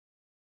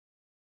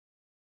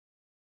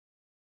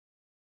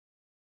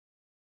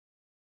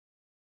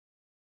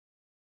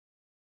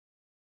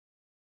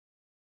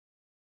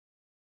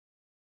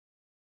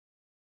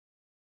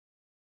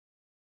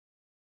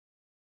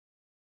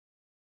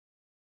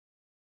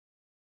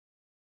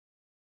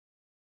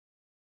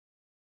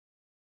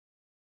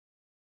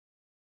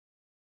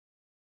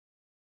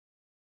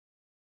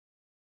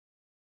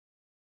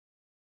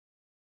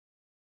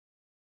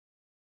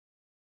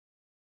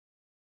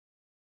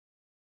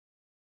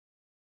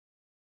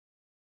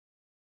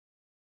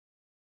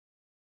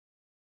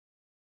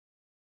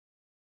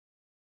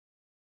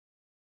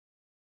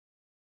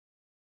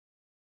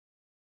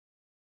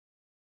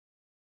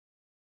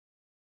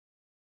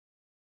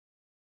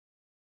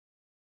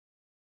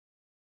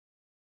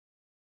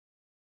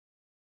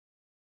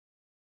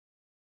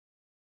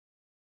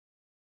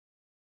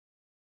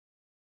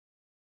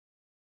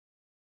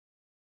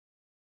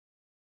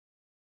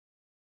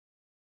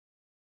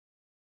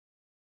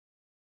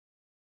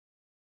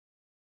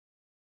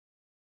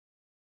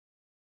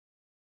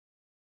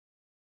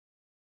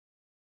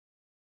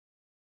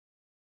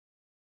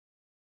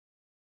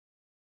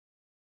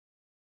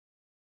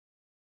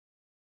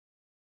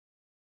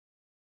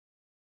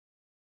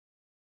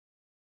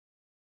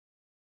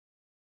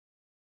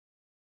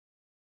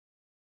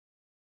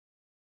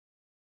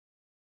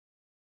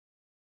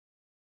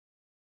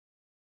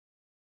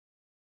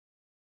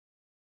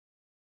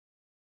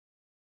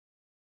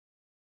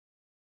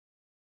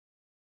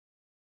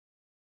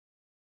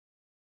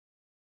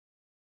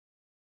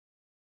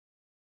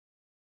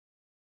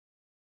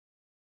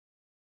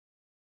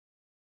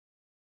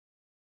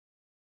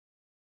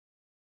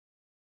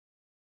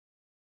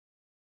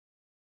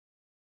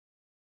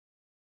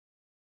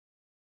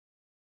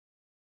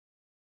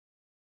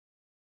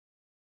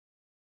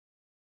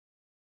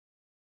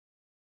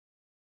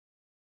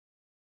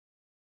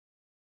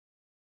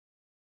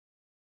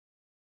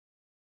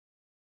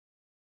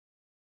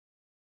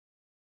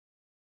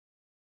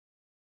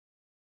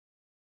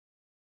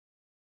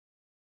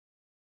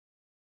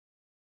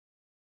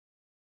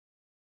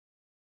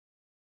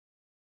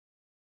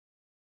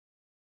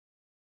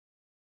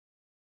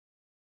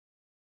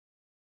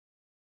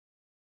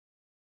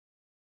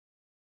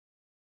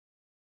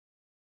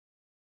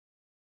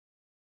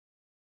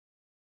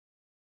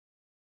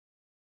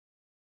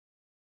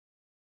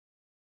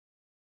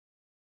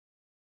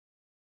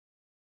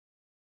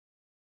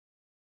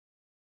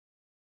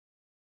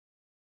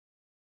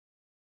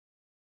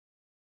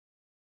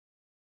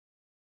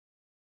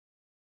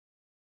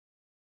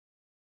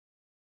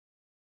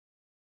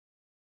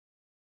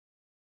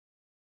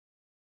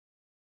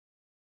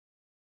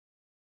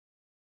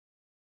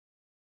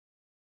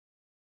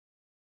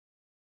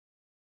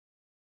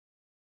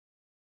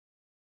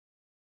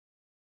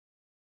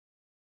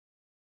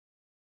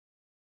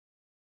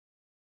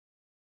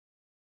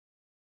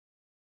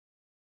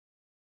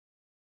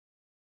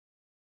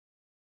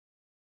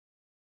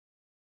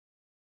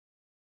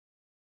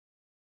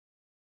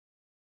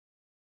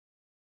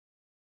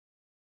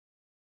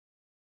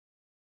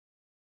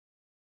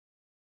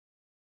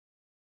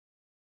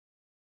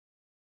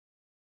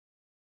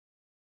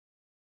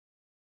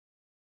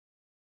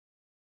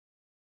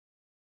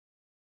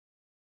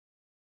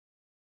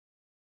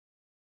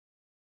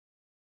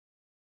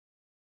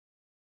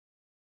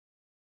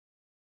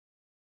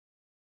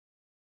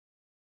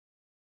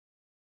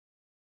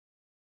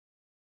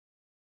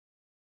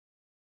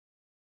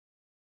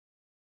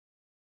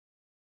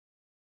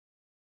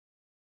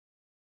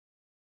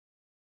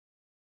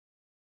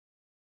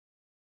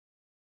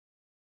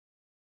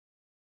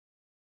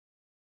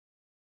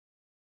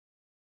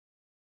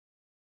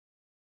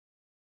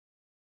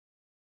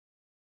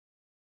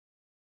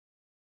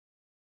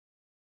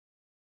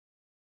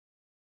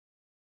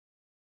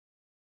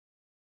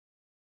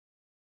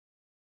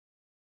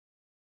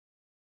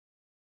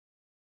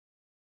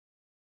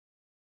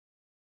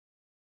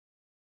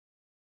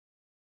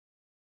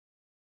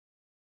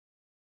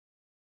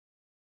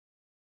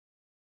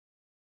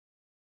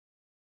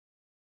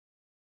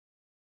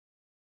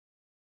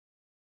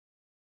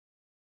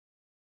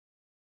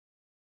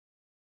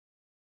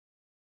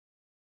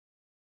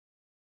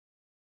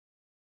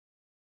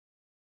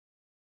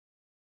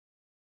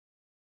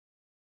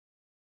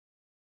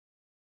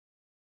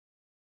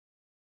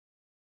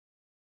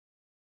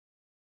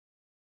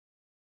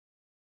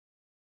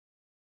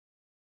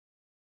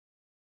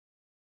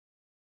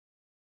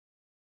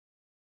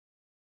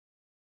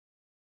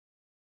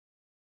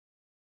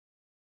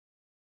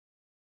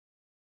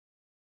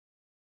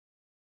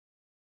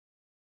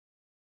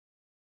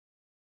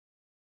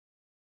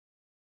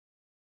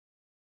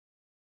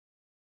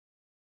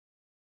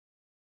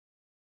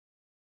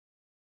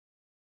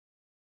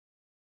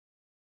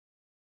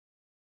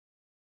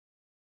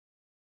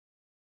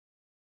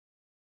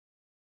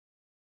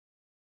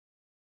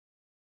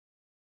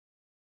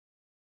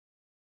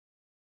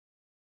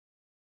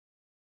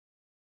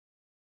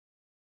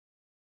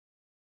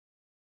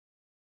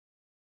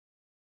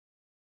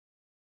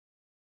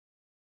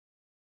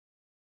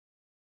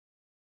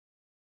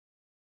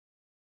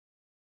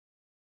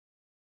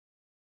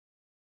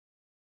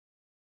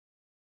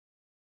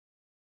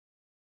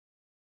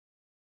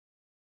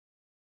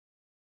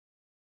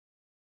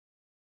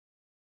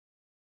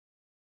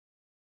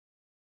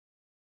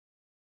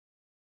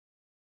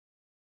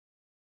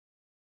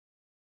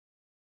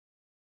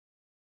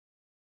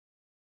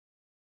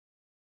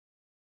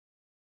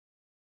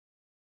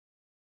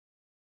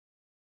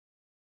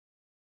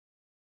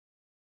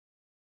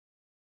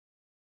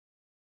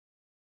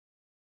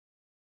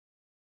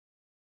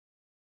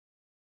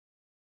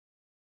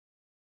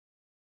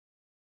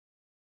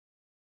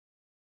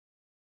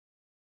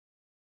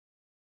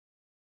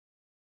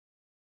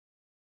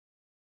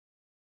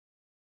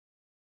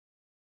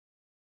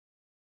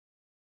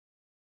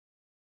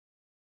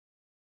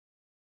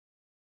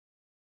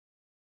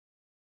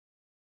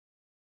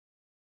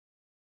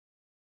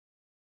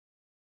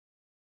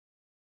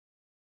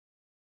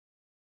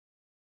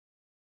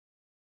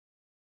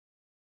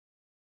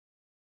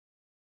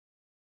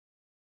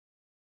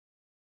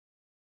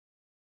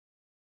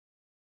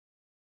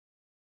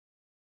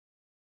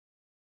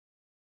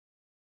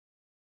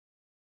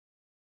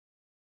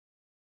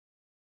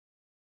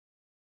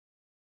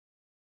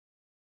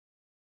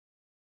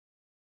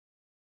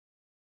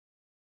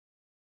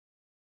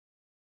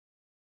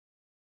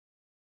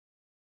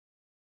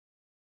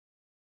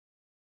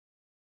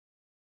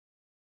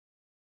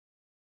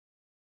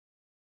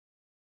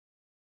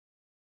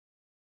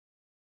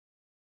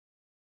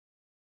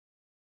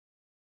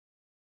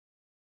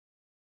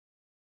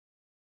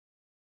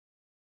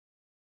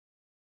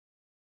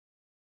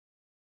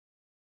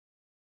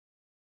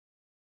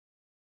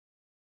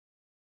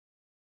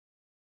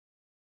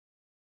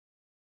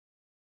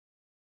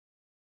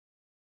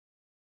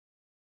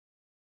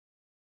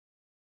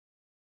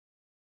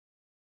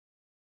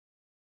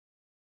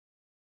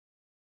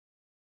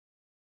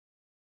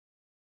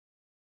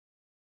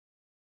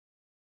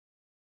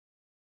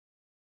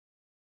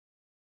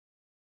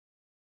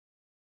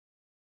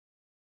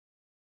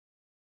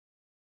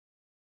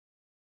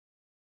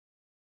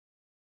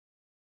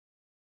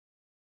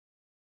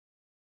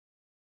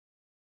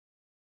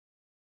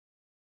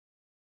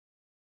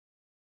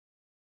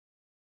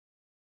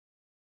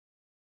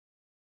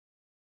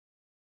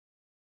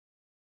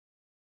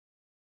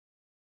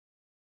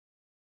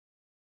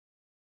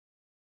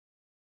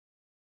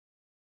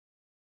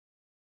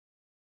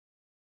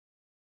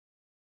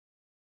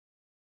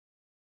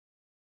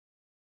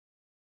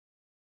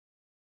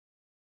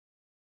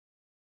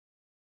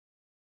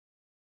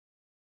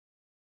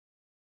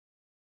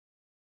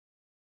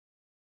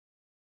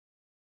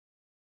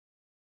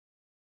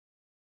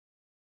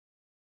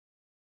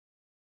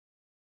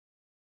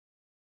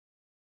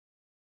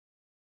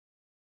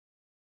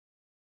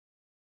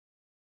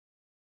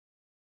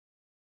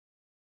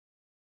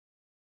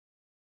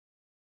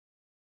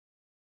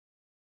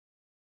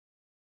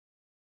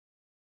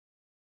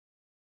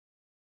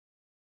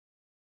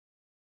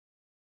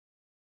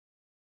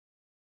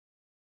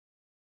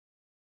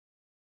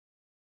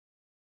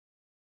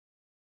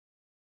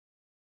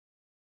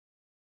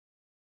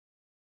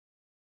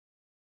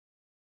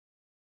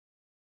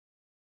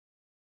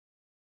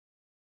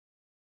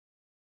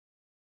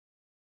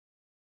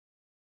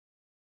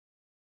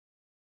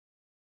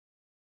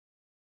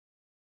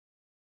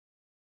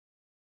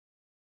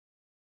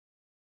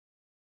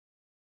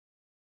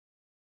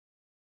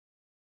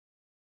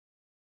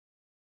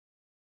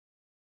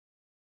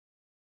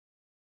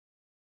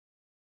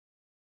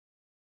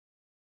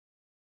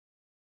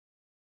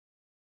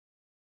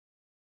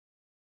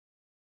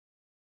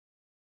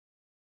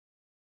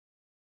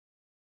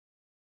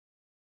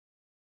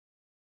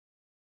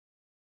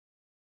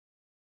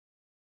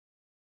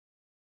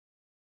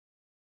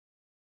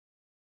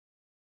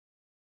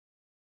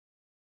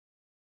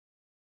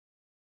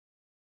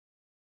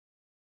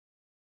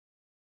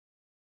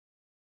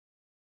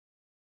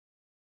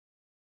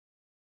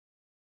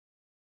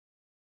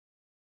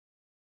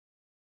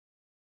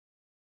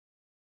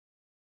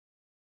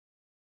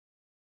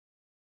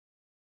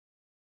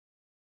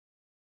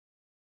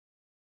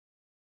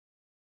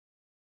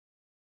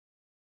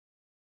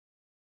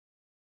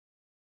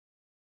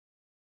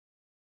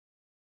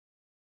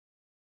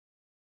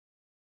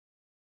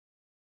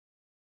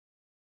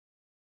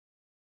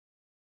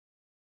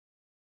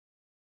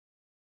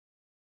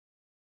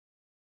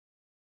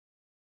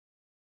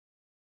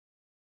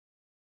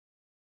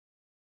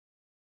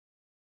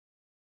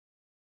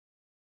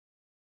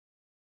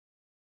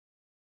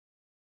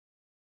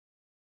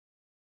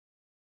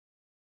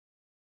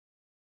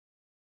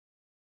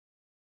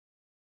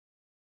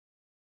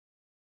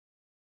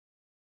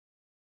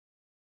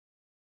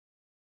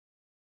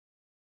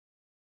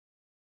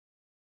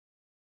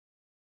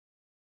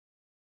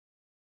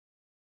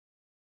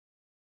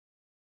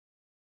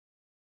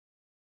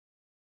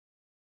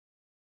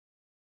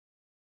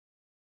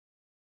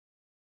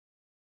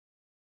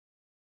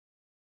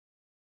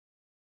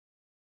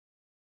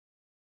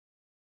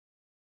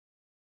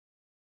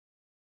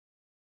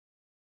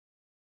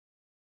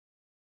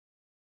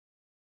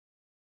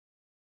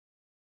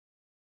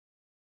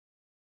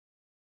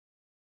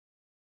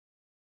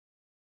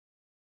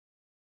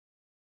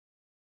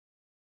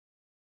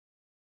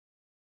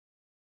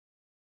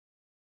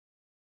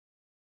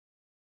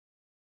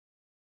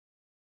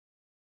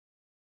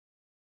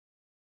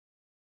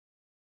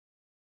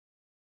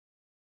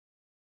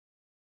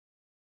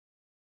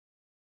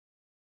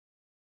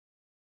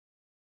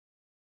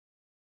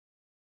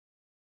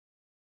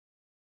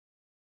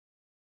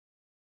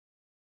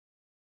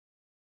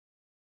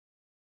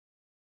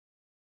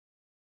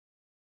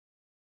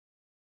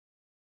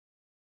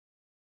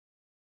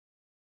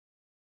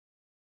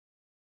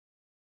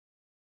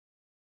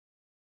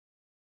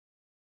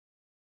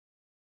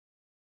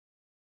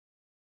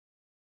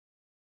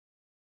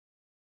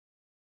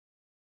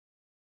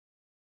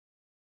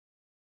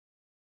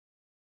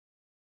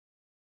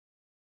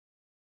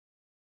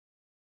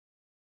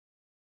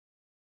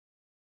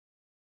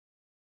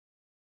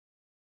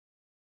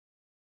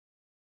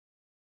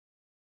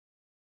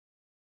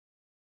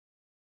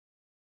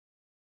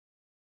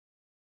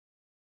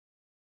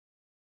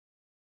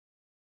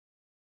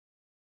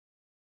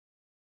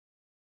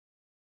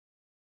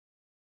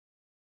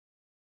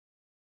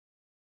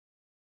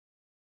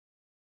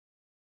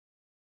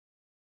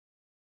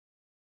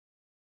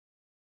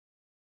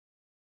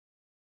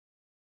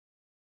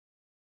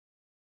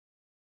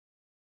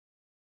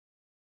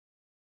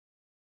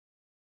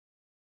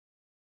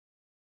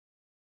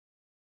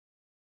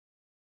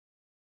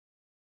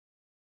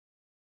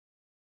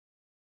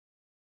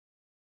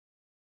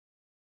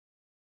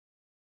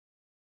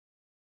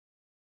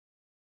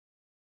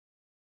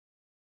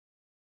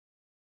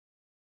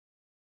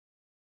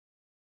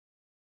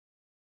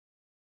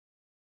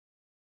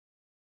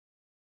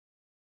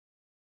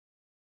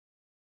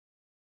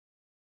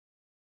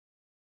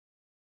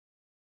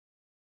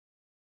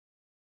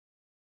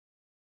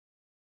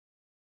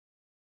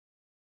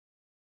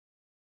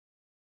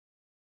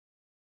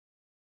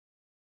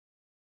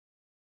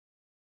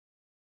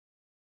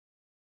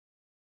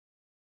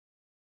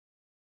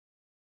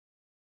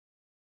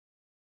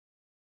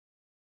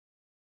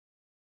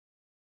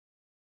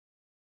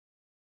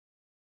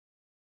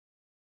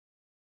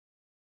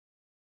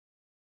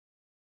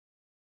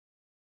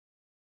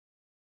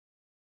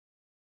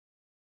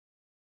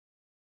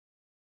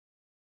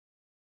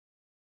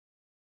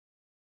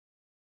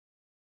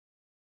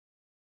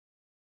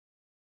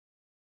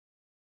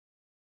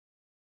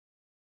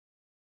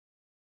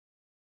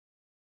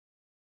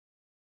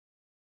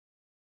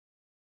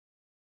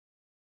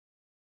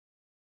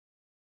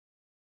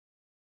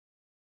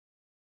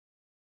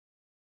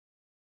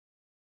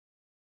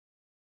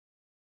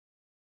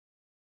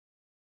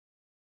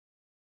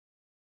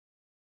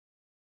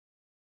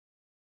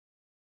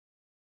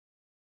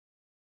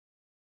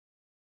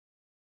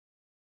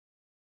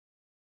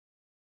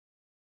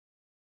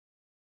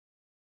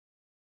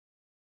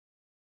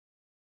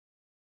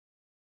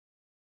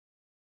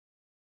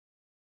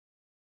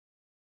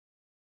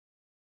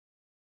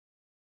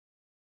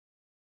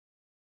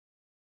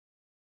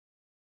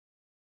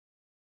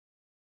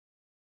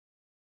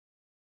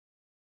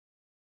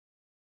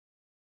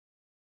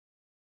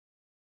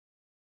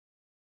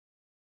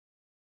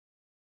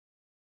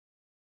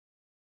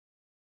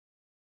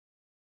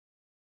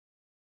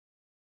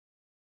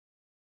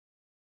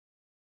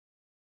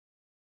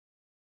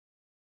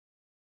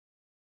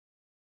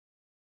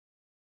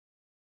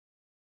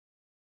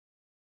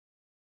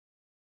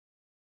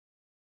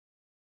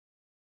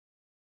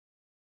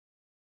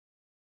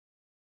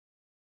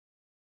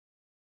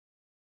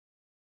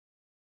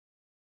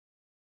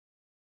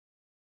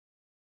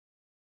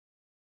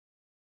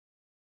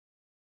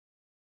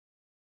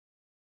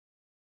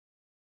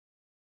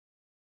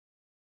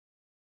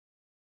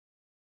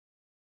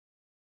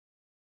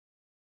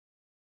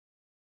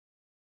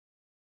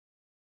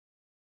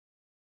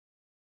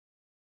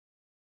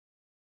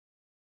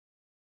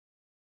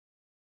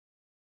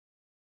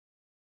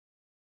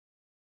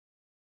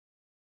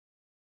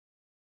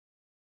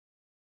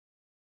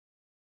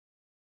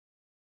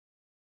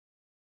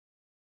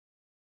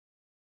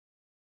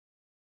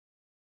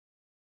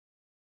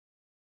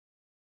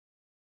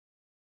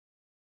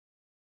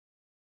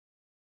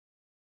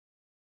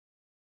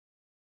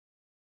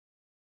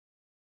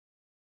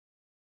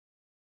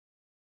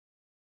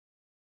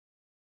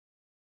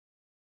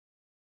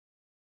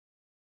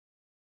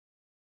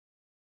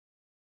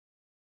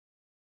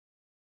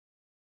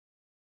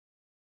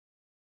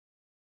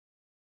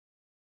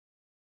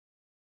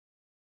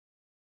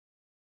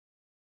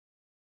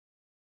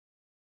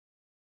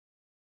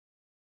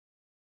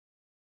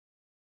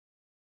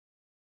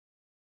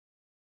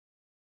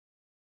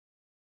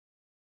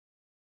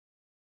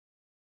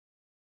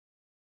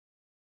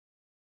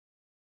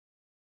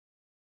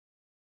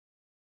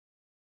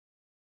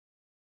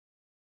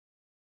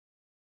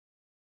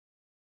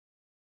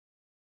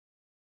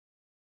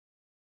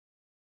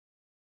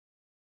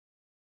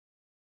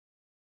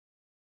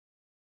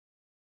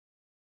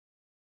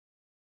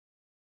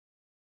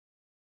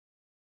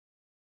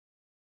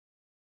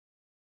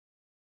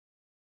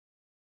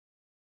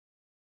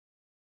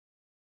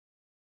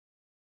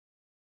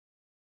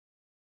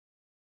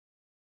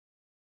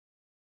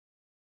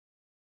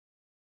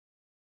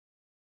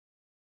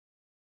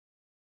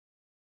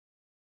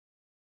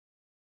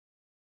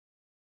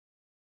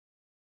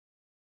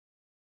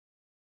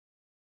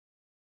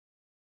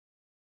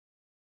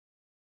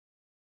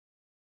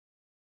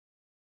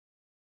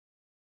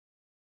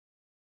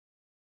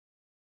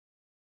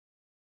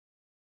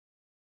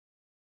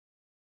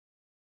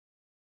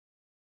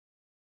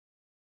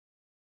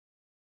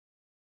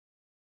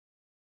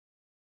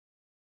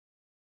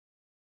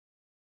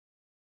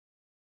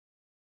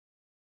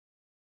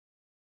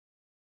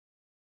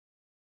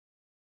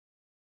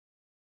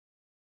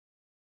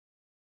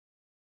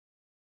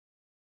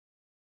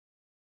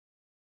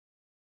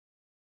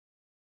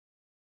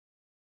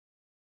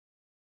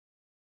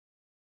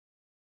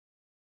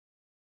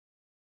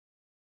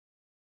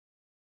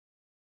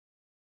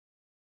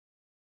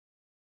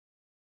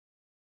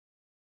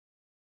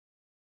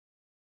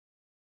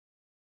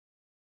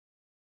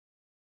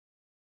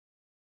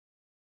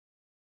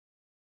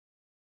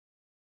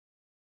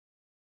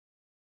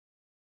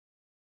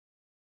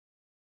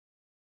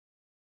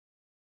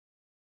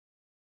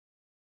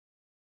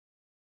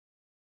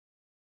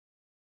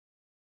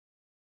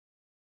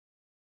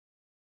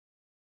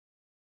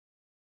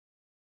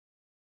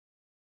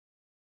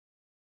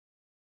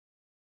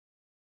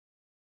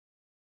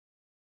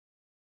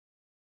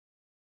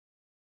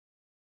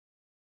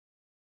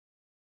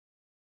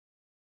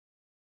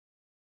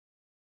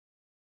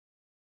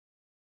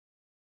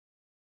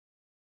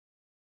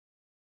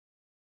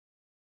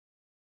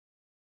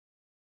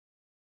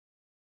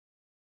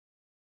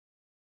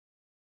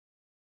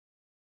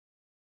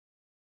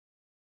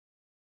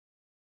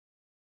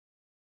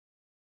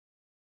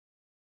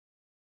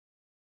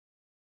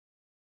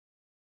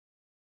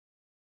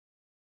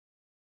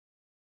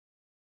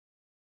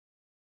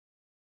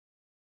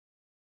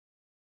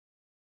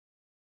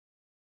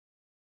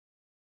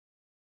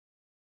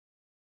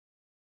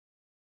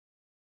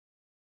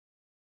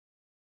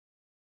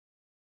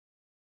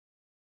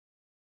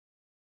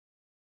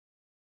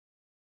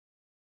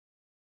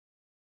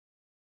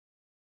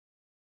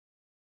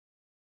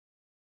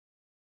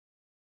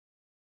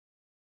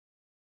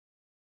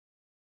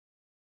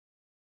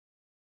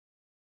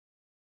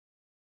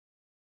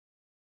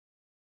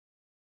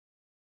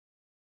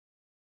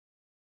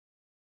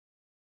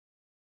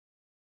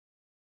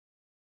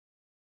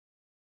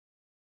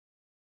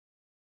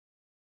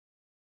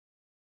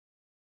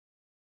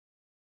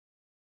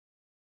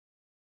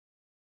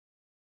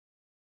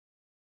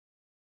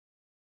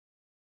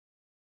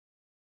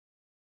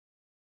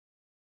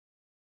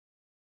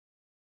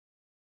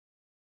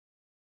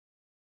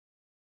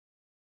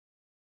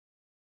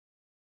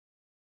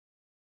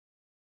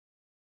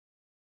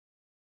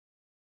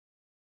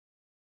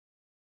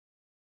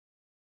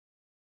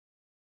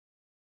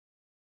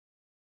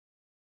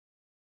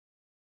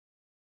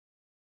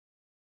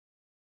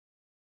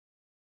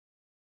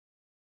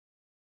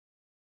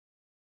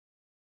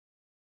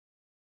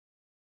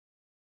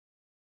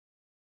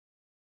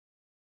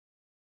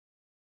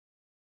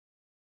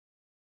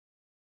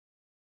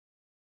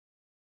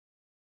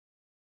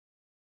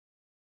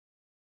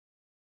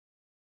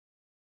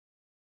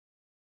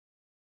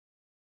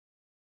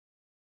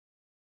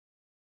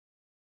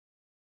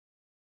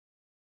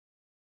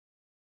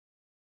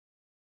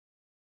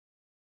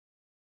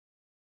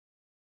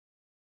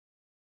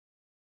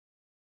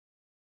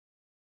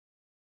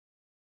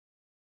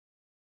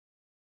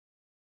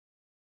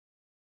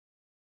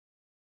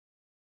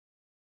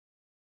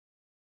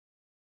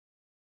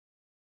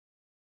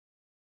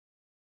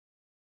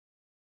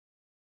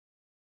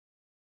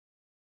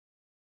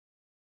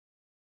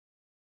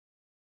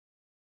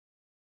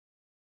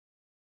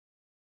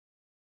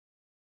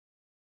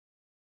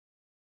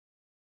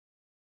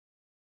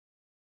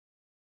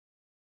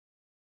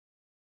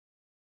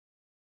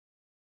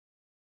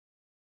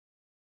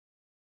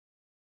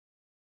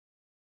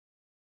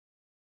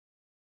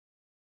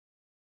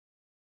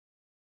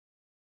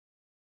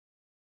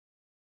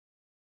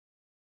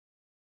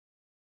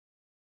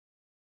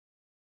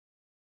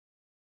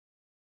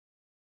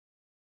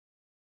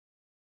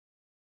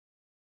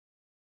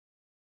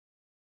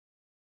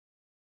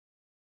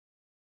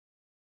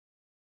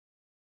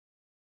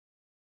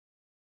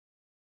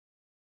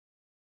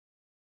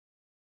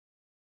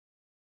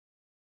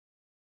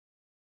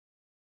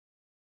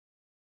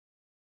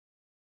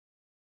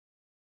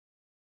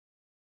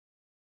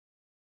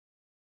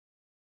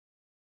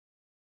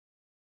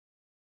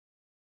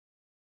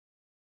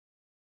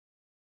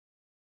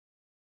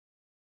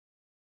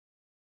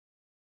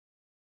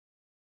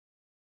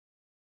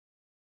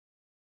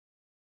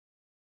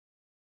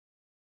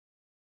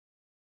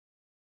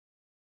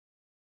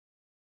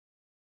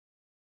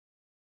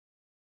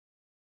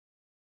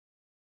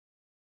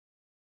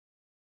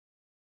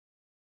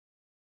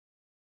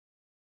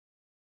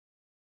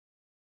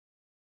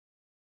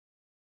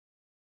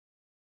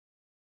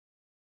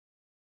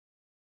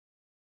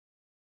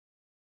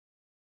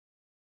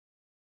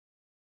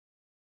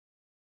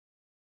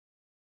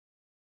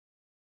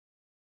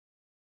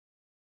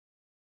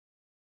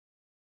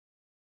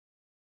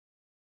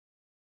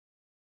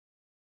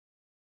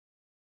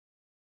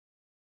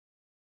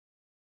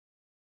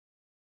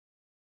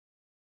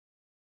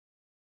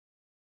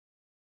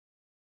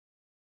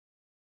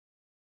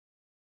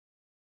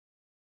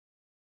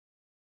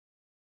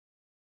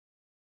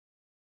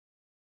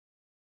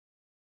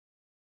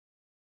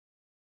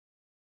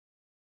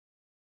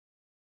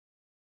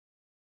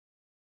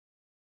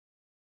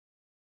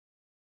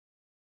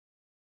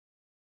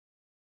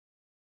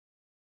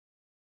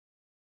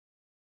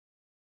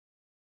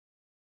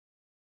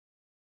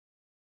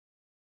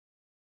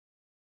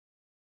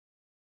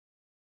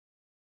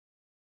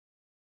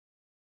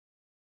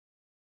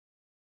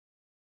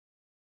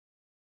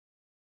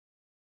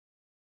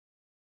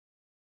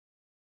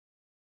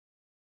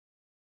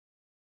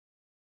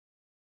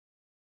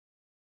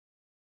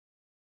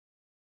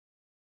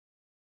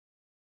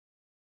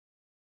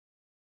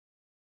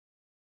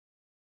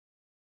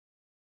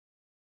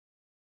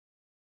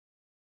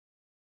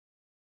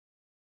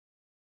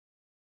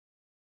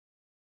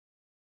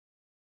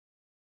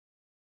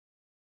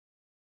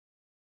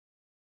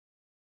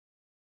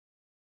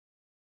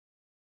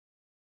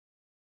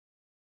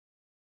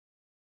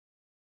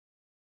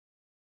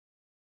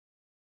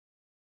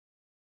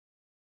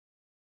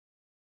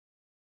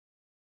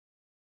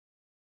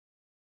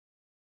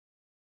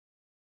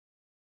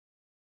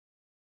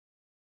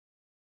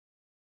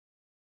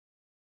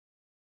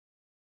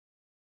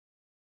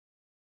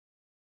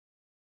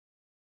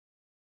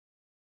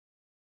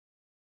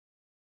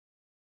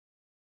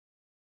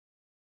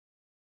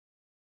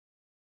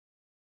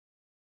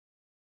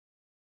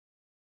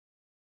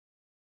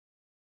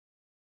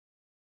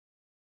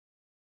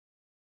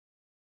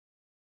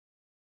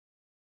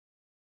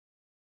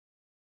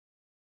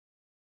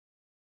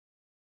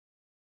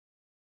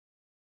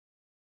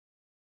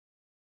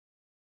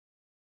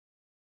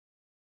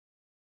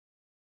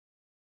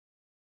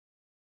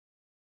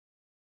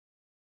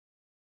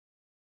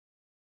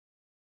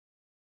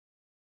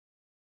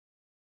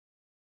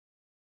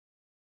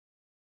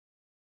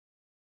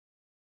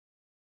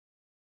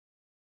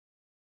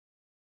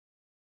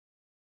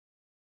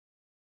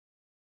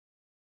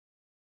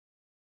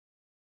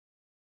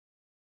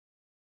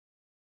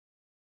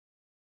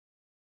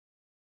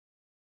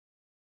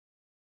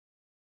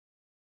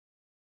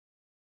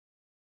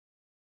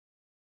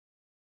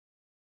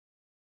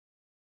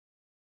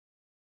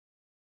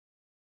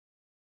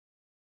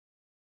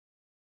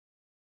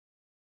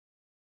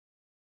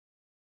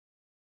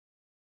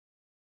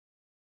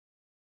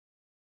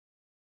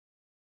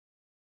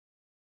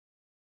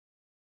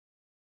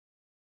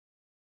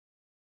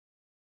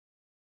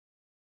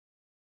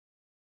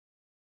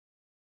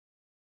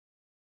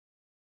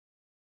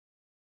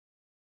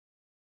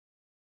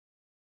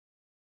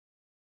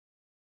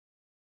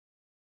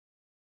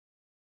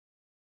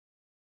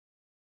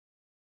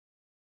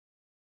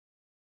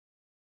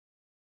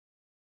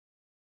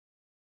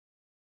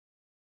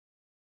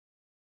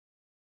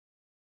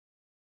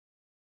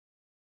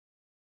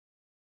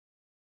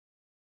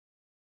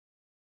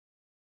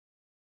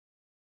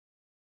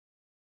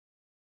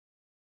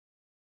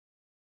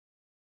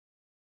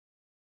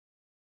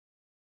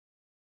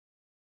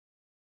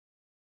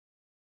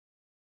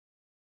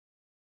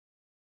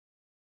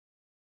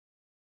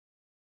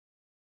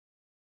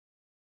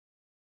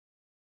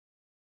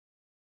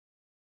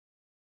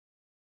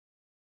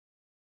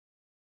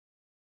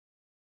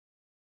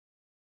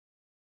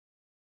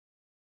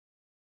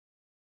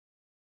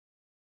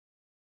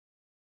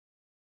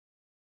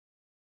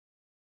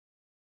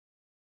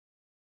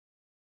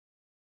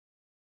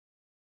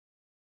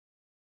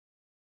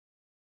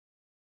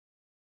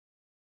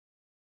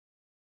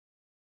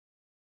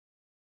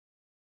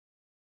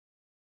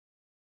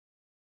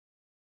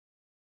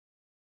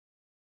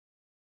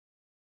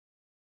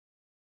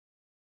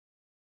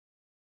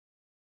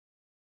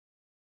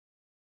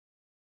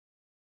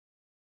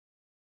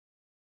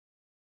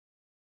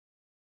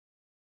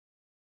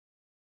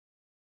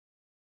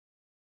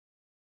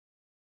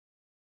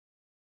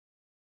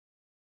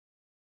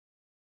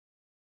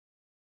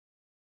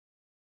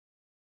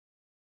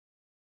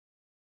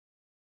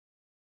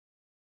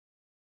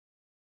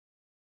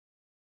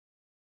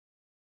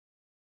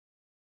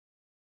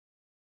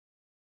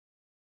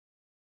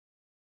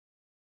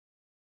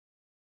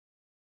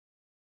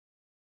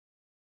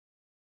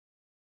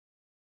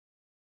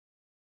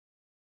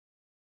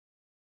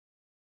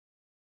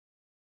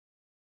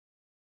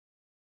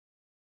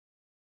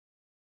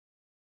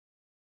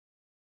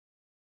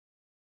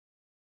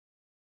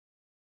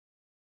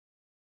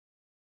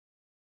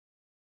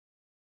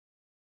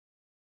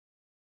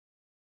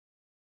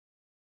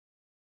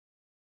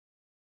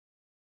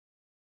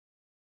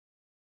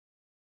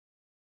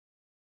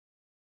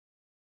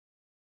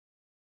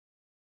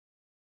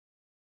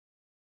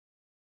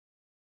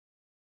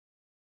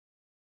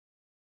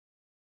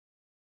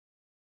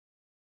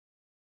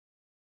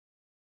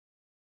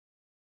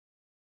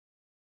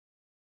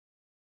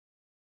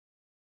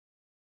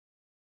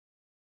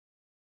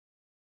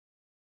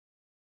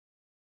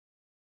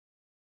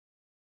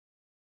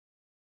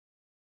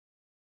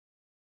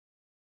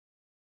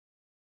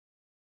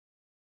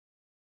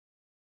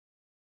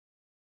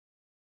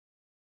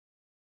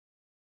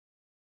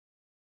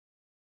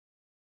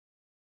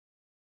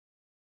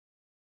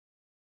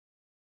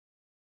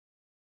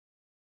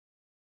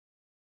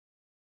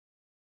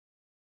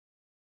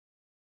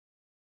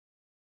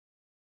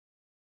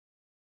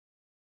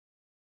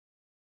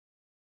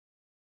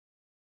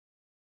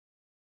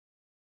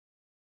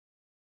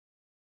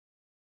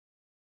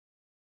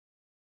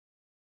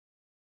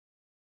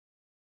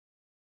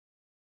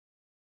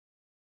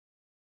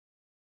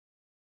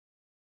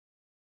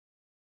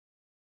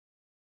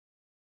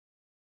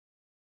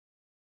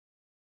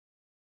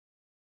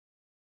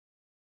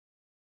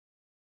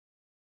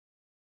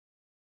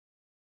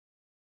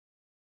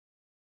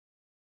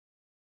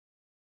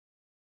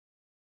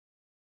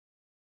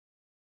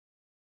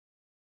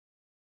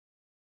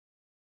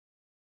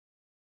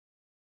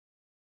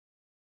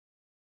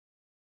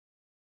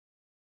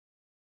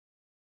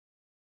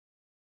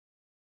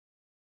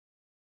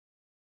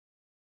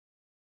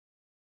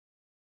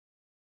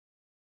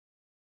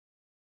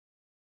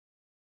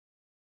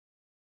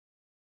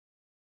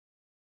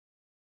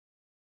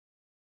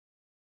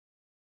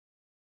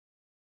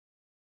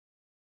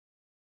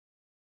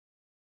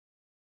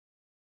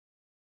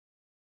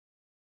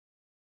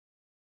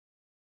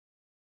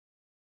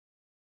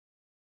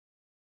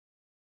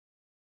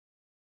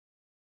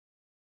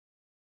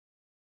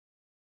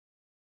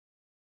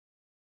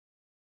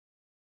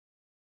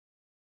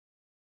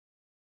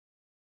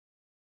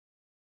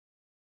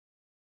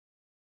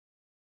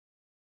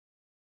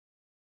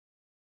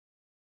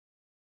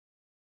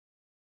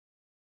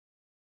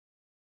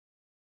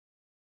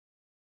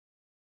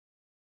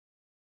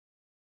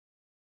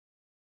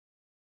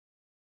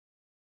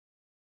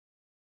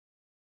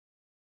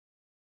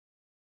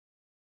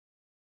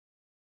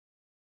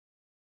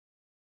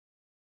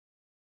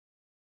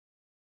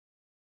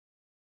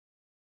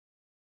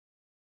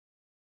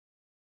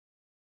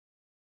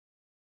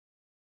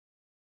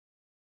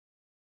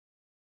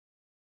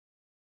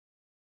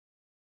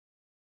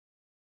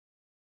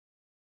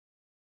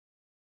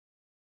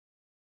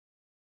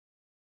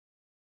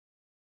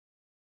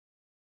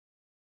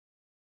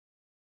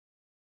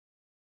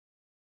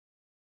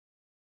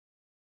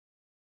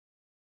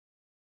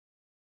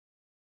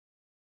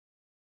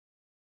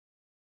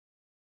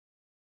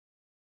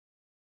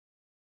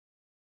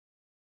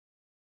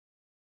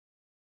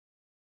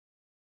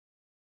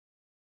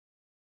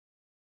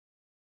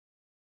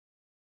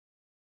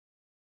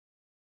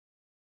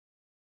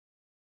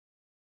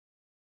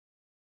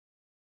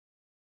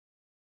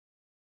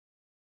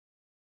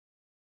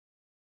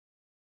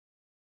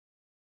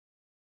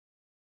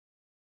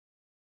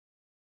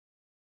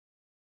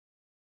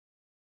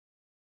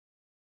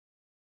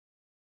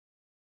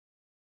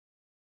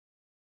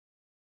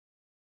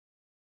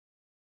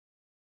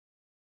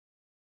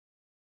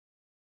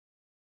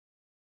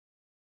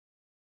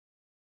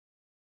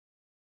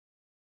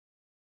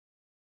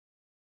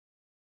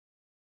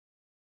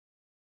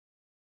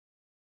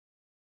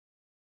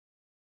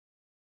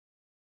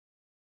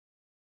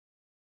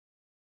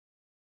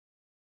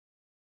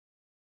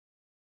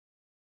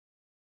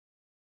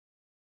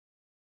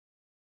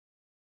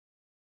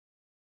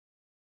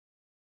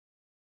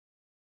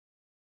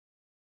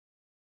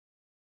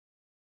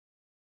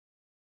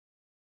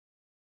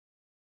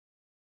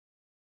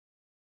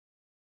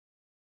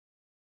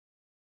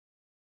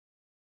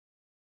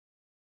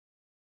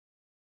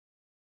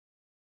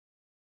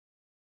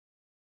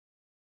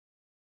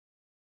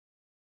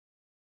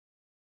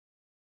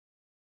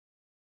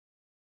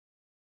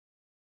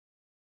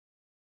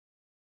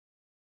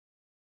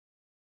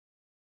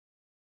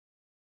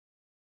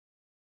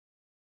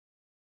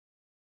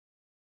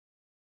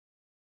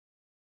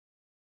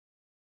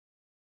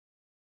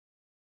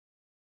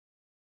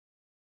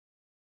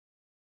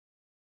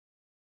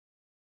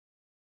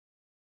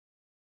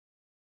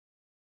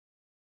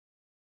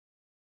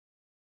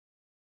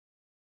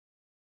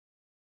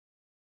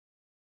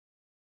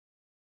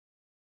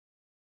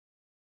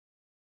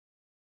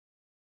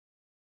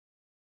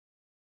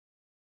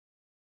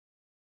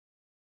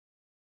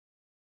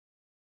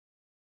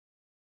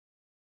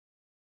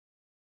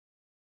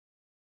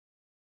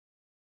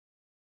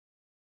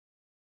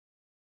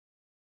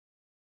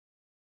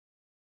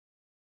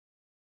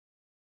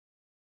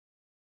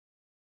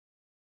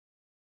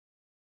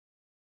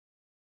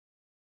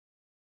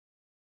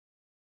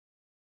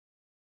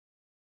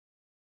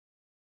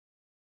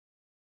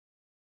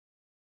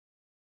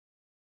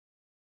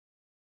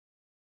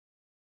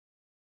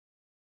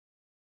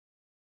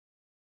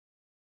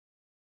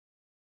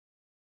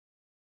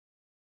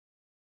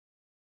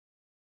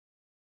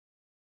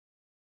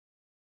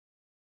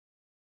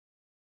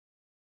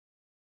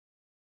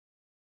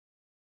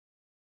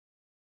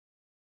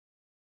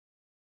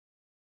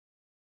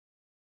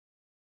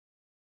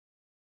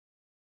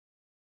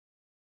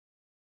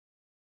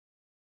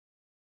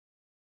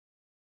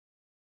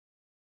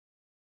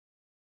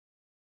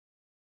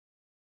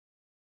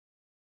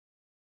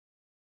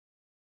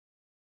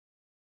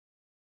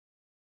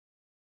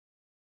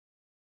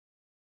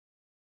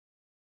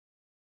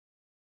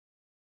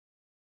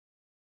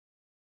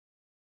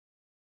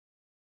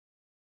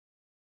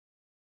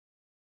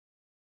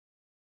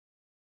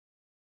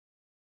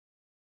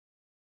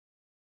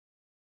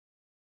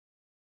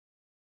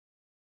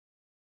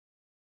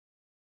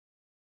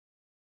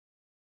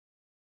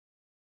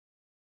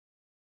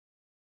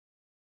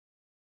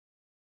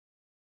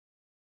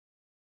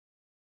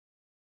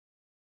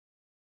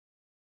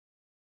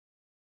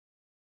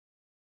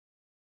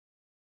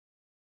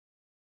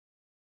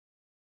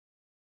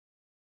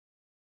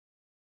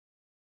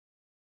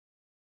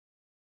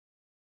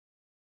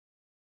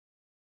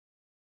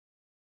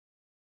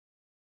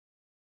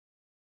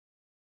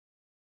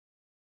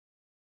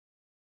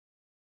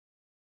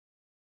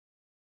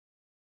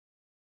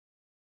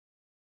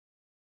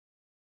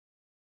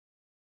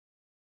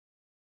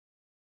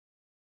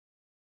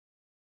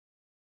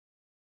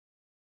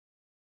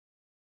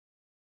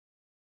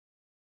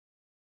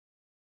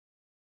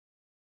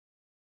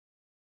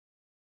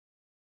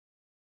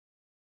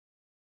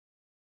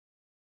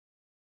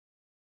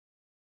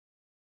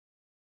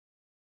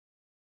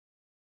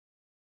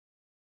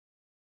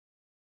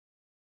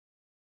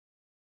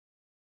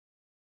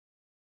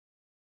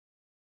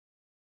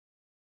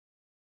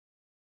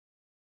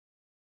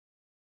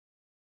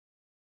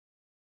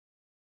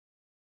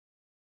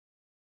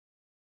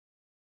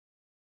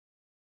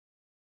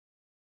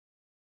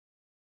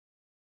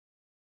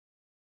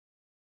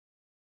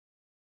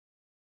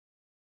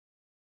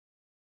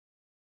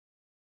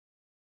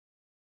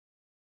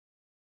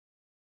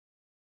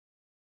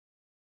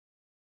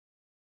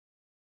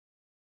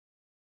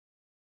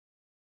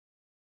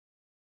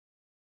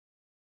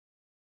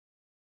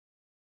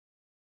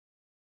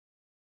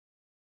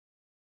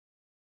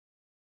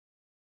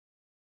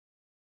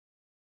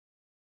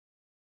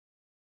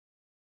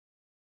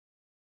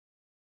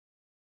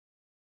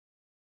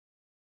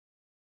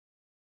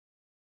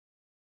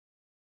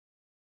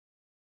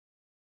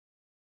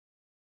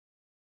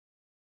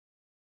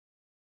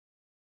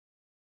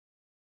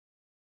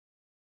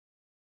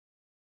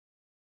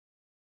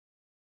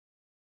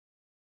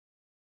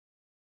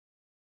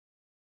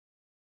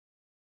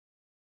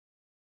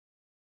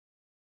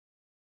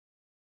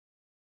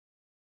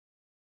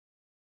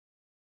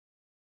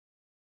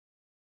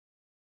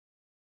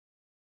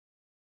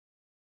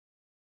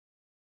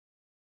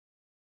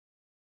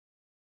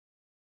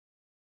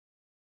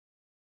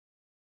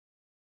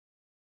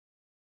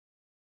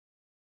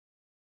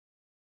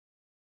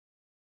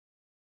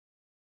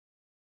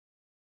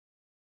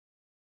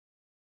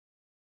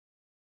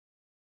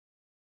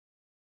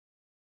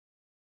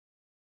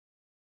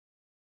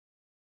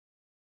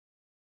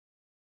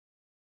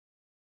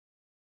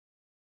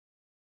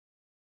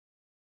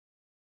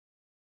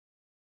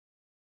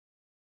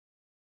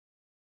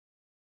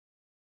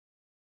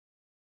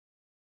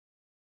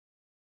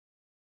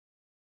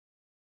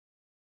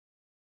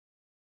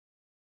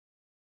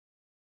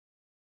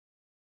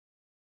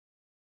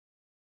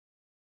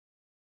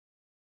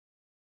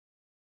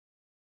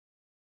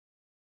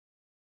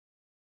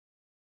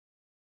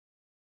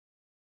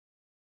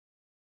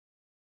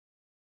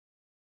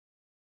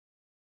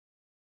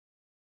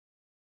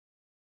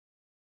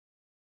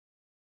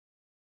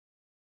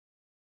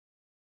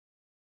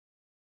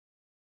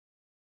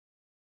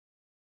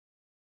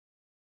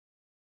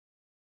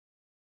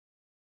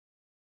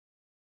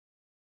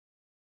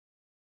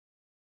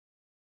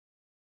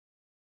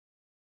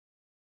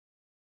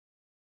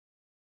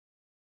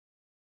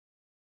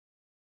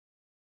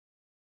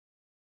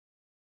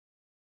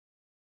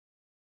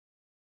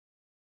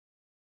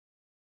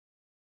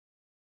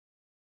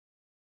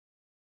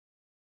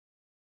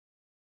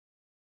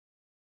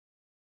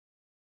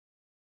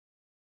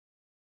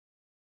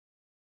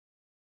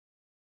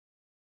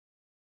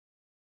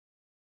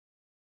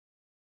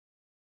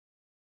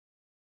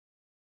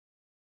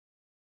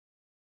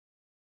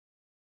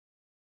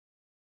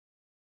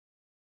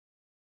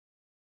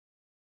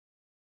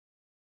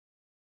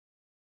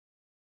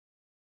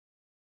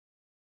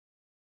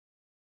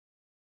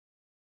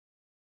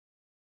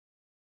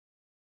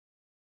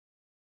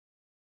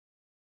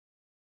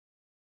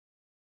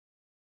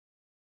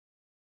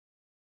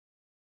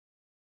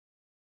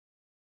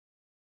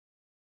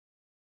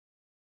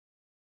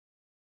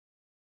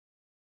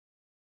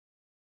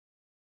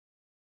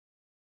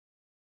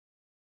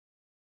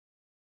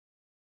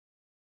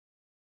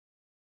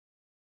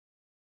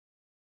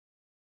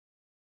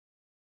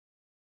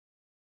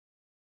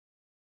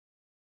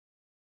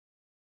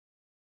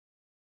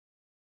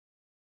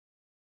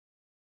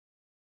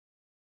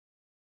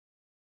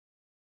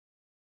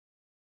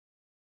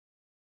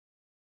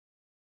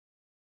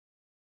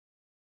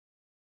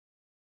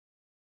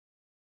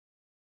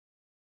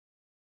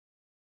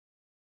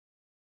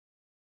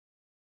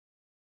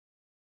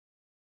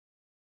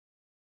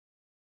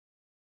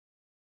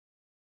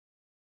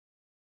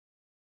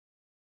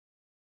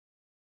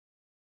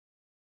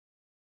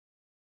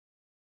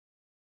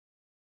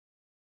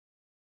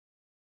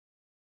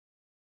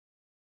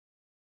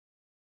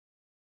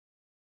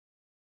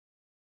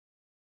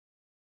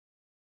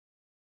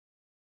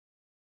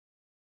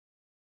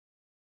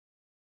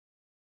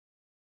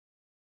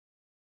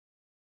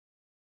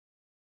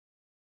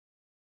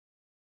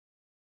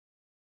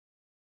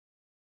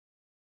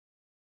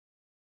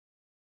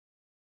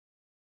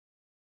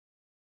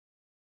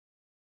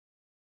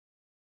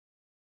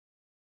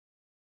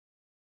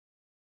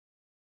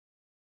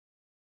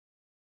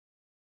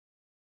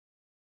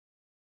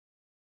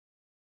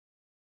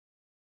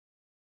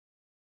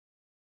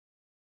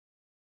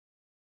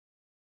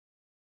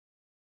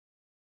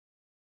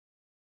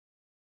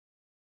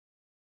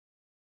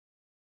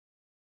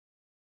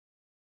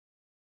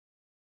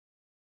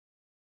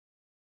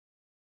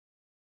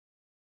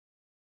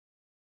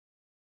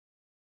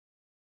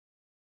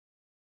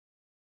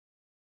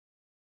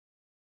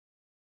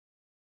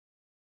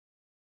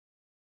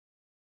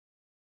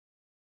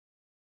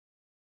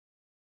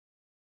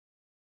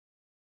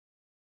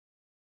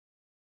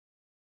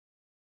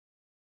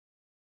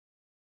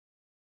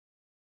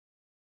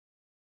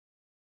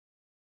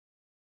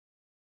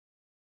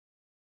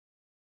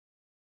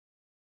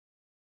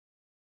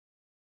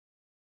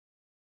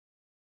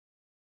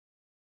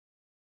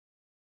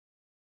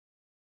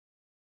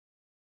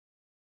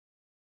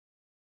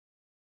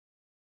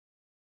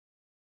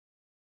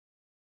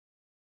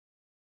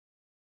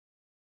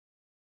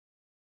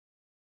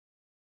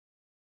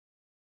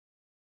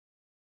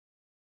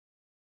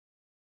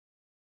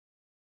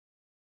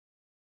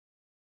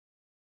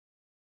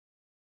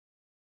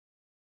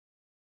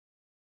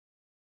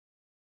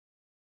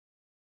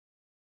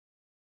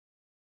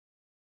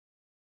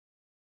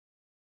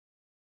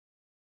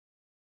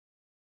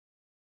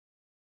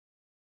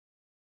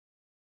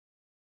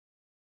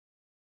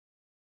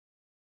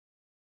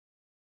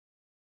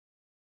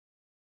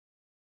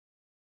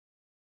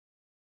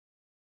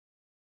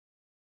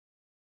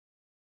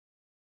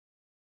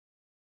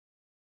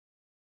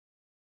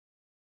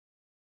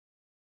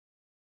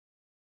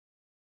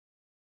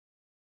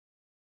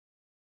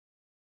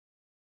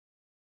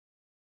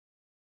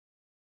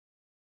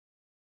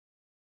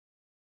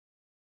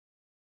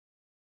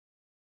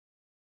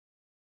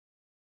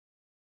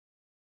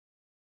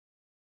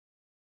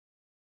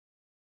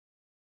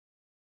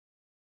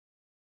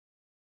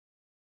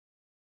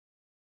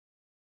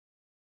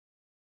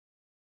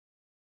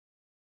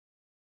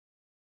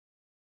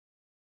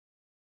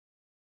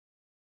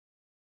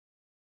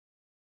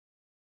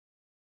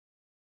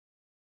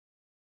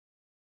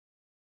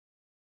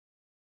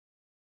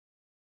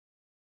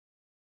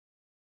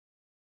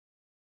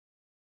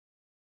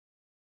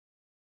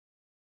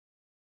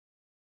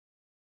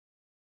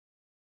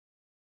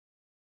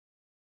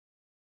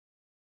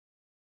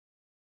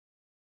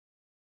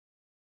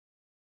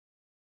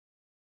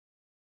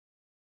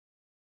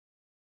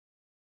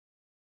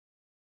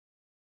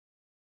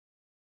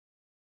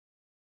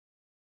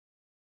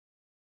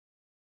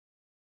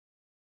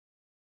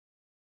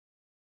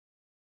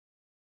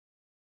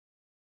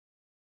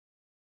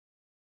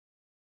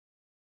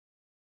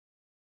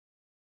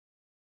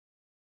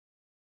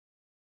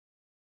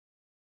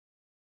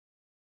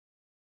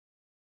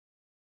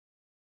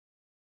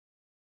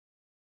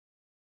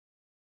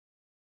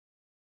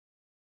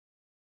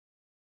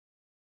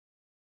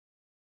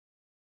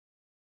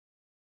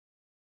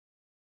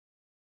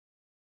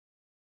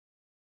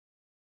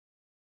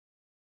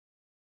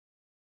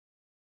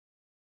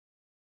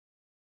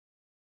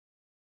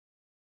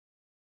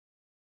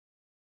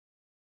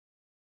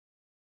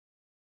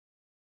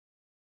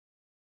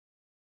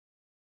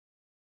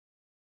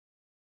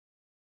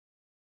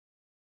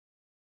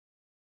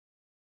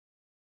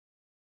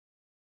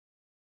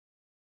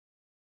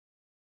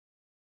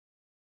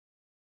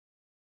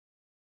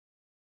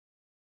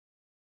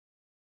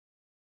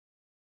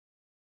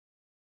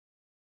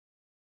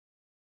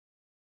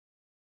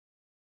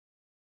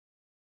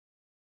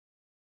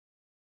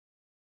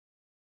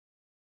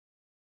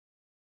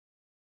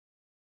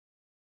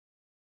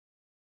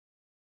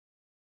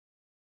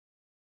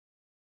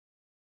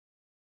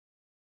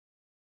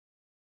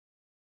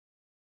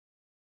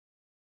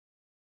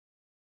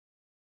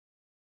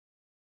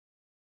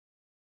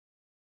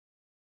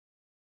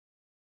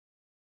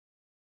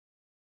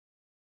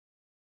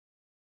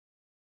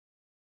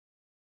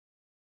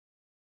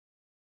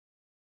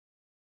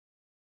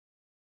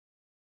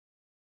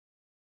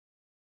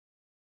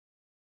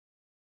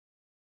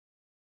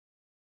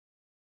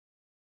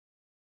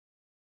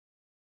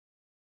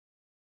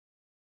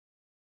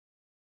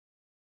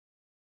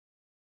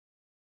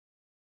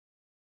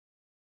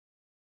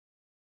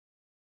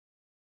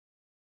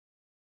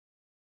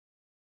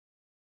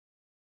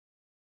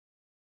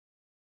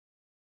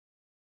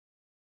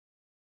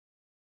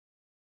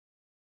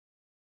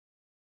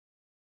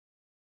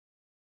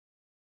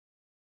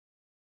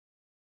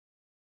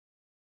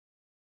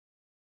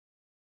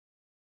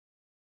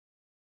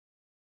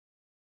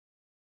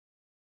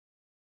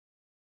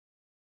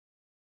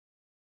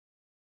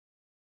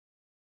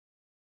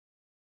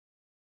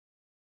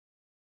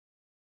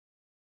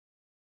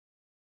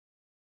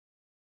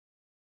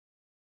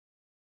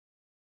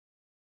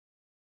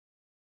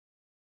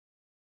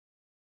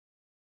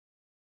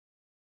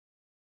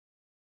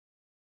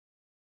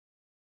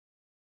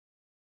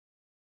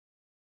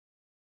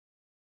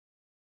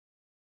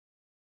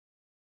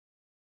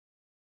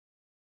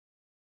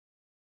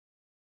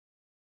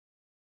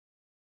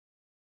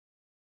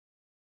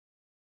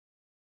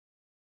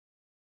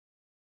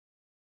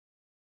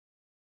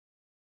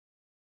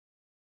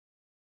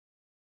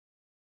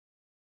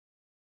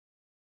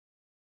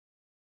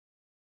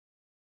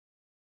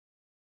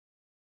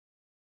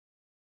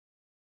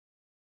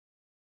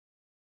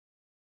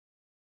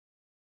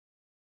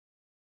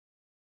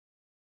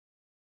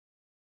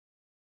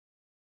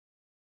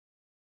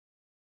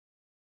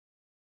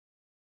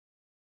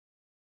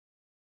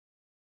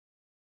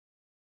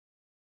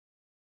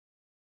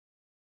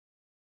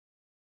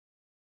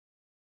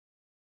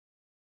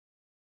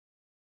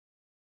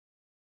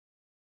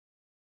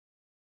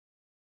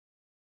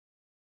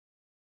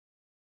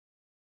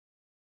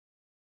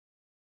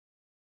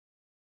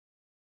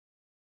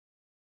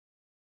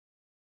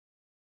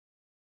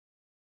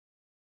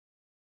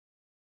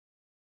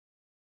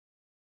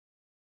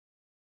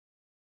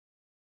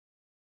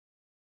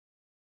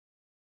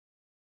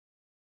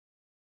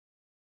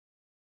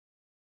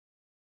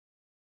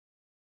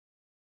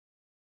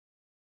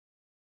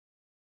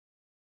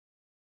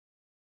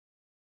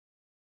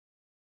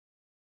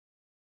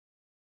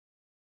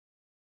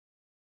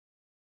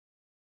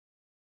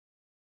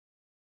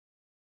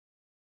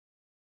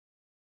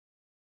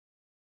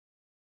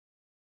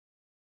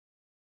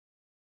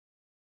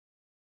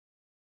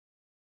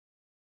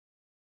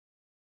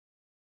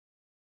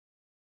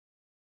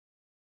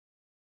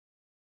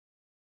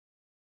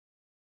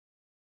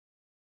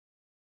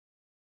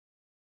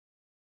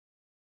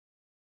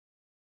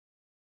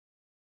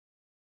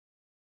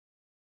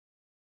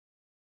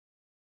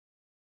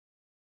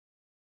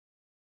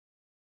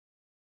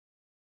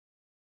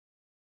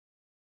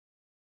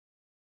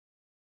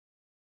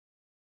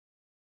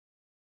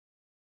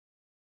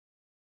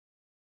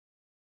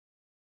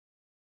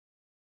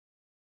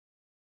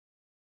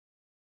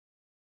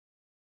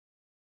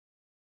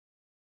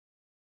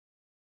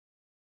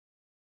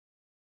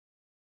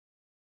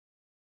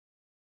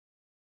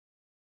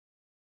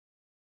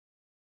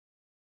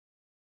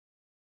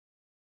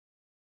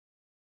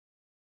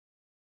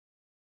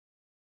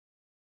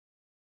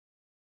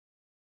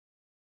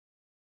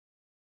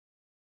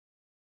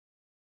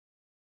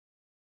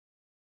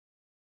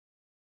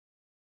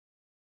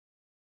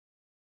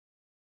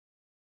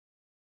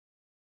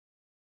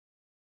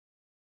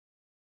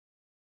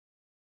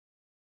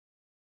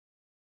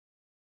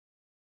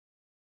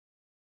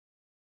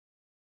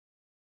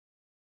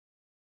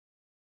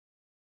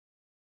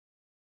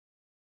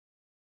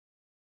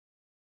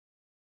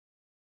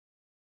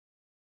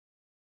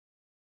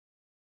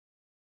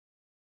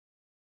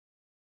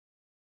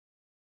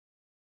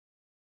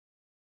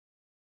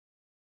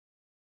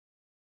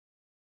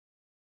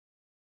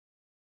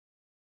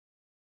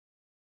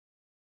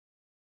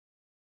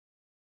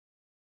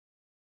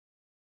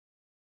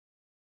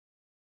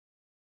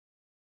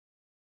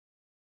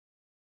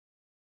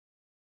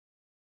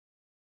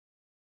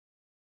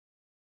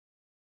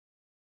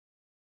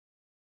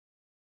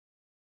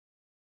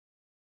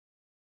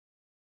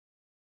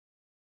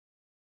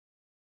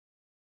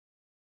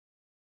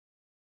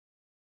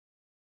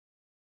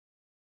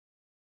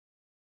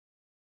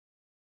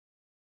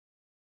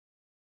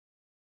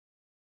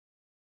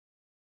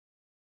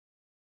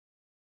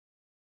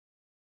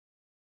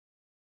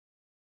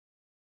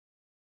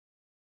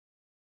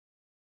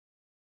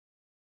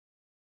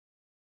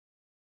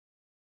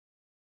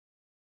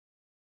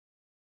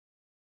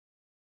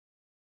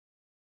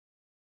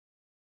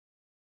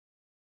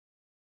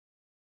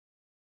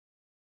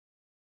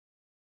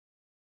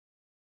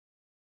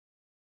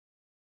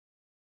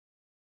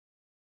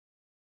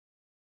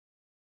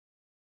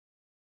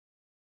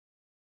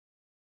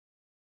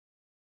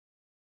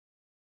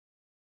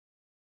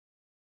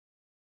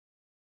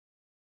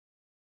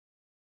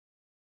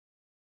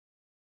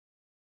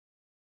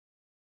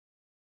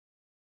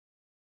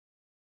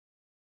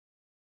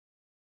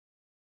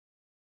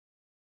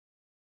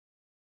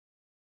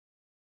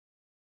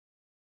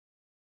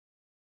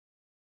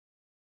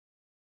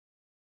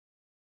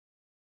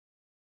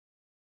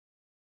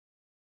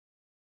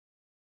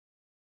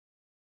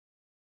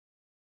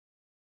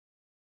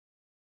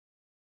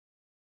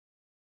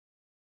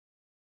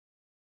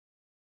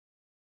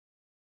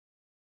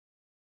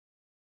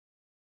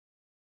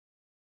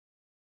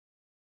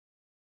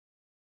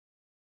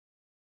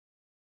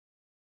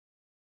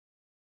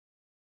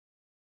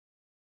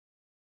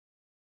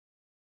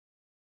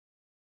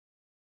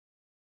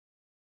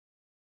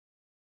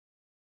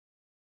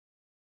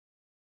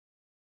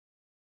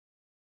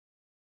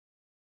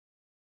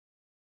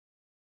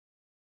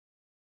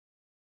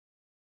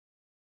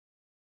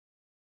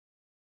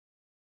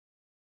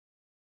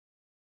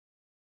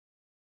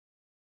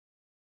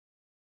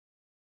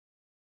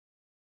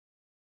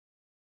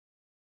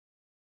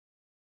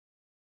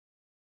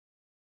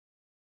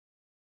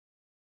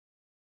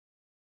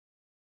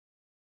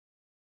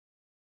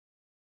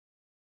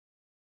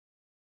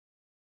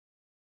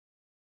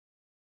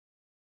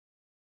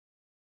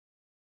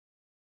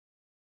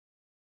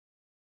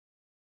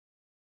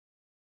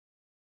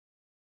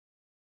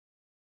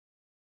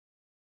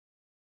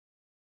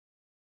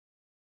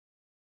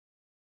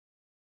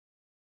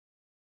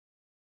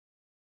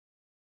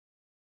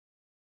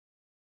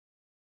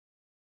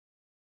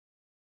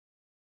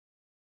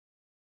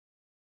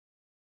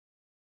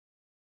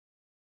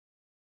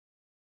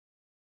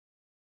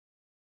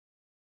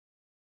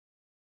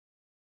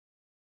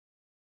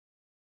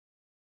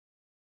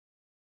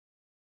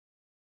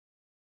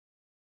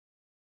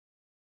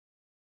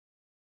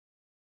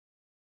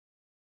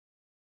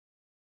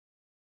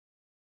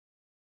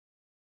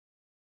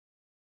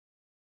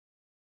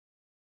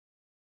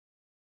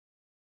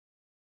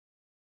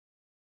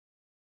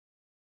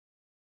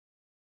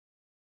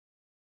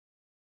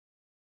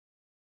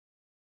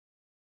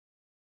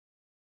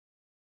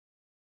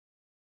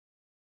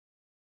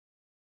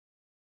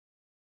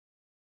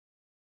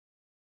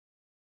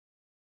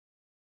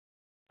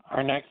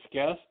 Our next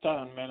guest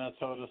on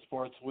Minnesota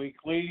Sports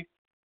Weekly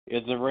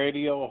is the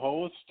radio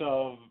host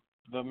of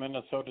the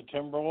Minnesota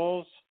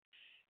Timberwolves,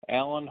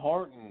 Alan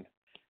Horton.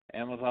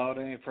 And without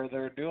any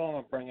further ado, I'm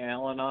going to bring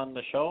Alan on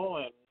the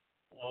show, and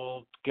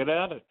we'll get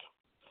at it.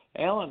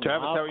 Alan,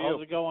 Travis, how are you?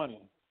 How's it going?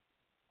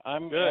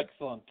 I'm Good.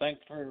 Excellent.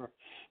 Thanks for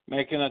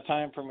making the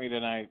time for me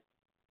tonight.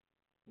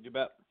 You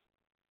bet.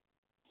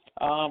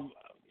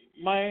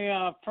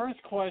 My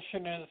first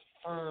question is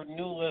for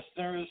new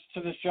listeners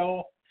to the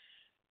show.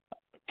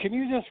 Can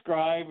you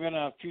describe in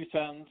a few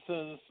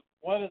sentences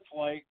what it's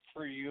like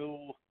for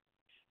you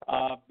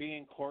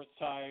being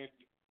courtside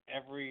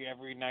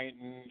every night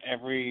and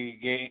every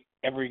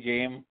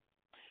game?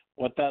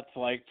 What that's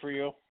like for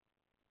you?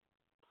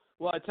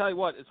 Well, I tell you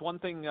what, it's one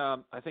thing I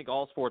think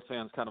all sports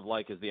fans kind of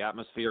like is the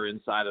atmosphere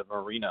inside of an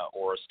arena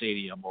or a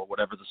stadium or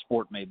whatever the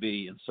sport may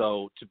be. And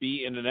so to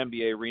be in an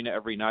NBA arena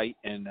every night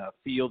and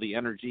feel the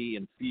energy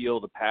and feel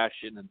the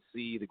passion and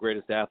see the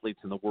greatest athletes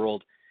in the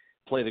world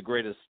play the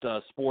greatest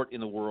sport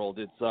in the world,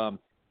 it's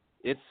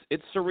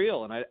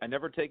surreal, and I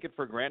never take it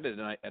for granted,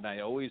 and I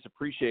always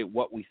appreciate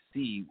what we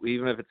see,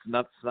 even if it's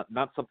not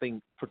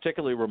something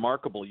particularly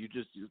remarkable.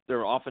 There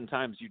are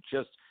oftentimes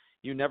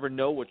you never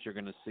know what you're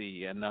going to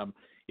see, and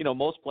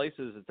most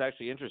places it's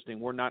actually interesting.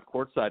 We're not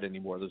courtside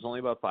anymore. There's only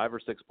about 5 or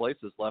 6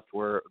 places left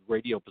where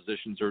radio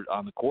positions are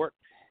on the court,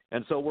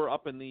 and so we're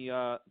up in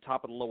the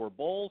top of the lower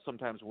bowl.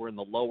 Sometimes we're in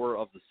the lower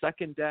of the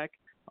second deck.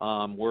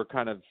 We're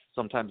kind of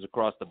sometimes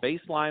across the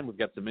baseline. We've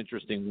got some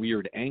interesting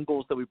weird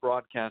angles that we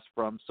broadcast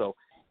from. So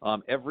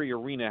every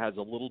arena has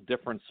a little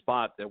different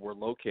spot that we're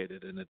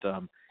located, and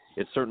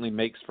it certainly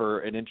makes for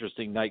an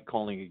interesting night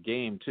calling a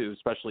game too,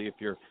 especially if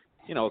you're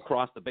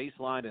across the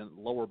baseline and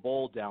lower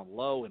bowl down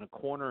low in a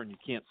corner and you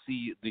can't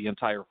see the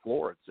entire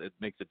floor. It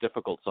makes it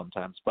difficult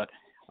sometimes. But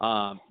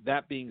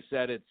that being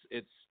said,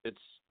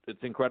 it's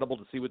incredible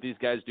to see what these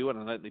guys do on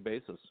a nightly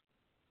basis.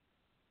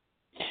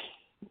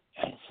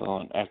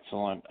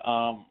 Excellent.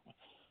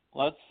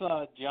 Let's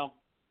jump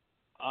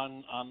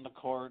on the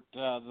court.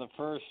 The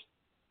first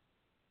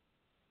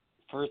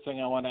thing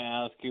I want to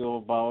ask you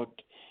about,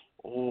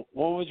 what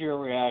was your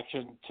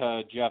reaction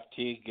to Jeff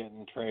Teague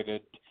getting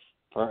traded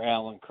for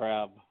Alan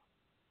Crabb?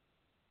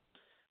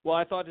 Well,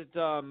 I thought it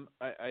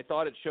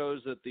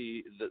shows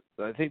that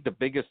I think the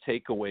biggest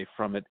takeaway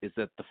from it is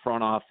that the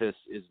front office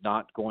is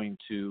not going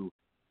to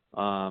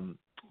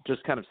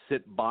just kind of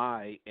sit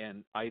by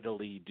and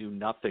idly do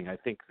nothing. I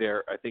think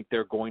they're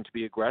going to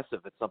be aggressive.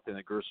 It's something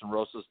that Gerson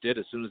Rosas did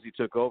as soon as he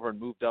took over and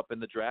moved up in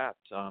the draft,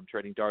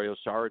 trading Dario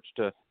Saric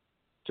to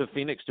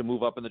Phoenix to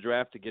move up in the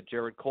draft to get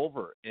Jared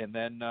Culver. And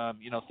then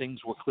things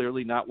were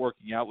clearly not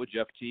working out with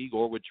Jeff Teague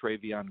or with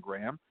Travion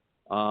Graham.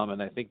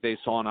 And I think they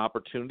saw an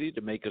opportunity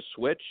to make a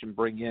switch and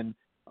bring in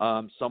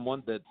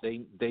someone that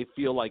they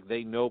feel like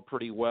they know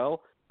pretty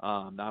well.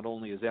 Not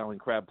only has Alan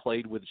Crabb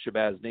played with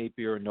Shabazz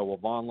Napier and Noah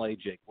Vonleh,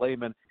 Jake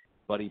Layman,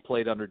 but he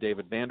played under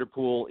David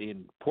Vanderpool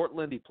in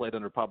Portland. He played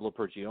under Pablo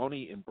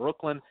Prigioni in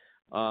Brooklyn.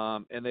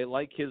 And they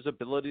like his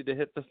ability to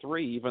hit the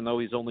three, even though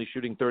he's only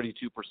shooting 32%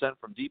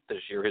 from deep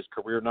this year. His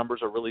career numbers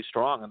are really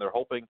strong, and they're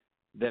hoping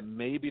that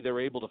maybe they're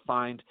able to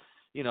find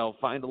a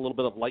little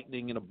bit of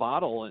lightning in a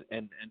bottle,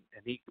 and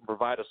he can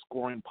provide a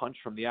scoring punch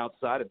from the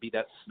outside and be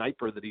that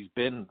sniper that he's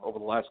been over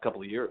the last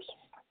couple of years.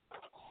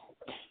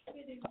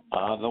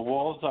 The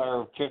Wolves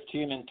are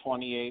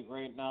 15-28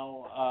 right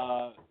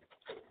now,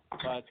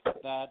 but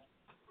that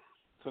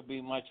could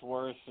be much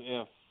worse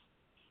if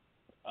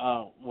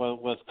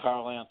with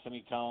Karl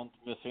Anthony Towns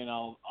missing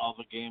all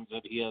the games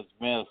that he has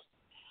missed.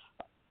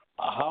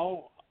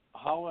 How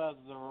has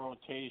the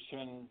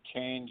rotation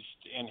changed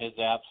in his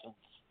absence?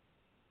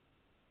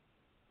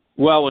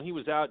 Well, when he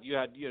was out, you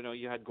had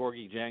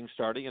Gorgui Dieng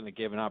starting, and it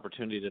gave an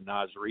opportunity to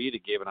Naz Reid.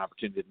 It gave an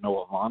opportunity to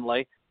Noah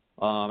Vonleh.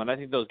 And I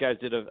think those guys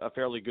did a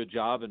fairly good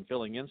job in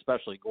filling in,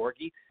 especially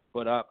Gorgui.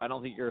 But I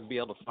don't think you're going to be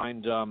able to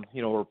find a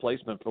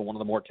replacement for one of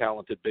the more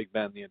talented big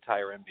men in the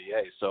entire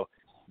NBA. So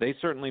they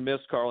certainly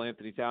missed Karl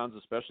Anthony Towns,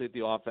 especially at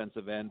the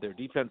offensive end. Their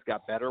defense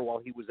got better while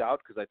he was out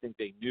because I think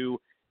they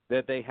knew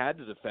that they had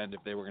to defend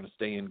if they were going to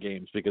stay in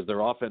games because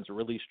their offense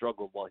really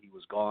struggled while he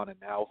was gone. And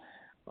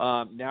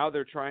now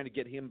they're trying to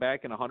get him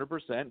back in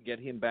 100%, get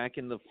him back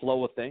in the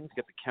flow of things,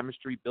 get the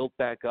chemistry built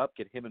back up,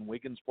 get him and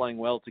Wiggins playing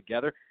well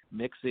together,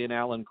 mix in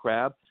Alan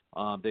Crabb.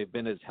 They've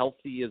been as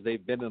healthy as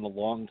they've been in a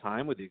long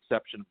time with the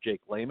exception of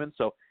Jake Layman.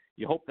 So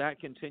you hope that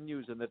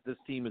continues and that this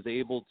team is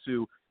able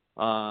to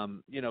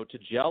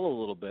gel a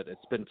little bit.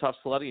 It's been tough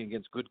sledding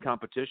against good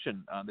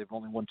competition. They've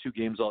only won 2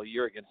 games all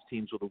year against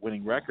teams with a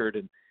winning record.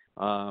 And,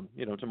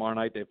 tomorrow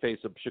night they face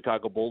a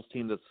Chicago Bulls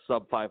team that's a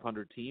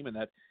sub-500 team, and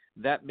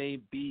that may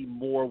be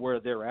more where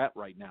they're at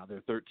right now.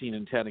 They're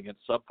 13-10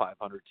 against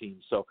sub-500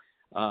 teams. So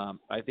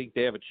I think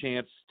they have a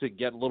chance to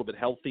get a little bit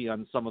healthy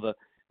on some of the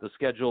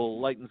schedule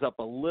lightens up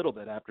a little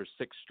bit after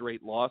 6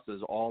 straight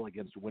losses, all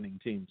against winning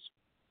teams.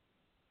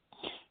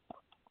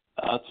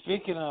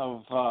 Speaking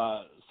of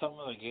some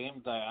of the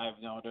games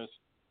I've noticed,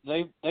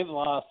 they've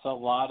lost a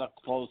lot of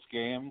close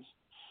games.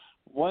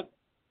 What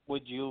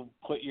would you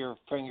put your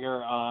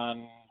finger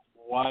on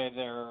why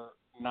they're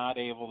not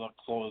able to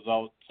close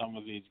out some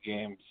of these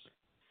games.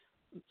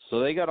 So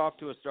they got off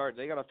to a start.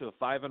 They got off to a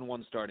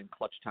 5-1 start in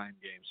clutch time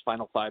games,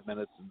 final 5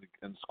 minutes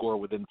and score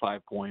within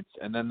 5 points.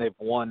 And then they've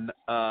won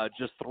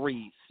just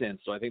 3 since.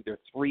 So I think they're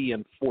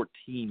 3-14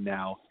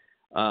 now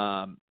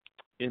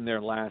in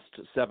their last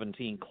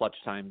 17 clutch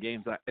time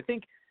games. I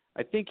think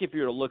if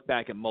you were to look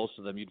back at most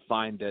of them, you'd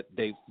find that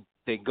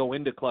they go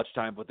into clutch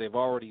time, but they've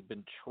already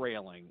been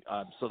trailing.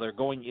 So they're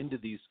going into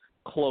these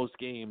close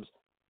games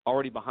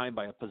already behind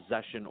by a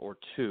possession or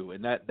two,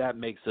 and that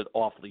makes it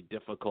awfully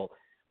difficult.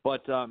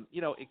 But,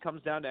 it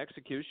comes down to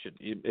execution.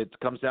 It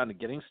comes down to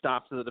getting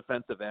stops in the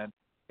defensive end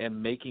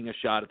and making a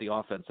shot at the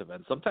offensive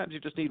end. Sometimes you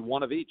just need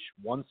one of each,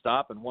 one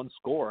stop and one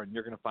score, and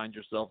you're going to find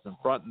yourselves in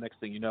front. And next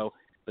thing you know,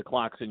 the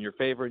clock's in your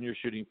favor and you're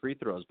shooting free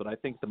throws. But I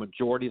think the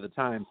majority of the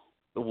time,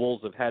 the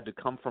Wolves have had to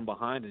come from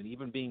behind, and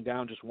even being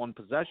down just one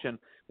possession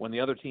when the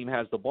other team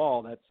has the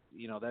ball, that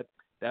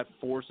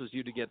forces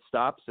you to get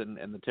stops, and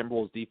the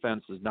Timberwolves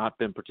defense has not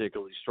been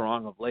particularly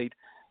strong of late.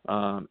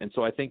 And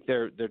so I think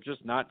they're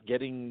just not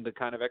getting the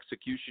kind of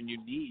execution you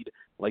need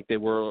like they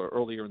were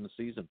earlier in the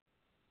season.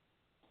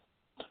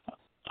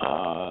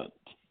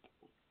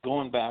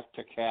 Going back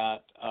to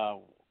Cat,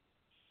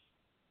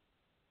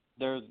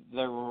 there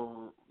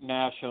were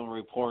national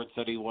reports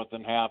that he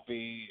wasn't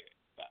happy.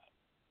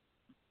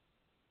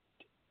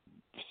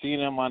 Seeing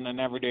him on an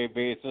everyday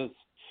basis,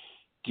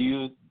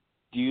 do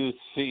you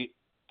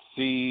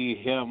see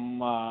him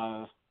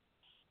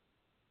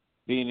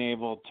being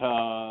able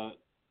to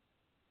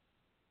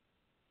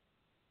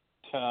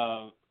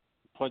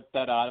put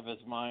that out of his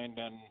mind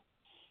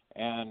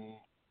and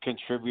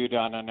contribute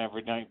on an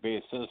every night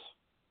basis?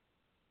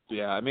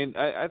 Yeah, I mean,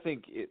 I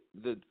think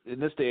in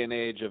this day and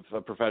age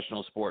of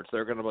professional sports,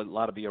 there are going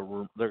to be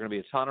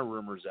a ton of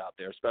rumors out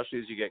there, especially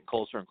as you get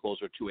closer and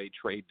closer to a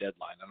trade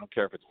deadline. I don't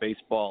care if it's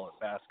baseball or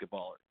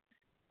basketball or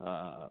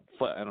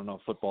I don't know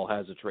if football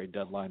has a trade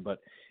deadline, but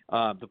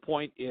the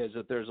point is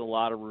that there's a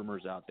lot of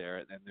rumors out there,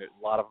 and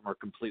a lot of them are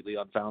completely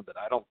unfounded.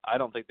 I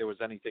don't think there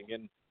was anything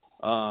in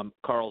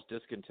Carl's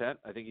discontent.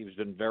 I think he's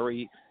been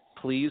very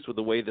pleased with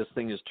the way this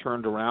thing has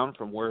turned around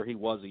from where he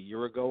was a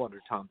year ago under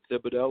Tom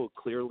Thibodeau.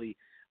 Clearly,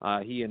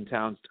 he and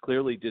Towns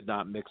clearly did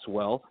not mix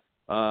well.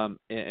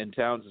 And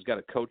Towns has got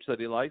a coach that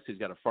he likes. He's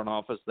got a front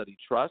office that he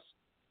trusts.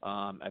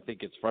 I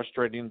think it's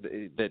frustrating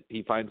that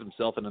he finds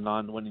himself in a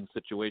non-winning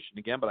situation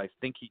again, but I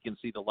think he can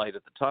see the light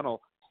at the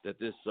tunnel, that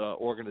this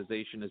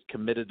organization is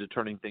committed to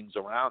turning things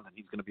around, and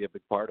he's going to be a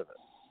big part of it.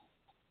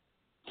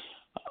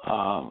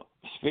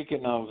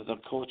 Speaking of the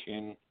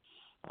coaching,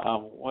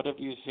 what have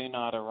you seen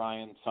out of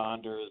Ryan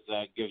Saunders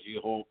that gives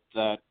you hope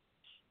that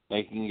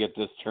they can get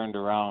this turned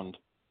around?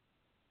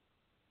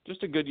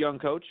 Just a good young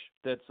coach.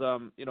 That's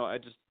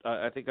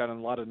I think on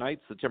a lot of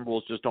nights the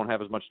Timberwolves just don't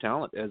have as much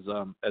talent as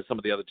some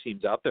of the other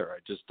teams out there.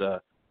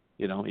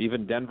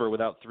 Even Denver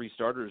without 3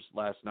 starters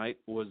last night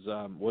was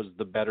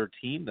the better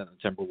team than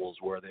the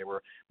Timberwolves were. They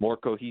were more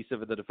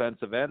cohesive at the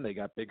defensive end. They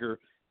got bigger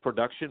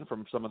production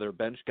from some of their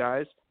bench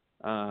guys.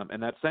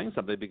 And that's saying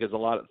something because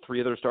 3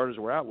 of their starters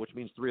were out, which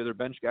means 3 of their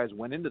bench guys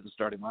went into the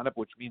starting lineup,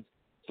 which means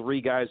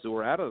 3 guys who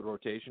were out of the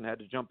rotation had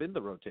to jump into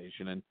the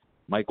rotation. And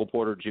Michael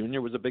Porter Jr.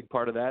 was a big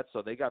part of that,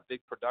 so they got big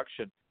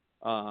production.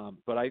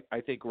 But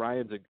I think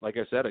Ryan's, like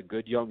I said, a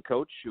good young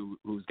coach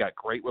who's got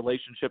great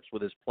relationships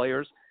with his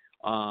players.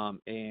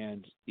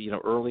 And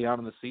early on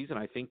in the season,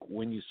 I think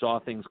when you saw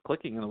things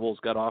clicking and the Wolves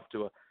got off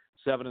to a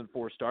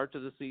 7-4 start to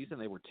the season,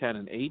 they were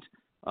 10-8.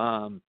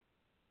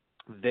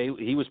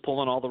 He was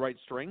pulling all the right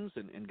strings,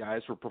 and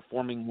guys were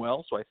performing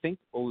well. So I think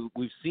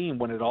we've seen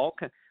when all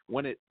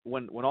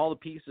the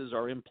pieces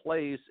are in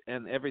place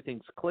and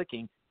everything's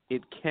clicking,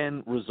 it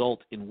can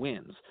result in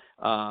wins.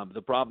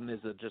 The problem is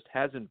it just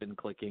hasn't been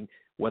clicking,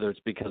 whether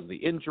it's because of the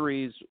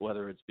injuries,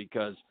 whether it's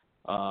because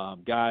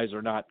guys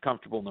are not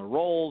comfortable in their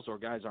roles, or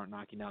guys aren't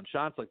knocking down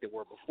shots like they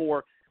were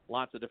before.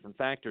 Lots of different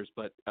factors,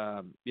 but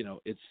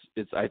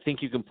it's. I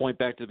think you can point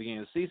back to the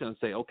beginning of the season and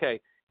say,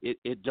 okay,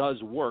 it does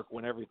work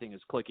when everything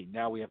is clicking.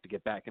 Now we have to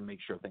get back and make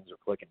sure things are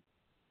clicking.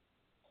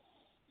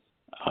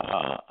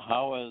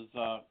 How is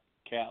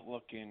Cat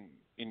looking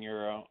in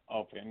your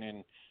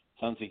opinion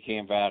since he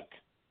came back?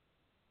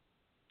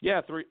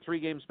 Yeah, three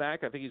games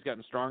back. I think he's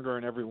gotten stronger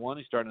in every one.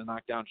 He's starting to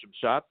knock down some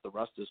shots. The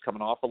rust is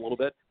coming off a little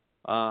bit.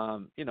 I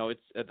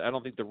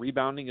don't think the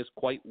rebounding is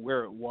quite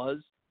where it was,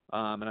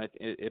 and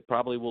it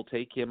probably will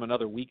take him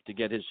another week to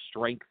get his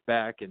strength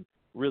back and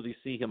really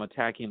see him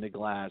attacking the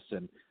glass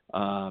and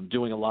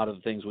doing a lot of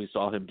the things we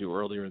saw him do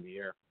earlier in the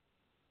year.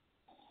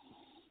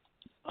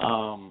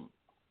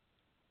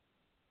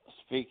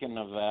 Speaking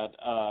of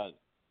that,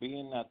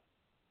 being that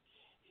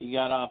he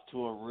got off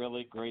to a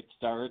really great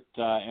start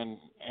in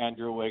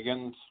Andrew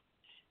Wiggins,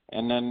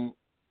 and then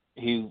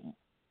he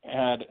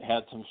had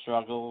some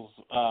struggles.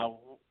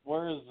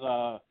 Where's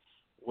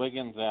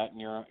Wiggins at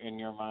in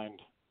your mind?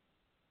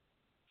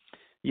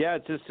 Yeah,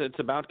 it's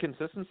about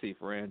consistency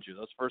for Andrew.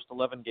 Those first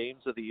 11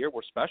 games of the year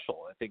were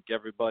special. I think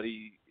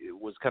everybody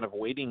was kind of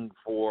waiting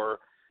for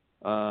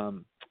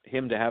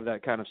him to have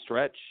that kind of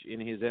stretch in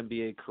his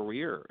NBA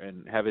career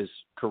and have his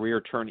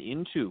career turn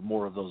into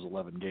more of those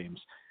 11 games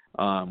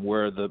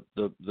where the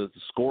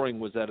scoring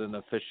was at an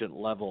efficient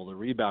level, the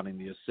rebounding,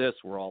 the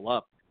assists were all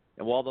up.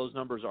 And while those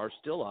numbers are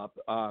still up,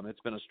 it's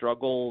been a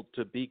struggle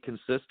to be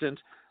consistent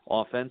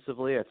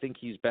offensively. I think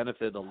he's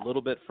benefited a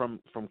little bit from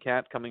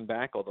Cat coming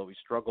back, although he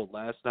struggled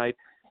last night.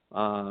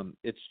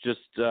 It's just,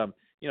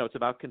 it's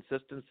about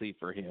consistency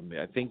for him.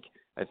 I think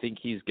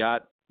he's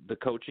got the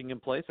coaching in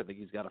place. I think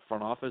he's got a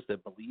front office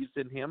that believes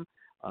in him,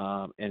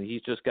 and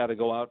he's just got to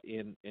go out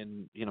and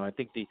I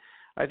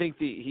think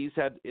he's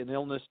had an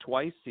illness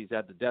twice. He's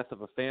had the death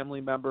of a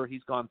family member.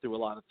 He's gone through a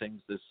lot of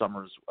things this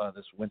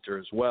winter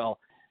as well.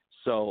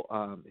 So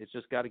it's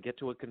just got to get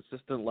to a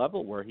consistent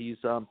level where he's,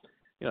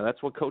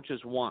 that's what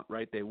coaches want,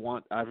 right? They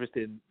want,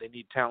 obviously, they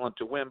need talent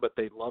to win, but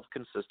they love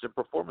consistent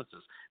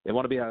performances. They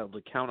want to be able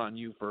to count on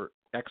you for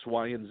X,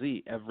 Y, and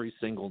Z every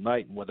single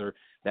night, and whether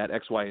that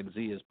X, Y, and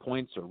Z is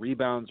points or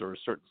rebounds or a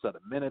certain set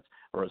of minutes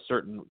or a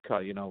certain,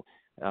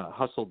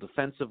 hustle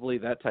defensively,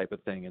 that type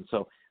of thing. And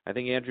so I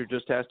think Andrew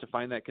just has to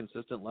find that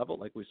consistent level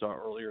like we saw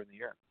earlier in the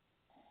year.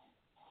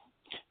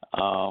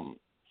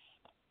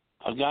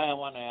 A guy I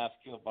want to ask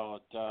you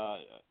about,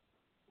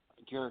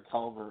 Jared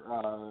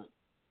Culver.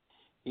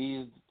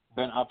 He's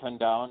been up and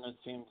down, it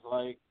seems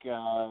like,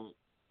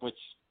 which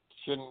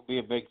shouldn't be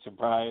a big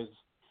surprise,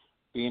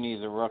 being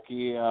he's a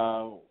rookie.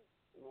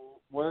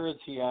 Where is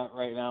he at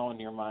right now in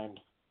your mind?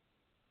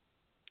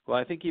 Well,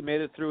 I think he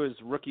made it through his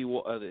rookie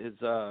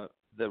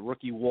the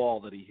rookie wall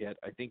that he hit.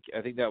 I think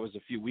that was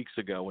a few weeks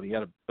ago when he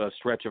had a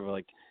stretch of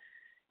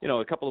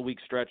a couple of week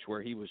stretch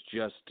where he was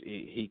just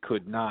he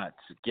could not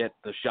get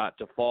the shot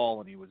to fall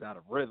and he was out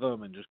of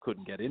rhythm and just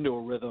couldn't get into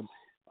a rhythm.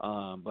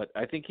 But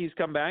I think he's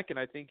come back, and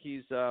I think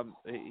he's got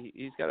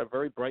a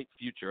very bright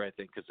future, I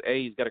think, because,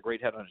 he's got a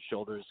great head on his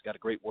shoulders, got a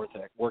great work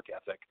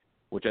ethic,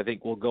 which I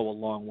think will go a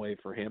long way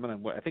for him.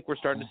 And I think we're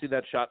starting to see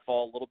that shot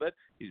fall a little bit.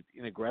 He's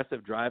an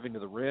aggressive, driving to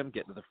the rim,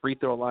 getting to the free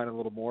throw line a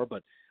little more,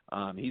 but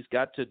he's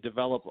got to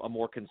develop a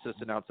more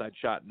consistent outside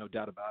shot, no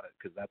doubt about it,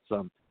 because that's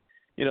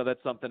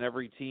something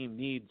every team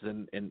needs,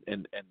 and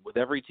with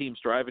every team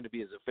striving to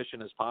be as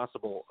efficient as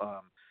possible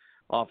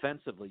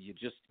offensively,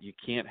 you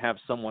can't have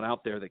someone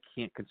out there that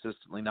can't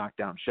consistently knock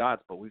down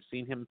shots. But we've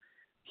seen him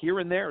here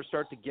and there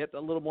start to get a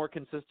little more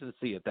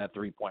consistency at that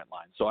 3-point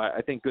line. So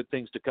I think good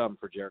things to come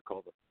for Jared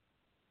Culver.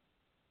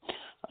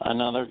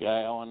 Another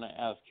guy I want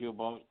to ask you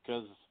about,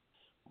 because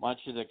much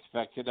is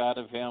expected out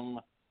of him,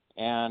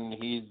 and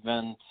he's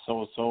been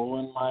so-so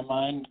in my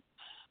mind,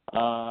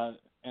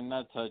 and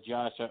that's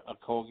Josh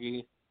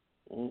Okogie.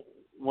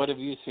 What have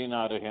you seen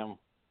out of him?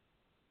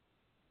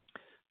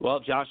 Well,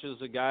 Josh is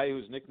a guy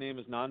whose nickname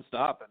is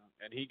nonstop,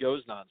 and he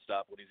goes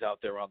nonstop when he's out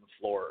there on the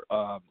floor.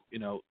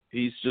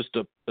 He's just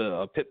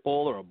a pit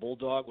bull or a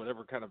bulldog,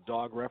 whatever kind of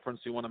dog reference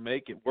you want to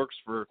make. It works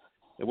for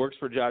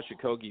Josh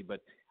Okogie,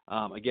 but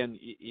again,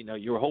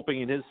 you were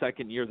hoping in his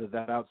second year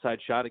that outside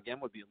shot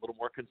again would be a little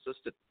more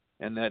consistent,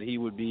 and that he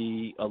would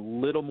be a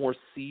little more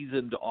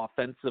seasoned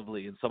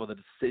offensively in some of the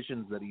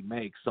decisions that he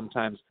makes.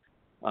 Sometimes,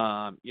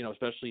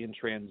 especially in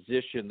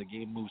transition, the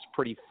game moves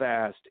pretty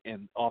fast,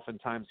 and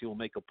oftentimes he will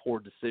make a poor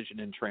decision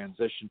in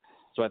transition.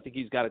 So I think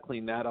he's got to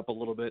clean that up a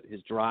little bit.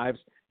 His drives,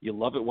 you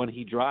love it when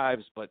he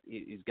drives, but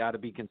he's got to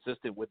be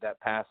consistent with that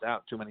pass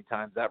out. Too many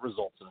times that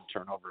results in a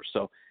turnover.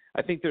 So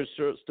I think there's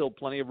still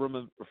plenty of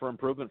room for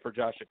improvement for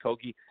Josh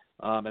Okogie,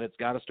 and it's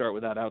got to start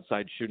with that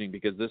outside shooting,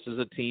 because this is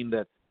a team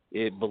that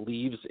it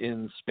believes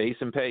in space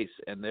and pace,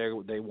 and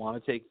they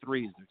want to take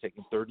threes. They're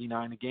taking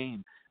 39 a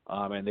game,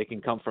 and they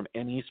can come from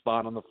any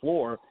spot on the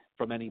floor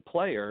from any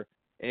player.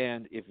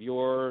 And if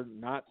you're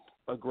not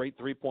a great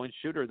three-point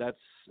shooter,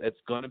 it's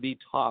going to be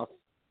tough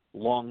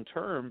long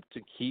term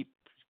to keep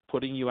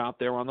putting you out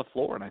there on the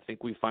floor. And I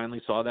think we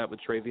finally saw that with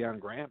Travion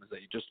Graham, is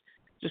that you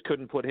just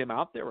couldn't put him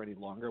out there any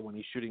longer when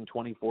he's shooting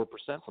 24%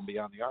 from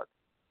beyond the arc.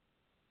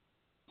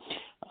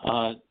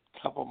 A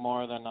couple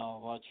more, then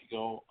I'll let you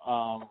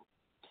go.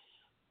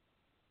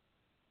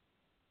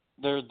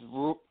 There's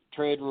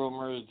trade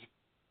rumors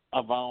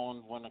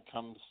abound when it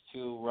comes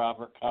to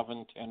Robert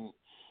Covington.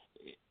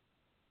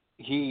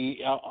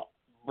 He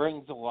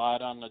brings a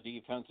lot on the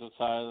defensive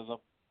side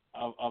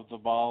of the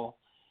ball,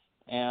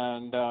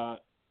 and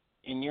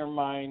in your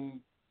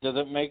mind, does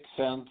it make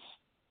sense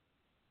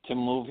to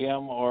move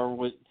him,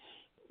 or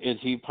is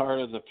he part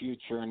of the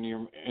future in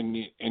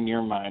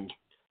your mind?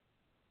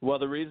 Well,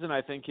 the reason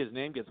I think his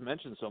name gets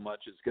mentioned so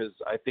much is because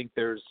I think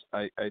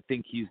I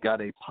think he's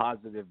got a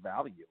positive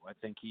value. I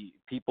think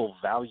people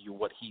value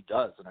what he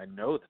does, and I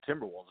know the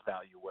Timberwolves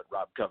value what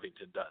Rob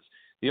Covington does.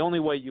 The only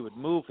way you would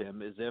move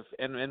him is if,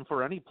 and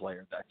for any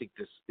player, I think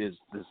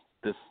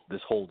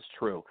this holds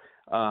true.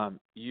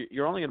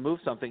 You're only going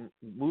to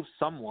move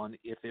someone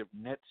if it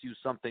nets you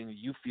something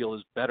you feel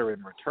is better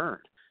in return.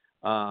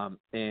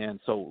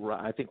 And so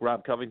I think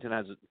Rob Covington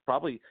has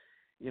probably,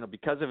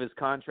 because of his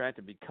contract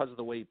and because of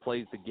the way he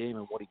plays the game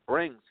and what he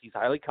brings, he's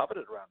highly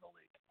coveted around the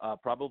league.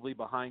 probably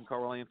behind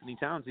Karl Anthony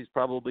Towns. He's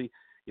probably,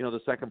 the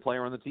second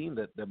player on the team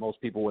that most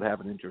people would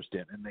have an interest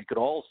in, and they could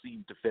all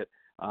seem to fit.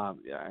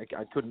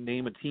 I couldn't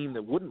name a team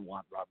that wouldn't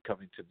want Rob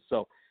Covington.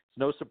 So it's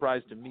no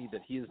surprise to me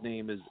that his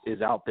name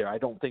is out there. I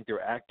don't think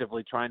they're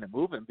actively trying to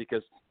move him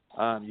because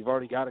you've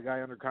already got a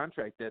guy under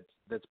contract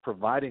that's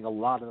providing a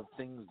lot of the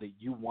things that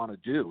you want to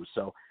do.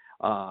 So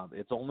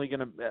it's only going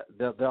to.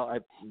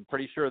 I'm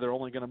pretty sure they're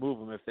only going to move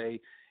him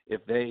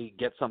if they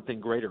get something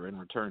greater in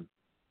return.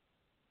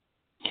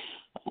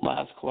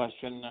 Last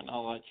question, and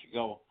I'll let you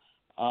go.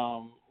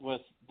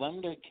 With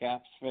limited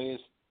cap space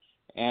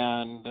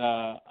and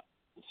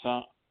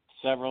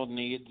several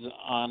needs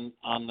on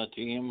the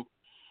team,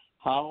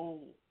 how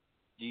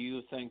do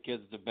you think is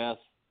the best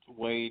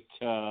way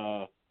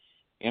to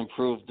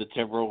improve the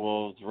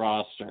Timberwolves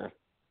roster?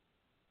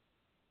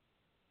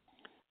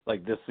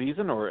 Like this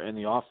season or in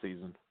the off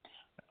season?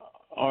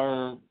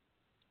 Or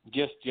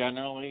just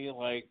generally,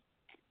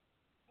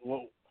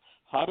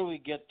 how do we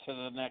get to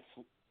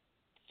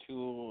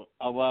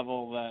a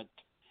level that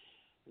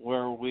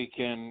where we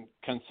can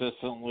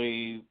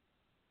consistently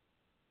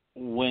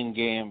win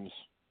games?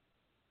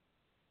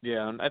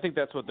 Yeah, and I think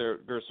that's what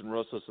Gerson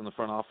Rosas in the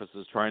front office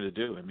is trying to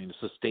do. I mean,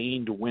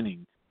 sustained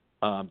winning,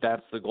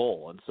 that's the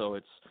goal. And so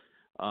it's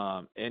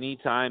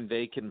anytime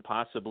they can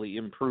possibly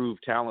improve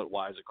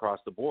talent-wise across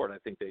the board, I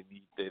think they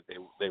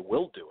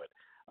will do it.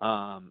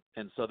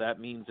 And so that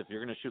means if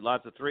you're going to shoot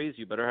lots of threes,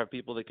 you better have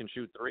people that can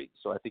shoot threes.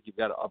 So I think you've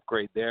got to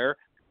upgrade there.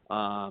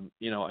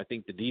 I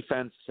think the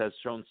defense has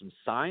shown some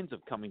signs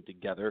of coming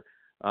together,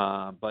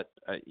 but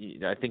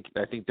I think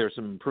there's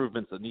some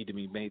improvements that need to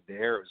be made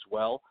there as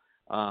well.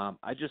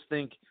 I just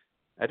think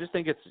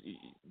it's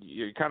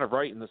you're kind of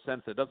right in the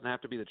sense that it doesn't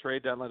have to be the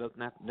trade deadline, it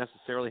doesn't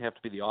necessarily have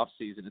to be the off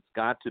season. It's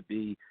got to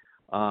be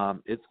a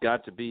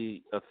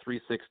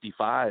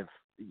 365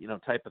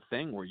 type of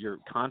thing where you're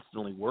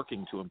constantly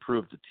working to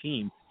improve the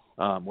team,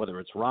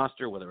 whether it's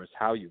roster, whether it's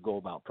how you go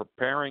about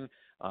preparing.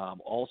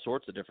 All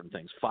sorts of different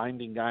things,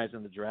 finding guys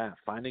in the draft,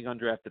 finding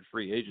undrafted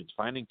free agents,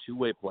 finding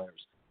two-way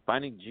players,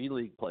 finding G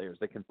League players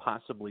that can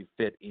possibly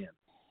fit in.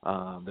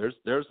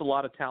 There's a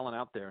lot of talent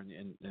out there,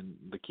 and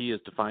the key is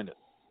to find it.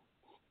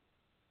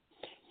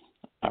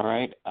 All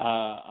right.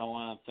 I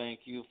want to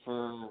thank you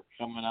for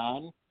coming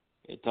on.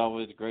 It's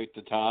always great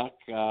to talk.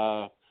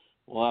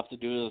 We'll have to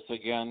do this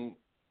again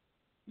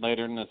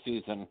later in the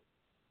season.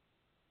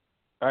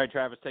 All right,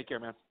 Travis, take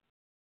care, man.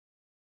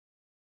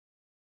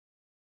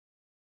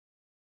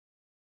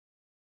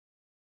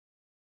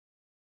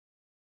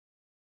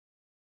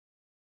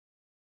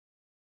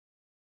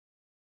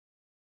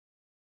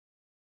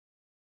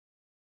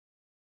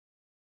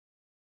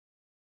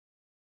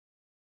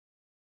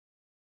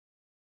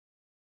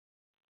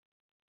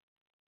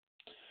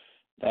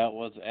 That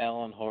was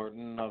Alan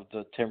Horton of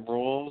the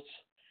Timberwolves,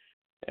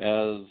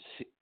 as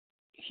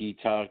he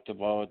talked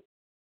about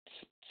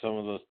some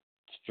of the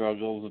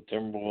struggles the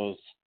Timberwolves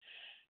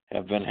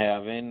have been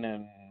having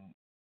and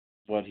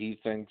what he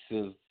thinks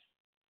is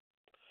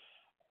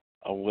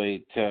a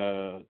way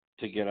to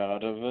get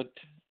out of it.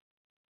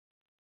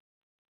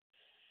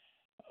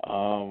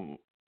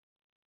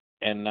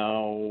 And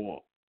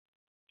now,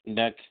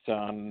 next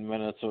on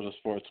Minnesota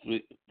Sports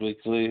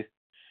Weekly,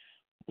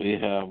 we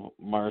have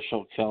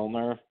Marshall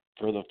Kellner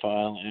for the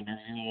final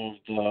interview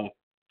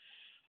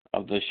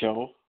of the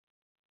show.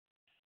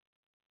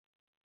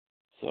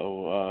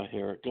 So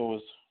here it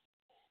goes.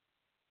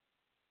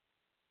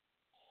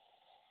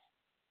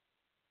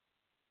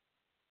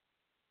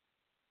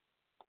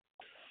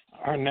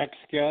 Our next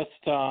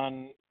guest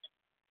on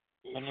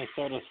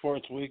Minnesota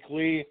Sports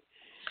Weekly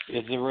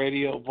is the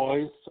radio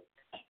voice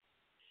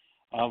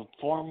of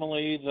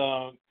formerly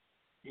the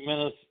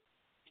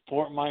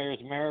Fort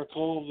Myers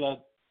Miracle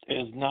that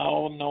is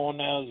now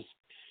known as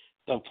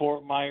the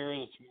Fort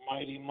Myers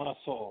Mighty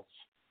Muscles.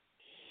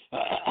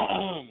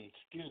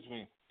 Excuse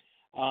me.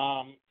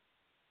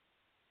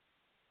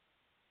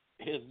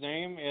 His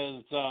name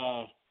is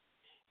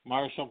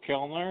Marshall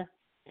Kellner,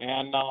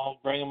 and I'll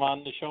bring him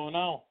on the show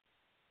now.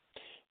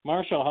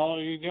 Marshall, how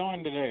are you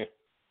doing today?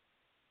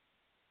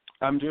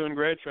 I'm doing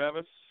great,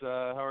 Travis.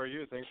 How are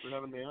you? Thanks for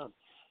having me on.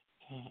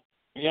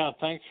 Yeah,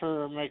 thanks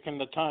for making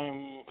the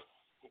time.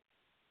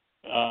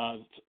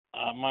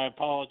 My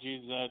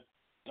apologies that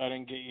I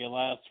didn't get you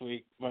last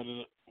week, but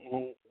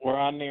we're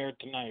on the air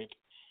tonight.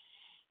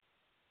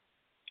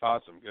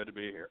 Awesome. Good to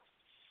be here.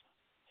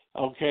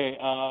 Okay.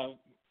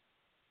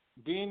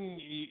 Being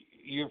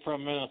you're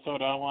from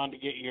Minnesota, I wanted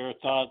to get your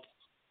thoughts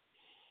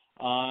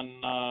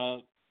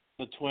on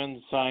the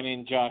Twins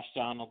signing Josh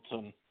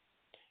Donaldson.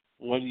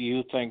 What do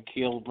you think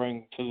he'll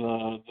bring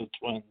to the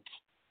Twins?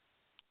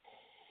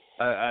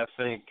 I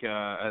think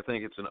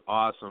it's an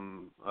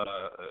awesome.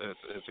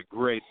 It's a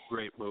great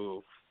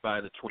move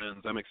by the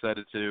Twins. I'm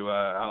excited to.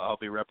 I'll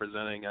be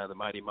representing the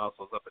Mighty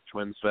Muscles up at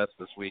Twins Fest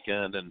this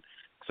weekend, and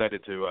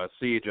excited to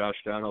see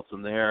Josh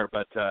Donaldson there.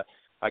 But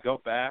I go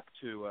back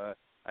to.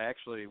 I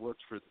actually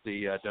worked for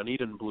the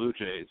Dunedin Blue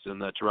Jays in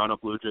the Toronto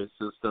Blue Jays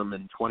system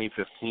in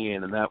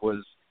 2015, and that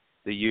was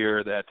the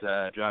year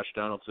that Josh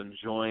Donaldson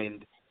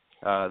joined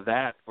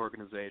that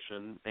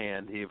organization,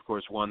 and he, of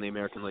course, won the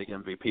American League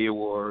MVP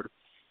award.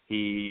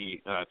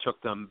 He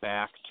took them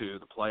back to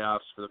the playoffs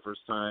for the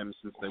first time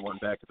since they won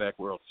back-to-back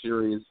World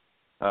Series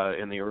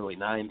in the early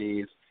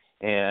 90s.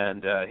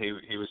 And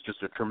he was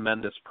just a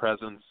tremendous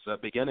presence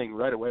beginning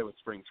right away with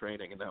spring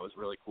training, and that was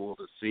really cool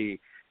to see.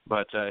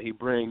 But he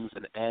brings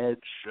an edge,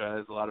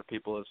 as a lot of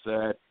people have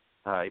said.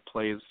 He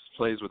plays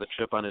with a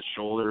chip on his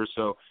shoulder.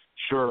 So,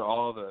 sure,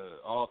 all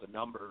the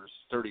numbers,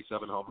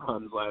 37 home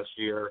runs last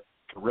year,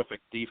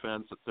 terrific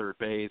defense at third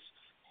base,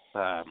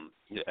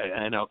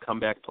 NL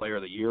Comeback Player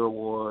of the Year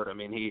award. I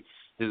mean,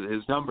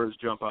 his numbers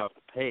jump off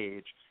the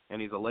page,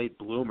 and he's a late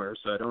bloomer,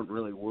 so I don't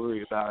really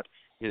worry about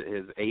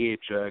his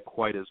age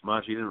quite as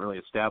much. He didn't really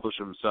establish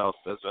himself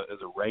as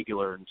a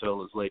regular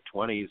until his late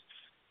 20s.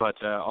 But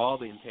all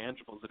the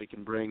intangibles that he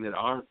can bring that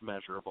aren't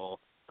measurable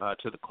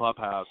to the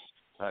clubhouse,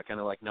 kind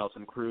of like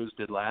Nelson Cruz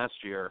did last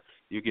year,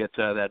 you get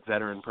that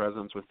veteran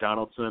presence with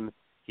Donaldson.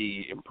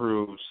 He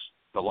improves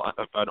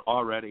an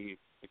already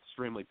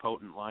extremely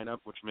potent lineup,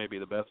 which may be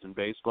the best in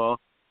baseball,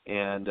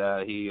 and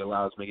he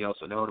allows Miguel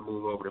Sano to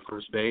move over to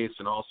first base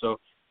and also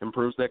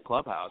improves that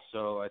clubhouse.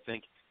 So I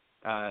think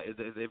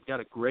they've got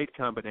a great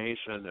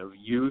combination of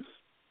youth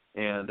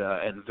and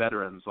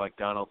veterans like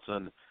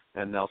Donaldson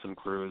and Nelson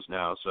Cruz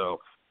now. So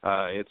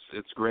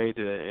it's great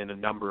in a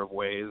number of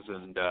ways,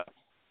 and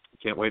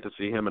can't wait to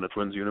see him in a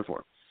Twins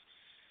uniform.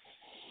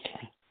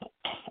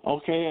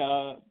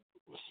 Okay,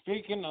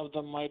 speaking of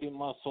the Mighty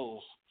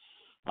Muscles,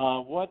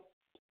 what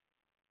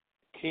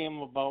came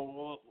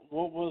about?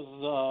 What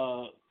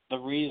was the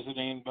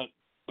reasoning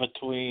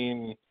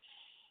between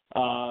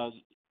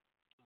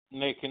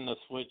making the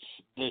switch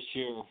this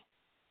year?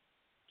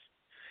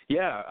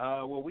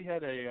 Yeah, well, we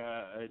had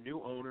a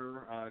new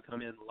owner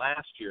come in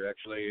last year,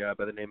 actually,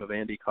 by the name of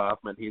Andy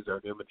Kaufman. He's our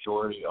new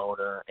majority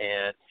owner,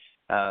 and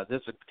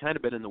this had kind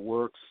of been in the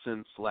works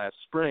since last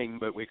spring,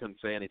 but we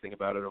couldn't say anything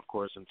about it, of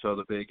course, until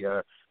the big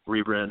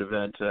rebrand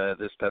event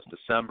this past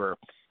December.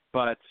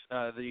 But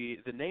the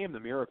name, The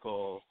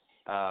Miracle,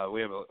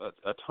 we have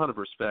a ton of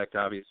respect,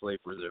 obviously,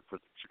 for the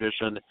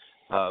tradition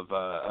of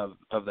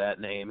that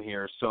name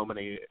here. So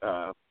many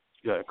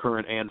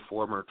current and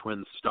former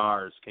Twins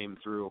stars came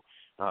through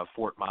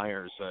Fort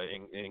Myers,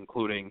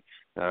 including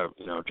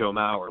Joe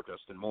Mauer,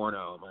 Justin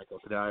Morneau, Michael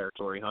Kadire,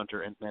 Torrey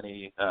Hunter, and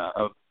many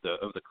of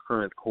the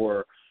current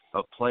core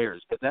of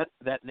players. But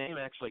that name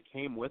actually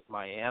came with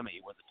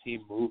Miami when the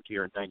team moved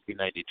here in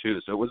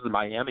 1992. So it was the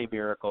Miami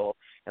Miracle,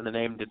 and the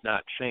name did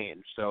not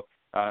change. So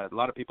a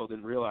lot of people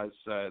didn't realize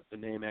the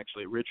name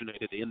actually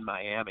originated in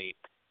Miami.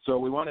 So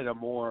we wanted a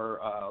more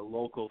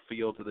local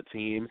feel to the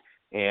team,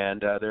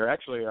 and there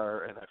actually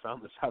are, and I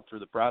found this out through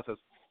the process,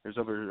 there's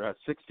over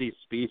 60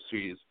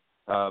 species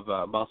of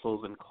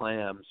mussels and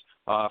clams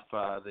off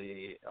of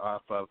the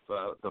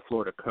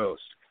Florida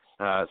coast.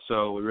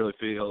 So we really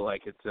feel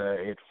like it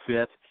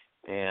fit,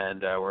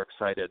 and we're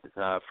excited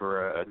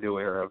for a new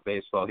era of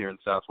baseball here in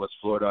Southwest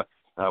Florida,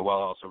 while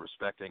also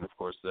respecting, of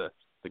course, the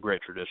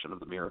great tradition of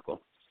the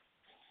Miracle.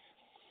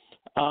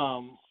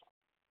 How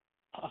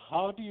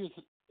do you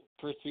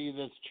foresee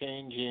this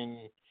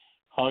changing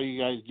how you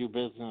guys do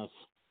business?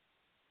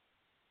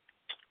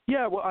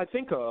 Yeah, well, I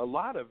think a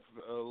lot of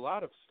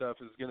stuff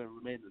is going to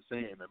remain the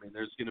same. I mean,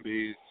 there's going to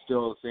be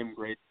still the same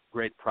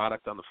great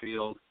product on the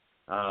field.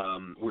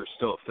 We're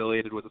still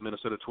affiliated with the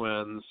Minnesota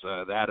Twins.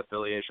 That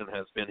affiliation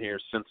has been here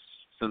since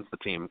the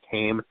team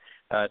came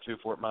to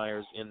Fort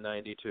Myers in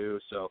 '92.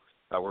 So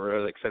we're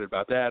really excited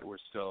about that. We're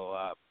still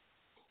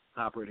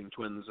operating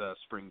Twins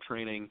spring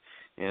training,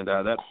 and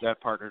that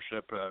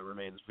partnership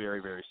remains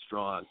very, very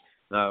strong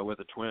with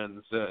the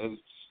Twins.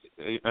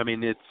 I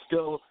mean, it's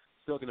still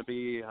going to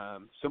be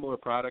similar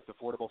product,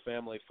 affordable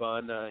family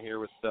fun here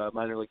with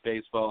minor league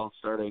baseball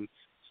starting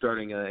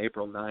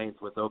April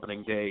 9th with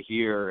opening day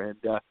here. And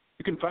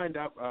you can find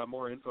out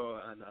more info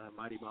on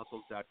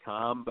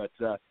mightymuscles.com, but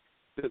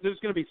there's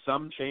going to be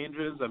some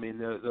changes. I mean,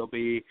 there'll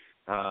be,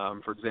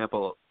 for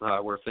example,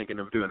 we're thinking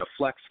of doing a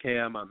flex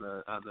cam on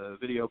the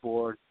video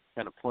board,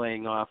 kind of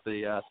playing off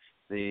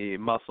the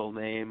muscle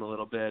name a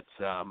little bit.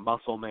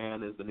 Muscle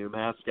Man is the new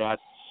mascot.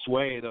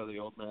 Sway, though, the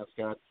old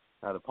mascot,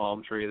 the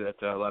palm tree that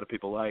a lot of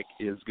people like,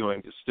 is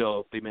going to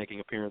still be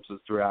making appearances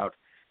throughout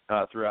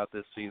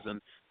this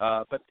season.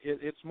 But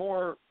it's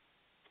more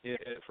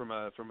from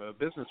a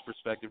business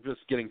perspective,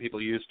 just getting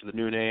people used to the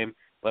new name,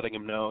 letting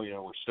them know,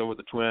 we're still with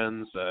the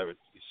Twins.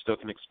 You still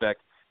can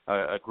expect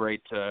a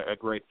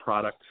great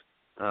product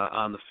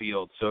on the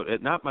field. So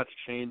not much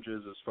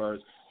changes as far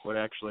as what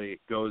actually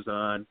goes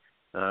on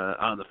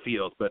the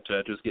field, but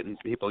just getting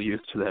people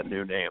used to that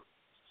new name.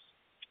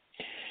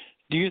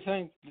 Do you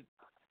think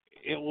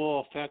it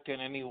will affect in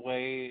any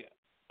way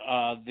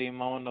the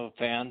amount of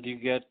fans you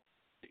get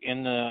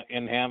in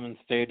Hammond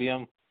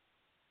Stadium?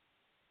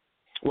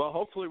 Well,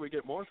 hopefully we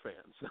get more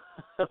fans.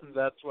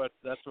 That's what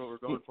we're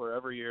going for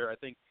every year. I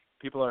think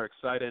people are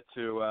excited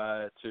to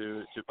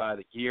buy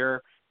the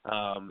gear,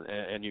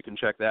 and you can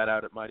check that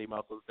out at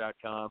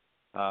mightymuscles.com.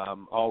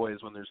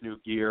 Always when there's new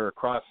gear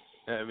across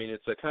I mean,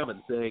 it's a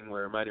common thing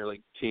where minor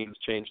league teams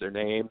change their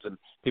names, and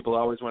people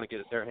always want to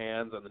get their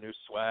hands on the new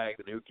swag,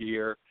 the new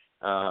gear.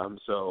 You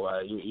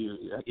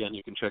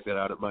can check that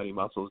out at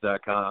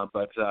mightymuscles.com.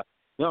 But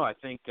no, I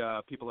think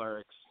people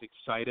are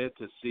excited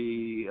to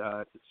see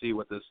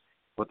what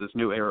this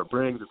new era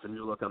brings. It's a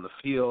new look on the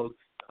field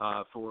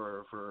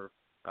for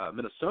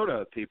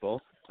Minnesota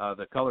people.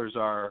 The colors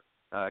are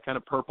kind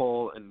of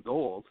purple and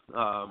gold.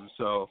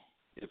 So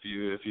if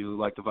you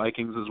like the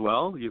Vikings as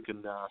well, you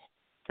can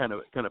kind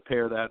of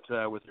pair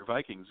that with your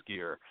Vikings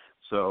gear.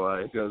 So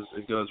it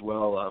goes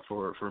well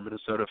for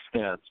Minnesota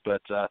fans.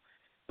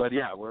 But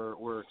yeah,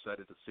 we're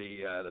excited to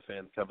see the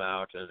fans come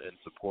out and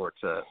support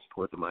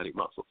the Mighty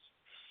Muscles.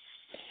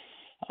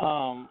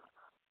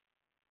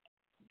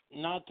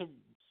 Not to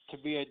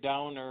be a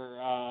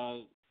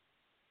downer,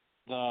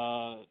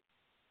 the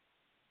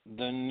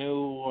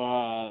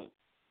new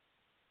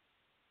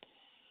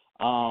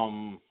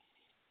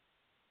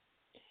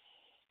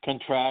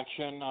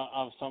contraction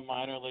of some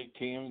minor league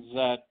teams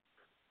that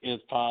is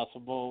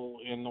possible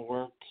in the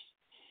works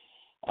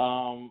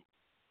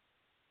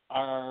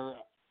are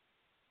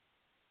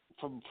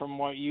from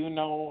what you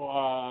know,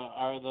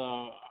 are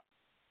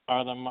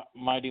the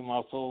Mighty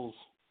Muscles,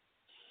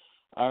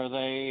 are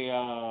they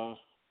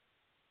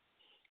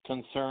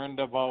concerned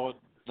about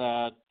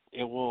that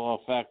it will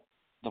affect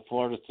the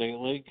Florida State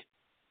League?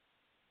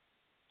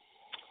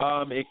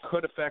 It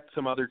could affect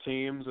some other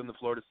teams in the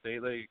Florida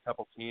State League. A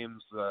couple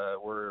teams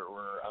were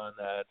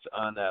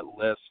on that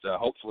list.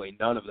 Hopefully,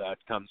 none of that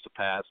comes to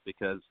pass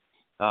because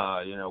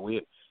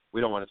we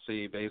don't want to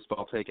see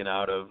baseball taken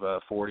out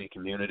of 40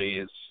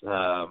 communities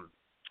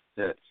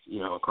that's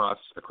across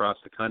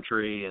the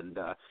country, and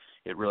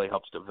it really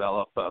helps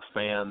develop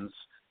fans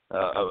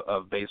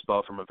of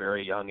baseball from a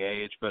very young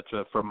age. But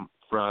from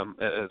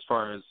as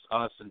far as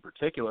us in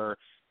particular,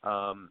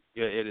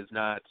 it is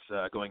not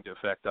going to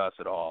affect us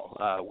at all.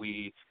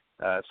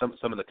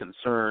 Some of the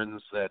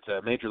concerns that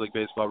Major League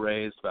Baseball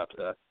raised about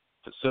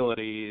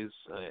facilities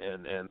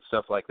and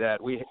stuff like that,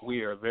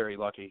 we are very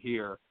lucky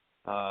here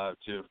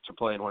to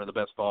play in one of the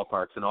best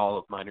ballparks in all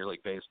of minor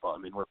league baseball. I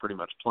mean, we're pretty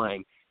much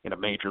playing in a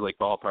major league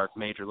ballpark.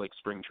 Major league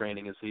spring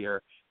training is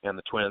here, and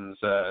the Twins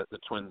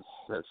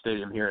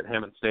stadium here at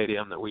Hammond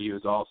Stadium that we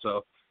use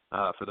also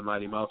for the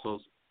Mighty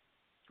Muscles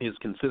is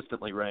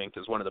consistently ranked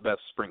as one of the best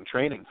spring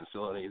training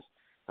facilities,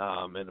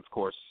 and of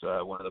course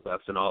one of the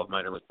best in all of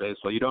minor league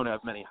baseball. You don't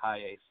have many high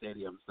A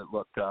stadiums that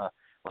look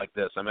like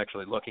this. I'm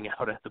actually looking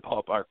out at the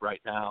ballpark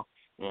right now,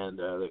 and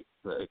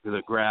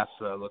the grass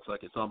looks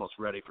like it's almost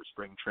ready for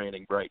spring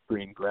training, bright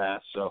green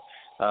grass. So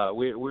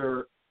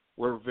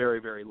we're very,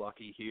 very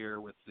lucky here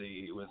with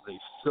the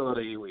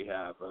facility. We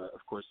have,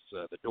 of course,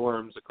 the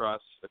dorms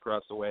across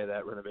the way.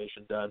 That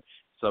renovation done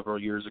several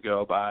years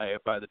ago by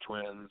the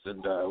Twins,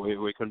 and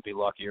we couldn't be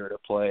luckier to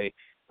play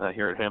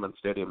here at Hammond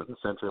Stadium at the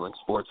CenturyLink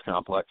Sports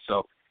Complex.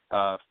 So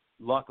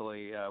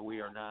luckily,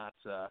 we are not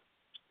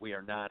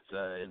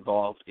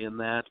involved in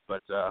that,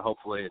 but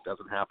hopefully it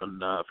doesn't happen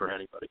for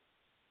anybody.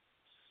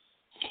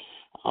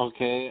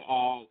 Okay.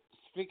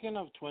 Speaking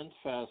of Twins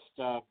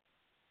Fest,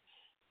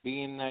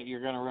 being that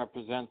you're going to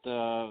represent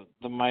the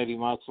Mighty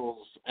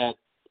Muscles at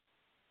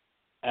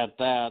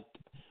that,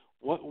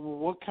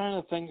 what kind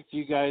of things do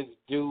you guys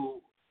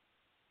do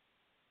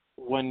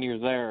when you're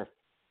there?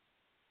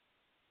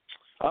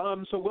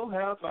 So we'll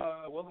have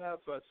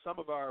some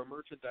of our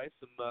merchandise,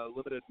 some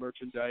limited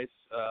merchandise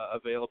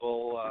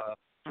available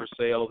for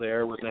sale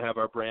there. We're going to have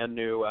our brand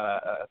new,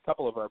 a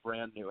couple of our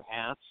brand new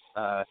hats,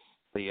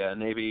 the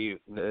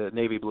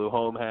navy blue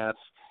home hats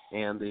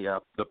and the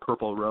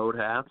purple road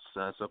hats,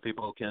 so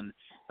people can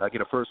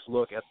get a first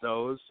look at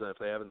those if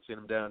they haven't seen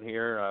them down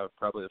here.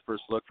 Probably the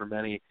first look for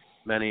many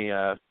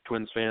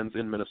Twins fans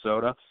in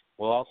Minnesota.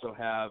 We'll also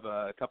have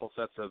a couple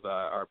sets of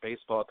our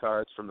baseball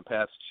cards from the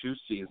past two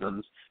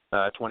seasons,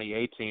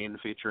 2018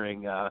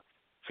 featuring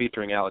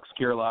Alex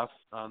Kirilloff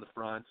on the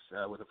front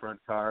with a front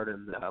card,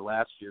 and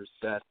last year's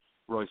set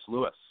Royce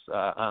Lewis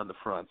on the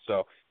front.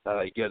 So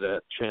you get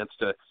a chance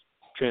to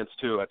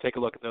take a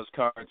look at those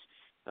cards.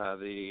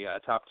 The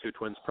top two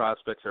Twins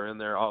prospects are in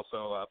there.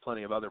 Also,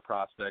 plenty of other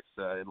prospects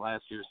in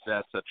last year's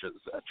set, such as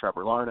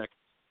Trevor Larnach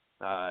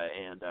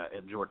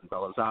and Jordan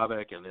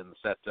Belazovic, and in the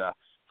set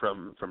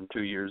from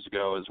 2 years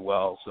ago as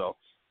well. So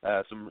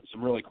some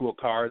really cool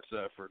cards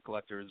for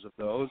collectors of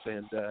those,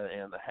 and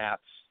the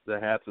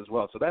hats as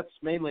well. So that's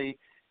mainly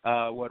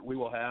what we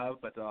will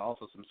have, but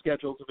also some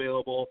schedules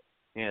available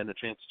and a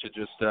chance to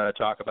just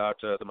talk about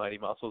the Mighty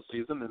Muscles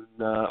season,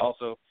 and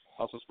also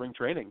spring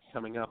training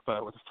coming up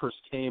with the first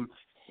game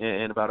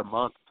in about a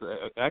month,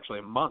 actually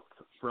a month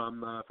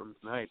from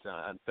tonight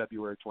on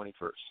February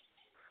 21st.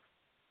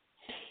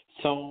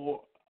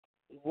 So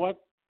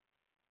what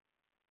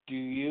do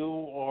you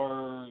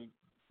or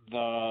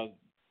the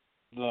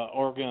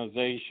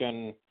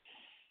organization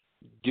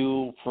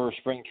do for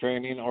spring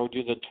training, or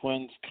do the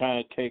Twins kind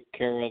of take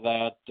care of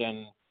that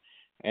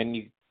and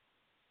you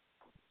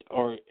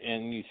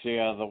stay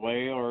out of the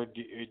way, or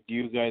do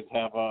you guys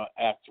have an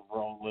active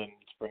role in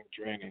spring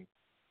training?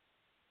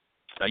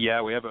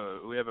 Yeah, we have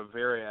a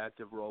very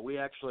active role. We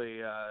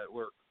actually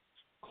work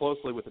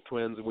closely with the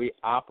Twins, and we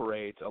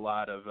operate a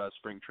lot of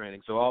spring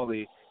training. So all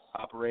the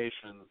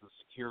operations, the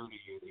security,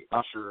 the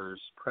ushers,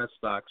 press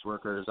box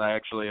workers. I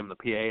actually am the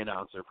PA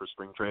announcer for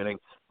spring training,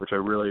 which I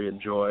really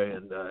enjoy,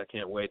 and I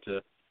can't wait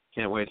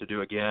to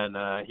do again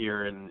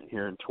here in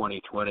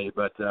 2020.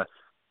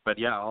 But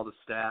yeah, all the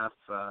staff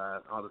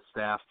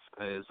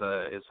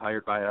is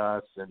hired by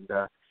us,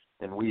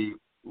 and we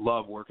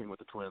love working with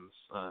the Twins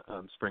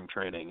on spring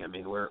training. I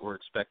mean, we're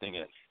expecting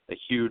a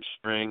huge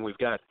spring. We've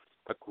got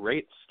a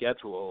great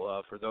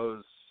schedule for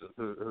those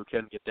who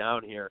can get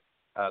down here.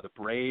 The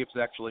Braves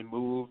actually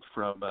moved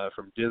from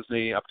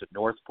Disney up to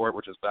Northport,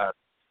 which is about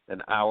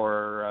an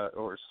hour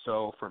or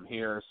so from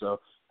here. So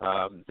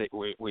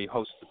we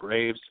host the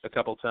Braves a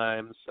couple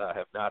times.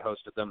 Have not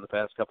hosted them the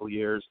past couple of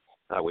years.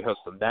 We host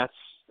the Mets,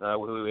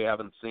 who we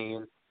haven't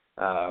seen.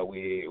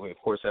 We of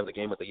course have the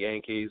game with the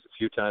Yankees a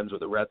few times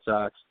with the Red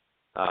Sox.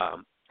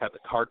 Have the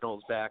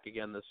Cardinals back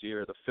again this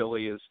year. The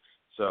Phillies.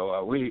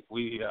 So we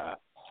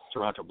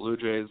Toronto Blue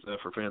Jays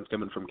for fans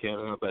coming from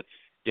Canada. But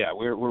yeah,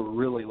 we're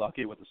really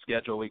lucky with the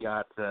schedule we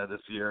got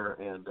this year,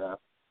 and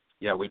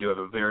yeah, we do have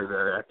a very,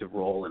 very active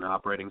role in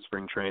operating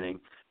spring training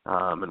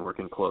and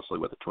working closely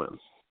with the Twins.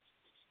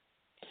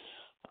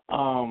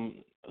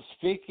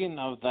 Speaking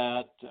of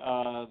that,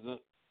 the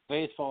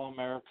Baseball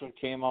America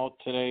came out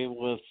today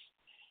with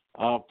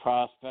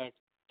prospect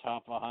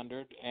top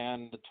 100,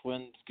 and the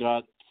Twins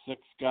got 6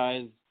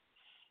 guys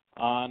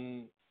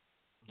on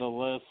the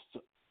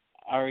list.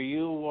 Are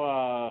you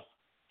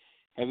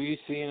have you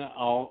seen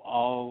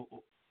all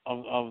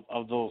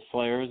of those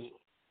players?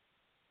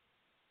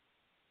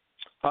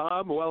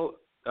 Well,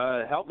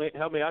 help me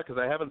out because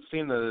I haven't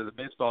seen the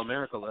Baseball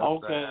America list.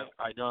 Okay.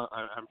 I don't.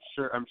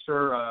 I'm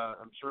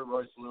sure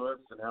Royce Lewis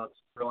and Alex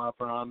Kirilloff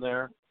are on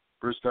there.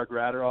 Bruce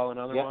Gratterall,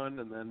 another one,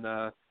 and then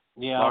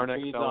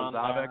Larnach,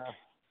 Belizovic.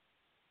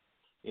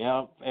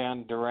 Yep,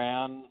 and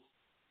Duran.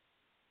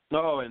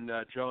 Oh, and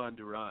Joan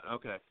Duran.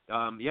 Okay.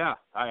 Yeah,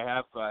 I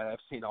have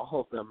seen all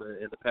of them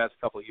in the past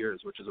couple of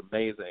years, which is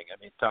amazing. I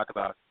mean,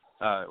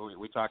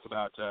 we talked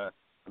about the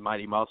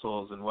Mighty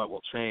Muscles and what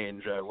will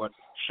change. What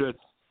should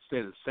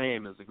stay the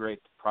same is the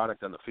great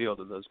product on the field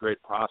and those great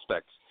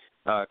prospects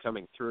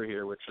coming through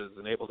here, which has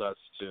enabled us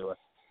to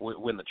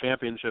win the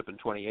championship in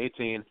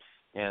 2018,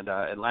 and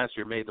last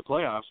year made the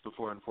playoffs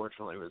before,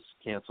 unfortunately, it was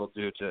canceled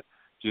due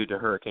to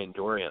Hurricane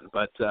Dorian.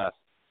 But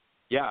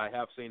yeah, I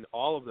have seen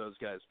all of those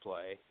guys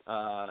play,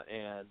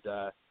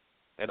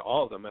 and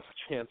all of them have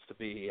a chance to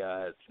be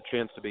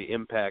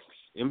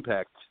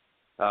impact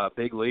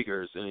big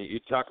leaguers. And you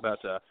talk about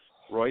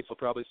Royce will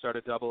probably start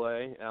at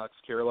Double-A. Alex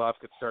Kirilloff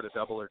could start at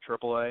Double or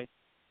Triple-A.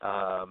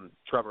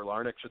 Trevor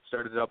Larnach should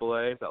start at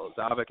Double-A.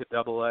 Belizovic at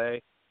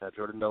Double-A.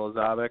 Jordan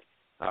Belizovic,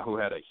 who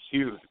had a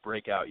huge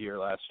breakout year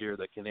last year,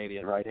 the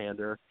Canadian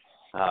right-hander.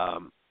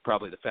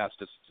 Probably the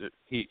fastest.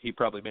 He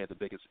probably made the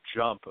biggest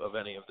jump of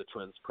any of the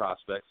Twins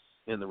prospects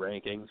in the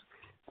rankings.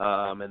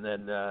 And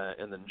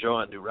then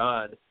Joan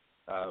Duran,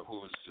 who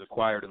was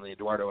acquired in the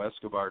Eduardo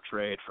Escobar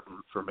trade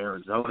from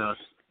Arizona.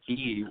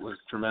 He was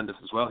tremendous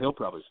as well. He'll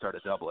probably start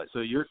at Double-A. So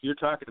you're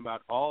talking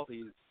about all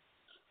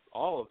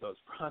of those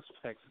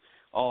prospects,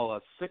 all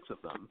 6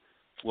 of them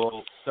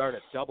will start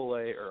at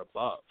Double-A or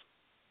above,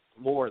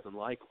 more than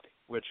likely,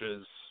 which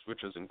is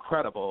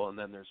incredible. And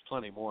then there's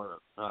plenty more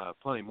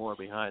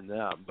behind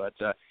them. But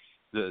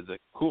the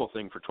cool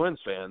thing for Twins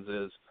fans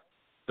is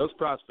those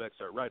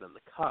prospects are right on the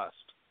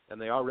cusp,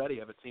 and they already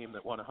have a team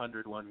that won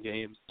 101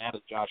 games,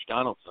 added Josh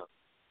Donaldson.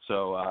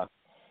 So.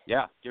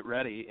 Yeah, get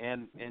ready,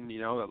 and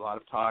a lot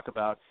of talk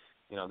about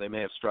they may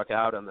have struck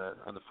out on the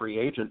free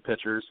agent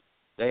pitchers.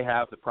 They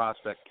have the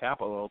prospect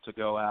capital to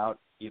go out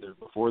either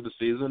before the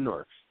season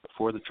or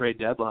before the trade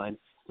deadline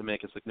to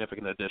make a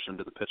significant addition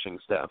to the pitching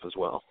staff as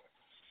well.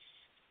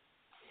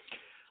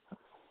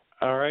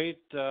 All right,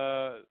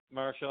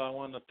 Marshall, I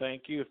want to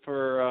thank you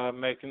for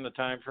making the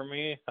time for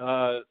me.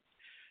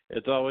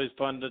 It's always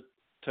fun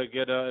to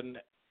get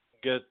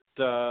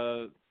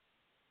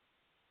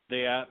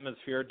the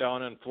atmosphere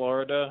down in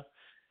Florida.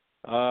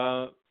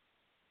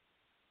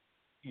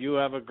 You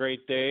have a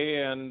great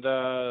day, and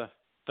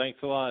thanks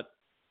a lot.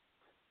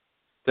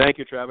 Thank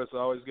you, Travis.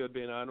 Always good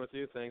being on with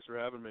you. Thanks for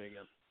having me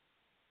again.